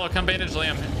 Milo, come bandage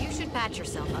Liam. You should patch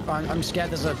yourself up. I'm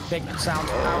scared. There's a big sound.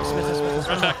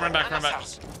 Ow, Run back.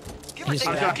 He's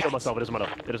I'm there. gonna kill myself. It doesn't matter.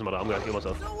 I'm gonna kill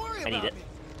myself. I need it.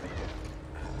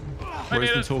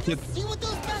 Where's the toolkit? See what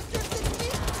those bastards did to me?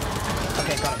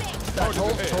 Okay, got it.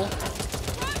 Tall.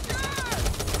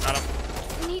 Got him.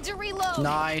 Need to reload.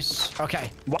 Nice.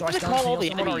 Okay. Why Do I do they still call all heal the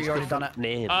someone, or enemies you already done it?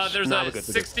 different names? There's No, a we're good.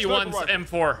 61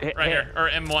 M4 right here, or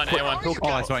M1 A1. Oh,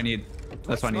 that's what I need.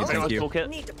 That's what I need. Thank you.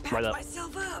 Toolkit. Right up.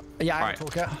 Myself up. Yeah, I Alright. have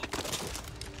a toolkit.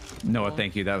 Noah,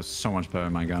 thank you. That was so much better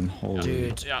than my gun. Holy.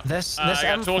 Dude, Yeah. this I got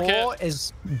M4 toolkit.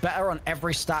 is better on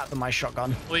every stat than my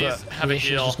shotgun. Please but have the a issue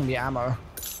heal. is just gonna be ammo.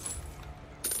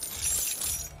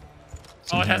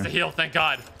 Oh, it has a heal. Thank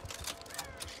God.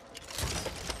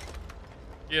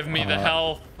 Give me the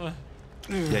health.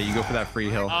 Yeah, you go for that free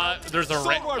heal. There's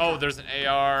a there's an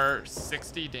AR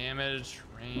 60 damage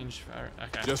range.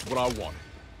 Okay. Just what I want.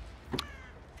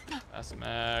 That's a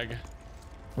mag.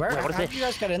 Where? Wait, what is How did this? you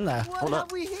guys get in there? What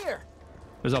have we here?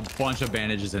 There's a bunch of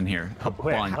bandages in here. A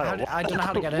Wait, bunch. I don't know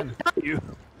how to get in. You.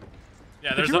 Yeah,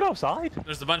 Did there's you run outside?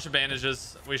 there's a bunch of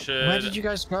bandages. We should. Where did you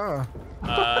guys go?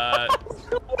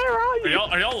 Where are you?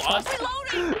 Are y'all lost?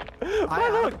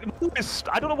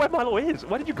 I don't know where Milo is.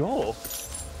 Where did you go?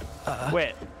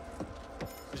 Wait.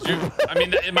 I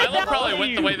mean, Milo probably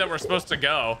went the way that we're supposed to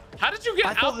go. How did you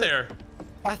get out there?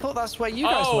 I thought that's where you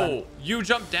guys went. Oh, you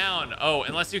jumped down. Oh,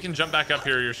 unless you can jump back up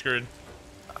here, you're screwed.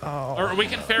 Oh. Or we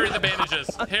can ferry the bandages.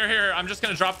 Here. I'm just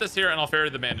gonna drop this here and I'll ferry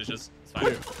the bandages. It's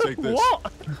fine. Take this.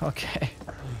 What? Okay.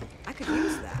 I could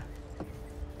use that.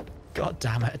 God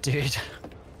damn it, dude.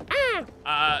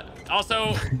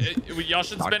 Also, y'all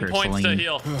should spend points to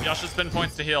heal. Y'all should spend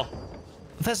points to heal.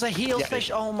 There's a heal fish.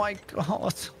 Oh my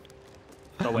god.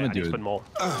 No, wait, I need to spend more.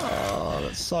 Oh,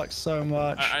 that sucks so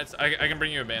much. I can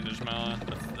bring you a bandage, Milo.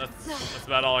 That's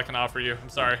about all I can offer you. I'm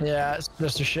sorry. Yeah, it's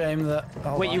just a shame that...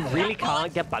 Wait, you really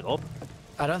can't get back up?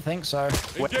 I don't think so.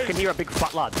 Wait, I can hear a big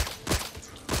fat lad.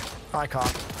 I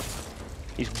can't.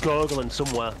 He's gurgling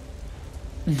somewhere.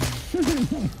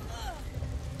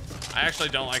 I actually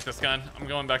don't like this gun. I'm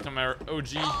going back to my OG.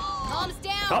 Calms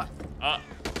down.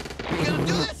 We gotta do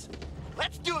this.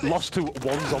 Let's do this. Lost to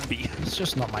one zombie. It's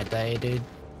just not my day, dude.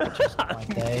 Just not my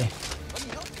day.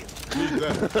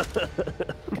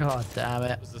 God damn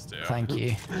it. What's this do? Thank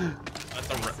you.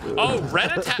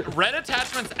 That's red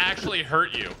attachments actually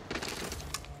hurt you.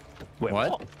 Wait,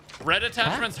 what? Red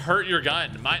attachments hurt your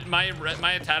gun. My red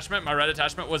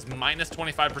attachment was minus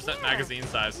 25% magazine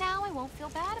size. Now I won't feel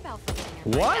bad about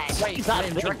forgetting. What? Wait, do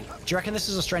you reckon this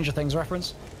is a Stranger Things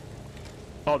reference?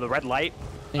 Oh, the red light?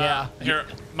 Yeah. Here,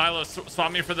 Milo,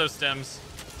 swap me for those stems.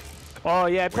 Oh,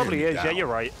 yeah, it probably is. Yeah, you're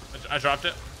right. I dropped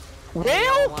it.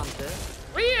 Will?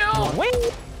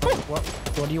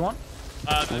 What do you want?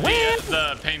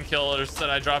 The painkillers that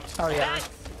I dropped. Oh, yeah.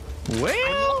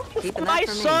 Will? Keeping My that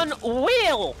for me. son,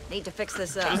 Will! Need to fix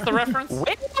this up. What's the reference? Will?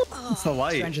 It's the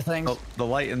light. Stranger Things. The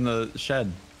light in the shed.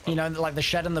 You know, like the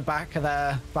shed in the back of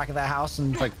their house,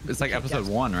 and It's like episode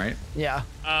 1, right? yeah.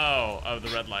 Oh, the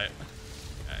red light.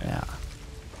 Okay. Yeah.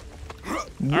 All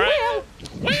right.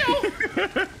 Will!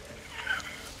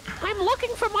 I'm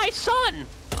looking for my son!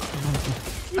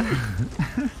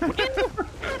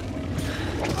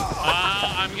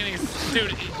 I'm getting...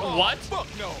 Dude, what? Fuck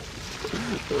no.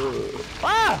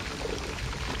 Ah!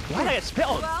 Why did I get spit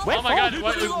on? Oh my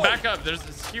god, back up.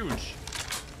 It's huge.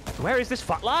 Where is this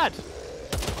fat lad?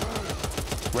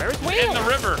 Where is Will? In the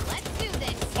river. Let's do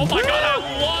this. Oh my god,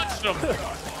 I launched him.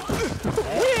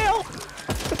 Will!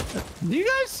 Do you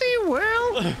guys see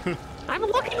Will? I'm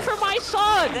looking for my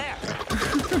son! There.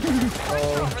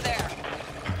 Over there.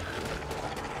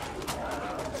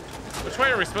 Which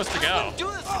way are we supposed to go? Do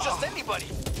this for just anybody.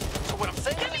 So what I'm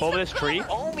saying is, Over this tree?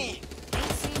 owe me. Ain't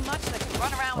seen much that can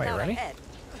run around Wait, without ready? a head.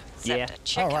 Yeah. Except a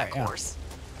chicken, right, of yeah. course.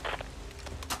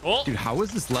 Well, Dude, how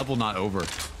is this level not over?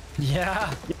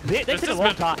 Yeah. They this took a is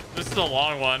long time. this is a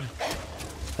long one.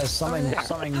 There's something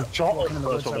Shot walking in the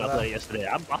woods first one over I played there. yesterday.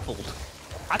 I'm baffled.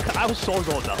 I was so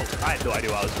zoned out. I had no idea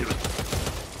what I was doing.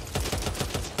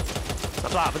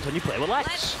 That's what happens when you play with Lex.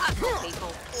 Let's hustle,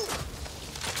 people.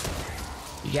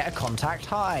 You get a contact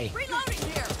high. Reloading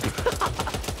here.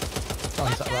 Oh,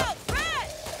 is that that?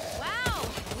 Wow,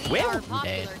 we Will? are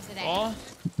popular today. Oh,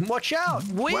 Watch out!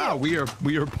 Will! Wow, we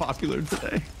are popular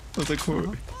today. That's a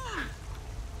quote.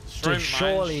 destroy Dude,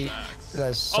 surely mine shacks.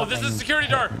 there's Oh, this is something security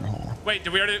door. happening here. Wait,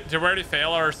 did we already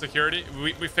fail our security?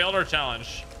 We failed our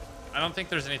challenge. I don't think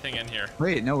there's anything in here.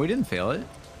 Wait, no, we didn't fail it.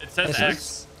 It says It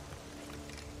X.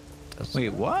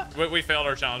 Wait, what? We failed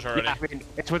our challenge already. Yeah, I mean,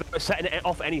 it's with setting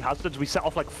off any hazards. We set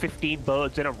off like 15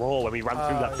 birds in a row when we ran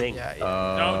through that thing. Yeah,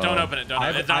 yeah. Don't open it. Don't.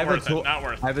 It's not worth it. Not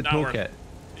worth. I have a Not worth toolkit. it.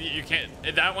 You can't.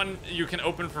 That one you can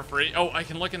open for free. Oh, I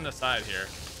can look in the side here.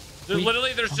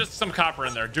 Literally, there's just some copper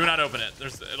in there. Do not open it.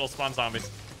 It'll spawn zombies.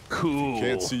 Cool.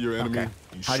 Can't see your enemy. Okay.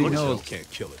 You How do you sure know? as hell can't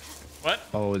kill it. What?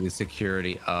 Oh, the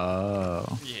security. Oh,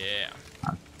 Yeah.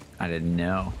 I didn't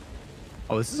know.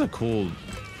 Oh, this is a cool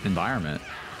environment.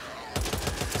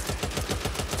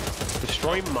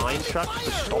 Destroy mine shacks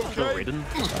to stop the ridden.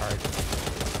 Sorry.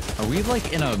 Are we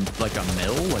like in a mill,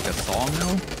 like a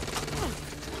sawmill?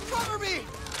 Cover me.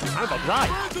 I'm about to die.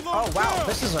 Oh wow,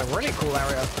 this is a really cool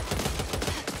area.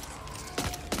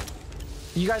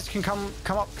 You guys can come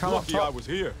up Lucky I top. was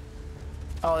here.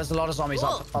 Oh, there's a lot of zombies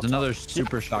up There's another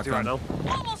super Right shotgun. now.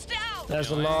 Almost out.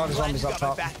 There's a lot of zombies up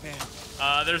top.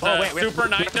 There's Oh, a wait, super wait,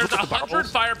 nice. There's look at the 100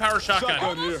 barrels. firepower shotgun.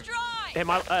 Shotgun here. Almost dry. Hey,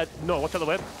 no, what's the other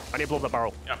way? I need to blow up the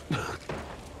barrel.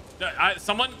 Yeah.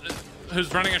 Someone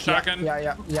who's running a shotgun.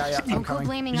 Yeah. I'm Don't go coming.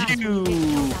 blaming us when you get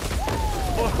killed up.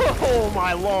 Oh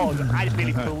my lord! I just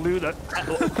nearly blew that.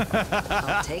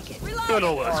 I'll take it.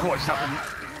 No, what's happening?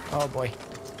 Oh boy.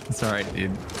 It's all right,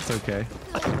 dude. It's okay.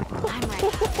 I'm ready.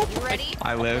 You ready?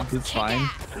 I lived. It's fine.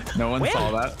 No one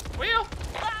saw that. Wheel.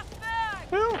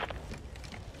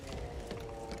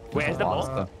 Where's the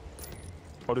ball?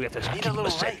 Or do we have to keep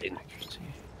ascending?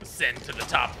 Ascend to the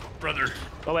top, brother.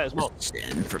 Oh, wait, there's more.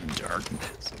 Ascend from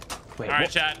darkness. Wait, all right,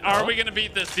 chat. Are we gonna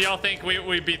beat this? Do y'all think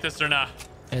we beat this or not?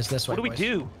 It's this way. What do we boys.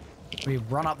 do? We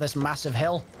run up this massive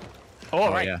hill.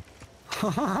 All right. Yeah.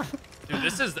 Dude,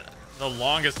 this is the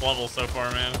longest level so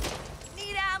far, man.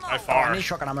 Need ammo. By I far. need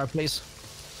shotgun ammo, please.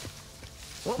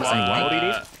 What do you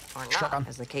need? Or not, Shotgun.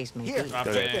 as the case may Here. be.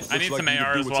 Okay. I need Looks some like you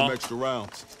AR could as do with well. some extra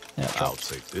rounds. Yeah, I'll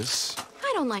take this.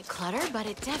 I don't like clutter, but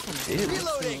it definitely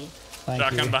suits me. Thank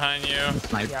Shotgun you. behind you. Yeah,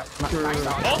 nice.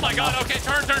 Oh my god, okay,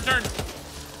 turn.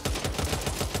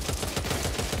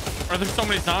 Are there so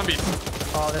many zombies?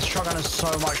 Oh, this shotgun is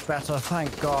so much better.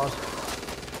 Thank God.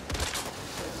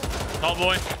 Tall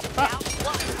boy. Now,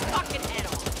 block your fucking head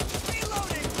off.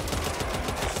 Reloading.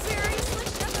 Seriously,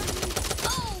 Shepard?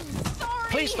 Oh,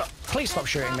 sorry. Please stop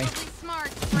shooting me. Probably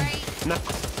smart, right? No.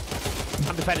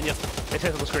 I'm defending you. It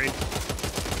says on the screen.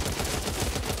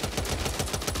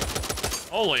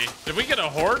 Holy, did we get a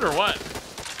horde or what?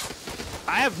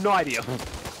 I have no idea.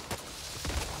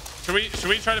 Should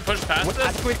we try to push past I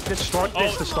this? think we destroy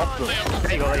this to stop them. Liam.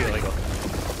 There you go.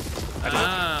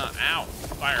 Ow.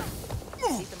 Fire.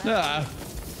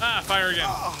 Fire again.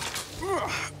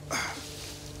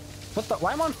 What the?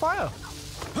 Why am I on fire?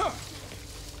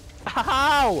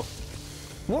 How?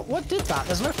 What did that?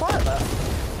 There's no fire there.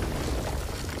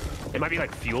 It might be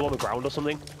like fuel on the ground or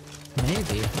something.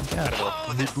 Maybe. Yeah.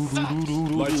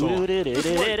 Lights on.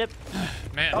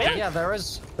 Man, Oh dude. yeah, there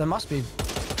is. There must be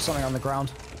something on the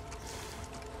ground.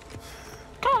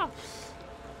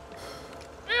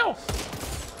 Ew.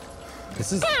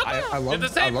 This is. I love the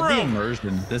same the room.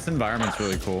 immersion. This environment's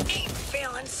really cool.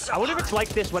 I wonder if it's like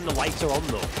this when the lights are on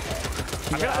though. I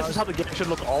feel like this is how the game should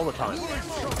look all the time.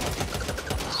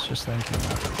 It's just thinking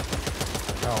that.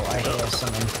 Oh, I hear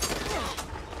something.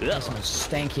 There's something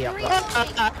stanky up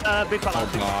there. Big fat lad.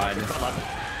 Oh God.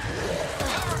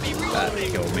 That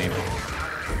killed me.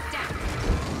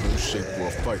 No shape for a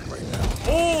fight right now.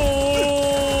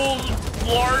 Oh,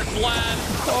 large lad.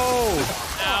 Oh.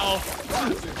 Ow.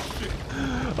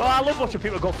 Oh, I love watching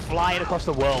people go flying across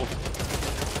the world.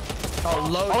 Oh,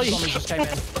 loads of zombies just came in.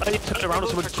 And you turn around and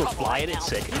someone just goes flying. It's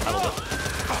sick. I love it.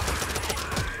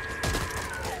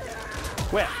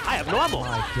 Where? I have no ammo.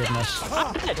 My goodness.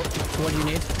 What do you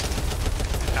need?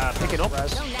 Picking up.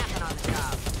 Res. No napping on the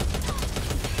job.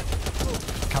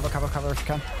 Cover if you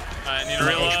can. I need to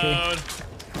reload.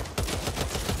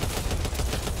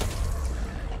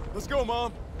 Let's go,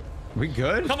 Mom. We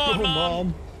good? Come on,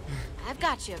 Mom. I've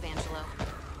got you, Evangelo.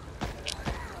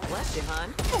 Bless you,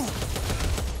 hon.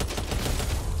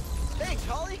 Thanks,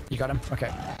 Holly. You got him? Okay.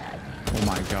 Oh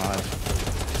my God.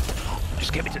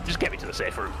 Just get me to the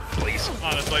safe room, please.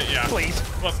 Honestly, yeah. Please.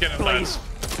 Let's get inside. Please.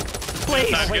 Please.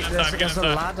 Inside, Wait, get inside, get there's a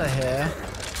inside. ladder here.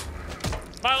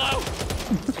 Milo!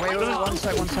 Wait, one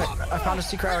sec. I found a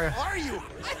secret area. Are you?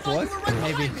 What?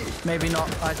 Maybe not.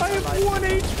 I have 1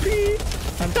 HP.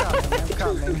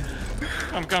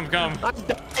 I'm coming. Come. I'm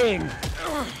dying.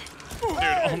 Dude,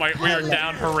 oh my, we are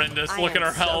down horrendous. Look at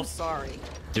our health. Sorry.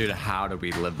 Dude, how did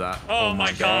we live that? Oh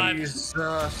my God. Jesus.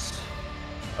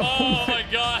 Oh my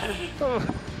God.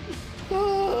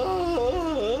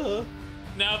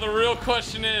 Now the real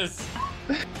question is,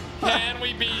 can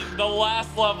we beat the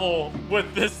last level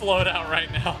with this loadout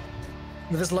right now?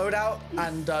 With this loadout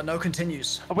and no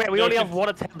continues. Wait, we only have one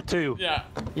attempt too. Yeah.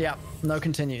 Yeah, no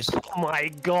continues. Oh my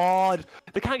God.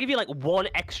 They can't give you like one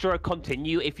extra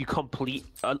continue if you complete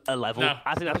a level. No.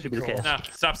 I think that should be the case. No,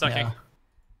 stop sucking. Yeah.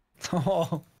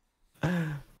 Oh.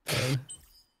 Okay.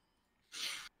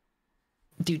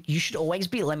 Dude, you should always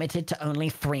be limited to only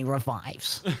 3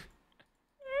 revives. All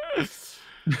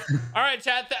right,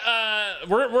 chat.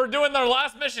 We're doing our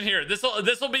last mission here. This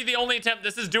will be the only attempt.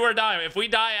 This is do or die. If we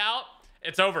die out,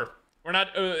 it's over. We're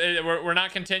not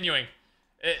continuing,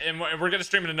 and we're gonna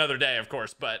stream it another day, of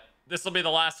course. But this will be the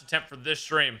last attempt for this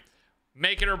stream.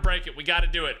 Make it or break it. We got to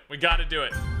do it. We got to do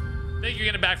it. Thank you,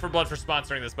 Getting Back for Blood, for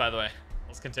sponsoring this. By the way,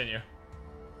 let's continue.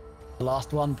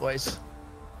 Last one, boys.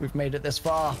 We've made it this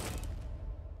far.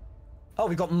 Oh,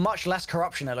 we've got much less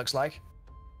corruption, it looks like.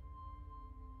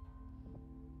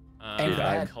 Aim for the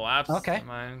head. Collapse. Okay.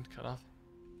 Mine cut off.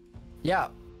 Yeah,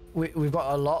 we've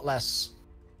got a lot less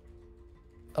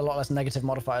negative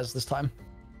modifiers this time.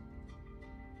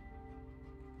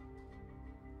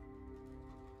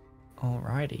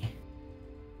 Alrighty.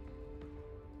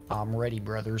 I'm ready,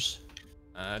 brothers.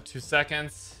 2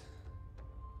 seconds.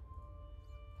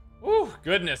 Woo,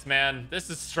 goodness, man. This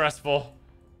is stressful.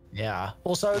 Yeah.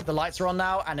 Also, the lights are on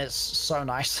now, and it's so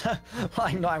nice.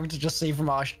 Like not having to just see from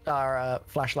our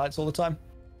flashlights all the time.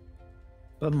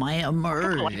 But my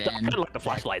immersion. I kind of like the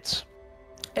flashlights.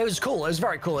 It was cool. It was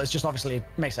very cool. It's just obviously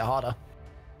makes it harder.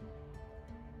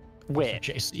 Wait.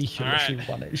 JC, you're All literally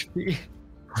 1 HP.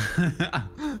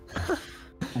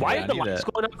 Why Yeah, are the I need lights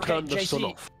it. going up and turn the JC, sun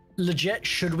off? legit,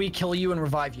 should we kill you and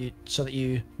revive you so that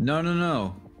you?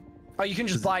 No. Oh, you can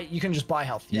just buy. You can just buy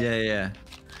health. Yeah.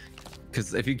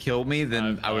 Because if you killed me,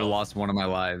 then I would have lost one of my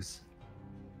lives.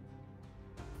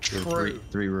 True.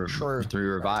 Three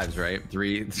revives, right?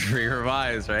 Three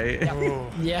revives, right?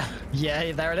 Yeah.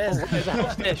 There it is. There's a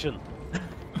health station.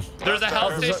 There's a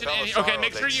health station. Okay,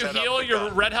 make sure you heal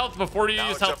your red health before you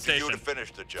use health station. To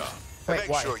finish the job. Wait,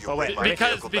 why?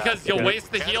 Because you'll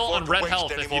waste the heal on red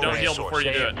health if you don't heal before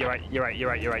you do it. You're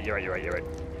right.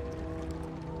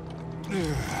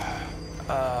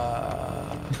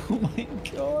 Oh my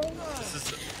god.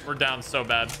 We're down so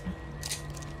bad.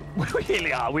 We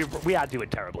really are. We are doing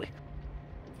terribly.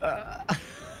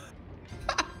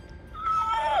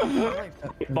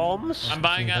 Bombs. I'm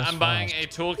buying a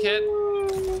toolkit.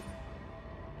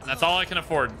 And that's all I can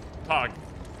afford. Pog.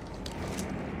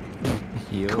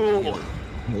 Cool.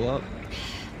 Heal up.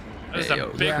 There's a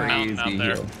big mountain out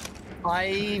there.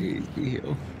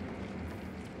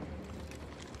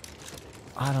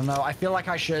 I don't know. I feel like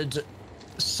I should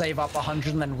save up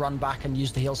 100 and then run back and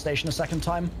use the heal station a second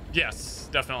time. Yes,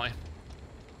 definitely.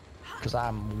 Because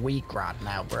I'm weak right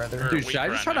now, brother. Dude, should I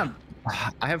just try to...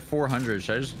 I have 400.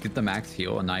 Should I just get the max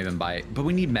heal and not even buy it? But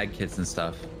we need med kits and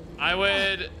stuff. I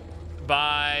would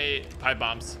buy pipe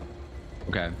bombs.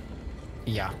 Okay.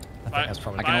 Yeah. I think that's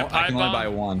probably... I can only buy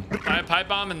one. Buy a pipe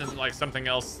bomb and then like something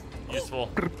else useful.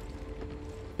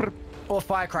 Or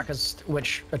firecrackers,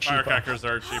 which are cheaper. Firecrackers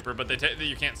are cheaper, but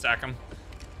you can't stack them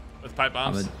with pipe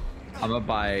bombs. I'm gonna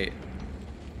buy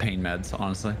pain meds,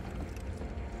 honestly.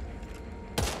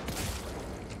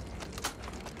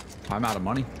 I'm out of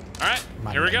money. All right,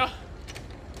 here we go.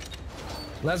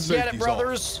 Let's get it,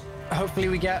 brothers. Hopefully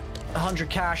we get 100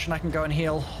 cash and I can go and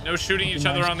heal. No shooting each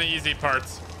other on the easy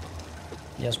parts.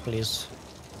 Yes, please.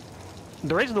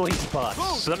 There is no easy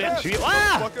parts. So let me shoot you.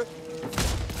 Ah!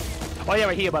 Oh yeah,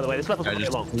 right here, by the way. This level's pretty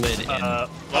long.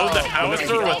 Load the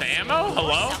howitzer with ammo?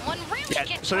 Hello? Yeah,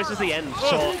 so this is the end.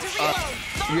 So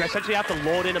you essentially have to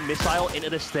load in a missile into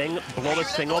this thing, blow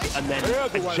this thing up, and then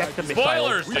eject the missile.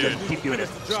 Spoilers, and then keep doing it.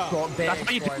 That's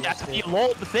how you do. That's how you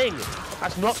load the thing.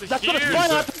 That's not a spoiler.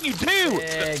 That's what you do.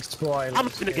 Big spoiler. I'm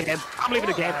leaving again. I'm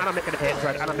leaving again, and I'm making a hate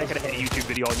thread, and I'm making a hate YouTube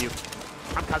video on you.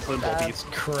 I'm cancelling both of you. That's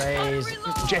crazy.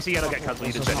 Jesse, I don't get cancelled.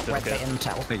 You did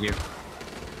intel. Thank you.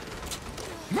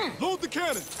 Load the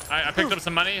cannon. I picked up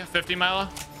some money. 50 Milo.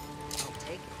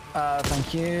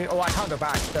 Thank you. Oh, I can't go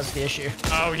back. That's the issue.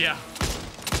 Oh yeah.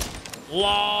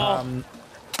 Lol.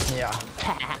 Yeah.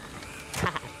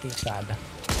 He's sad.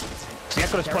 See, I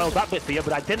could have spoiled that bit for you,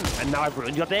 but I didn't, and now I've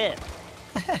ruined your day.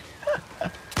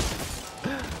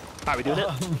 Are we doing it?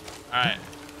 All right.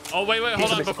 Oh wait,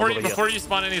 hold on. Before you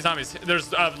spawn any zombies,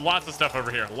 there's lots of stuff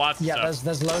over here. Lots of stuff. Yeah,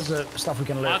 there's loads of stuff we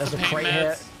can loot. Lots There's of a crate pain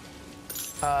here.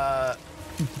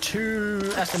 2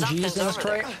 SMGs in this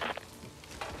crate.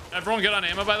 Everyone good on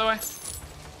ammo, by the way?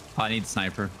 I need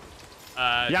sniper.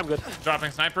 Yeah, I'm good.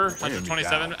 Dropping sniper.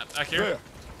 127 back here.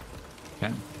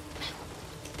 Okay.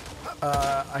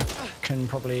 I can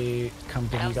probably come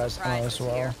give you guys ammo as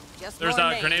well. There's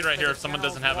a grenade right here if someone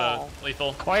doesn't have a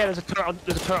lethal. Oh yeah, there's a turret on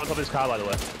top of this car, by the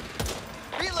way.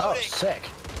 Oh, sick.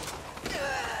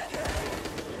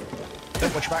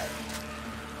 Which back?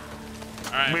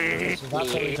 Alright. So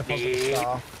that's only deposit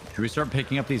stuff. Should we start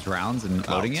picking up these rounds and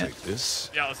loading it?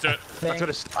 Yeah, let's do it. That's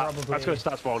gonna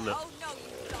start spawning it.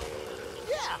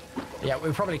 Yeah,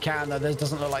 we probably can though. There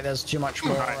doesn't look like there's too much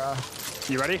more.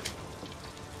 You ready?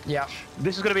 Yeah.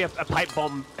 This is gonna be a pipe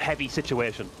bomb heavy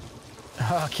situation.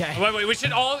 Okay. Wait, we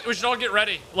should all get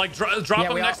ready. Like drop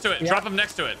them next to it. Yeah. Drop them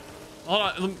next to it. Hold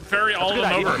on, ferry all of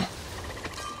them over.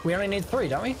 We only need 3,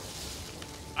 don't we?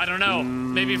 I don't know.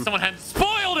 Maybe if someone had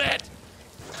spoiled it.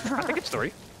 I think it's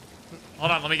 3.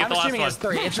 Hold on, let me get the last one. I'm assuming it's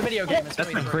 3. It's a video game. It's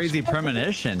That's a crazy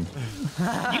premonition.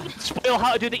 You spoil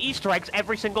how to do the Easter eggs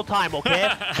every single time,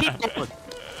 okay? Keep going.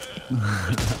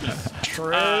 True.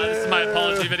 This is my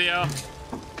apology video.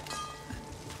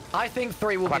 I think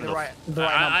 3 will be the right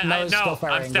number. No,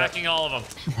 I'm stacking all of them.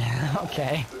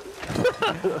 Okay.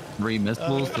 3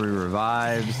 missiles, 3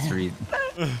 revives, 3.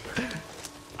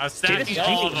 I'm stacking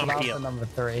all of them. That's number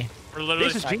 3. We're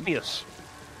literally. This is genius.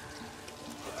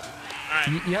 All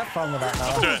right. You have fun with that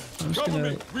now. Let's do it. I'm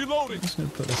just gonna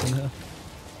put this in here.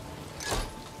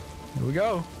 Here we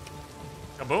go.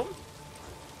 Kaboom.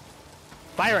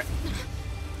 Fire it.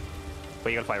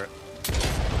 But you gotta fire it.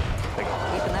 Keeping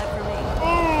that for me.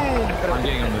 I'm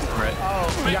getting on this threat.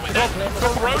 Wait, that's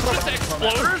ferocious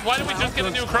exploders? Why didn't we just get a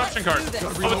new corruption card?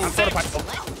 Oh, it's sick.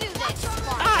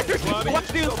 Ah, what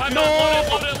to do? No!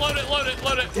 Load it.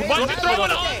 Why did you throw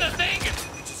it on the thing?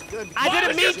 I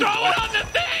didn't mean to throw it on the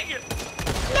thing!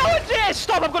 No, it did!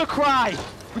 Stop, I'm gonna cry!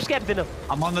 I'm scared of dinner.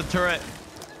 I'm on the turret.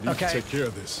 Okay. Take care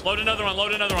of this. Load another one.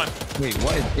 Wait,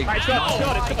 what is big? Alright, it's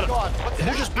good.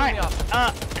 Who just blew me up?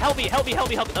 Help me. Get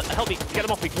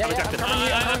him off me. I'm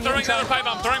throwing another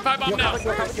pipe bomb. Now.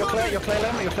 You're clear,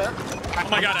 Liam. You're clear. Oh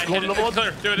my god, I hit it. It's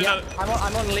clear. Do it another.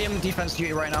 I'm on Liam defense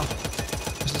duty right now.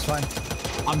 This is fine.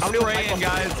 I'm spraying,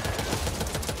 guys.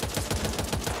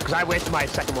 Because I wasted my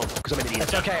second one. Because I'm an idiot.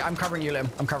 It's okay. I'm covering you, Liam.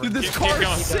 I'm covering. Dude, this car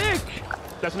is sick.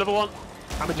 There's another one.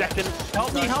 I'm ejecting.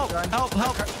 Help me, help.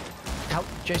 Help,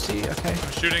 JC. Okay.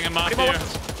 I'm shooting him off here.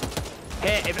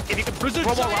 Hey, if you can. There's a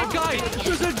giant guy.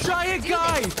 There's a giant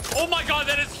guy. Oh my god,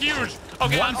 that is huge.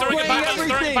 Okay, I'm throwing a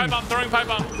pipe bomb. Throwing pipe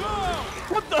bomb.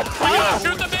 What the fuck?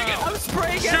 Shoot the biggest. I'm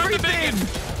spraying everything.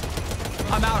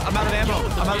 I'm out of ammo.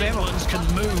 This can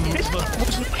move. This was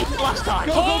last time.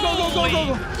 Go.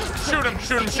 Shoot him.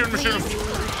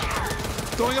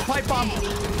 Throwing a pipe bomb.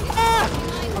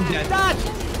 I'm dead. Dad!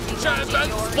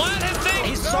 Splat his thing.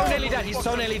 He's so nearly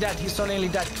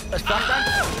dead. Let's back.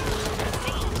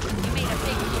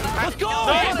 Let's go!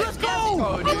 Let's go!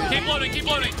 Keep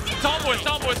loading. Tall boys.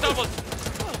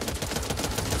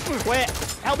 Wait,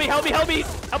 help me! I'm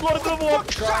loading another one.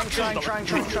 Trying.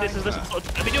 This.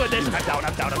 I've been doing this. I'm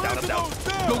down.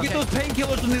 Go get those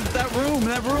painkillers in that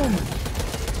room.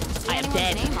 I am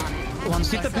dead.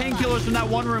 Get the painkillers from that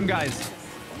one room, guys.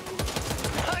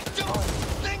 I don't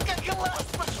think I can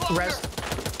last much longer. Res.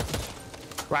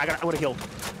 Right, I want to heal.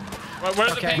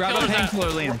 Where's the painkillers? Grab a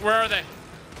painkiller, Liam. Where are they?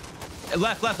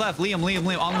 Left. Liam.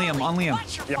 On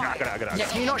Liam. Yeah, I got it. Yeah,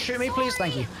 can you not shoot me, please?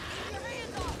 Thank you.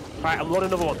 Alright, I'm loading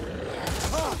another one.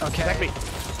 Okay. Protect me.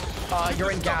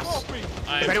 You're in gas.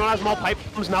 If anyone has more pipe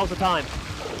bombs, now's the time.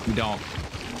 We don't.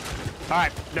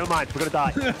 Alright, never mind. We're gonna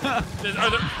die.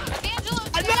 Angela,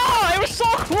 no! It was so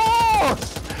close!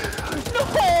 No!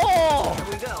 Here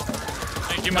we go.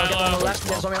 Thank you, On the Milo. left.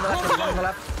 There's on the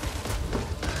left.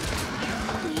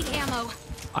 Need ammo.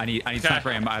 I need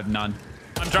sniper ammo. I have none.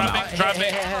 I'm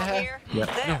dropping. Here. Yep.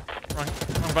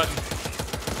 Wrong button.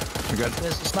 You're good.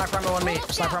 There's a sniper ammo on me.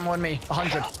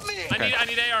 100. I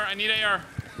need AR.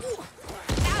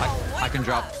 I can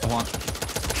drop. Hold on.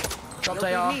 Dropped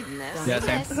AR. Yeah,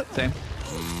 same. Thank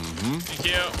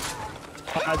you.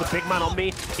 There's a big man on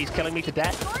me. He's killing me to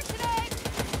death.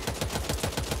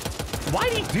 Why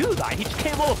did he do that? He just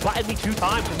came over, battered me 2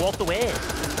 times, and walked away.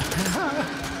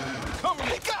 Cover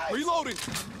me. Reloading.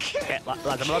 Okay, lads,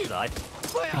 I'm about to die.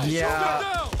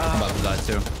 Yeah. I'm about to die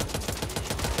too.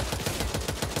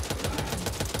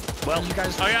 Well, you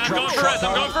guys. Oh yeah, I'm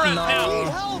going for it now.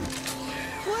 Help!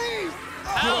 Please!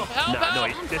 Help!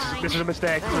 This is a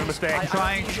mistake. I'm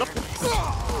trying.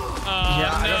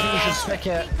 Yeah, I don't think you should stick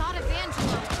it. Thought of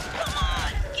Angela. Come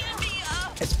on, get me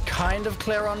up! It's kind of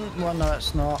clear on. Well, no,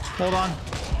 it's not. Hold on.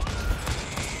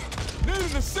 Need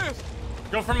an assist.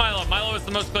 Go for Milo. Milo is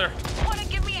the most clear. Wanna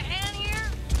give me a hand here?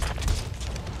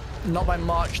 Not by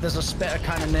much. There's a spitter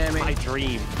kind of near me. My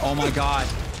dream. Oh my god.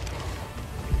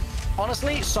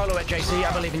 Honestly, solo it, JC.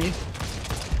 I believe in you.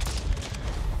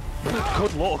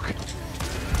 Good luck.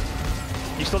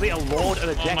 You still need a load and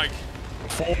a Oh jet my.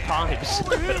 4 times.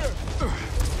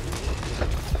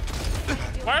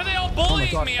 Why are they all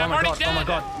bullying me? I'm already dead. Oh my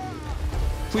god.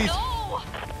 Please. No!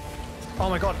 Oh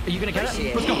my god. Are you gonna get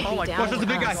it? Let's go. Oh my Down god. There's a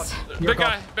big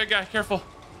guy. Big guy, careful.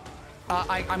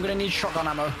 I'm gonna need shotgun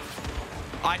ammo.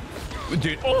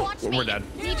 Dude, Oh, we're dead.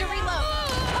 Need to reload.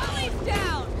 Holly's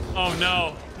down! Oh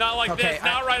no, not like Okay, this,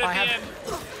 not right at the end.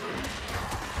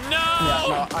 No! Yeah,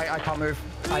 no, I can't move.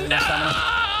 I didn't have stamina.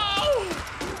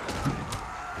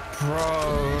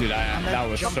 Bro. Dude, that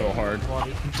was so hard.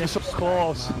 Just so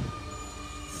close.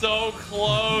 So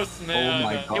close, man. Oh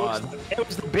my god. It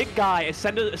was the big guy. It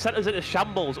sent us into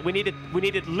shambles. We needed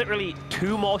literally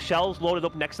 2 more shells loaded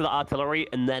up next to the artillery,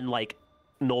 and then like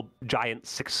no giant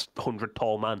 600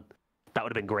 tall man. That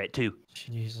would have been great too.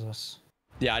 Jesus.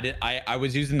 Yeah, I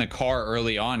was using the car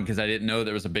early on because I didn't know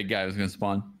there was a big guy who was gonna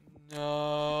spawn.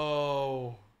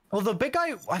 No. Well, the big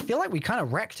guy, I feel like we kind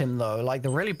of wrecked him though. Like the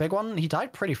really big one, he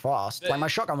died pretty fast. Like my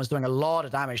shotgun was doing a lot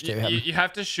of damage to him. You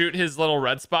have to shoot his little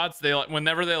red spots. They like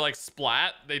whenever they like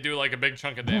splat, they do like a big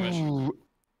chunk of damage.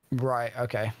 Right.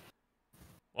 Okay.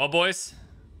 Well, boys,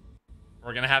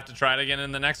 we're gonna have to try it again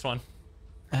in the next one.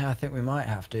 I think we might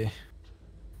have to.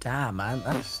 Damn, man.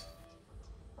 That's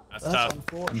tough.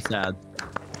 unfortunate. I'm sad.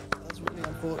 That's really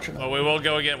unfortunate. unfortunate. Well, we will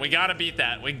go again. We gotta beat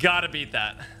that. We gotta beat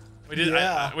that. We did.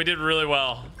 Yeah. We did really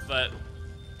well, but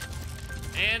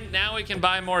and now we can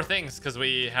buy more things because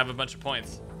we have a bunch of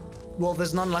points. Well,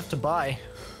 there's none left to buy.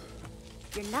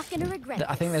 You're not gonna regret.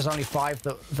 I think there's only 5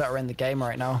 that are in the game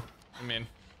right now. I mean.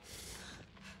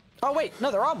 Oh wait,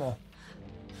 no, there are more.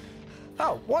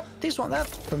 Oh, what? These weren't there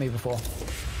for me before.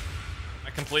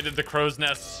 I completed the crow's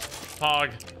nest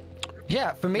pog.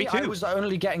 Yeah, for me I was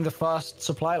only getting the first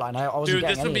supply line. I wasn't Dude,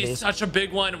 getting this would any of be these. such a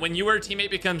big one. When your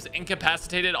teammate becomes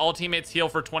incapacitated, all teammates heal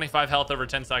for 25 health over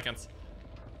 10 seconds.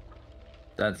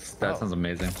 That sounds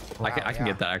amazing. Wow, I can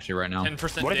get that actually right now.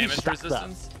 10% damage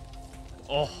resistance.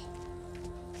 Oh.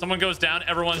 Someone goes down,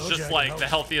 everyone's just like the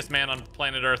healthiest man on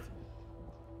planet Earth.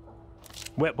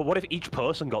 Wait, but what if each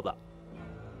person got that?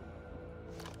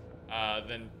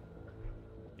 Then,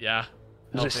 yeah.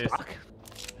 Does it stack?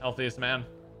 Healthiest man.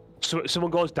 So if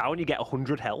someone goes down, you get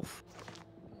 100 health?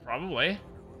 Probably.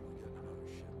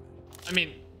 I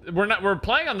mean, we're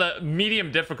playing on the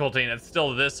medium difficulty and it's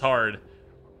still this hard.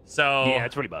 So yeah,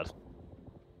 it's really bad.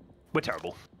 We're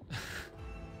terrible.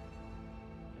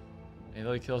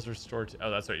 Melee kills restored. Oh,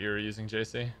 that's what you were using,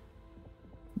 JC?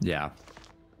 Yeah.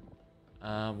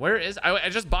 Where is I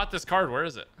just bought this card. Where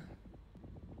is it?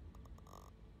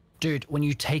 Dude, when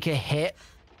you take a hit,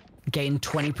 gain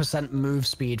 20% move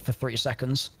speed for 3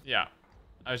 seconds. Yeah.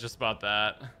 I was just about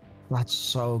that. That's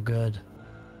so good.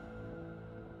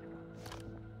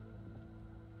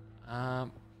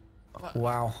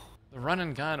 Wow. The run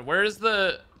and gun. Where is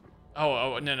the...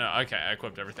 Oh, no. Okay, I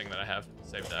equipped everything that I have.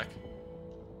 Save deck.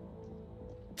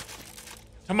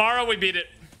 Tomorrow we beat it.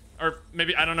 Or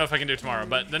maybe, I don't know if I can do tomorrow,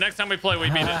 but the next time we play,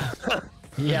 we beat it.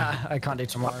 Yeah, I can't do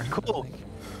tomorrow. Cool.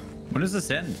 When does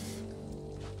this end?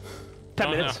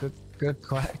 10 minutes. Good.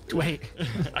 Wait.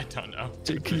 I don't know.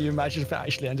 Dude, can you imagine if it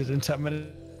actually ended in 10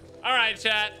 minutes? All right,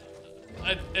 chat.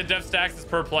 Dev stacks is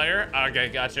per player. Okay,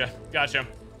 gotcha.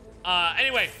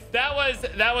 Anyway, that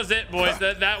was it, boys.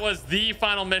 That was the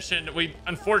final mission. We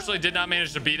unfortunately did not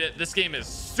manage to beat it. This game is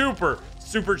super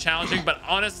challenging, but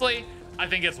honestly, I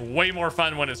think it's way more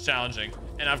fun when it's challenging.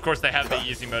 And of course, they have the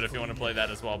easy mode if you want to play that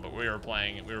as well. But we were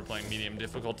playing medium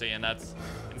difficulty, and that's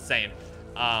insane.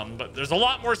 But there's a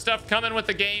lot more stuff coming with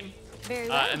the game.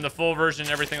 And the full version,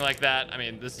 everything like that. I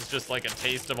mean, this is just like a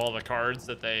taste of all the cards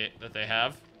that they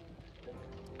have.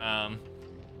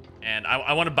 And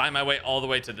I want to buy my way all the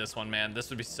way to this one, man. This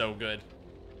would be so good.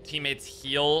 Teammates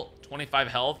heal 25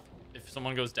 health if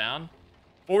someone goes down.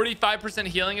 45%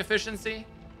 healing efficiency.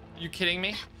 Are you kidding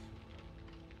me?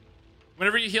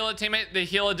 Whenever you heal a teammate, they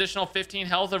heal additional 15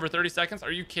 health over 30 seconds.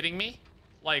 Are you kidding me?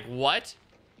 Like, what?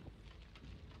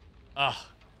 Ugh.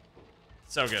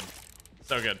 So good.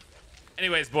 So good.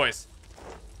 Anyways, boys.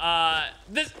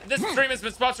 This stream has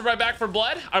been sponsored by Back 4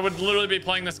 Blood. I would literally be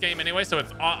playing this game anyway, so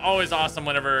it's always awesome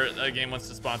whenever a game wants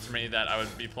to sponsor me that I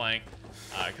would be playing,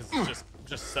 because it's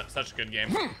just such a good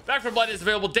game. Back 4 Blood is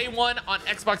available day 1 on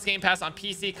Xbox Game Pass on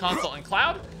PC, console, and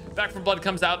cloud. Back 4 Blood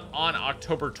comes out on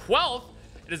October 12th.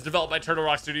 It is developed by Turtle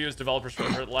Rock Studios, developers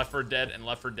for Left 4 Dead and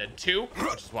Left 4 Dead 2,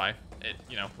 which is why it,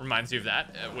 reminds you of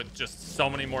that, with just so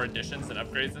many more additions and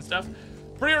upgrades and stuff.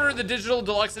 Pre-order the digital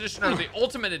deluxe edition or the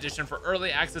ultimate edition for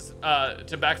early access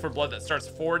to Back 4 Blood that starts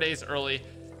 4 days early,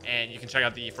 and you can check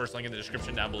out the first link in the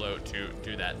description down below to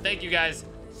do that. Thank you guys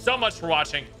so much for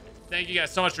watching. Thank you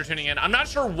guys so much for tuning in. I'm not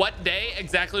sure what day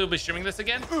exactly we'll be streaming this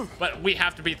again, but we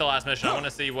have to beat the last mission. I want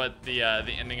to see what the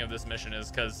ending of this mission is,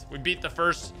 because we beat the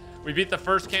first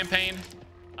campaign,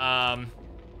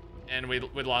 and we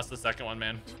lost the second one,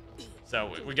 man.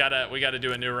 So we gotta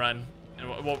do a new run, and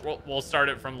we'll start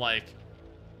it from like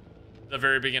the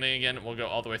very beginning again. We'll go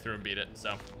all the way through and beat it.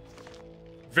 So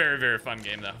very fun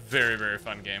game though. Very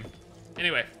fun game.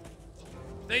 Anyway,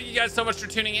 thank you guys so much for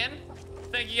tuning in.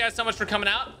 Thank you guys so much for coming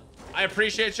out. I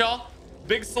appreciate y'all.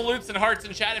 Big salutes and hearts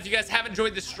in chat. If you guys have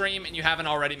enjoyed the stream and you haven't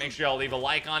already, make sure y'all leave a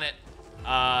like on it.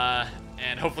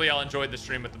 And hopefully y'all enjoyed the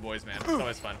stream with the boys, man. It's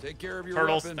always fun. Take care of your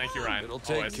Turtles. weapon. Thank you, Ryan. It'll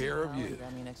take always. care of you.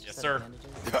 Yes, sir.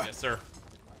 Yes, sir.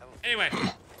 Anyway,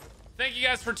 thank you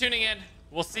guys for tuning in.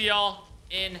 We'll see y'all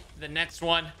in the next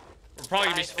one. We're probably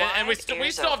gonna be, and we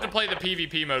still have to play the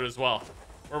PvP mode as well,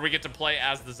 where we get to play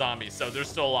as the zombies. So there's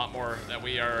still a lot more that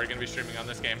we are gonna be streaming on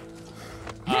this game.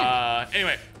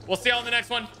 Anyway, we'll see y'all in the next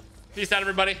one. Peace out,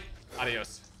 everybody.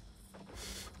 Adios.